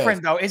 It's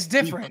different though. It's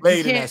different. He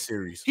played in that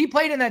series. He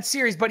played in that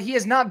series, but he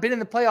has not been in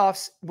the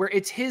playoffs where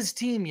it's his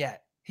team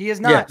yet. He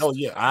is not. Oh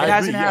yeah, it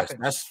hasn't happened.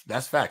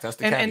 That's fact. That's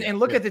the and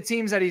look at the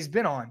teams that he's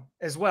been on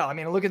as well. I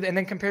mean, look at and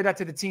then compare that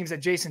to the teams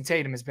that Jayson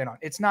Tatum has been on.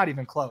 It's not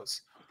even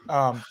close.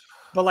 But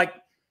like,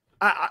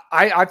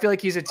 I feel like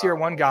he's a tier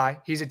 1 guy.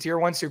 He's a tier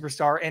 1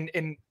 superstar,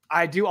 and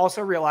I do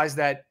also realize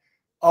that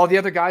all the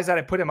other guys that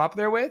I put him up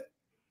there with,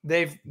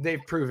 they've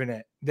proven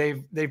it.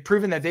 They've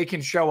proven that they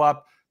can show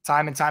up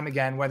time and time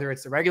again, whether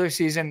it's the regular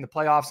season, the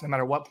playoffs, no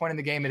matter what point in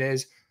the game it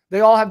is.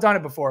 They all have done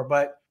it before.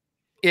 But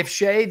if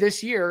Shai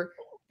this year,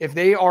 if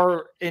they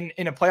are in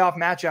a playoff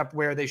matchup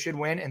where they should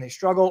win and they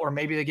struggle, or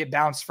maybe they get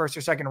bounced first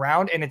or second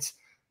round, and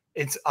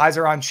it's eyes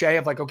are on Shai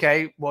of like,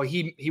 okay, well,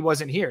 he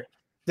wasn't here.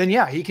 then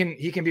yeah, he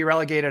can be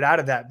relegated out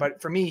of that.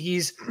 But for me,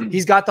 he's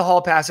got the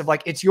hall pass of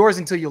like, it's yours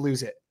until you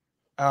lose it.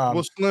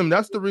 Well, Slim,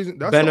 that's the reason.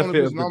 That's the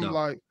only reason I'm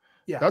like,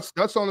 yeah, that's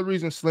the only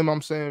reason, Slim.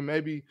 I'm saying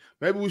maybe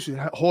we should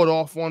hold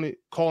off on it,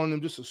 calling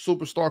him just a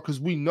superstar, because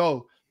we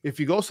know if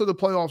he goes to the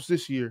playoffs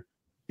this year,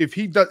 if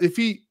he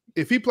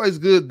plays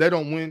good, they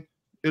don't win,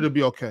 it'll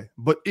be okay.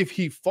 But if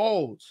he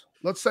falls,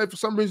 let's say for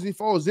some reason he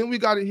falls, then we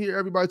got to hear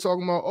everybody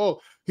talking about, oh,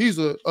 he's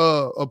a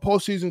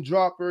postseason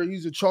dropper,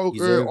 he's a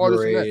choker, all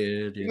this and that.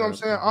 You know what I'm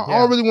saying? I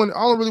don't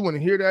really want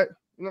to hear that.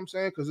 You know what I'm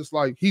saying? Because it's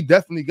like he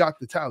definitely got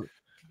the talent.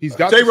 He's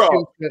got the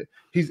skill set.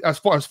 He's as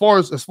far as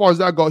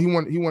that go, he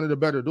wanted a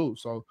better dude.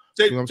 So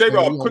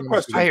J-Rob, quick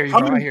question. I hear you,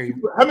 I hear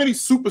you. How many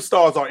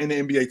superstars are in the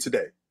NBA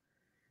today?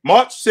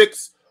 March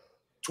 6,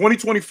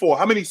 2024.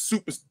 How many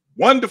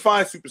one,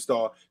 define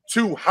superstar.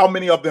 Two, how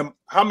many are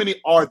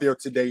there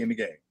today in the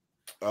game?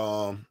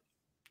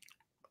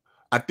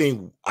 I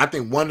think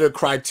one of the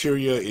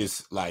criteria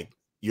is like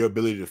your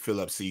ability to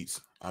fill up seats.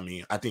 I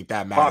mean, I think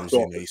that matters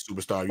in a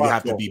superstar. You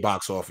have to be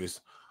box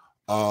office.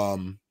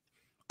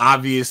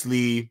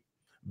 Obviously,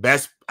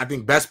 best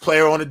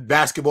player on the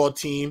basketball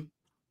team.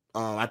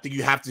 I think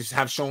you have to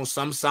have shown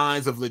some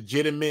signs of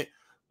legitimate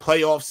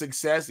playoff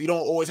success. You don't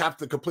always have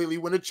to completely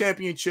win a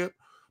championship,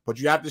 but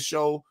you have to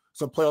show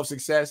some playoff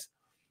success.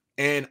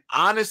 And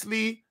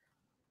honestly,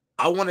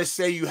 I want to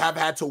say you have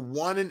had to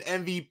won an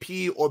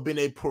MVP or been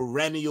a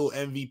perennial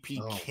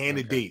MVP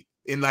candidate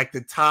in like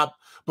the top,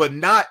 but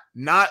not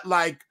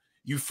like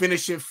you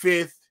finish in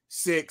 5th,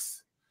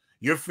 6th.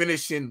 You're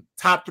finishing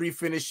top 3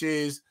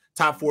 finishes,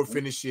 top 4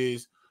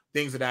 finishes,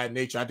 things of that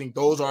nature. I think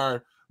those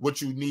are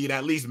what you need,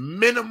 at least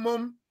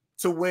minimum,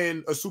 to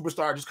win a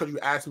superstar, just because you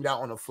asked me that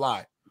on the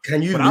fly.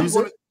 Can you lose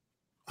it?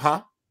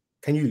 Huh?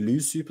 Can you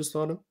lose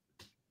superstardom?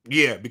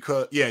 Yeah,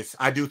 because yes,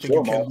 I do think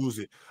you can lose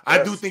it. Yes.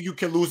 I do think you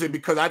can lose it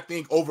because I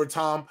think over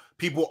time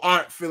people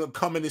aren't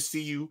coming to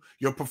see you.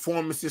 Your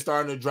performance is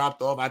starting to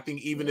drop off. I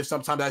think even if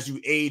sometimes as you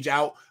age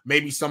out,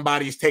 maybe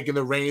somebody is taking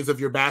the reins of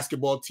your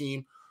basketball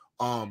team.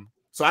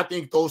 So I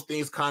think those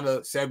things kind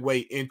of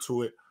segue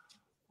into it.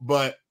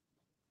 But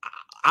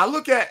I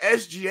look at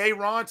SGA,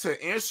 Ron,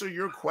 to answer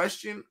your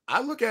question.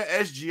 I look at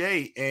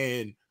SGA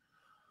and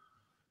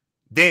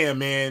damn,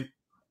 man.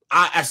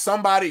 As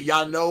somebody,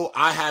 y'all know,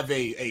 I have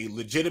a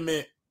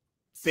legitimate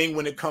thing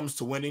when it comes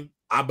to winning.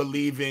 I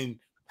believe in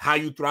how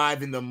you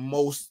thrive in the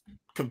most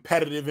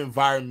competitive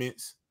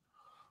environments.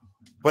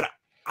 But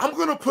I'm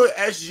going to put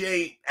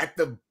SGA at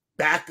the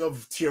back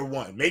of tier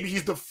 1. Maybe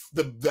he's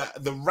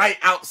the right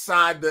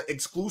outside the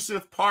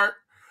exclusive part,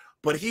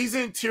 but he's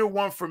in tier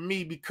 1 for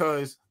me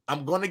because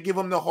I'm going to give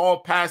him the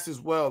hall pass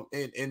as well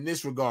in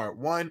this regard.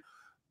 One,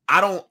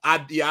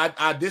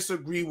 I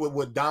disagree with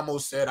what Damo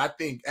said. I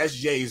think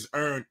SGA has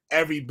earned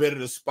every bit of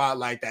the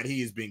spotlight that he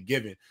has been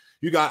given.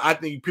 I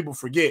think people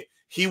forget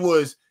he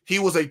was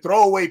a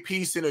throwaway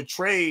piece in a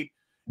trade,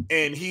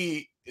 and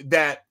a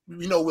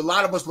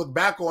lot of us look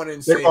back on it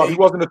and say he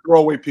wasn't a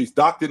throwaway piece.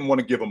 Doc didn't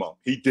want to give him up.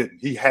 He didn't.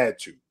 He had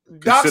to.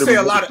 Doc say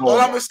a lot of. All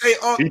I'm gonna say,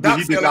 he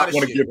did not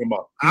want to give him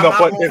up.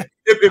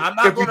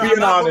 If we're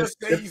being honest,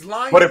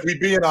 if we're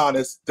being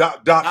honest,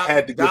 Doc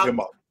had to give him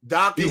up.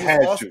 Doc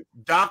was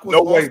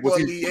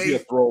he a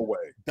throwaway.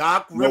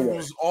 Doc Rivers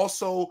was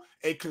also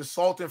a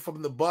consultant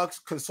from the Bucks,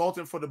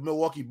 consultant for the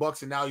Milwaukee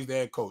Bucks, and now he's the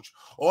head coach.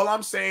 All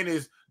I'm saying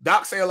is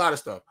Doc say a lot of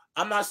stuff.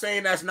 I'm not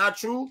saying that's not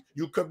true.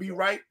 You could be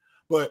right,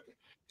 but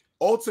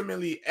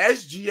ultimately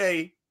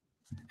SGA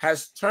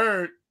has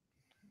turned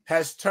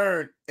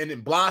and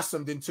it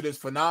blossomed into this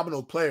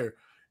phenomenal player.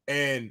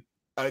 And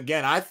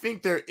again, I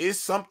think there is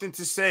something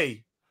to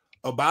say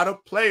about a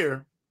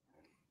player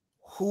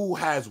who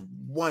has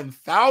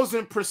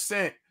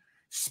 1000%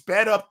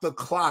 sped up the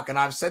clock. And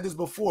I've said this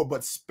before,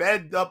 but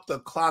sped up the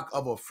clock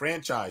of a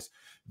franchise.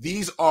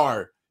 These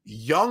are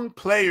young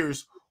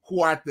players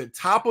who are at the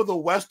top of the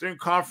Western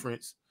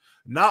Conference.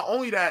 Not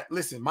only that,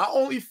 listen, my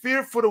only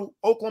fear for the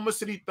Oklahoma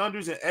City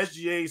Thunders and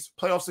SGA's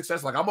playoff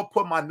success, like I'm going to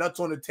put my nuts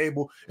on the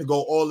table and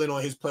go all in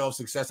on his playoff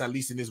success, at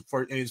least in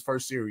his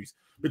first series.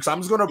 Because I'm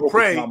just going to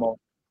pray.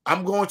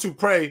 I'm going to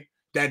pray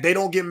that they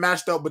don't get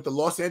matched up with the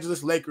Los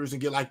Angeles Lakers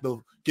and get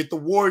the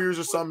Warriors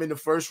or something in the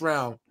first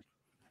round.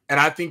 And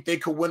I think they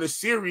could win a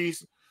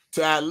series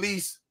to at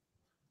least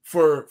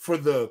for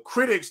the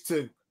critics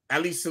to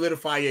at least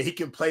solidify he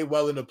can play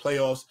well in the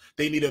playoffs.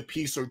 They need a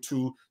piece or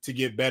two to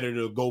get better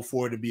to go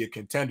forward and be a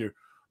contender.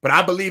 But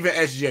I believe in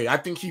SGA. I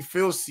think he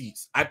fills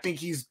seats. I think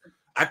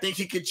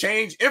he could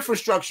change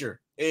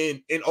infrastructure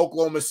in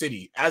Oklahoma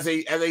City as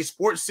a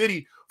sports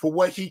city for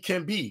what he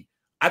can be.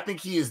 I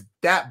think he is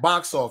that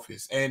box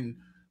office. And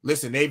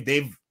listen,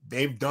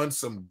 they've done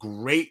some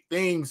great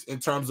things in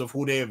terms of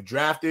who they have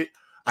drafted.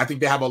 I think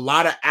they have a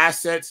lot of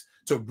assets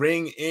to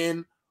bring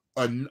in.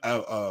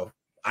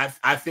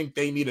 I think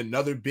they need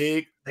another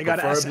big, they got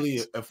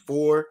preferably a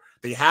 4.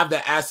 They have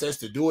the assets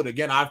to do it.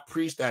 Again, I've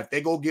preached that if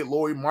they go get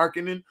Lauri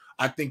Markkanen,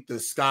 I think the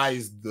sky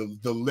is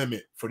the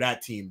limit for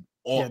that team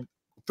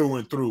through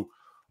and through.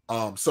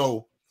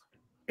 So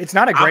It's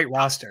not a great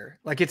roster.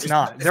 Like it's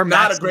not. They're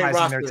not a great maximizing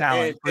roster. their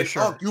talent for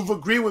sure. You've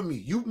agreed with me.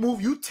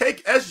 You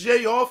take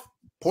SJ off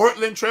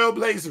Portland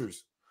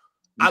Trailblazers.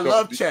 I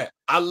love Chet.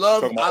 I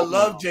love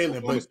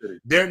Jalen, but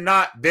they're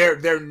not.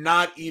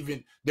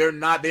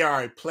 They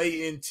are a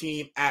play-in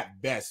team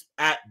at best.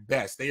 At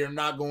best, they are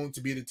not going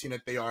to be the team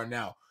that they are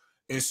now.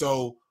 And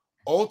so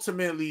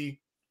ultimately,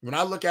 when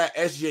I look at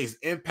SJ's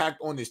impact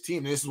on this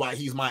team, and this is why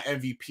he's my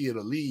MVP of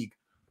the league,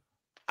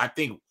 I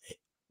think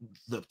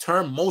the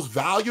term most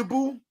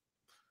valuable,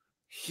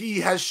 he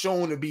has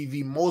shown to be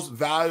the most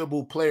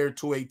valuable player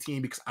to a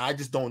team, because I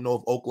just don't know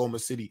if Oklahoma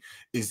City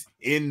is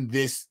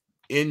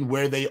in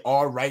where they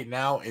are right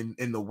now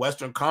in the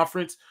Western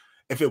Conference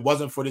if it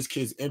wasn't for this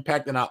kid's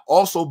impact. And I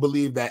also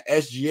believe that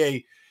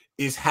SGA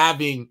is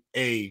having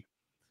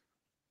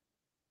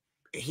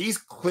he's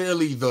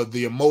clearly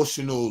the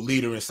emotional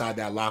leader inside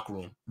that locker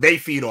room. They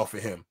feed off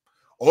of him.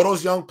 All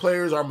those young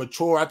players are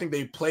mature. I think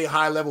they play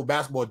high-level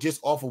basketball just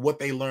off of what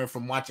they learned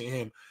from watching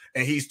him.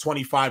 And he's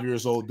 25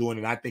 years old doing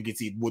it. I think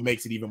it's what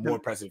makes it even more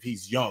impressive.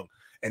 He's young.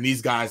 And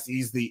these guys,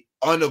 he's the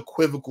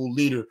unequivocal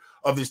leader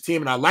of this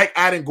team. And I like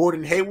adding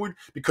Gordon Hayward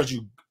because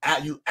you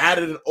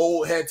added an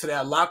old head to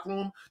that locker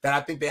room that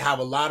I think they have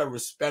a lot of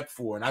respect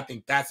for. And I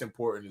think that's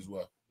important as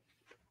well.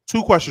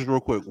 2 questions real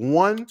quick.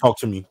 One, talk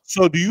to me.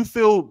 So do you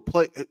feel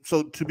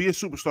so to be a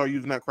superstar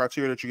using that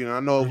criteria that you're getting? I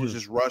know it was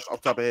just rushed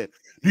off the top of the head.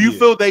 Do you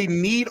feel they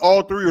need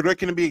all 3, or there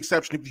can be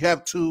exception? If you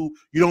have 2,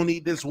 you don't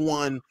need this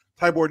one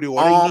type of deal.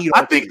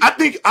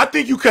 I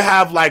think you could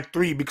have like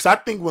 3, because I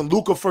think when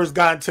Luka first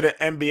got into the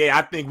NBA,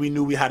 I think we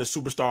knew we had a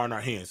superstar on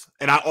our hands.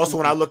 And I also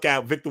when I look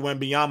at Victor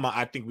Wembanyama,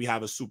 I think we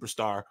have a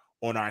superstar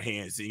on our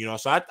hands. You know,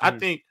 so I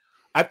think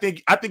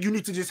you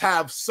need to just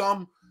have somewhat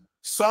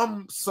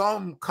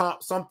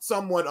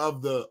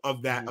of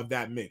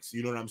that mix.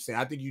 You know what I'm saying?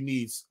 I think you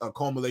need a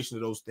culmination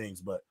of those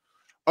things. But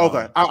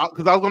okay,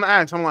 because I was going to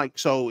ask, I'm like,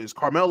 so is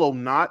Carmelo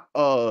not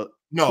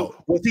no,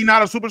 was he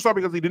not a superstar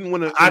because he didn't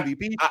win an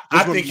MVP?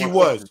 I think he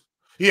was.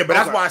 Yeah, but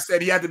that's why I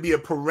said he had to be a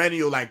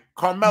perennial. Like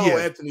Carmelo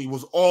Anthony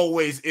was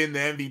always in the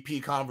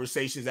MVP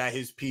conversations at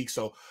his peak.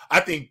 So I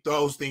think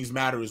those things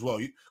matter as well.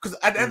 Because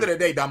at the end of the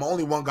day, Dom,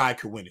 only one guy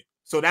could win it.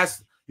 So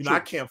that's, you know,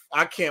 I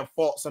can't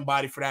fault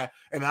somebody for that.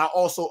 And I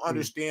also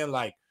understand,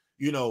 like,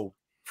 you know,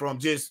 from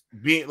just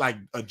being like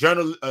a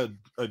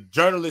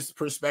journalist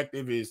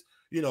perspective is,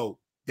 you know,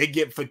 they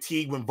get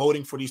fatigued when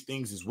voting for these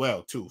things as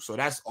well, too. So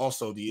that's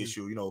also the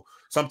issue. You know,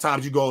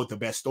 sometimes you go with the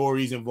best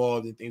stories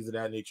involved and things of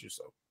that nature.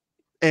 So,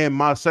 and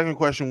my second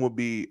question would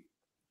be,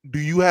 do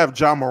you have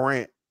Ja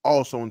Morant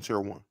also in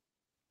tier 1?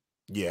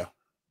 Yeah.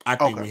 I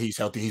think when he's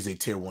healthy, he's a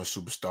tier 1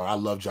 superstar. I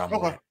love Ja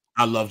Morant.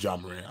 I love Ja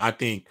Morant. I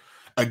think,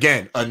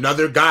 again,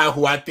 another guy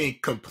who I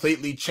think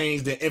completely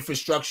changed the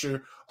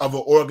infrastructure of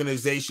an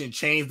organization,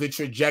 changed the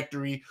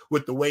trajectory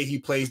with the way he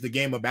plays the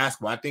game of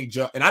basketball. I think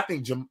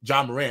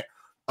Ja Morant,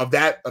 of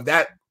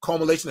that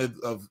culmination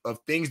of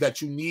things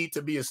that you need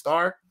to be a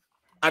star,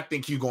 I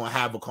think you're going to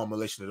have a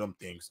culmination of them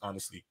things,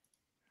 honestly.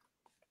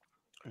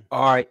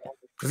 All right.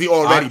 Because he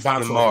already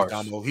bounced off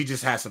Damo. He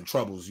just had some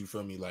troubles, you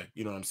feel me? Like,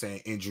 you know what I'm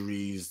saying?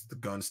 Injuries, the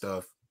gun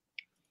stuff.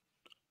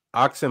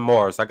 Ox and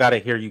Mars, I got to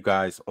hear you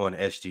guys on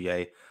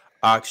SGA.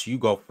 Ox, you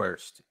go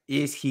first.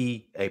 Is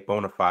he a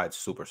bona fide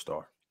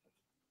superstar?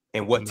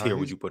 And what tier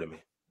would you put him in?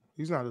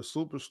 He's not a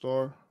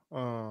superstar.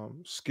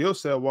 Skill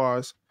set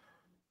wise,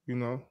 you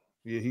know,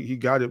 yeah, he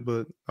got it,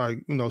 but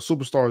like, you know,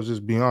 superstar is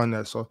just beyond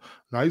that. So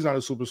now he's not a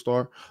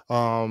superstar.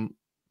 I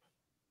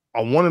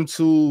want him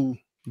to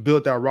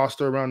build that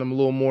roster around him a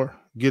little more,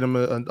 get him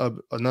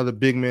another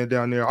big man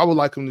down there. I would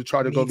like him to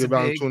try to go get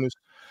Valanciunas.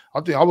 I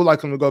would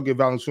like him to go get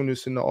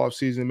Valanciunas in the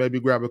offseason, maybe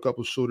grab a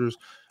couple shooters,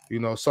 you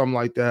know, something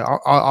like that.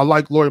 I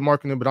like Lauri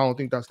Markkanen, but I don't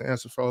think that's the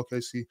answer for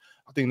OKC.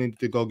 I think they need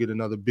to go get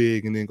another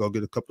big and then go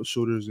get a couple of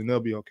shooters, and they'll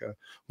be okay.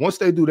 Once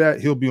they do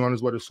that, he'll be on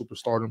his way to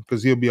superstardom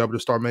because he'll be able to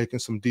start making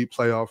some deep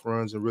playoff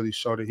runs and really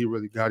show that he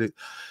really got it.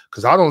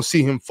 Because I don't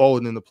see him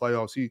folding in the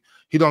playoffs.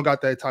 He don't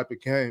got that type of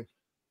game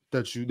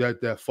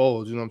that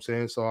folds. You know what I'm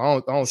saying? So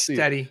I don't see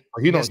steady.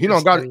 It. He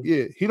don't got it.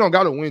 Yeah, he don't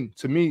got to win.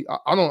 To me,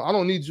 I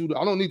don't need you.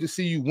 I don't need to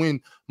see you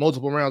win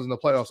multiple rounds in the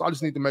playoffs. I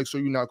just need to make sure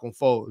you're not gonna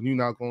fold and you're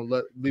not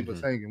gonna leave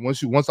us hanging.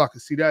 Once I can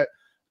see that,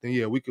 then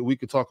yeah, we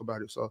could talk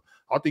about it. So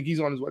I think he's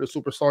on his way to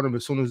superstardom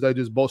as soon as they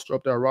just bolster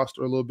up that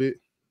roster a little bit.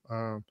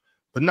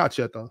 But not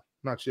yet though.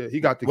 Not yet.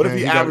 He got the. What if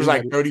he averaged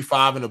like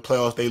 35 in the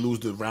playoffs? They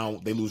lose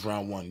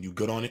round 1. You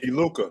good on it? He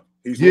Luka.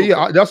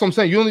 Yeah, that's what I'm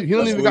saying. He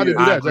don't even got to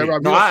do that,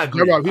 J-Rob. No, I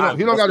agree. He don't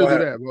got to do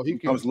that, bro. He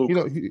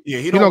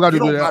don't got to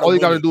do that. All he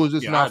got to do is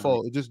just not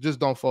fold. Just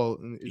don't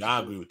fold. I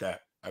agree with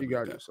that. He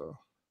got it. So,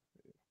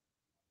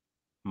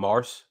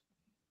 Mars.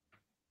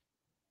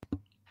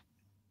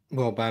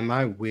 Well, by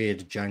my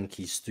weird,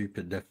 janky,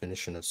 stupid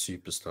definition of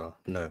superstar,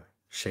 no,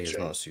 Shea is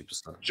not a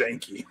superstar.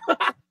 Janky.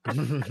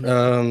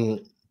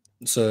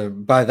 So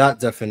by that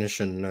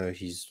definition, no,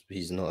 he's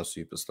not a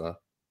superstar.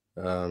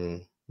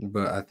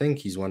 But I think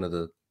he's one of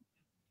the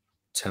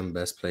 10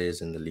 best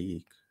players in the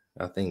league.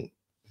 I think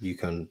he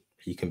can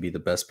be the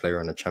best player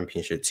on a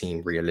championship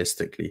team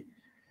realistically.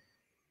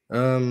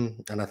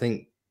 And I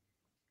think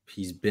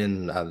he's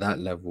been at that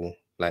level,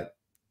 like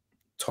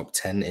top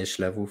 10-ish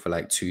level for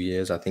like 2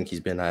 years. I think he's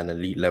been at an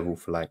elite level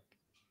for like,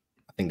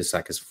 I think this is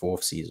like his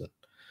 4th season.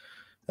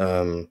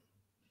 Mars,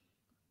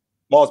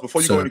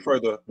 before you go any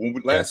further,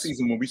 last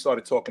season when we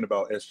started talking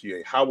about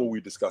SGA, how were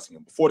we discussing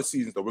him? Before the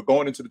season, though, we're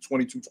going into the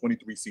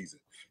 22-23 season.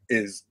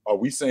 Are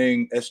we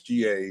saying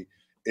SGA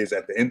is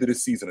at the end of the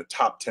season a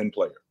top 10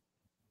 player?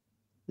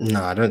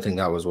 No, I don't think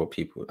that was what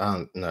people.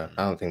 I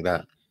don't think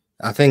that.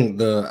 I think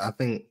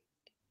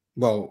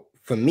well,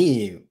 for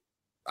me,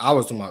 I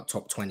was talking about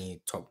top 20,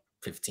 top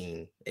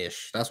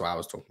 15-ish. That's what I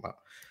was talking about.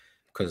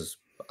 Because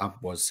I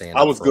was saying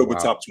I was good with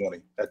top 20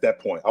 at that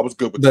point. I was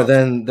good with but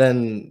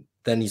then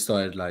he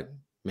started like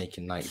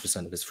making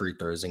 90% of his free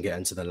throws and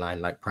getting to the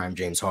line like prime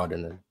James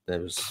Harden, and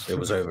it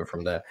was over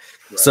from there.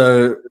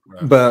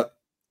 Right.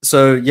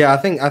 So yeah, I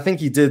think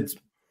he did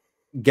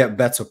get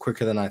better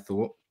quicker than I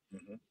thought.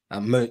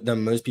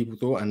 Than most people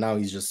thought, and now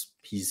he's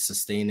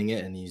sustaining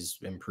it and he's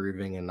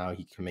improving, and now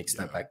he can make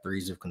step back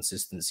threes with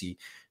consistency.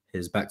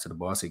 His back to the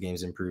basket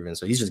game's improving,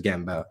 so he's just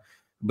getting better.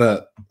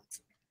 But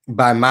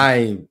by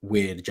my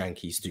weird,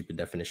 janky, stupid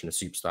definition of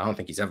superstar, I don't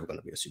think he's ever going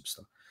to be a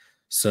superstar.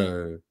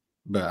 So,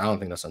 but I don't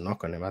think that's a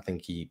knock on him. I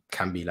think he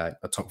can be like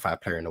a top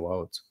 5 player in the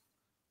world.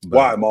 But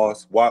why,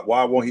 Mars?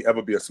 Why won't he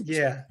ever be a superstar?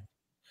 Yeah.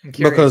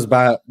 Because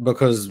by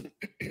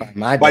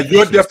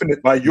your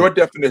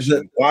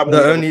definition, why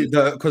the only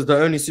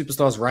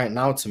superstars right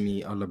now to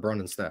me are LeBron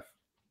and Steph.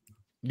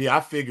 Yeah, I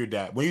figured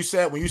that. When you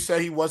said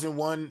he wasn't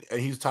one and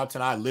he's top 10,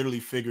 I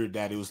literally figured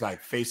that it was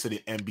like face of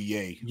the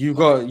NBA.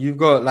 You've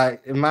got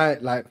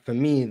like for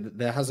me,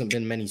 there hasn't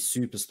been many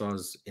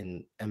superstars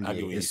in NBA. I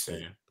get what you're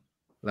saying.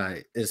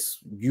 Like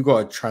you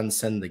gotta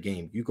transcend the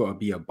game. You gotta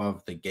be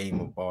above the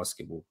game of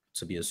basketball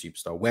to be a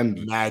superstar.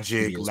 Wemby,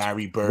 Magic,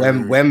 Larry Bird.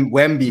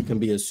 Wemby can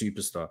be a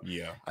superstar.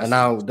 Yeah. And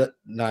now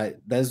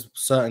there's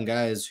certain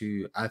guys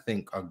who I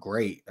think are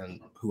great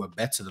and who are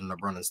better than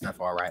LeBron and Steph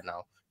are right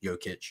now.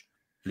 Jokic,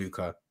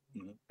 Luka,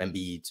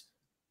 Embiid.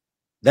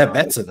 They're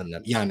better than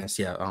them. Giannis,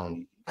 yeah. I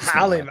don't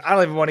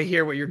even want to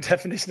hear what your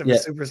definition of a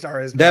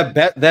superstar is.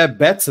 They're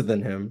better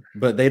than him,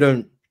 but they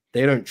don't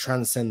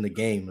transcend the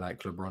game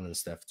like LeBron and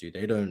Steph do.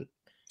 They don't.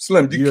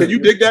 Slim, can you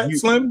dig that,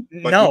 Slim?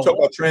 Like no,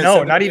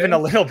 not even a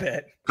little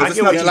bit. It's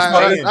not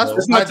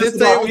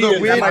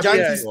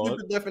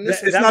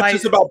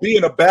just about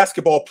being a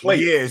basketball player.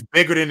 Yeah, it's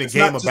bigger than the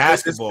game of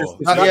basketball.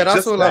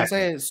 That's all I'm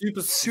saying.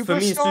 For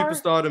me,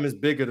 superstardom is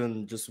bigger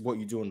than just what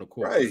you do on the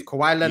court. Right.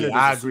 Kawhi Leonard.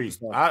 I agree.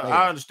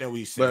 I understand what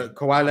you're saying. But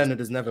Kawhi Leonard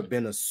has never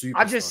been a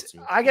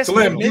superstar. I guess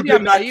Slim, you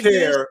did not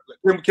care.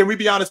 Can we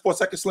be honest for a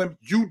second, Slim?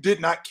 You did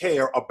not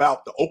care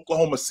about the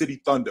Oklahoma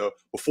City Thunder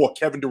before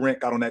Kevin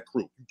Durant got on that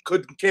crew. You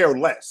couldn't care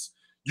less.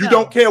 You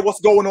don't care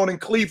what's going on in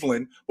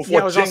Cleveland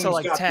before James also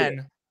like got 10.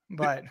 there.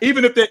 But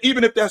even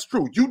if that's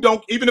true, you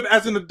don't. Even if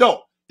as an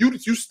adult,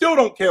 you still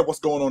don't care what's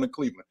going on in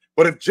Cleveland.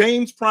 But if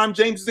prime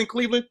James is in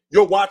Cleveland,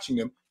 you're watching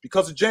him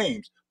because of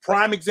James.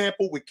 Prime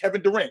example with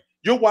Kevin Durant.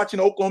 You're watching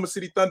Oklahoma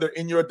City Thunder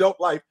in your adult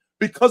life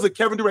because of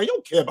Kevin Durant. You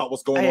don't care about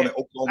what's going on in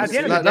Oklahoma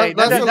City. That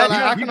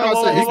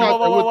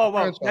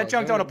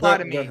junk don't apply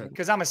to me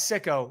because I'm a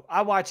sicko.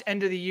 I watch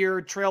end of the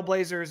year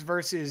Trailblazers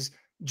versus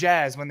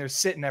Jazz when they're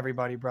sitting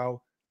everybody,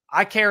 bro.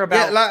 I care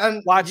about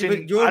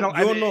watching. You're not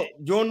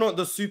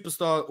the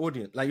superstar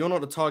audience. Like you're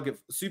not the target.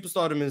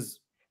 Superstardom is.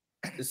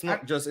 It's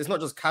not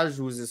just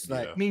casuals. It's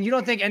like. I mean, you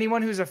don't think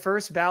anyone who's a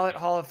first ballot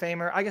Hall of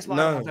Famer? I guess I don't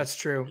know if that's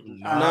true.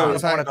 No,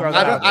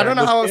 I don't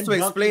know how else to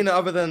explain it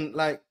other than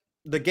like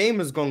the game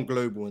has gone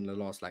global in the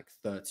last like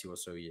 30 or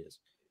so years.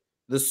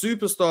 The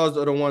superstars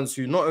are the ones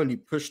who not only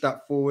push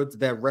that forward,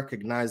 they're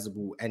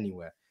recognizable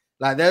anywhere.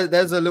 Like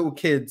there's a little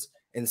kid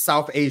in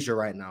South Asia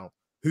right now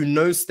who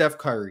knows Steph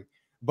Curry.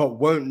 But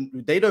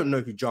they don't know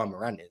who Ja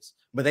Morant is,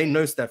 but they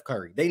know Steph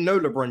Curry. They know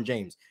LeBron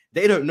James.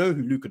 They don't know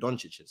who Luka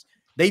Doncic is.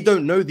 They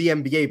don't know the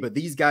NBA, but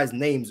these guys'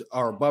 names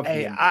are above.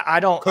 Hey, I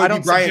don't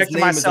subject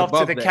myself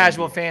to the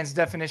casual fans'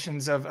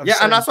 definitions of yeah,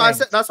 and that's why I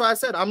said. That's why I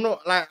said I'm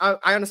not like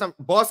I understand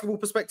basketball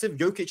perspective.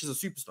 Jokic is a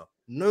superstar.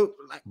 No,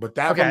 like, but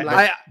that okay,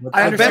 like,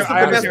 I understand.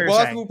 The best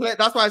basketball player.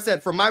 That's why I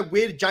said from my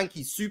weird janky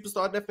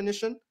superstar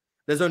definition.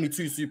 There's only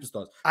 2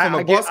 superstars. From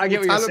a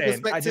basketball talent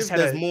perspective,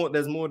 there's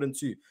more than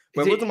 2.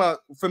 But we're talking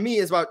about, for me,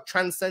 it's about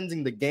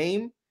transcending the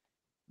game.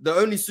 The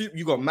only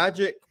you got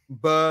Magic,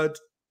 Bird,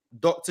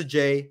 Dr.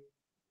 J,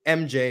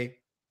 MJ,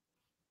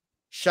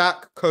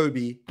 Shaq,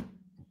 Kobe,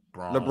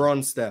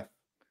 LeBron, Steph.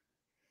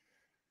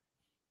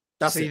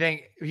 So you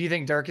think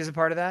Dirk is a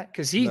part of that?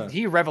 Because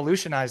he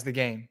revolutionized the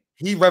game.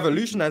 He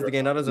revolutionized the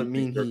game. That doesn't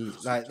mean he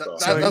like.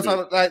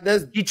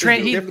 He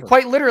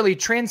quite literally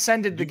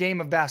transcended the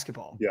game of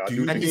basketball. Yeah,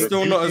 and he's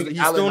still not as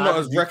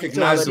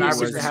recognizable.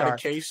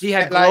 He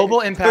had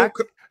global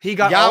impact. He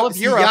got all of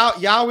Europe.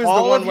 Yao is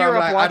the one where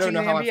I don't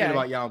know how I feel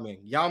about Yao Ming.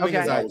 Yao Ming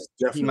is like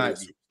he might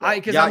be.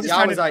 Because I'm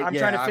trying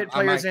to fit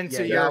players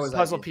into your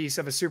puzzle piece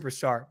of a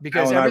superstar.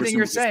 Because everything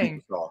you're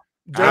saying.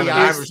 Dirk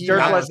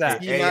was that.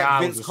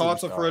 Vince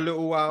Carter for a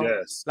little while.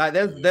 Yes. Like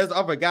there's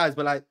other guys,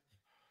 but like.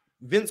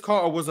 Vince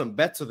Carter wasn't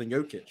better than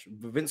Jokic.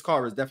 But Vince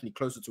Carter is definitely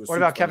closer to a superstar. What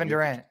about Kevin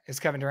Durant? Is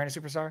Kevin Durant a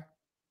superstar?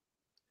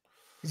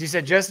 Because you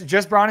said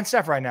just Bron and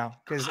Steph right now.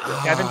 Because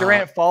Kevin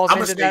Durant falls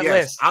into that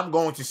list. I'm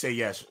going to say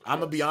yes. I'm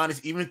gonna be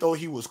honest. Even though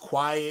he was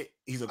quiet,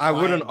 he's a quiet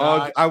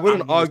I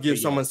wouldn't guy, argue if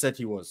someone said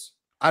he was.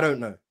 I don't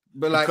know.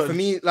 But like for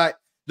me, like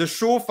the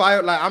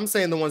surefire, like I'm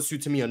saying the ones who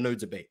to me are no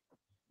debate.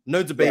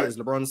 No debate is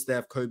LeBron,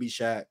 Steph, Kobe,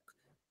 Shaq,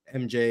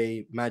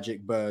 MJ,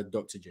 Magic, Bird,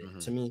 Dr. J.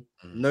 To me,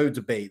 no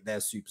debate. They're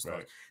superstars.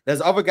 Right.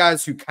 There's other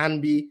guys who can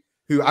be,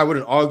 who I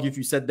wouldn't argue if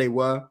you said they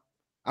were.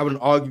 I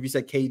wouldn't argue if you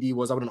said KD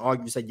was. I wouldn't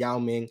argue if you said Yao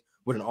Ming.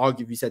 Wouldn't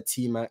argue if you said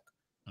T-Mac.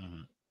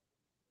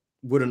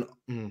 Wouldn't.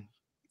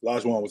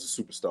 Olajuwon was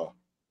a superstar.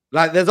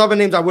 Like, there's other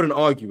names I wouldn't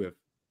argue with.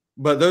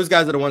 But those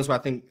guys are the ones who I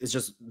think it's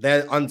just,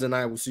 they're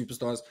undeniable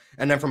superstars.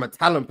 And then from a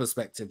talent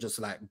perspective, just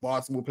like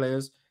basketball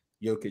players,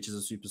 Jokic is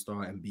a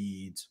superstar,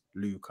 Embiid,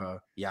 Luka,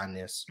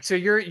 Giannis. So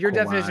your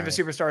definition of a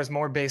superstar is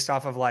more based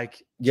off of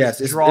like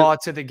draw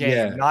to the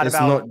game, not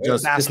about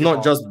basketball. It's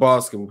not just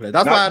basketball players.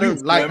 That's why I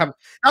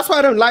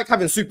don't like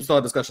having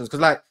superstar discussions,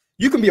 because like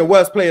you can be a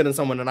worse player than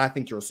someone and I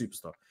think you're a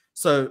superstar.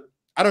 So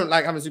I don't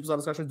like having superstar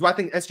discussions. Do I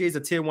think SGA is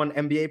a tier 1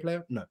 NBA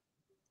player? No.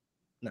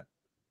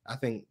 I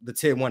think the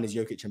tier 1 is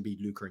Jokic,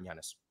 Embiid, Luka, and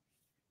Giannis.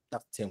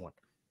 That's tier 1.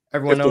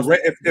 Everyone knows.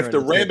 If the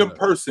random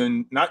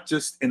person, not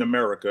just in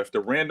America, if the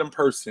random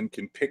person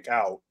can pick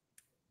out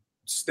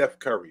Steph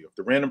Curry, if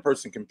the random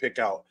person can pick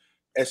out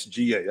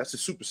SGA, that's a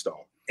superstar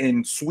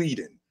in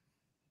Sweden.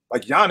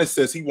 Like Giannis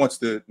says, he wants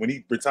to, when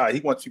he retired,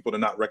 he wants people to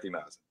not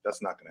recognize him.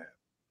 That's not going to happen.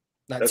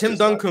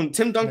 Like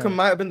Tim Duncan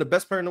might have been the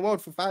best player in the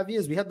world for 5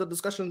 years. We had the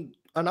discussion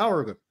an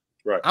hour ago.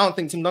 Right. I don't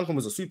think Tim Duncan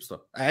was a superstar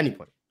at any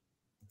point.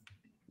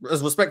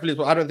 As respectfully as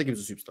well, I don't think he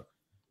was a superstar.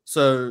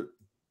 So,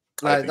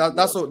 like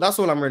that's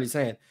all I'm really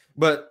saying.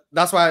 But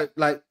that's why,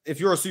 like,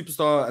 if you're a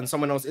superstar and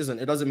someone else isn't,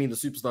 it doesn't mean the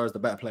superstar is the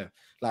better player.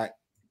 Like,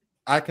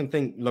 I can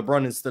think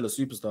LeBron is still a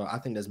superstar. I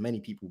think there's many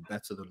people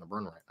better than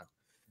LeBron right now.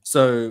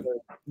 So,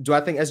 do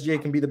I think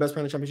SGA can be the best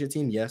player in the championship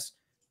team? Yes.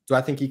 Do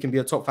I think he can be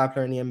a top 5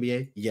 player in the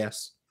NBA?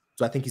 Yes.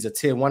 Do I think he's a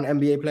tier 1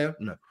 NBA player?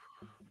 No.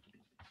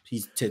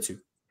 He's tier 2.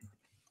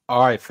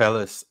 All right,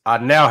 fellas. I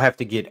now have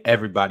to get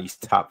everybody's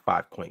top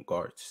 5 point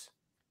guards.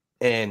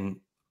 And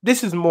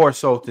this is more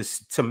so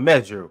to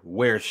measure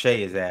where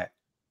Shea is at,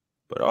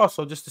 but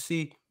also just to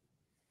see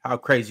how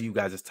crazy you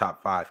guys'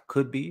 top 5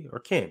 could be or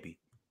can be.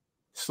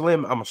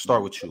 Slim, I'm going to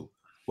start with you.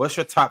 What's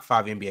your top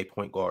 5 NBA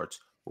point guards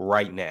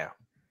right now?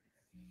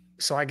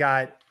 So I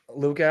got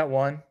Luka at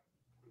 1.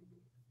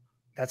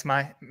 That's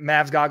my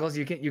Mavs goggles.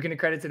 You can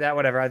credit to that,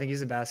 whatever. I think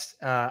he's the best.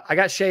 I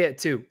got Shea at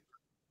 2.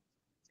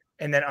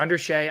 And then under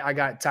Shea, I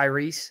got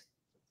Tyrese.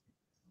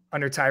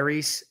 Under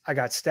Tyrese, I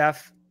got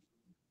Steph.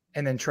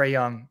 And then Trae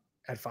Young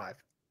at 5.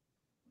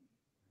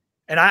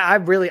 And I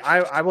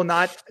will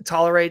not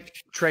tolerate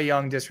Trae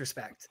Young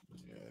disrespect.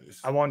 Yeah,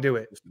 I won't do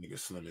it. This nigga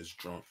Slim is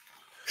drunk.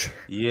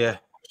 Yeah,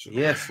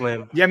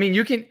 Slim. Yeah, I mean,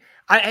 you can.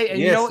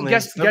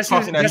 Guess who's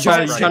trying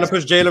to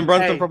push Jalen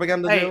Brunson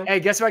propaganda. Hey,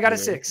 guess who I got at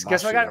 6?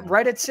 Guess who I got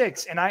right at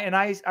 6? And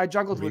I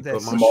juggled with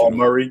this. Jamal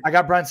Murray. I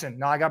got Brunson.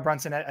 No, I got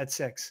Brunson at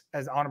 6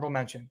 as honorable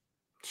mention.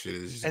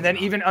 And then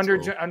even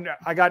under,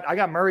 I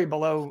got Murray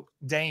below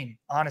Dame.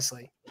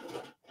 Honestly.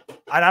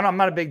 I'm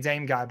not a big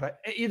Dame guy, but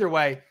either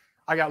way,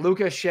 I got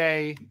Luka,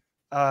 Shea,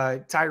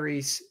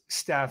 Tyrese,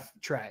 Steph,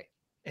 Trae.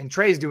 And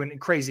Trae's doing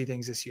crazy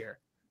things this year.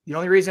 The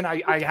only reason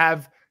I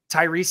have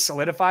Tyrese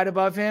solidified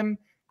above him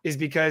is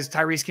because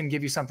Tyrese can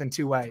give you something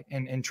two-way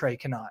and Trae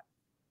cannot.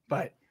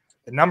 But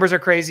the numbers are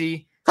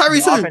crazy.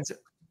 Tyrese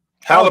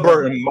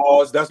Halliburton,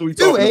 Mars, that's what we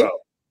talking about.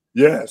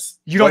 Yes.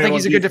 You don't think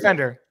he's a good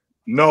defender?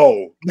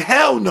 No.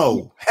 Hell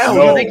no.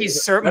 You think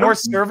he's more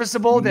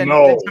serviceable than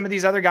some of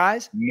these other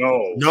guys?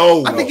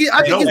 No. I think he's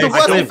the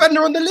worst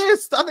defender on the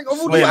list. I think of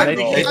all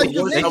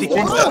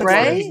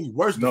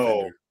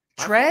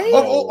Trae?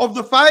 Of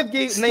the 5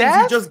 names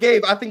you just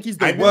gave, I think he's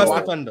the worst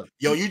defender.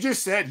 Yo, you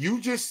just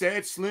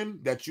said, Slim,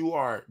 that you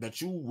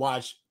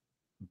watch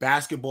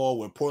basketball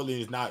when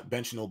Portland is not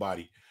benching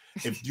nobody.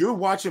 If you're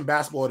watching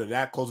basketball to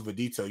that close of a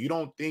detail, you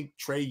don't think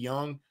Trae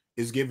Young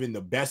is giving the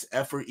best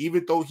effort,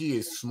 even though he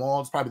is small?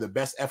 It's probably the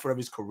best effort of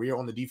his career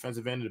on the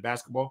defensive end of the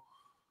basketball.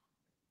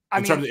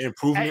 In terms of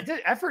improvement,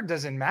 effort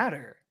doesn't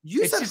matter.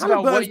 You said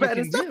Halliburton's better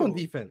than Steph on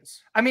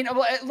defense. I mean,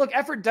 well, look,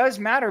 effort does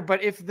matter,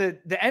 but if the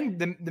end,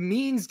 the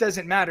means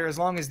doesn't matter as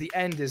long as the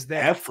end is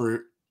there.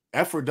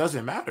 Effort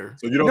doesn't matter.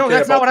 So you don't. No,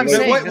 that's not what I'm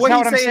saying. What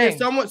he's saying is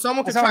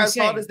someone can try as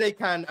hard as they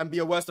can and be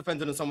a worse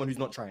defender than someone who's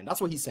not trying. That's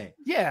what he's saying.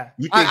 Yeah,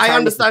 I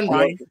understand.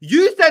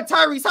 You said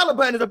Tyrese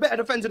Halliburton is a better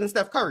defender than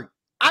Steph Curry.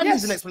 I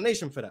need an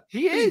explanation for that.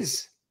 He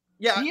is.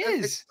 Yeah, he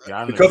is.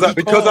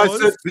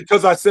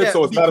 Because I said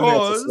so. It's not an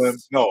answer, Slim.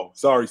 No,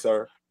 sorry,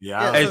 sir.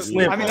 Yeah. Hey,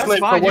 Slim,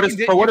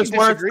 for what it's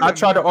worth, I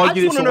tried to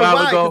argue this a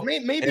while ago.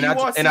 Maybe you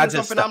are seeing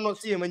something I'm not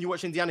seeing when you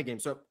watch Indiana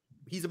games. So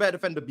he's a better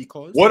defender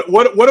because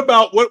what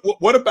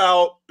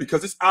about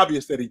because it's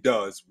obvious that he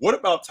does. What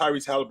about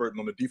Tyrese Halliburton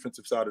on the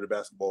defensive side of the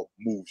basketball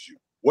moves you?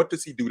 What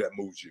does he do that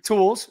moves you?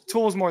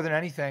 Tools more than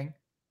anything.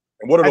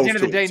 And what are at those the end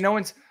of the day, tools? no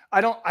one's. I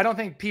don't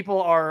think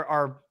people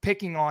are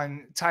picking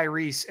on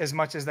Tyrese as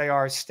much as they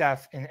are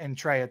Steph and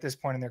Trey at this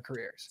point in their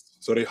careers.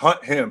 So they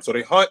hunt him. So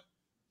they hunt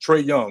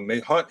Trae Young.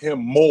 They hunt him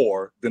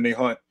more than they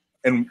hunt,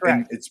 and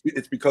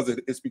it's because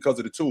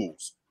of the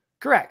tools.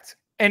 Correct.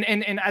 And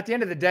at the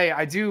end of the day,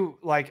 I do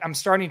I'm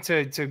starting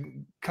to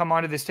come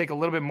onto this take a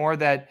little bit more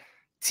that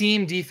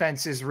team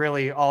defense is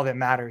really all that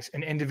matters,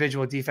 and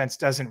individual defense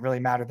doesn't really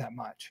matter that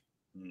much.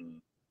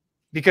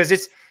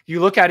 Because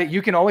you look at it,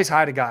 you can always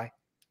hide a guy.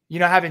 You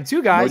know, having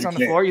two guys on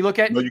the floor, you look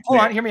at, hold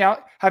on, hear me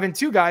out. Having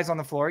two guys on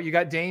the floor, you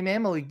got Dame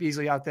and Malik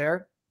Beasley out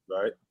there.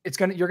 Right.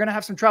 You're going to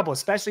have some trouble,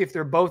 especially if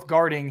they're both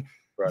guarding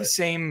the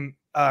same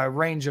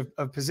range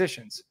of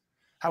positions.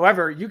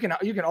 However, you can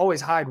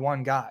always hide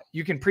one guy.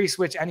 You can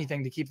pre-switch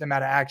anything to keep them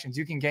out of actions.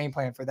 You can game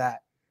plan for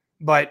that.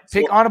 But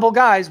honorable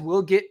guys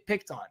will get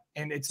picked on,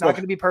 and it's not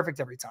going to be perfect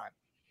every time.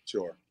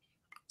 Sure.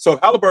 So if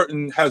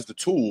Halliburton has the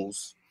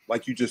tools,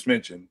 like you just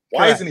mentioned,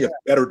 why isn't he a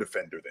better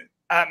defender then?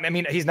 I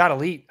mean, he's not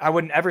elite. I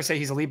wouldn't ever say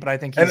he's elite, but I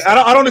think he's. And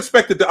I don't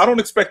expect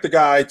the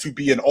guy to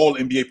be an all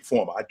NBA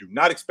performer. I do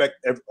not expect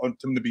him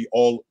to be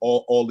all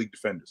league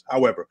defenders.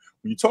 However,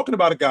 when you're talking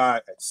about a guy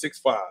at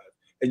 6'5",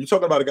 and you're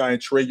talking about a guy in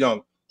Trae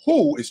Young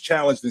who is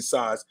challenged in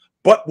size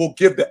but will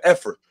give the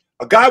effort,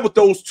 a guy with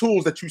those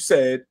tools that you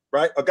said,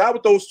 right? A guy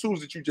with those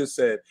tools that you just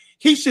said,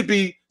 he should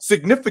be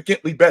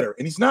significantly better,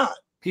 and he's not.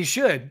 He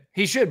should,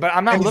 but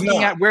I'm not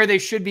looking at where they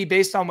should be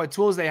based on what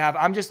tools they have.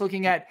 I'm just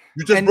looking at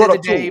end of the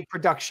day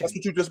production. That's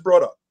what you just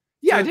brought up.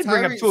 Yeah, I did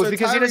bring up tools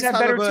because he does have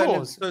better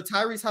tools. So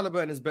Tyrese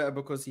Halliburton is better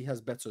because he has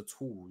better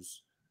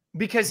tools.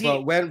 Because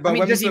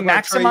does he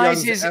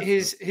maximize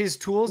his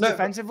tools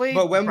defensively?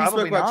 But when we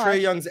spoke about Trae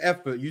Young's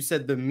effort, you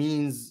said the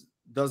means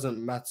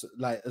doesn't matter.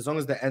 Like as long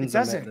as the ends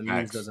are met, the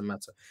means doesn't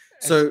matter.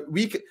 So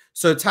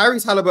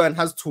Tyrese Halliburton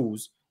has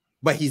tools,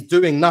 but he's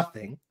doing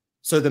nothing.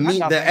 So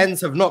the ends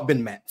have not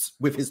been met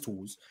with his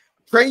tools.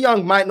 Trae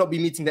Young might not be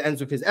meeting the ends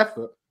with his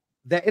effort.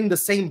 They're in the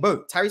same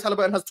boat. Tyrese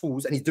Halliburton has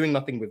tools and he's doing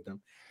nothing with them.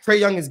 Trae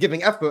Young is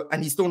giving effort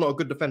and he's still not a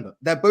good defender.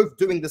 They're both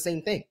doing the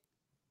same thing.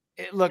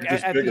 Look,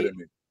 at the end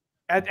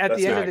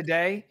of the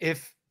day,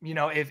 if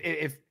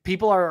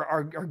people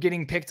are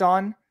getting picked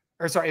on,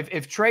 or sorry,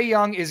 if Trae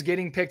Young is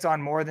getting picked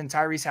on more than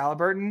Tyrese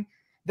Halliburton,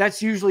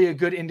 that's usually a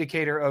good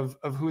indicator of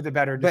who the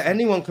better defender. But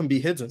anyone can be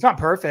hidden. It's not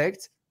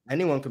perfect.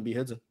 Anyone can be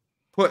hidden.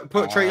 Put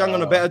Trae Young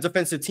on a better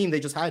defensive team,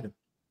 they just hide him.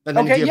 And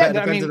then is he a better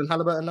defender than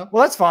Halliburton now?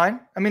 Well, that's fine.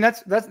 I mean,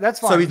 that's fine.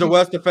 So he's the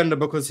worst defender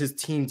because his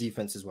team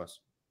defense is worse.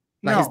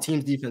 His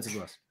team's defense is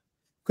worse.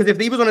 Because if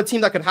he was on a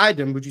team that could hide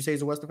him, would you say he's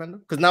the worst defender?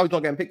 Because now he's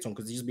not getting picked on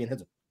because he's just being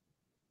hidden.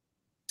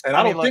 And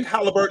I don't think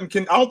Halliburton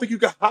can. I don't think you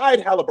can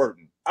hide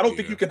Halliburton. I don't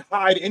think you can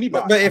hide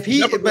anybody. But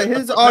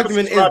his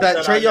argument is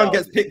that Trae Young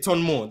gets picked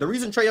on more. The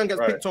reason Trae Young gets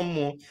picked on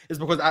more is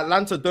because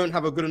Atlanta don't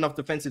have a good enough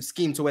defensive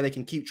scheme to where they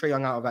can keep Trae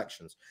Young out of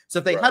actions. So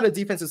if they had a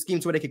defensive scheme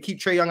to where they could keep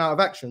Trae Young out of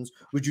actions,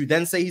 would you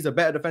then say he's a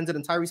better defender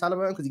than Tyrese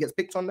Halliburton because he gets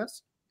picked on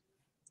less?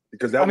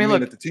 Because that would mean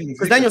that the team.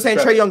 Because then you're saying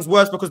Trae Young's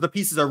worse because the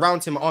pieces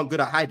around him aren't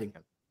good at hiding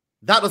him.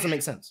 That doesn't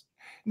make sense.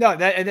 No,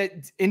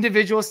 that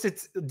individual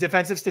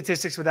defensive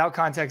statistics without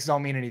context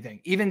don't mean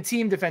anything. Even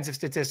team defensive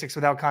statistics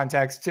without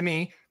context, to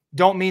me,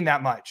 don't mean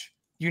that much.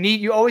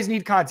 You always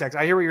need context.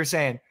 I hear what you're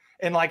saying.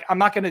 And I'm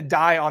not going to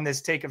die on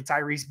this take of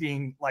Tyrese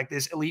being like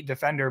this elite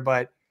defender,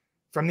 but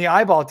from the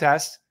eyeball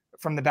test,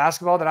 from the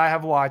basketball that I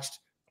have watched,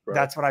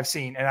 that's what I've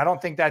seen. And I don't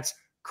think that's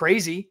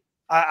crazy.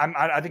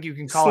 I think you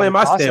can call Slim, it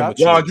a toss-up.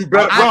 Ron, you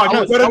better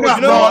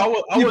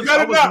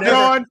not,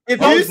 Ron. If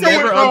you say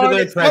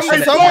Halliburton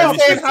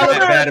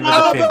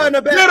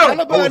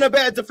a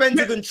better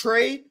defender than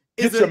Trae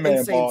isn't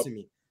insane to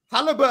me.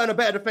 Halliburton a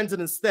better defender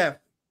than Steph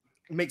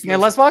makes me.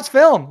 Let's watch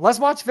film.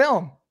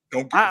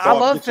 I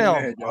love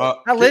film.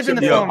 I live in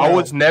the film. I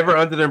was never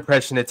under the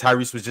impression that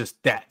Tyrese was just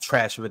that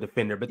trash of a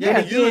defender. But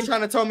then you were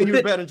trying to tell me he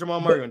was better than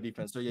Jamal Murray on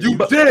defense. So you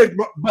did.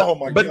 Oh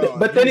my god!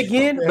 But then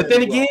again,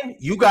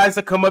 you guys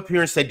have come up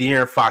here and say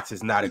De'Aaron Fox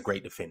is not a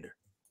great defender,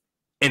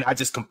 and I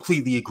just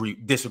completely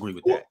disagree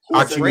with that.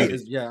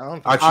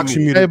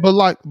 Hey,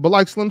 but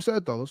like Slim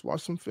said though, let's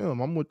watch some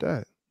film. I'm with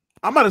that.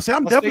 I'm about to say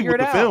I'm definitely with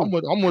the film.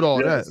 I'm with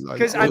all that.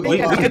 Because I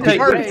think we can take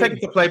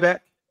the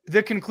playback.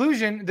 The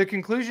conclusion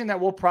that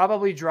we'll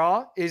probably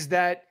draw is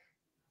that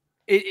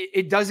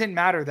it doesn't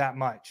matter that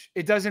much.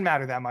 It doesn't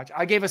matter that much.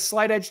 I gave a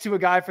slight edge to a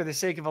guy for the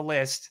sake of a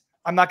list.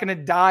 I'm not going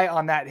to die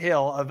on that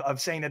hill of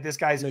saying that this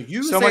guy's so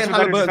much a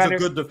better defender. A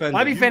good defender.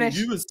 Let me finish.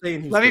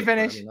 Let me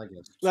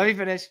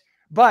finish.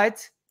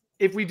 But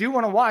if we do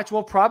want to watch,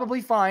 we'll probably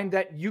find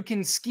that you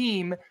can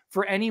scheme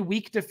for any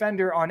weak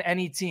defender on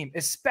any team,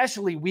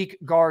 especially weak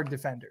guard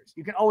defenders.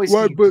 You can always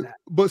scheme for that.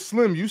 But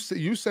Slim, you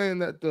saying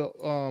that the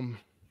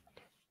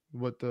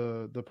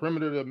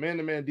perimeter, the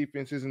man-to-man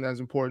defense isn't as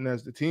important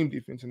as the team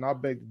defense, and I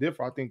beg to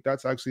differ. I think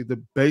that's actually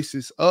the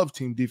basis of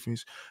team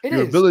defense.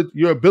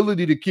 Your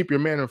ability to keep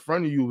your man in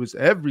front of you is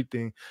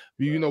everything.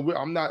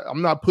 I'm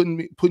not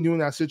putting you in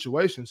that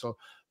situation. So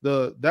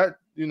the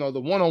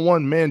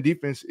one-on-one man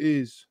defense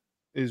is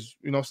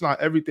it's not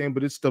everything,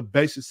 but it's the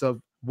basis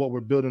of what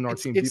we're building our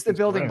team. It's the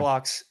building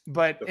blocks,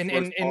 but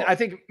and I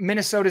think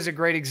Minnesota is a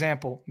great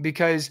example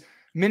because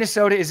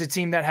Minnesota is a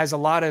team that has a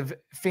lot of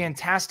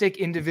fantastic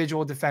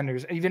individual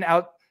defenders, even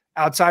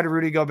outside of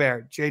Rudy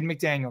Gobert, Jaden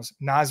McDaniels,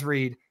 Naz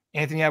Reid,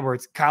 Anthony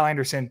Edwards, Kyle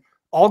Anderson,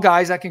 all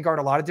guys that can guard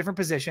a lot of different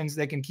positions.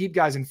 They can keep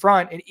guys in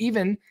front, and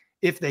even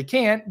if they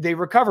can't, they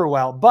recover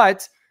well.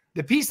 But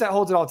the piece that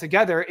holds it all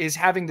together is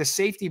having the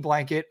safety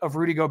blanket of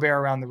Rudy Gobert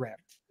around the rim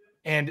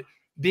and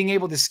being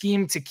able to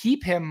scheme to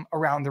keep him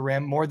around the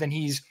rim more than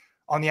he's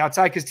on the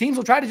outside, because teams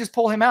will try to just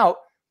pull him out,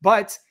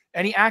 but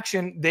any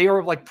action, they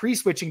are like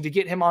pre-switching to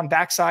get him on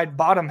backside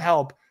bottom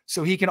help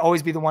so he can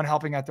always be the one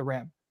helping at the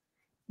rim.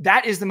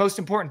 That is the most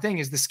important thing,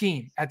 is the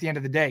scheme at the end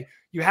of the day.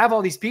 You have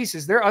all these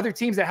pieces. There are other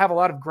teams that have a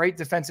lot of great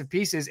defensive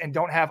pieces and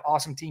don't have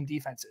awesome team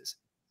defenses.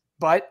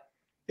 But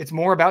it's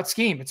more about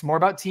scheme. It's more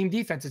about team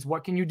defenses.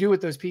 What can you do with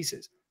those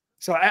pieces?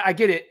 So I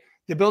get it.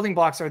 The building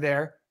blocks are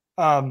there.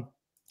 But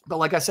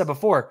like I said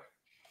before,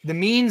 the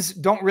means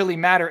don't really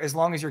matter as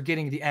long as you're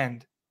getting the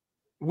end.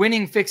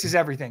 Winning fixes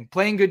everything.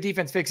 Playing good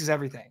defense fixes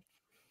everything.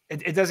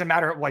 It doesn't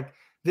matter like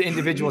the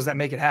individuals that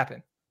make it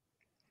happen.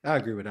 I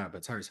agree with that,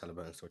 but Tyrese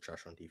Halliburton's still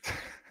trash on defense.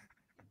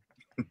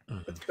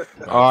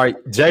 All right,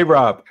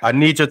 J-Rob, I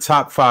need your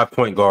top 5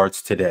 point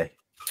guards today.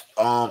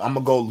 I'm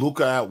gonna go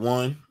Luka at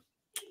 1,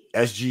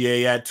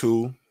 SGA at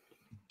 2,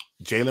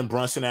 Jalen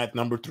Brunson at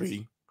number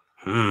 3,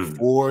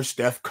 4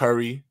 Steph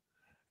Curry,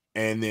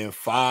 and then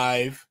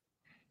 5.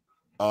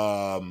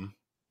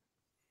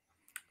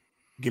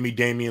 Give me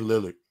Damian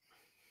Lillard.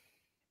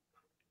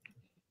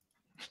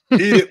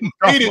 Eat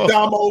it,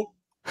 Damo.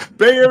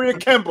 Bay Area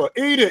Kemba,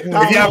 eat it.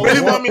 Damo. If y'all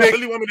really want me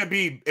to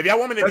be, That's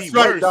worse,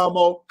 right,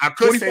 Damo. I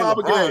could say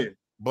LeBron, again.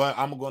 but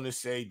I'm gonna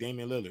say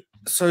Damian Lillard.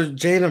 So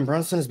Jalen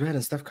Brunson is better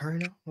than Steph Curry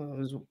now?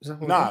 Is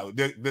that Nah,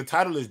 the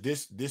title is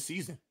this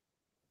season.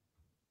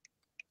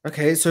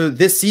 Okay, so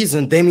this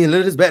season, Damian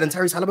Lillard is better than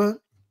Tyrese Halliburton?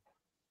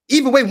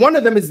 Either way, one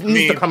of them needs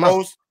to come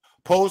out.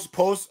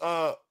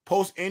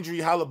 Post injury,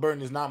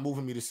 Halliburton is not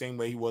moving me the same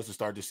way he was to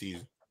start the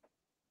season.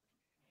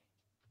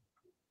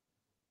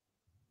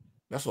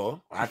 That's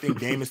all. I think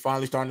Dame is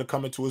finally starting to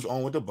come into his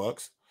own with the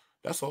Bucks.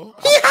 That's all.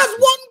 He has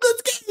one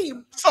good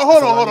game. So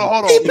hold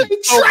on. He played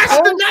trash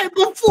the night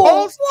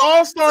before.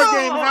 All-Star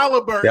game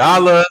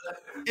Halliburton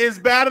is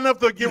bad enough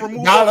to get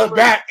removed. Dollar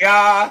back,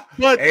 y'all.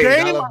 But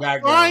Dame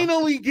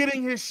finally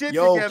getting his shit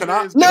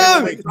together.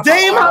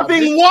 Dame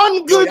having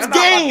one good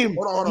game.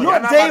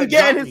 Not Dame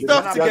getting his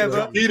stuff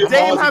together.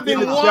 Dame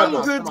having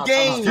one good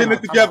game. Getting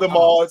it together,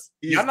 Mars.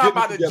 Y'all not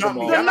about to jump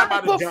me. The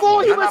night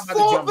before, he was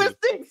 4 for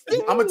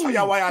 16. I'm going to tell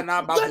y'all why y'all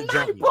not about to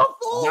jump me.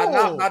 Y'all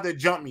not about to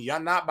jump me. Y'all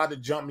not about to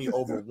jump me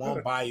over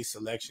one biased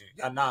selection.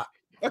 Y'all not.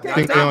 Okay, I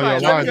think they're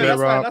on your line,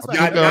 J-Rob.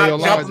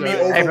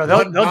 Hey, bro,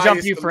 they'll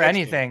jump you for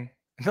anything.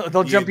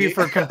 They'll jump you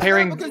for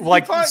comparing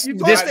like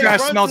this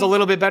trash smells a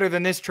little bit better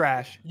than this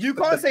trash. You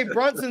can't say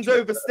Brunson's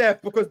over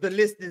Steph because the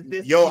list is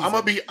this. Yo, I'm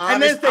gonna be honest.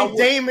 And then say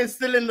Dame is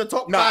still in the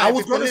top 5. No, I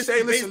was gonna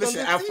say, listen.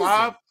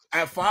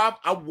 At 5,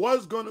 I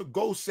was gonna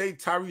go say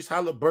Tyrese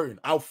Halliburton.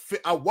 I was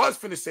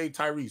finna say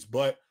Tyrese,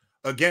 but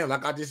again,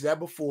 like I just said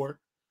before,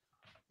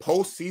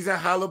 postseason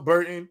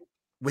Halliburton,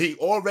 he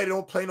already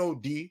don't play no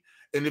D.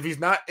 And if he's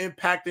not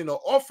impacting the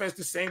offense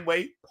the same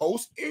way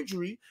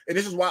post-injury, and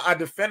this is why I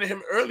defended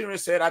him earlier and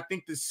said I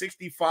think the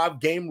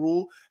 65-game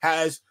rule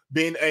has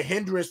been a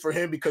hindrance for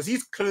him because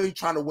he's clearly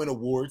trying to win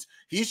awards.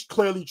 He's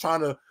clearly trying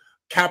to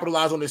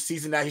capitalize on the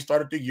season that he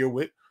started the year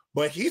with,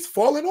 but he's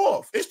falling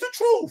off. It's the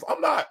truth. I'm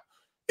not.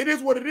 It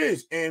is what it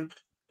is. And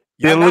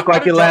didn't look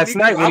like it last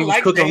night when he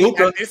was cooking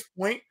Luka. At this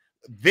point,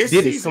 this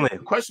season, the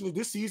question is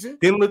this season.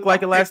 Didn't look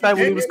like it last night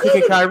when he was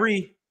cooking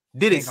Kyrie.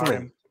 Did it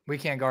slim? We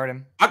can't guard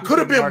him. I could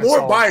have been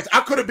more biased.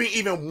 I could have been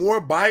even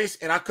more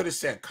biased, and I could have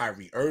said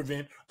Kyrie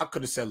Irving. I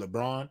could have said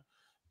LeBron.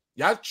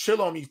 Y'all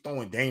chill on me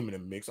throwing Dame in the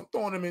mix. I'm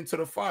throwing him into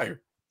the fire.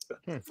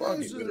 All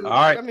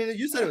right. I mean,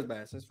 you said it was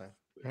biased. It's fine.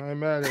 I ain't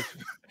mad at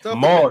you.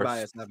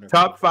 Mars,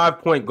 top 5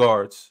 point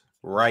guards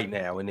right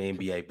now in the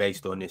NBA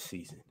based on this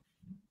season.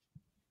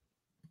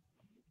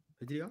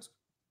 Did you ask?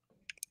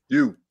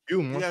 You,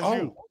 man. Yes,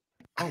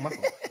 oh, my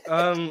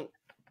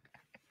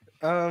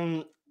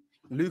fault.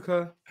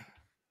 Luka,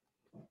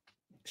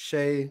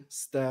 Shea,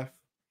 Steph,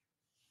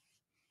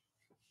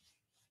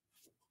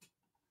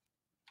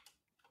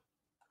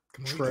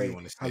 Trey,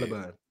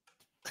 Halliburton.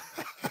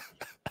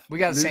 We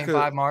got the same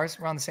 5, Mars.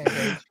 We're on the same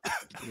page.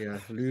 Yeah,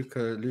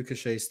 Luka,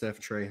 Shea, Steph,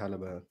 Trey,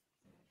 Halliburton.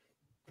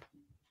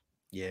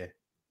 Yeah,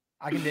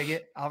 I can dig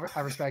it.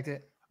 I respect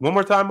it. One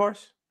more time,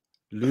 Mars.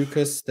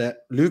 Luka,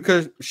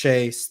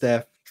 Shea,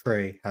 Steph,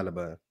 Trey,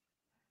 Halliburton.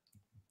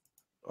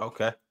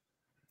 Okay.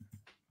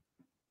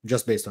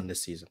 Just based on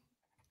this season.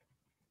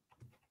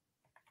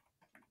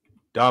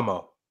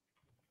 Damo.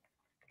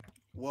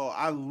 Well,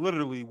 I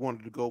literally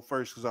wanted to go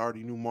first because I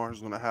already knew Mars was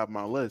going to have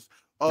my list.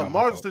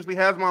 Mars essentially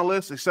has my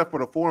list except for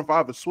the 4 and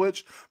 5 of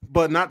switch,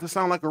 but not to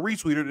sound like a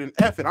retweeter, then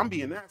F it. I'm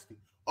being nasty.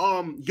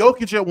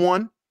 Jokic at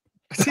 1.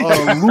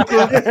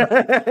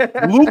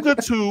 Luka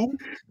 2.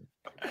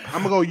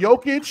 I'm going to go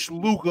Jokic,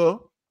 Luka,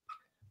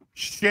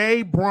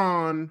 Shea,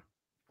 Bron,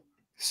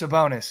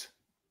 Sabonis.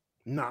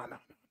 No.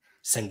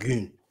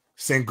 Sengun.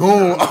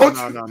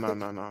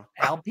 No.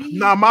 LP.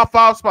 Nah, my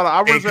 5 spot.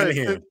 I was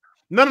him.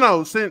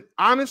 No. Since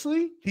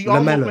honestly, he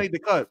almost made the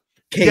cut.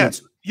 Cade.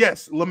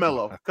 Yes,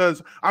 LaMelo.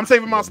 Because I'm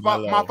saving my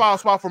spot, my 5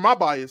 spot for my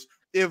bias.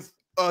 If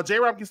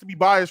J-Rob gets to be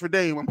biased for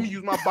Dame, I'm gonna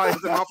use my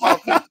bias in my 5.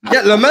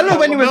 Yeah, LaMelo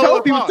when he was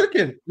healthy was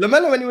cooking.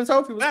 LaMelo when he was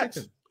healthy was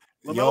cooking.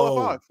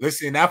 Yo,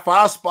 listen, that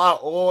 5 spot,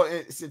 or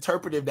it's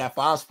interpretive. That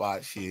 5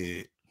 spot,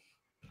 shit.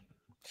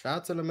 Shout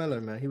out to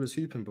LaMelo, man. He was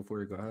hooping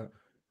before he got hurt.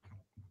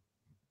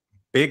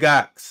 Big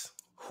Ox,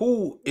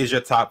 who is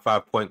your top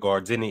 5 point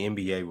guards in the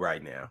NBA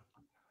right now?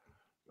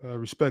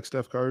 Respect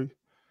Steph Curry.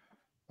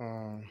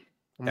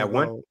 At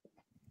one?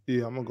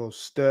 Yeah, I'm gonna go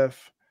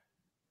Steph,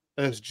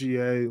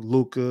 SGA,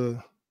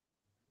 Luka,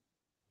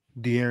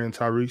 De'Aaron,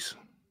 Tyrese.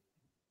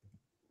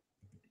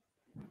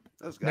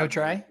 No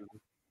Trey?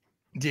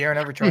 De'Aaron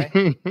over Trey?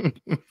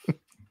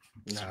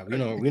 Nah,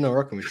 we know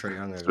rocking with Trey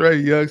Young. Trey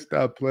Young,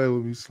 stop playing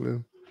with me,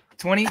 Slim.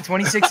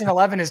 26 and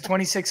 11 is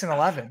 26 and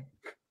 11.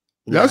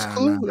 That's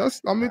cool. Cool.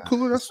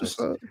 That's what's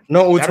up.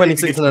 Not all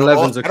 26 and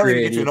 11s are creative. I don't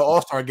even get you in the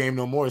All-Star game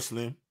no more,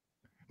 Slim.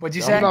 What'd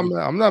you say?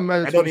 I'm not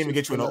mad at I don't even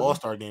get you in the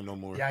All-Star game no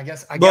more. Yeah, I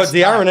guess. But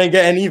De'Aaron ain't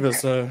getting either,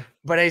 so.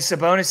 But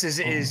Sabonis is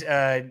in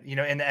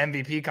the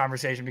MVP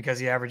conversation because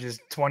he averages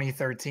 20,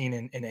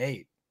 13, and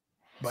 8.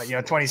 But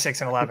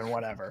 26 and 11,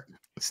 whatever.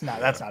 That's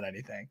not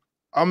anything.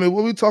 I mean,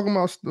 what we talking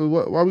about?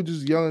 Why are we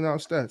just yelling out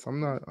stats? I'm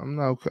not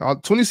okay.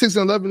 26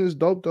 and 11 is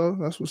dope though.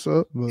 That's what's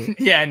up. But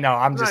yeah, no,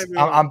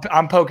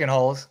 I'm poking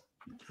holes.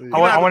 Yeah.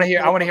 I want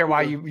to hear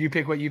why you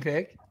pick what you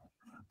pick.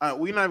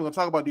 We're not even gonna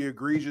talk about the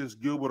egregious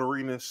Gilbert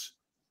Arenas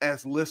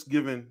as list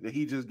given that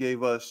he just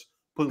gave us,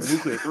 putting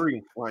Luka at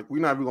 3. Like, we're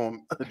not even gonna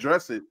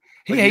address it.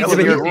 He hates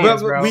the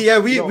Europeans, bro. We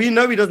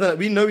know he doesn't.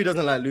 We know he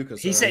doesn't like Luka.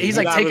 So. He's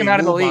like, take him out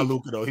of the league.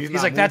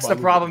 He's like, that's the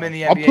problem in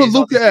the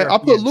NBA. I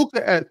put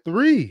Luka at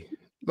 3.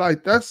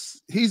 Like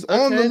he's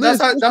on the list.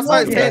 That's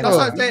like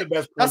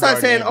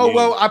saying, oh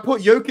well, I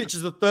put Jokic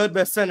as the 3rd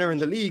best center in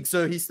the league,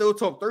 so he's still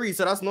top 3.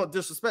 So that's not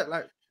disrespect.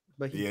 Like,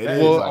 but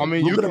I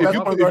mean,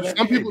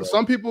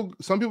 some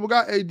people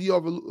got AD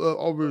over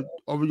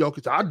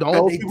Jokic. I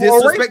don't. They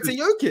disrespect to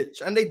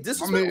Jokic, and they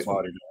disrespect.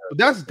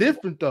 That's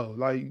different though.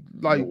 Like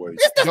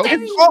it's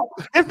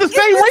the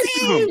same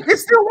racism.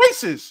 It's still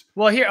racist.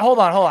 Well, here, hold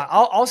on.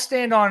 I'll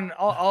stand on.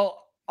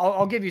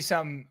 I'll give you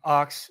something,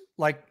 Ox.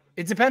 Like,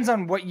 it depends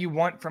on what you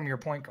want from your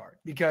point guard,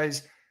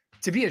 because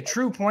to be a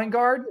true point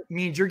guard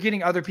means you're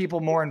getting other people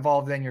more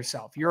involved than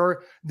yourself.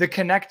 You're the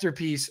connector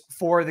piece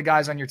for the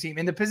guys on your team.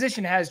 And the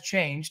position has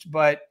changed,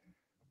 but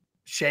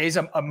Shai's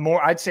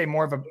I'd say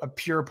more of a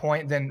pure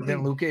point than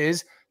Luka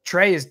is.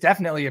 Trey is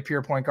definitely a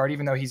pure point guard,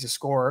 even though he's a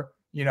scorer.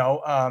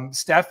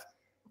 Steph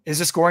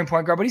is a scoring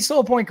point guard, but he's still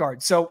a point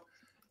guard. So,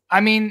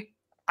 I mean,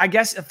 I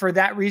guess for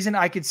that reason,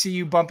 I could see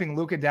you bumping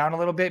Luka down a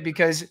little bit,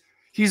 because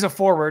he's a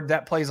forward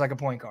that plays like a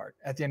point guard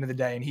at the end of the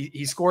day. And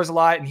he scores a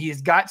lot, and he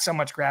has got so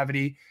much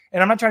gravity.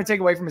 And I'm not trying to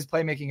take away from his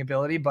playmaking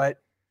ability, but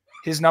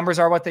his numbers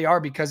are what they are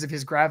because of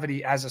his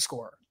gravity as a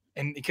scorer,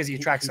 and because he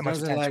attracts so much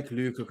attention. He doesn't like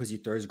Luka because he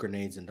throws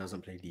grenades and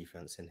doesn't play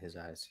defense in his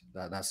eyes.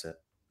 That's it.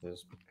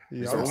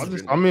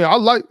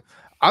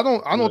 I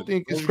don't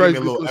think it's crazy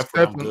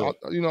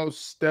because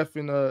Steph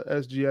and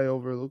SGA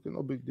over Luka.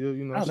 No big deal.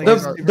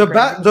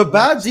 The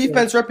bad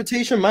defense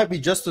reputation might be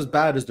just as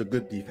bad as the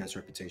good defense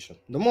reputation.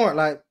 The more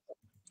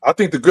I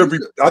think the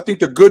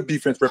good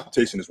defense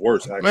reputation is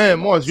worse. Actually. Man,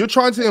 Morris, you're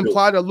trying to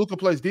imply that Luka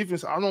plays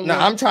defense.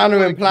 I'm trying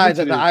to imply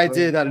that the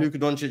idea that Luka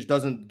Doncic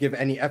doesn't give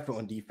any effort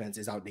on defense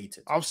is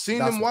outdated. I've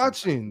seen him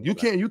watching. You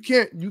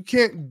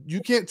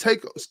can't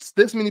take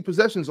this many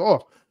possessions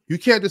off. You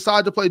can't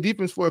decide to play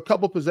defense for a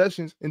couple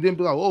possessions and then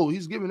be like, "Oh,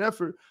 he's giving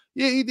effort."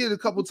 Yeah, he did a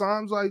couple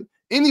times. Like,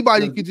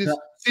 anybody could just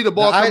see the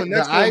ball coming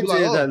next to him. The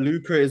idea that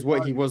Luka is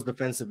what he was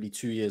defensively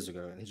 2 years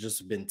ago, and he's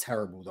just been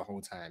terrible the whole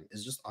time,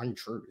 is just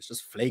untrue. It's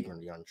just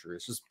flagrantly untrue.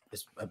 It's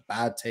a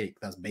bad take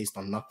that's based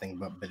on nothing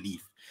but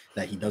belief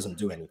that he doesn't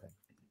do anything.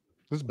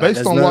 It's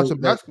based on watching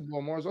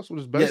basketball, Mars. That's what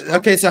it's based on.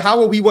 Okay, so how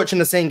are we watching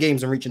the same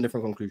games and reaching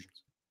different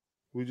conclusions?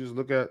 We just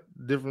look at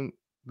it different.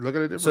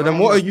 So then,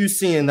 what are you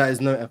seeing that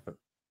is no effort?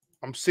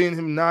 I'm seeing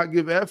him not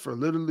give effort.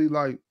 Literally,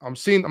 like I'm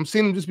seeing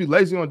him just be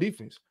lazy on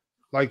defense.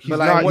 Like he's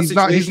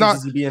not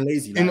is he being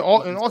lazy. Like, in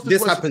all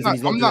this happens.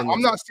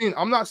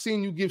 I'm not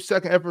seeing you give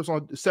second efforts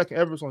on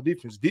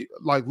defense.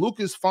 Like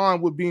Luka's fine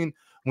with being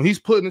when he's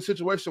put in a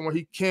situation where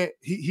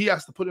he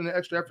has to put in an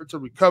extra effort to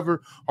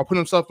recover or put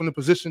himself in a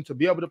position to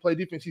be able to play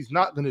defense. He's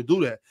not going to do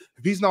that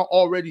if he's not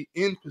already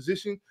in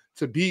position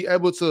to be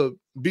able to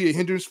be a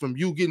hindrance from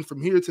you getting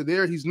from here to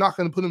there. He's not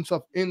going to put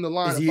himself in the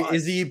line.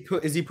 Is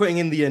he putting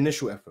in the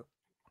initial effort?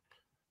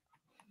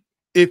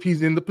 If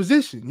he's in the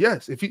position,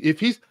 yes. If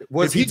he's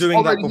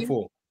doing that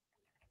before?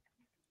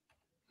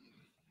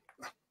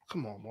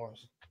 Come on,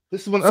 Mars.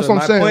 This is what I'm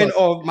saying.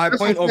 My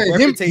point of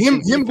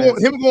reputation. Him going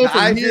the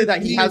idea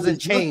that he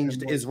hasn't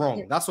changed is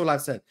wrong. That's all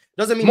I've said.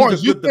 Doesn't mean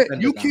Mars, you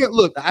can't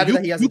look.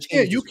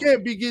 You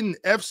can't be getting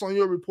F's on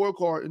your report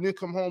card and then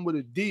come home with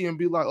a D and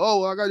be like,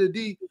 "Oh, I got a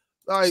D."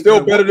 Like,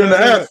 still better than the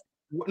F.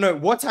 No,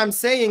 what I'm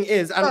saying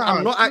is, and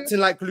I'm not acting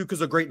like Luka's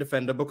a great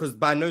defender because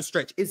by no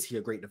stretch is he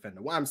a great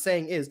defender. What I'm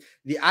saying is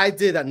the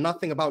idea that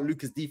nothing about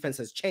Luka's defense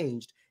has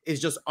changed is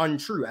just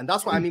untrue. And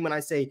that's what I mean when I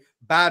say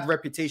bad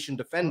reputation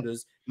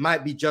defenders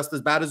might be just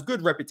as bad as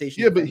good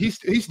reputation. Yeah, but he's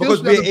still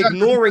because we're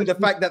ignoring the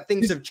fact that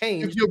things have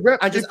changed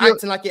and just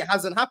acting like it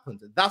hasn't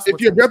happened. That's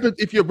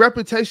if your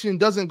reputation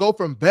doesn't go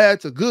from bad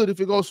to good, if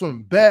it goes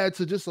from bad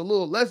to just a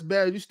little less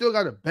bad, you still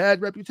got a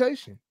bad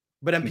reputation.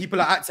 But then people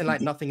are acting like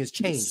nothing has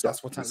changed.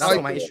 That's what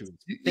my issue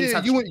is.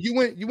 Yeah, you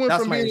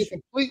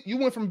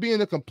went from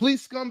being a complete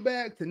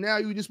scumbag to now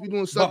you just be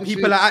doing something. But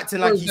people are acting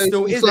like he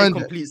still is a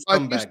complete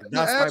scumbag.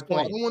 That's my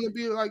point. I don't want to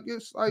be like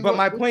this. Like, but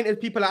my point is,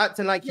 people are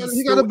acting like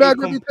he got a bad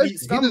reputation.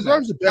 He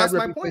deserves a bad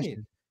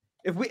reputation.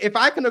 My point. If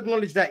I can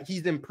acknowledge that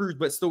he's improved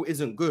but still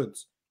isn't good,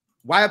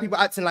 why are people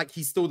acting like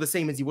he's still the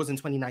same as he was in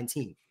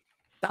 2019?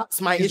 That's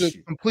my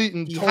issue. Complete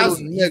and total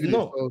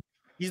negative.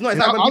 He's not.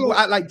 It's like when people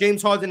act like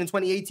James Harden in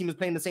 2018 was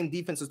playing the same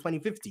defense as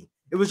 2015.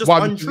 It was just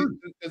untrue.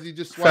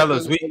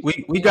 Fellas,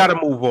 we got to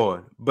move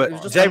on.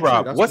 But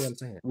J-Rob,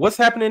 what's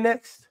happening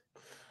next?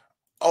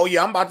 Oh,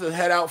 yeah, I'm about to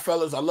head out,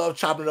 fellas. I love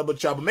chopping it up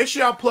with y'all. But make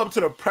sure y'all pull up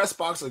to the press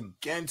box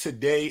again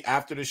today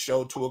after the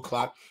show, 2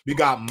 o'clock. We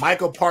got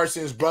Michael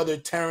Parsons' brother,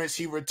 Terrence.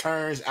 He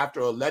returns after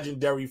a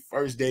legendary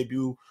first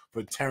debut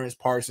for Terrence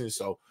Parsons.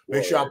 So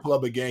make sure y'all pull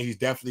up again. He's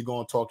definitely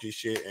going to talk his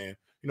shit. And,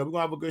 we're going to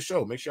have a good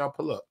show. Make sure y'all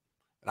pull up.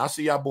 And I'll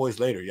see y'all boys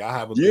later. Y'all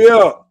have a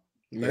good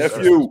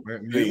nephew.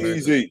 Be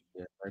easy.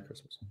 Yeah, Merry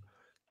Christmas.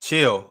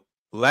 Chill.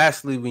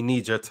 Lastly, we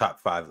need your top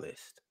 5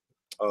 list.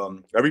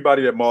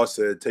 Everybody that Moss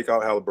said, take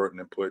out Halliburton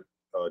and put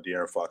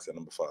De'Aaron Fox at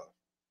number 5.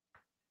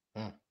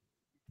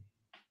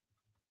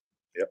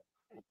 Yep.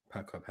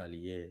 Pack up Hallie,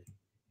 yeah.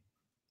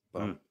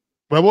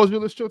 What was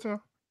your list, Chilltown?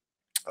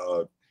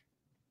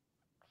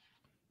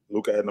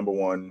 Luka at number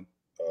 1,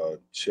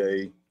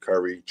 Shea,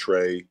 Curry,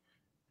 Trey,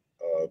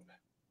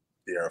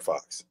 De'Aaron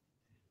Fox.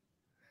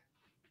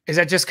 Is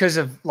that just because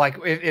of like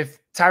if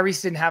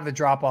Tyrese didn't have the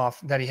drop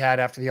off that he had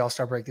after the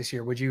All-Star break this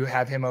year, would you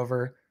have him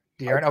over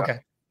De'Aaron? Okay,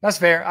 that's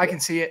fair. I can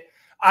see it.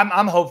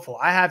 I'm hopeful.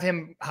 I have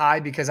him high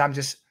because I'm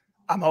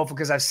hopeful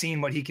because I've seen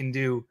what he can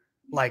do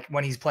like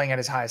when he's playing at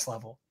his highest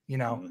level,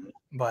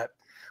 But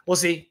we'll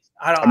see.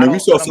 We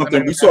saw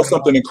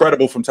something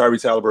incredible from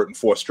Tyrese Halliburton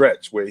for a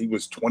stretch where he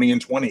was 20 and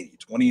 20,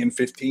 20 and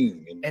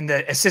 15. And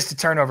the assist to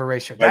turnover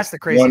ratio. That's the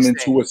crazy 1 and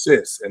 2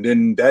 assists. And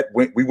then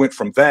we went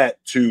from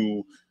that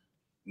to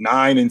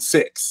 9 and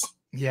 6.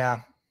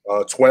 Yeah.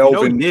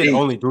 12 and 8.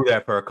 Only do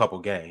that for a couple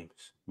games.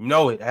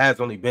 It has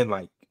only been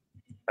like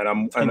and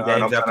I'm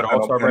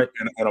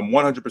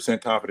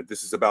 100% confident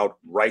this is about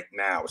right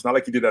now. It's not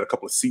like he did that a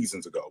couple of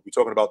seasons ago. We're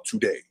talking about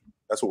today.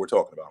 That's what we're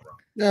talking about, Ron.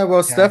 Yeah,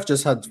 well, Steph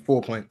just had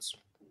 4 points.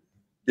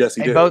 Yes,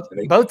 he did.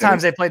 Both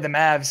times they played the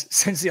Mavs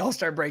since the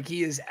All-Star break,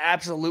 he has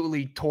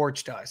absolutely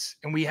torched us,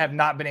 and we have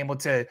not been able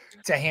to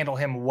handle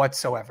him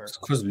whatsoever. It's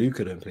because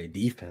Luka didn't play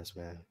defense,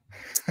 man.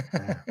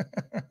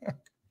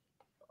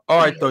 All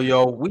right, though,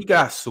 yo, we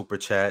got super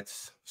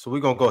chats, so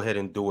we're gonna go ahead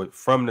and do it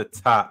from the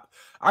top.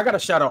 I gotta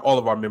shout out all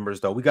of our members,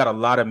 though. We got a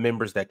lot of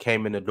members that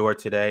came in the door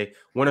today.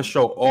 Want to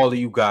show all of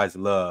you guys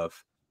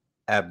love.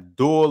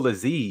 Abdul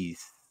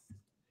Aziz.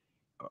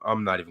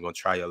 I'm not even gonna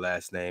try your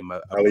last name. I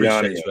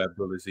appreciate you,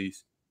 Abdul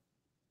Aziz.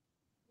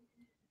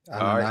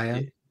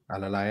 Alalayan.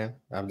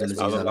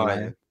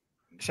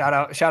 Shout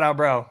out,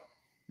 bro.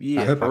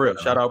 Yeah, for real.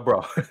 Shout out,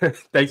 bro.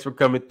 Thanks for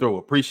coming through.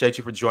 Appreciate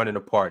you for joining the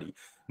party.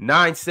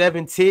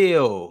 97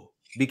 Till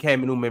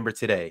became a new member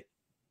today.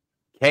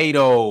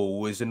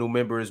 Kato is a new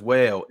member as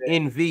well.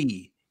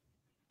 NV,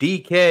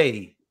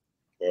 DK,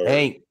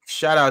 Hank.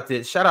 Shout out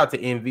to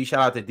NV. Shout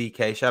out to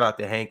DK. Shout out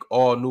to Hank.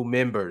 All new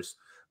members.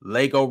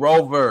 Lego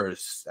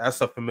Rovers.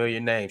 That's a familiar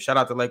name. Shout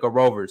out to Lego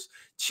Rovers.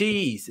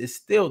 Cheese is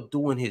still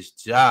doing his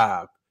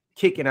job,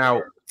 kicking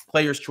out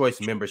Players'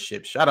 Choice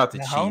membership. Shout out to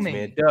Cheese,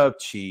 man. Dub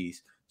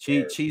Cheese.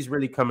 Cheese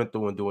really coming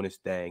through and doing his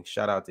thing.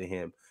 Shout out to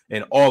him.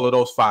 And all of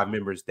those 5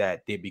 members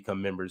that did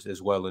become members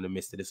as well in the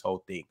midst of this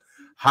whole thing.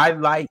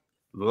 Highlight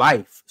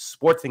Life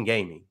Sports and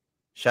Gaming.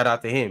 Shout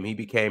out to him. He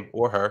became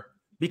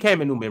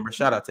a new member.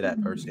 Shout out to that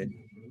person.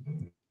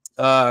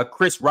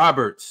 Chris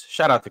Roberts.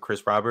 Shout out to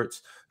Chris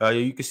Roberts.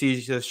 You can see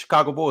he's a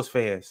Chicago Bulls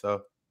fan.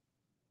 So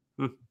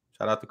shout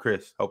out to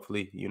Chris.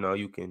 Hopefully,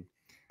 you can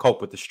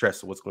cope with the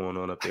stress of what's going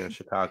on up there in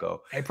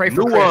Chicago. Hey, pray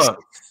for Chris.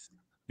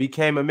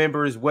 Became a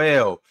member as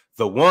well.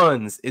 The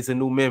Ones is a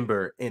new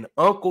member. And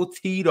Uncle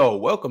Tito.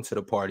 Welcome to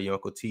the party,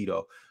 Uncle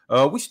Tito.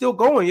 We still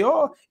going,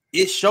 y'all.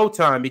 It's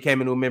Showtime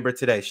became a new member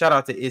today. Shout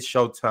out to It's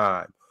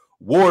Showtime.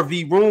 War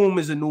V Room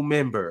is a new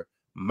member.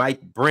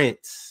 Mike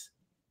Brents.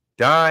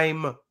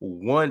 Dime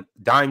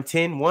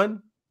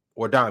 10-1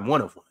 or Dime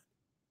 1 of 1.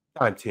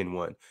 Dime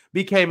 10-1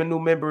 became a new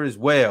member as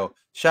well.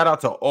 Shout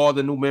out to all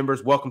the new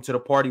members. Welcome to the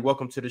party.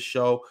 Welcome to the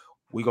show.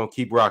 We're going to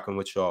keep rocking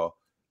with y'all.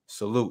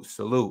 Salute.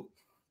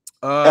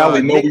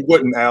 Allie, no, we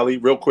wouldn't, Allie.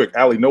 Real quick,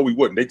 Allie, no, we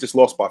wouldn't. They just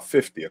lost by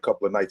 50 a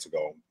couple of nights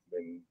ago.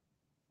 And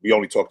we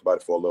only talked about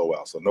it for a little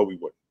while. So no, we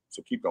wouldn't.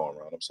 So keep going,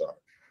 Ron. I'm sorry.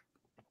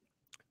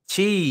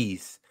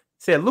 Cheese.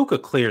 said Luka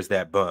clears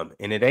that bum,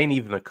 and it ain't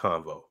even a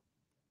convo.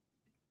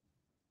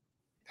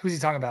 Who's he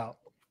talking about?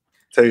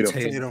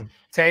 Tatum.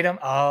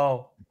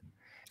 Oh,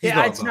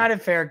 yeah, it's not a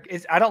fair.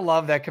 I don't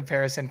love that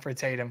comparison for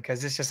Tatum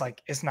because it's just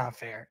like it's not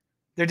fair.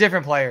 They're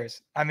different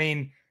players. I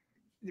mean,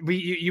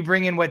 you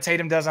bring in what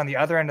Tatum does on the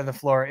other end of the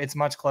floor, it's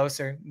much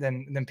closer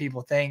than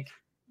people think.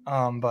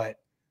 But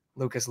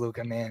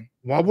Luka, man.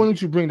 Why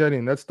wouldn't you bring that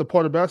in? That's the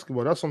part of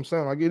basketball. That's what I'm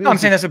saying. Like I'm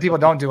saying that's what people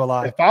don't do a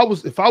lot. If I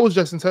was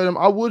Jayson Tatum,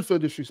 I would feel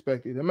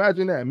disrespected.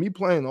 Imagine that. Me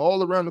playing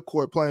all around the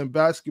court, playing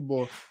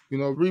basketball,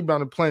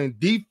 rebounding, playing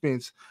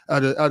defense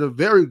at a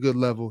very good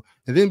level,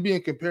 and then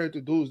being compared to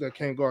dudes that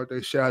can't guard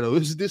their shadow.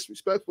 It's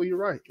disrespectful. You're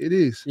right. It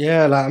is.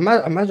 Yeah,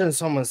 like imagine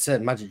someone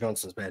said Magic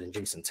Johnson's better than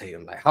Jayson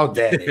Tatum. Like, how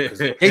dare they? Because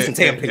Jayson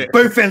Tatum played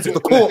both ends of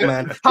the court,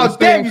 man. How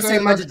dare you say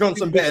Magic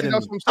Johnson better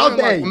than me? How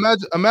dare you?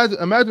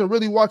 Imagine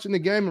really watching the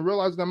game and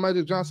realizing that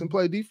Magic Johnson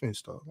played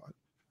defense, though.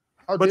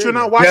 But you're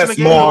not watching the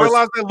game and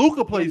realize that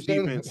Luka plays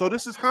defense. So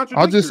this is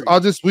contradictory.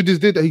 We just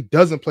did that. He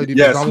doesn't play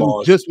defense.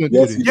 Yes, just went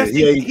through this. Yes,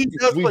 he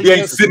does play defense. He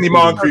ain't Sidney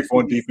Moncrief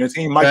on defense.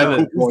 He ain't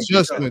Michael Cooper on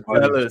defense.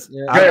 Fellas,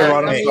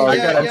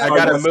 I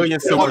got a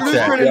million super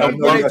chats.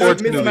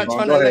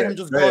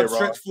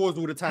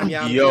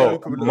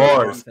 Yo,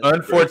 Mars,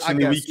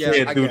 unfortunately, we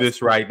can't do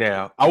this right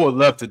now. I would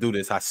love to do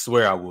this. I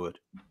swear I would.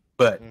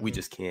 But we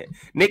just can't.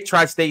 Nick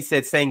Tri-State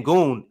said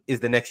Sengun is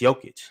the next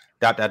Jokic. ...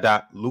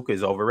 Luka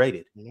is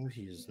overrated. No,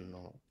 he's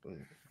not. No.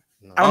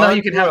 I don't know.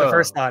 You can have the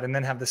first thought and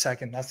then have the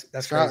second. That's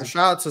crazy. Shout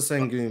out to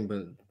Sengun,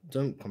 but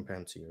don't compare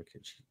him to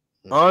Jokic.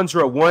 No.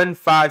 Andra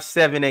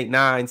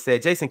 15789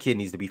 said Jason Kidd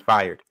needs to be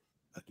fired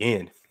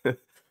again.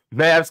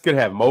 Mavs could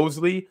have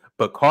Mosley,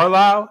 but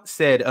Carlisle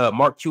said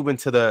Mark Cuban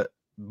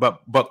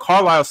but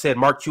Carlisle said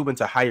Mark Cuban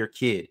to hire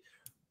Kidd.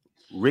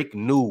 Rick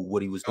knew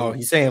what he was doing. Oh,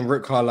 he's saying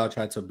Rick Carlisle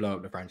tried to blow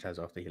up the franchise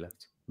after he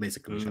left.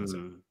 Basically,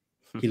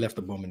 he left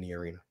the bomb in the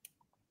arena.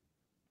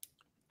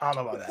 I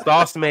don't know about that.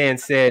 Sauce Man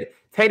said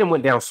Tatum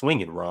went down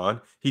swinging,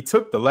 Ron. He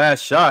took the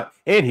last shot,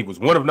 and he was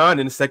 1 of 9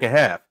 in the second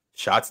half.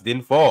 Shots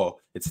didn't fall.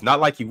 It's not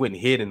like he went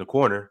and hid in the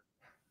corner.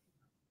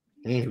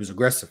 He was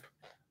aggressive.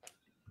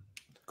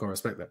 Can't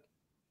respect that.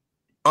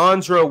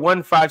 Andra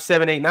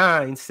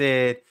 15789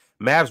 said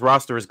Mavs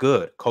roster is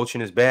good.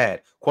 Coaching is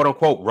bad. "Quote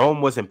unquote,"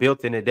 Rome wasn't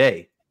built in a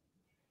day.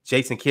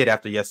 Jason Kidd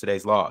after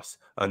yesterday's loss.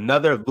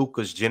 Another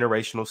Luka's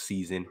generational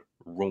season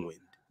ruined.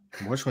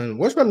 Watch when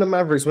the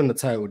Mavericks win the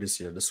title this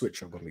year. The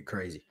switch up gonna be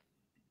crazy.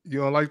 You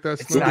don't like that?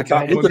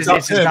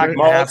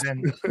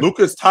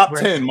 Luka's top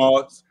 10,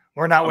 Mars.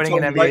 We're not winning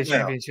an NBA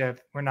championship.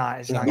 We're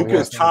not.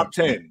 Luka's top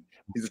 10.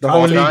 The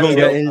whole league gonna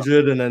get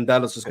injured, and then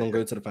Dallas is gonna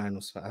go to the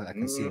finals. I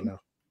can see it now.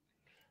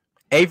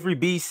 Avery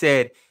B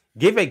said,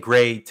 "Give a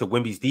grade to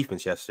Wemby's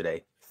defense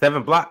yesterday.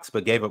 7 blocks,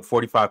 but gave up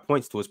 45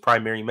 points to his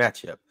primary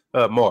matchup."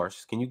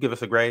 Mars, can you give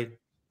us a grade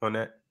on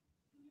that?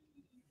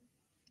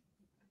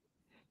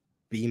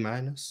 B-.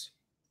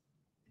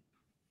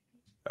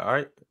 All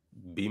right,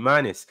 B-.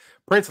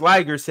 Prince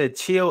Liger said,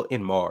 "Chill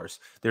in Mars.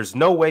 There's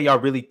no way y'all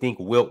really think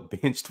Wilt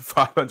benched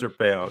 500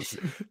 pounds.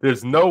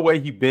 There's no way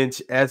he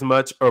benched as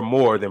much or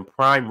more than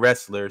prime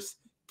wrestlers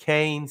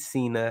Kane,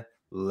 Cena,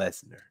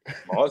 Lesnar."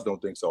 Mars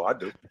don't think so. I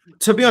do.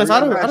 To be honest, I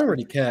don't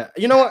really care.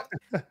 You know what?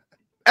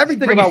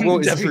 Everything about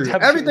Wilt is true.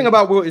 Everything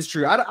about Wilt is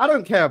true. I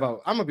don't care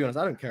about. I'm gonna be honest.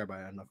 I don't care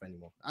about it enough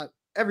anymore.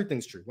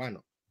 Everything's true. Why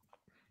not?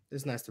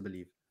 It's nice to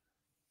believe.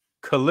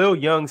 Khalil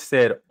Young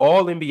said,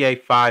 "All NBA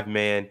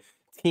 5-man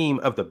team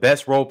of the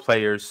best role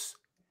players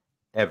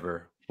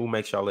ever." Who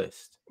makes y'all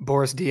list?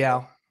 Boris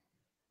Diaw.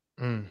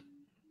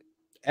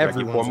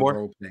 Everyone's a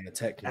role player,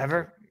 technically.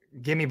 Ever?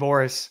 Give me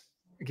Boris.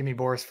 Give me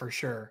Boris for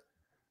sure.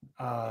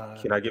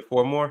 Can I get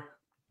 4 more?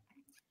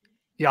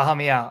 Y'all help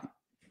me out.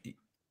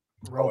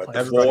 Role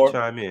players. Everybody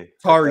chime in.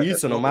 Tari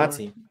Eason on my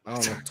team. I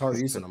don't know.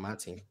 Tari Eason on my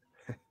team.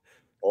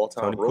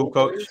 All-time role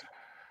coach.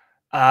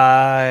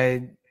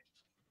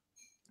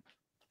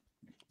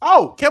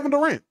 Kevin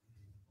Durant.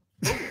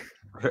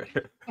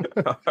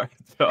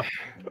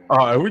 All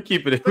right, we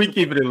keep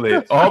it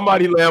lit.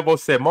 Almighty Lambo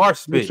said, "Mars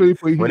spit.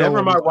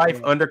 Whenever my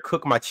wife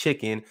undercook my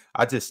chicken,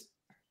 I just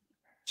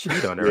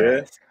cheat on her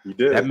ass. You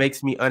did. That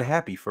makes me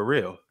unhappy for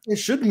real. It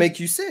should make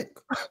you sick.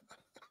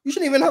 You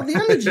shouldn't even have the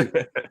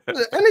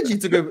energy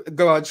to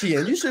go out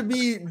cheating. You should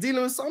be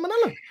dealing with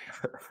salmonella."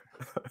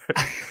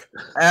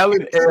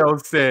 Alan L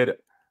said,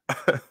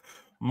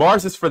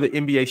 "Mars is for the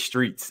NBA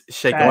streets."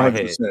 Shaking my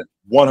head.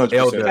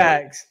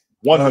 100%.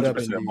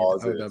 100%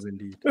 Mars is.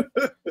 Indeed.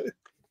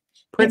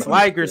 Prince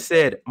Liger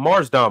said,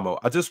 "Mars Damo,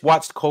 I just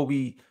watched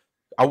Kobe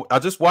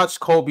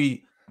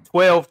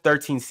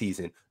 12-13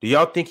 season. Do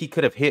y'all think he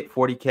could have hit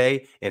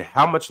 40K? And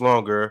how much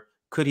longer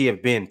could he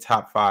have been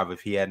top 5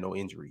 if he had no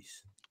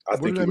injuries?"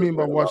 What do I mean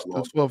by watch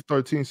the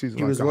 12-13 season?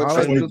 He was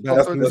watching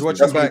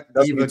back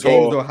either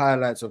games or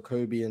highlights of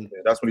Kobe, and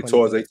that's when he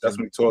tore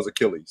his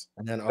Achilles.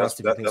 And then that's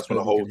when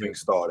the whole thing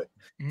started.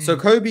 So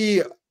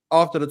Kobe,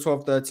 after the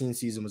 12-13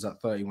 season, was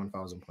at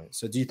 31,000 points.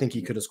 So do you think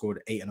he could have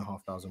scored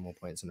 8,500 more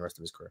points in the rest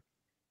of his career?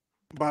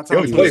 By the He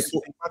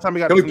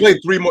only played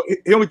 3 more.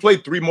 He only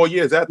played 3 more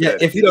years after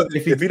that. If he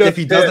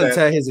doesn't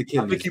tear his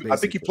Achilles, I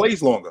think he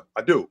plays longer.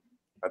 I do.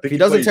 I think if he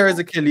doesn't tear his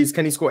Achilles,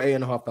 can he score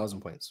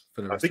 8,500 points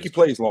for the rest? I think he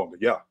plays longer.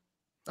 Yeah,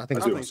 I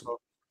think so.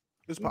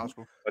 It's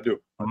possible. I do.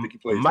 I think he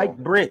plays. Mike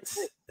longer. Brents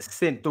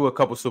sent through a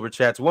couple super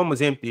chats. One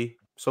was empty.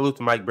 Salute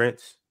to Mike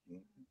Brents.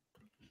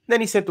 Then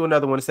he sent through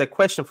another one. It said,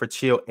 question for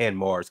Chill and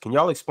Mars. Can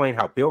y'all explain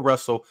how Bill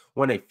Russell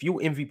won a few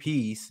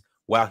MVPs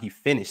while he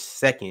finished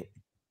second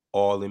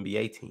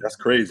All-NBA team? That's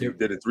crazy. He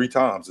did it 3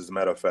 times, as a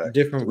matter of fact.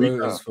 Different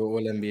voters for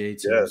All-NBA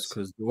teams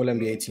because the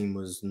All-NBA team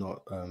was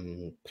not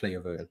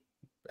player voting.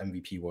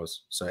 MVP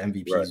was. So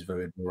MVPs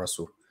voted Bill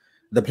Russell.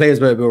 The players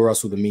voted Bill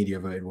Russell. The media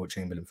voted Wilt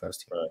Chamberlain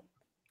first team. Right.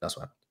 That's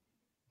why.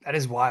 That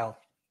is wild.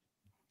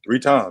 3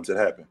 times it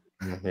happened.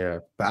 Yeah,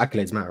 but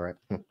accolades matter, right?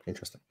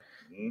 Interesting.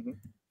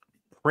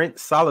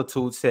 Prince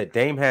Solitude said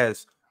Dame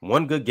has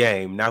one good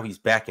game. Now he's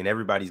back in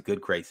everybody's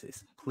good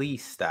graces.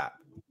 Please stop.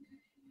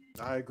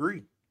 I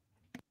agree.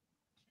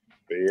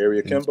 Bay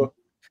Area Kimba.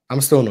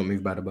 I'm still not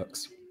moved by the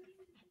Bucks.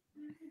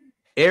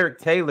 Eric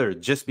Taylor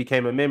just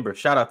became a member.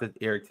 Shout out to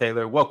Eric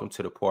Taylor. Welcome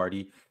to the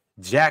party.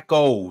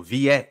 Jacko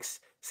VX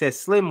says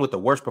Slim with the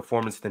worst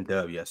performance than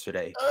Dub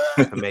yesterday.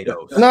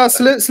 Tomatoes. No,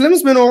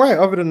 Slim's been all right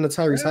other than the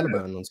Tyrese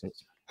Halliburton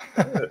nonsense.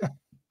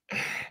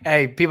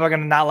 Hey, people are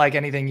going to not like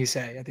anything you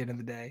say at the end of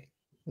the day.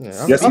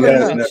 Yeah, yes, he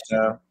has nap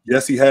time.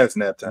 Yes, he has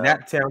nap time.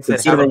 Nap time said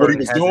considering what he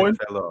was doing,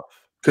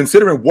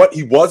 considering what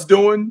he was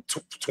doing,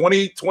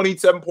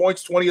 27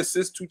 points, 20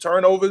 assists, 2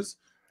 turnovers,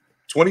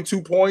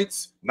 22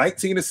 points,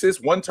 19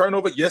 assists, 1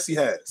 turnover. Yes, he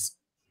has.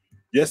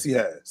 Yes, he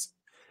has.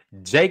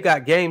 Jay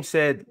Got Game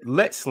said,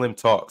 let Slim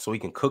talk so he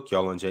can cook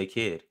y'all on J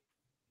Kid.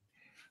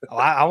 Oh,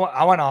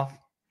 I went off.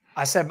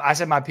 I said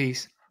my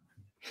piece.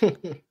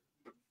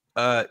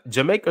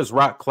 Jamaica's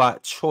Ross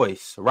Clot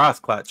Choice,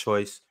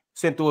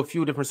 sent through a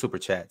few different super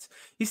chats.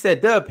 He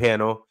said, Dub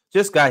panel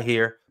just got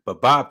here,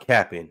 but Bob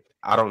capping.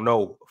 I don't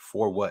know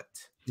for what.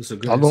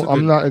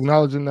 I'm not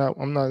acknowledging that.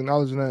 I'm not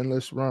acknowledging that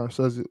unless Ron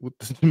says it with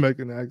the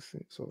Jamaican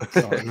accent. So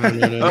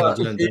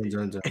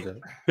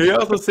he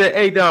also said,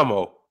 hey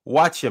Damo,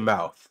 watch your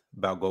mouth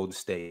about Golden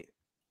State.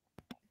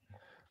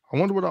 I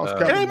wonder what I was.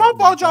 It ain't my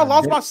fault y'all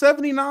lost by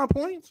 79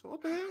 points.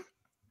 What the hell?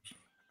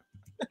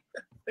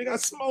 They got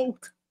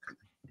smoked.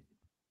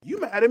 You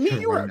mad at me?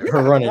 You were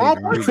running. I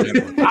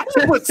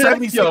should put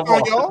 76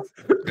 on y'all.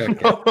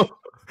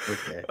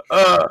 Okay.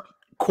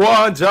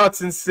 Quan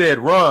Johnson said,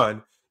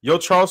 Ron, your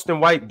Charleston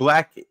White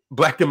black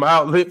in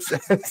my lips.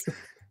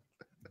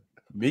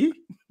 Me?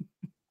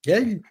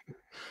 Yeah.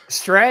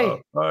 Stray.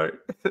 All right.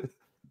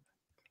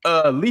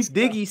 Leaf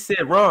Diggy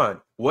said, Ron,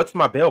 what's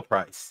my bail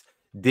price?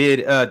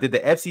 Did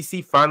the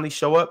FCC finally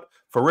show up?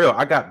 For real,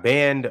 I got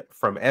banned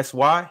from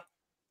SY.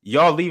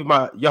 Y'all leave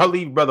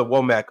brother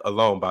Womack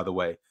alone, by the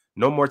way.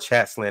 No more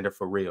chat slander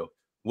for real.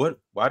 What?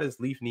 Why does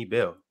Leaf need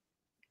bail?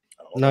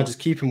 No, just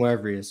keep him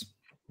wherever he is.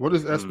 What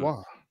is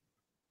SY?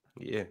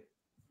 Yeah.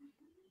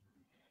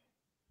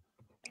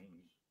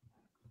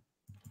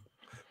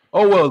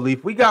 Oh, well,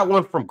 Leaf, we got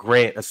one from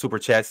Grant, a super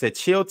chat. Said,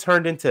 Chill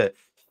turned into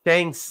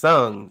Shang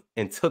Tsung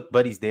and took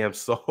Buddy's damn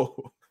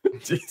soul.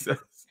 Jesus.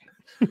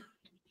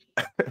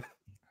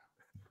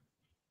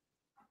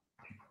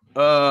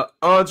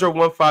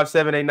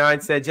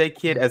 Andra15789 said, J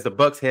Kid as the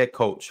Bucks head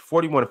coach,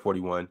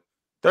 41-41,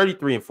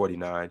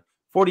 33-49,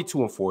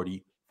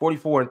 42-40,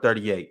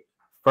 44-38.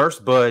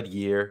 First Bud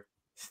year,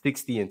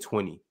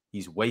 60-20.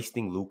 He's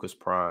wasting Luka's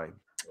prime.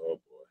 Oh boy.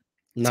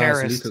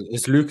 No,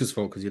 it's Luka's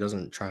fault because he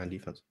doesn't try on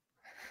defense.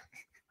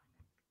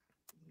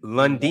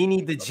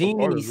 Lundini the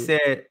Genie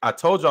said, I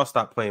told y'all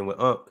stop playing with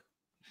Unc.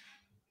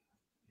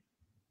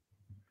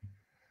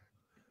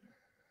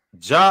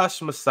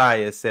 Josh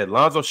Messiah said,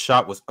 Lonzo's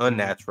shot was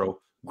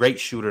unnatural. Great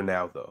shooter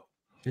now, though.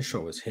 His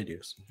shot was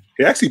hideous.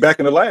 He actually back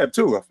in the lab,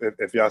 too,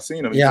 if y'all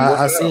seen him. Yeah,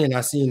 I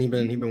seen. He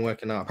been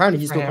working out. Apparently,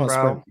 he still can't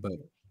sprint. But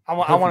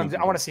I want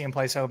to see him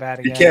play so bad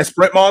again. He can't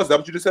sprint, Mars? Is that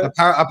what you just said?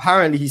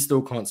 Apparently, he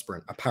still can't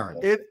sprint.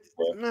 Apparently. It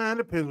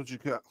depends what you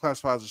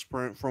classify as a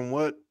sprint. From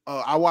what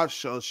I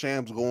watched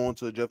Shams go on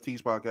to Jeff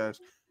T's podcast,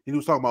 he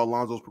was talking about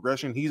Lonzo's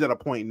progression. He's at a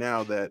point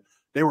now that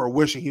they were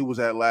wishing he was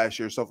at last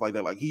year, stuff like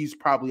that. Like, he's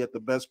probably at the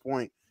best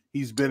point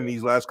he's been in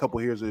these last couple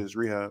of years of his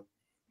rehab.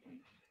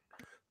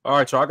 All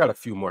right, y'all. I got a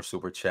few more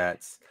super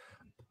chats.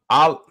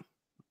 All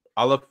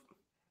of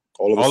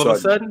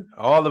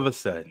a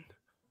sudden.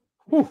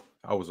 Whew,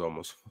 I was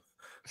almost.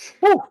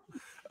 Whew.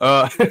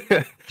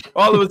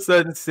 All of a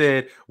sudden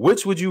said,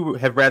 which would you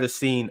have rather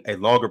seen a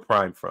longer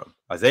prime from?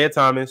 Isaiah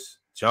Thomas,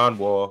 John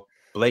Wall,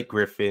 Blake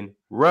Griffin,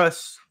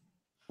 Russ,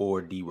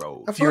 or D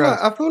Rose? I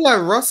feel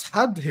like Russ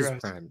had his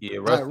prime. Yeah,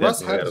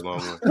 Russ had a long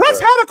one. Russ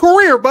had a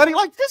career, buddy.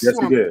 Like this. Yes,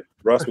 he did.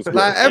 Russ was good.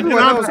 Like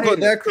everyone else got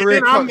their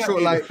career cut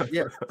short. Like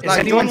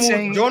anyone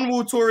John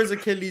Wall tore his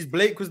Achilles.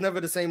 Blake was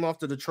never the same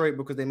after Detroit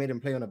because they made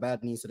him play on a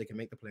bad knee so they can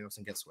make the playoffs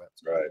and get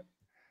swept. Right.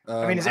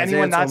 I mean, is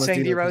anyone not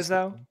saying D Rose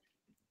though?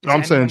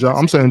 I'm saying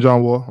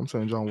John Wall.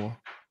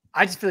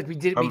 I just feel like we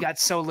got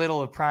so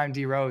little of prime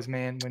D Rose,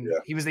 man. When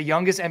he was the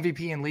youngest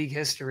MVP in league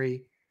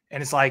history,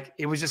 and it's like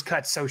it was just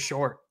cut so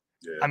short.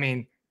 Yeah. I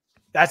mean,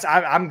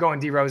 I'm going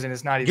DeRozan.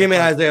 It's not even. Give me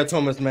Isaiah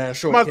Thomas, man.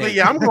 Short game.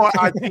 Yeah, I'm going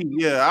IT.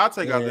 Yeah, I'll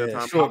take Isaiah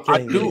Thomas. Short I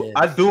game,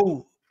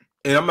 do,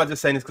 and I'm not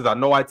just saying this because I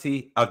know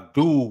IT.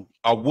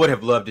 I would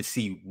have loved to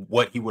see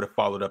what he would have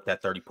followed up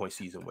that 30-point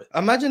season with.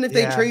 Imagine if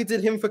they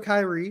traded him for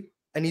Kyrie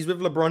and he's with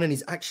LeBron and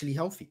he's actually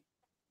healthy.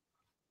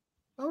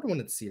 I would have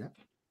wanted to see that.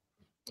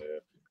 Yeah.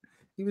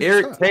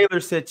 Eric Taylor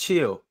said,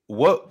 "Chill.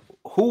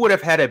 Who would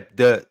have had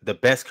the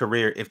best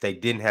career if they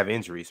didn't have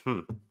injuries?"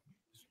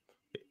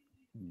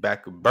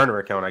 Back burner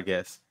account, I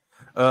guess.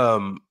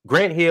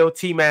 Grant Hill,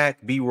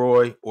 T-Mac,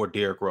 B-Roy, or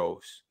Derrick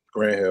Rose?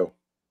 Grant Hill.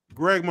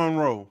 Greg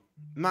Monroe.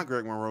 Not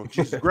Greg Monroe.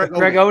 Jesus, Greg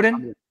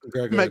Oden.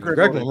 Greg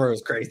Monroe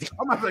is crazy.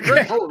 I'm about to say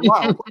Greg Oden.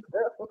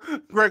 Wow.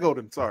 Greg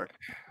Oden. Sorry.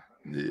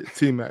 Yeah,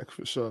 T-Mac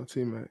for sure.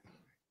 T-Mac.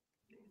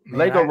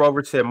 Lego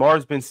Rover said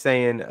Marv's been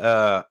saying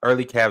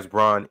early Cavs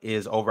Bron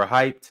is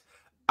overhyped.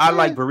 I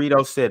like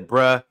Burrito said,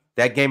 bruh,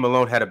 that game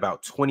alone had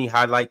about 20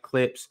 highlight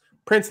clips.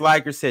 Prince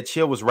Liger said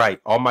Chill was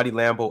right. Almighty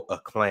Lambo, a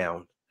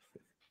clown.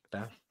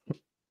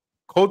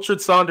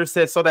 Cultured Saunders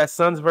said, so that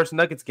Suns versus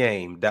Nuggets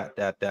game. ...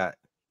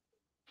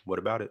 What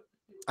about it?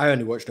 I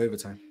only watched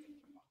overtime.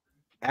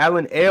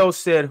 Alan L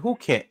said, who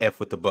can't F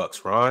with the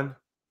Bucks, Ron?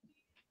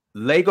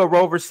 Lego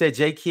Rover said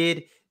J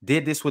Kid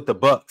did this with the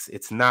Bucks.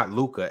 It's not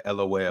Luka,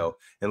 LOL.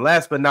 And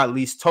last but not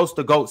least, Toast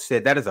the Goat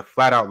said that is a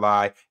flat out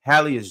lie.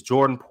 Hallie is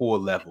Jordan Poole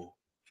level.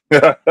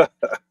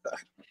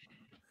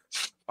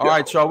 All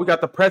right, y'all. We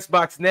got the press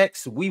box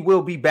next. We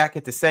will be back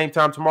at the same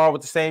time tomorrow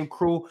with the same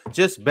crew,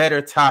 just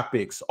better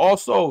topics.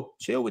 Also,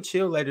 chill with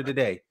Chill later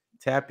today.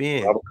 Tap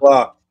in. 5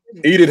 o'clock.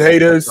 Eat it,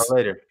 haters.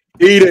 Later.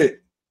 Eat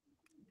it.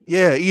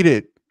 Yeah, eat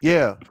it.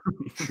 Yeah.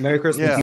 Merry Christmas. Yeah.